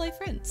any real life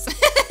friends.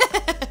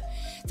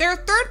 They're a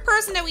third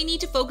person that we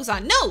need to focus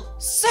on. No!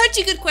 Such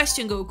a good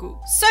question, Goku.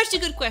 Such a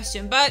good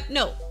question, but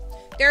no.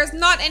 There's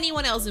not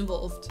anyone else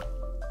involved.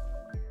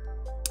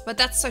 But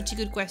that's such a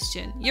good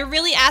question. You're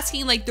really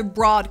asking like the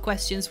broad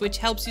questions, which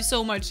helps you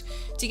so much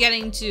to get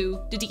into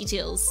the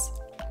details.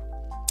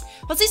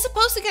 Was he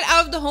supposed to get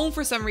out of the home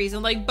for some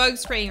reason, like bug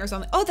spraying or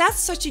something? Oh, that's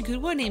such a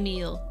good one,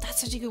 Emil.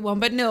 That's such a good one,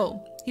 but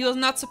no. He was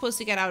not supposed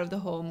to get out of the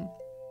home.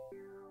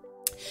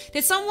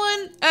 Did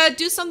someone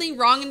do something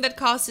wrong and that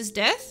caused his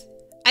death?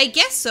 I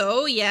guess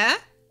so, yeah.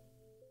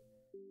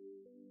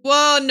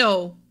 Well,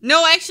 no.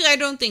 No, actually, I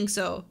don't think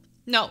so.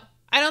 No,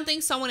 I don't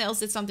think someone else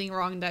did something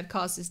wrong that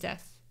caused his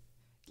death.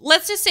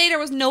 Let's just say there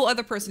was no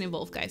other person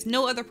involved, guys.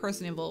 No other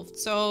person involved.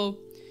 So,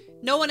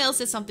 no one else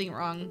did something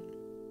wrong.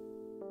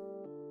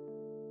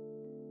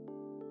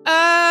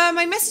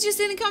 My messages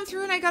didn't come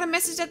through and I got a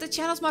message that the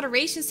channel's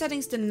moderation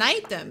settings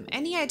denied them.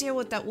 Any idea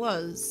what that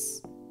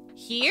was?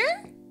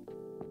 Here?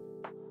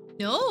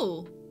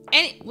 No.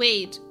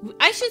 Wait,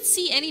 I should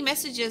see any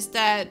messages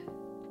that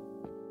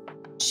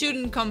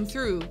shouldn't come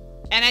through.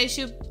 And I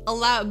should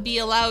be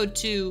allowed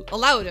to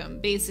allow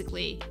them,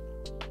 basically.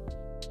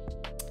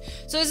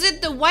 So is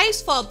it the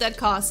wife's fault that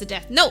caused the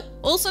death? No,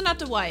 also not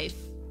the wife.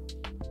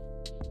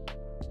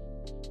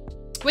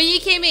 When you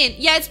came in,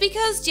 yeah, it's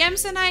because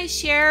Gems and I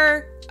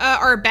share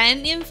our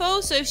band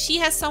info. So if she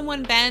has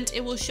someone banned,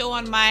 it will show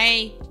on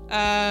my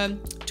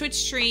Twitch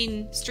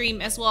stream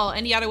as well,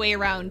 and the other way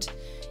around.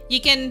 You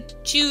can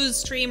choose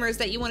streamers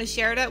that you want to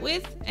share that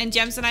with, and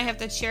Gems and I have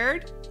that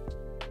shared.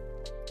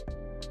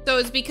 So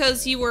it's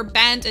because you were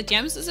banned at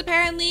Gems's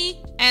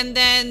apparently, and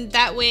then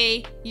that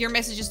way your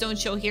messages don't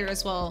show here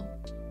as well.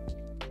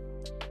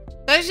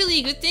 That's actually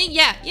a good thing.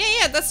 Yeah,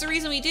 that's the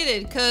reason we did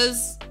it,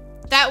 because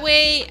that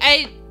way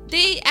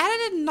they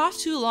added it not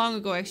too long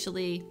ago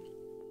actually.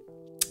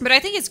 But I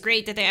think it's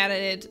great that they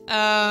added it.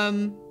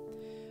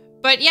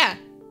 But yeah,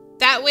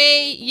 that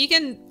way you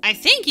can, I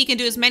think you can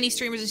do as many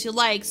streamers as you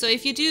like. So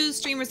if you do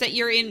streamers that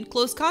you're in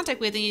close contact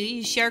with and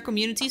you share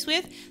communities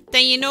with,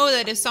 then you know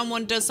that if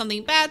someone does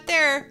something bad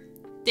there,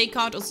 they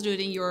can't also do it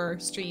in your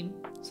stream.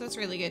 So that's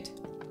really good.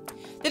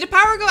 Did the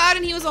power go out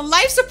and he was on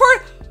life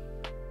support?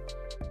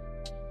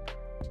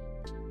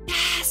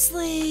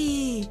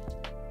 Ghastly!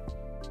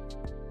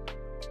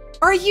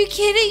 Are you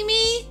kidding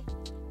me?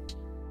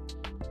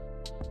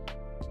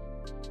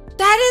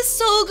 That is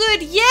so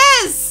good.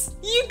 Yes!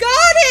 You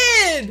got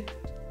it!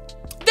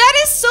 That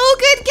is so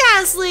good,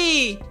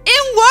 Ghastly!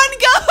 In one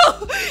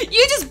go!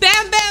 You just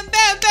bam, bam,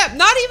 bam, bam.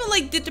 Not even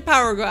like, did the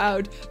power go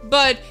out?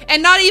 But,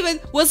 and not even,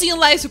 was he on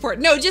life support?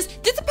 No,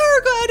 just, did the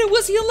power go out and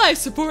was he on life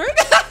support?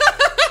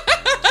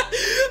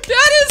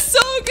 That is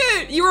so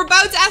good! You were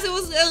about to ask if it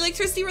was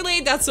electricity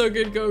related? That's so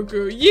good,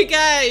 Goku. You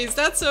guys,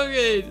 that's so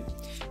good.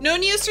 No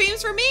new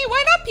streams for me?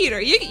 Why not,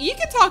 Peter? You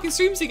can talk in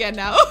streams again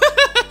now.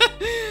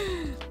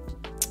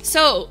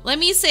 So, let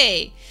me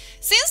say,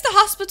 since the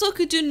hospital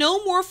could do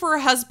no more for her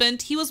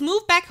husband, he was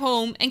moved back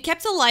home and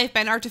kept alive by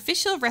an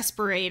artificial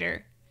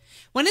respirator.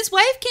 When his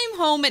wife came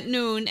home at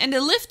noon and the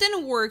lift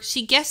didn't work,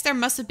 she guessed there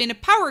must have been a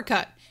power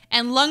cut,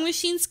 and lung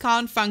machines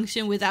can't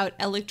function without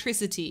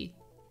electricity.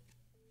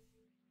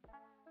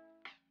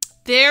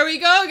 There we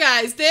go,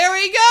 guys. There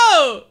we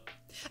go.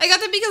 I got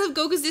that because of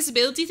Goku's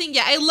disability thing.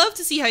 Yeah, I love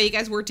to see how you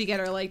guys work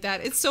together like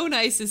that. It's so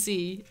nice to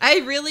see. I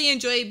really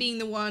enjoy being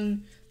the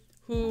one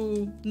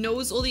who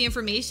knows all the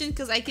information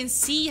because I can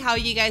see how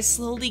you guys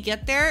slowly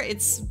get there.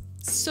 It's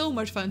so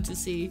much fun to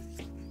see.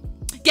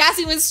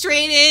 Ghastly went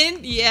straight in.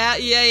 Yeah.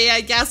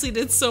 Ghastly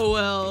did so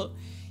well.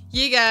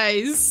 You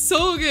guys,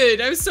 so good.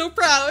 I'm so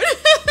proud.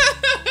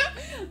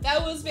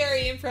 That was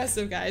very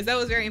impressive, guys. That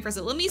was very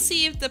impressive. Let me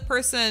see if the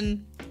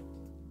person...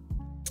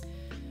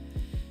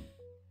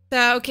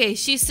 okay,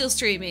 she's still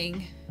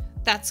streaming.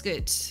 That's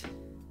good.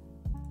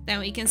 Then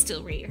we can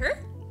still read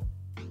her.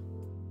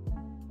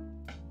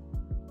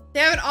 They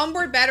have an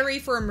onboard battery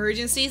for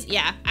emergencies.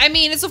 Yeah, I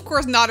mean, it's of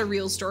course not a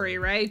real story,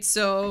 right?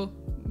 So,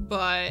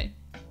 but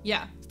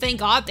yeah,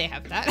 thank God they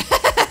have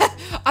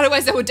that.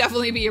 Otherwise, that would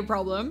definitely be a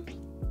problem.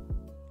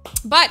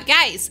 But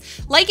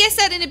guys, like I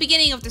said in the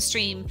beginning of the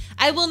stream,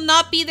 I will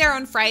not be there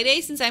on Friday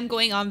since I'm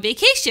going on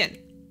vacation.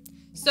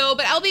 So,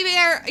 but I'll be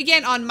there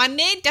again on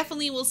Monday.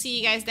 Definitely we'll see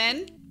you guys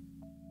then.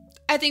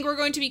 I think we're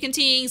going to be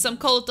continuing some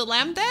Cult of the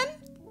Lamb then.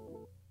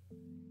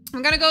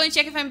 I'm gonna go and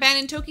check if I'm banned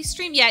in Toki's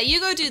stream. Yeah, you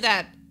go do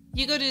that.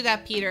 You go do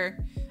that, Peter.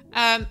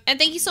 And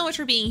thank you so much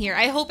for being here.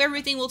 I hope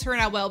everything will turn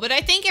out well, but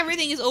I think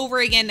everything is over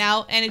again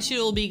now, and it should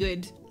all be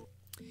good.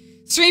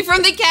 Stream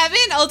from the cabin?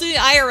 I'll do the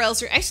IRL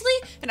stream. Actually,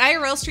 an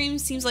IRL stream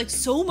seems like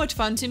so much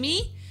fun to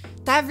me.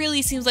 That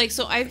really seems like,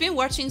 so I've been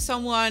watching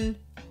someone,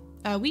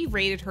 we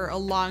rated her a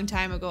long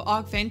time ago.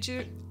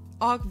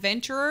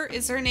 Venturer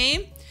is her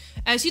name.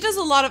 She does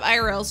a lot of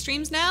IRL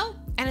streams now,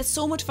 and it's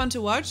so much fun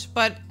to watch,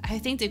 but I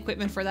think the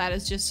equipment for that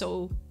is just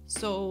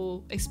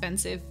so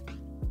expensive.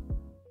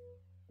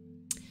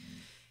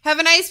 Have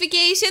a nice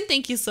vacation.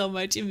 Thank you so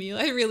much, Emil.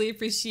 I really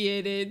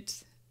appreciate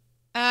it.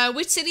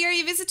 Which city are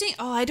you visiting?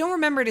 Oh, I don't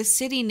remember the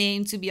city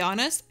name, to be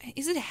honest.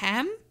 Is it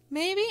Ham?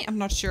 Maybe? I'm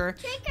not sure.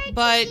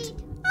 But,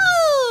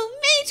 oh,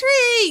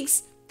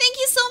 Matrix! Thank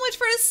you so much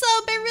for the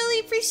sub. I really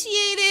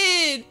appreciate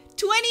it.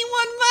 21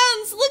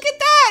 months. Look at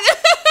that.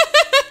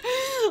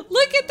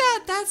 Look at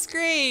that. That's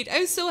great.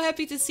 I'm so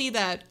happy to see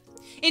that.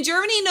 In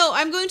Germany, no,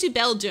 I'm going to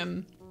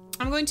Belgium.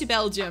 I'm going to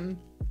Belgium.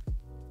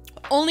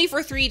 Only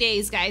for 3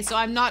 days, guys. So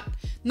I'm not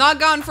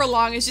gone for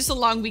long. It's just a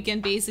long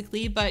weekend,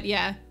 basically. But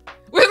yeah.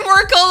 With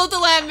more Call of the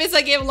Lamb miss,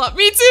 I gave a lot.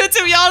 Me too,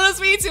 to be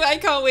honest. Me too. I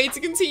can't wait to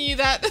continue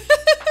that.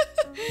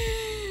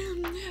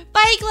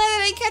 Bye, glad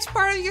that I catch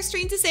part of your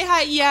stream to say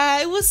hi.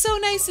 Yeah, it was so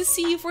nice to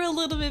see you for a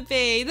little bit,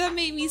 babe. That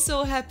made me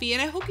so happy.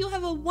 And I hope you'll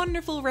have a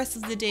wonderful rest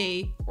of the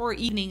day. Or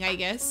evening, I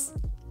guess.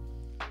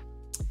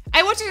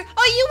 I watched it.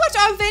 Oh, you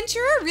watch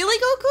Adventurer? Really,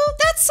 Goku?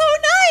 That's so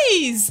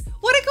nice.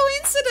 What a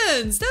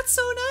coincidence. That's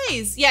so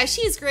nice. Yeah,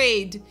 she's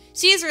great.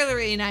 She is really,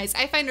 really nice.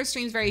 I find her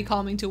streams very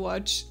calming to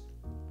watch.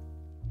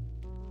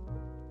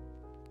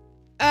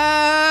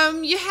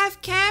 You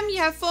have cam, you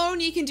have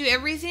phone, you can do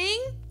everything.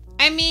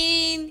 I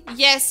mean,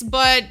 yes,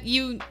 but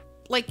you,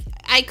 like,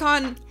 I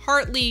can't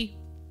hardly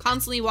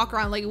constantly walk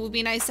around. Like, it would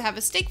be nice to have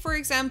a stick, for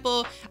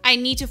example. I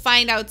need to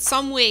find out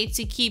some way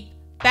to keep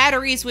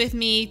batteries with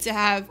me, to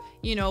have,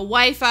 you know,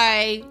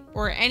 Wi-Fi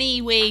or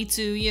any way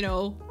to, you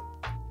know,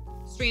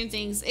 stream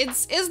things.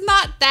 It's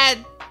not that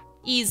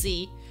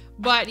easy,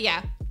 but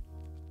yeah.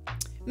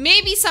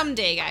 Maybe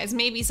someday, guys,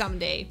 maybe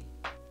someday.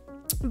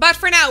 But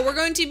for now, we're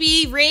going to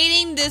be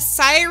raiding this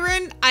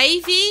Siren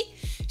Ivy.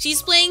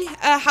 She's playing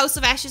House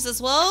of Ashes as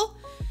well.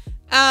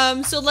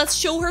 So let's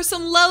show her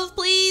some love,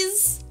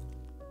 please.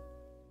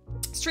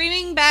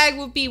 Streaming bag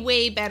would be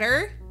way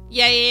better.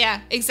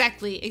 Yeah.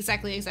 Exactly.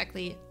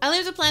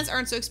 Unlimited plans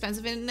aren't so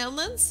expensive in the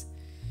Netherlands.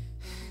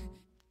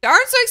 They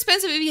aren't so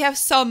expensive if you have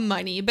some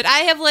money, but I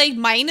have like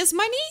minus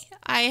money.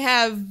 I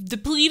have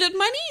depleted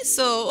money,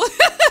 so...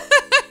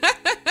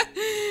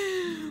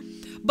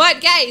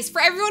 But guys,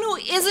 for everyone who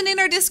isn't in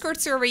our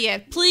Discord server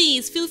yet,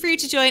 please feel free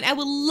to join. I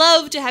would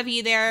love to have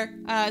you there.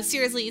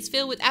 Seriously, it's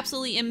filled with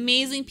absolutely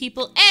amazing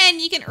people,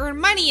 and you can earn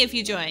money if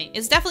you join.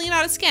 It's definitely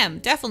not a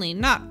scam. Definitely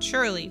not.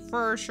 Surely,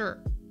 for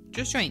sure.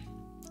 Just join.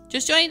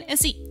 Just join and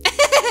see.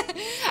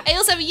 I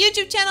also have a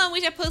YouTube channel on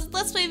which I post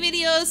Let's Play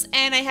videos,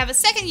 and I have a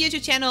second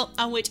YouTube channel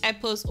on which I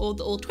post all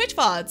the old Twitch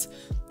VODs.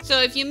 So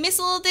if you miss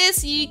all of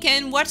this, you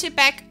can watch it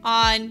back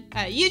on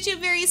YouTube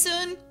very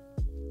soon.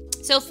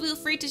 So feel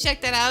free to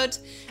check that out.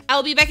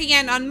 I'll be back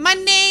again on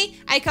Monday.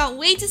 I can't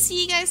wait to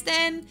see you guys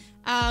then.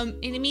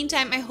 In the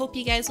meantime, I hope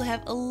you guys will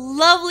have a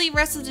lovely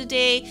rest of the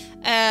day,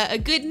 a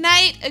good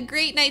night, a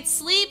great night's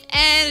sleep,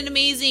 and an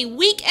amazing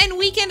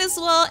weekend as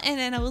well. And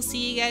then I will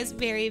see you guys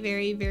very,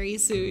 very, very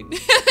soon.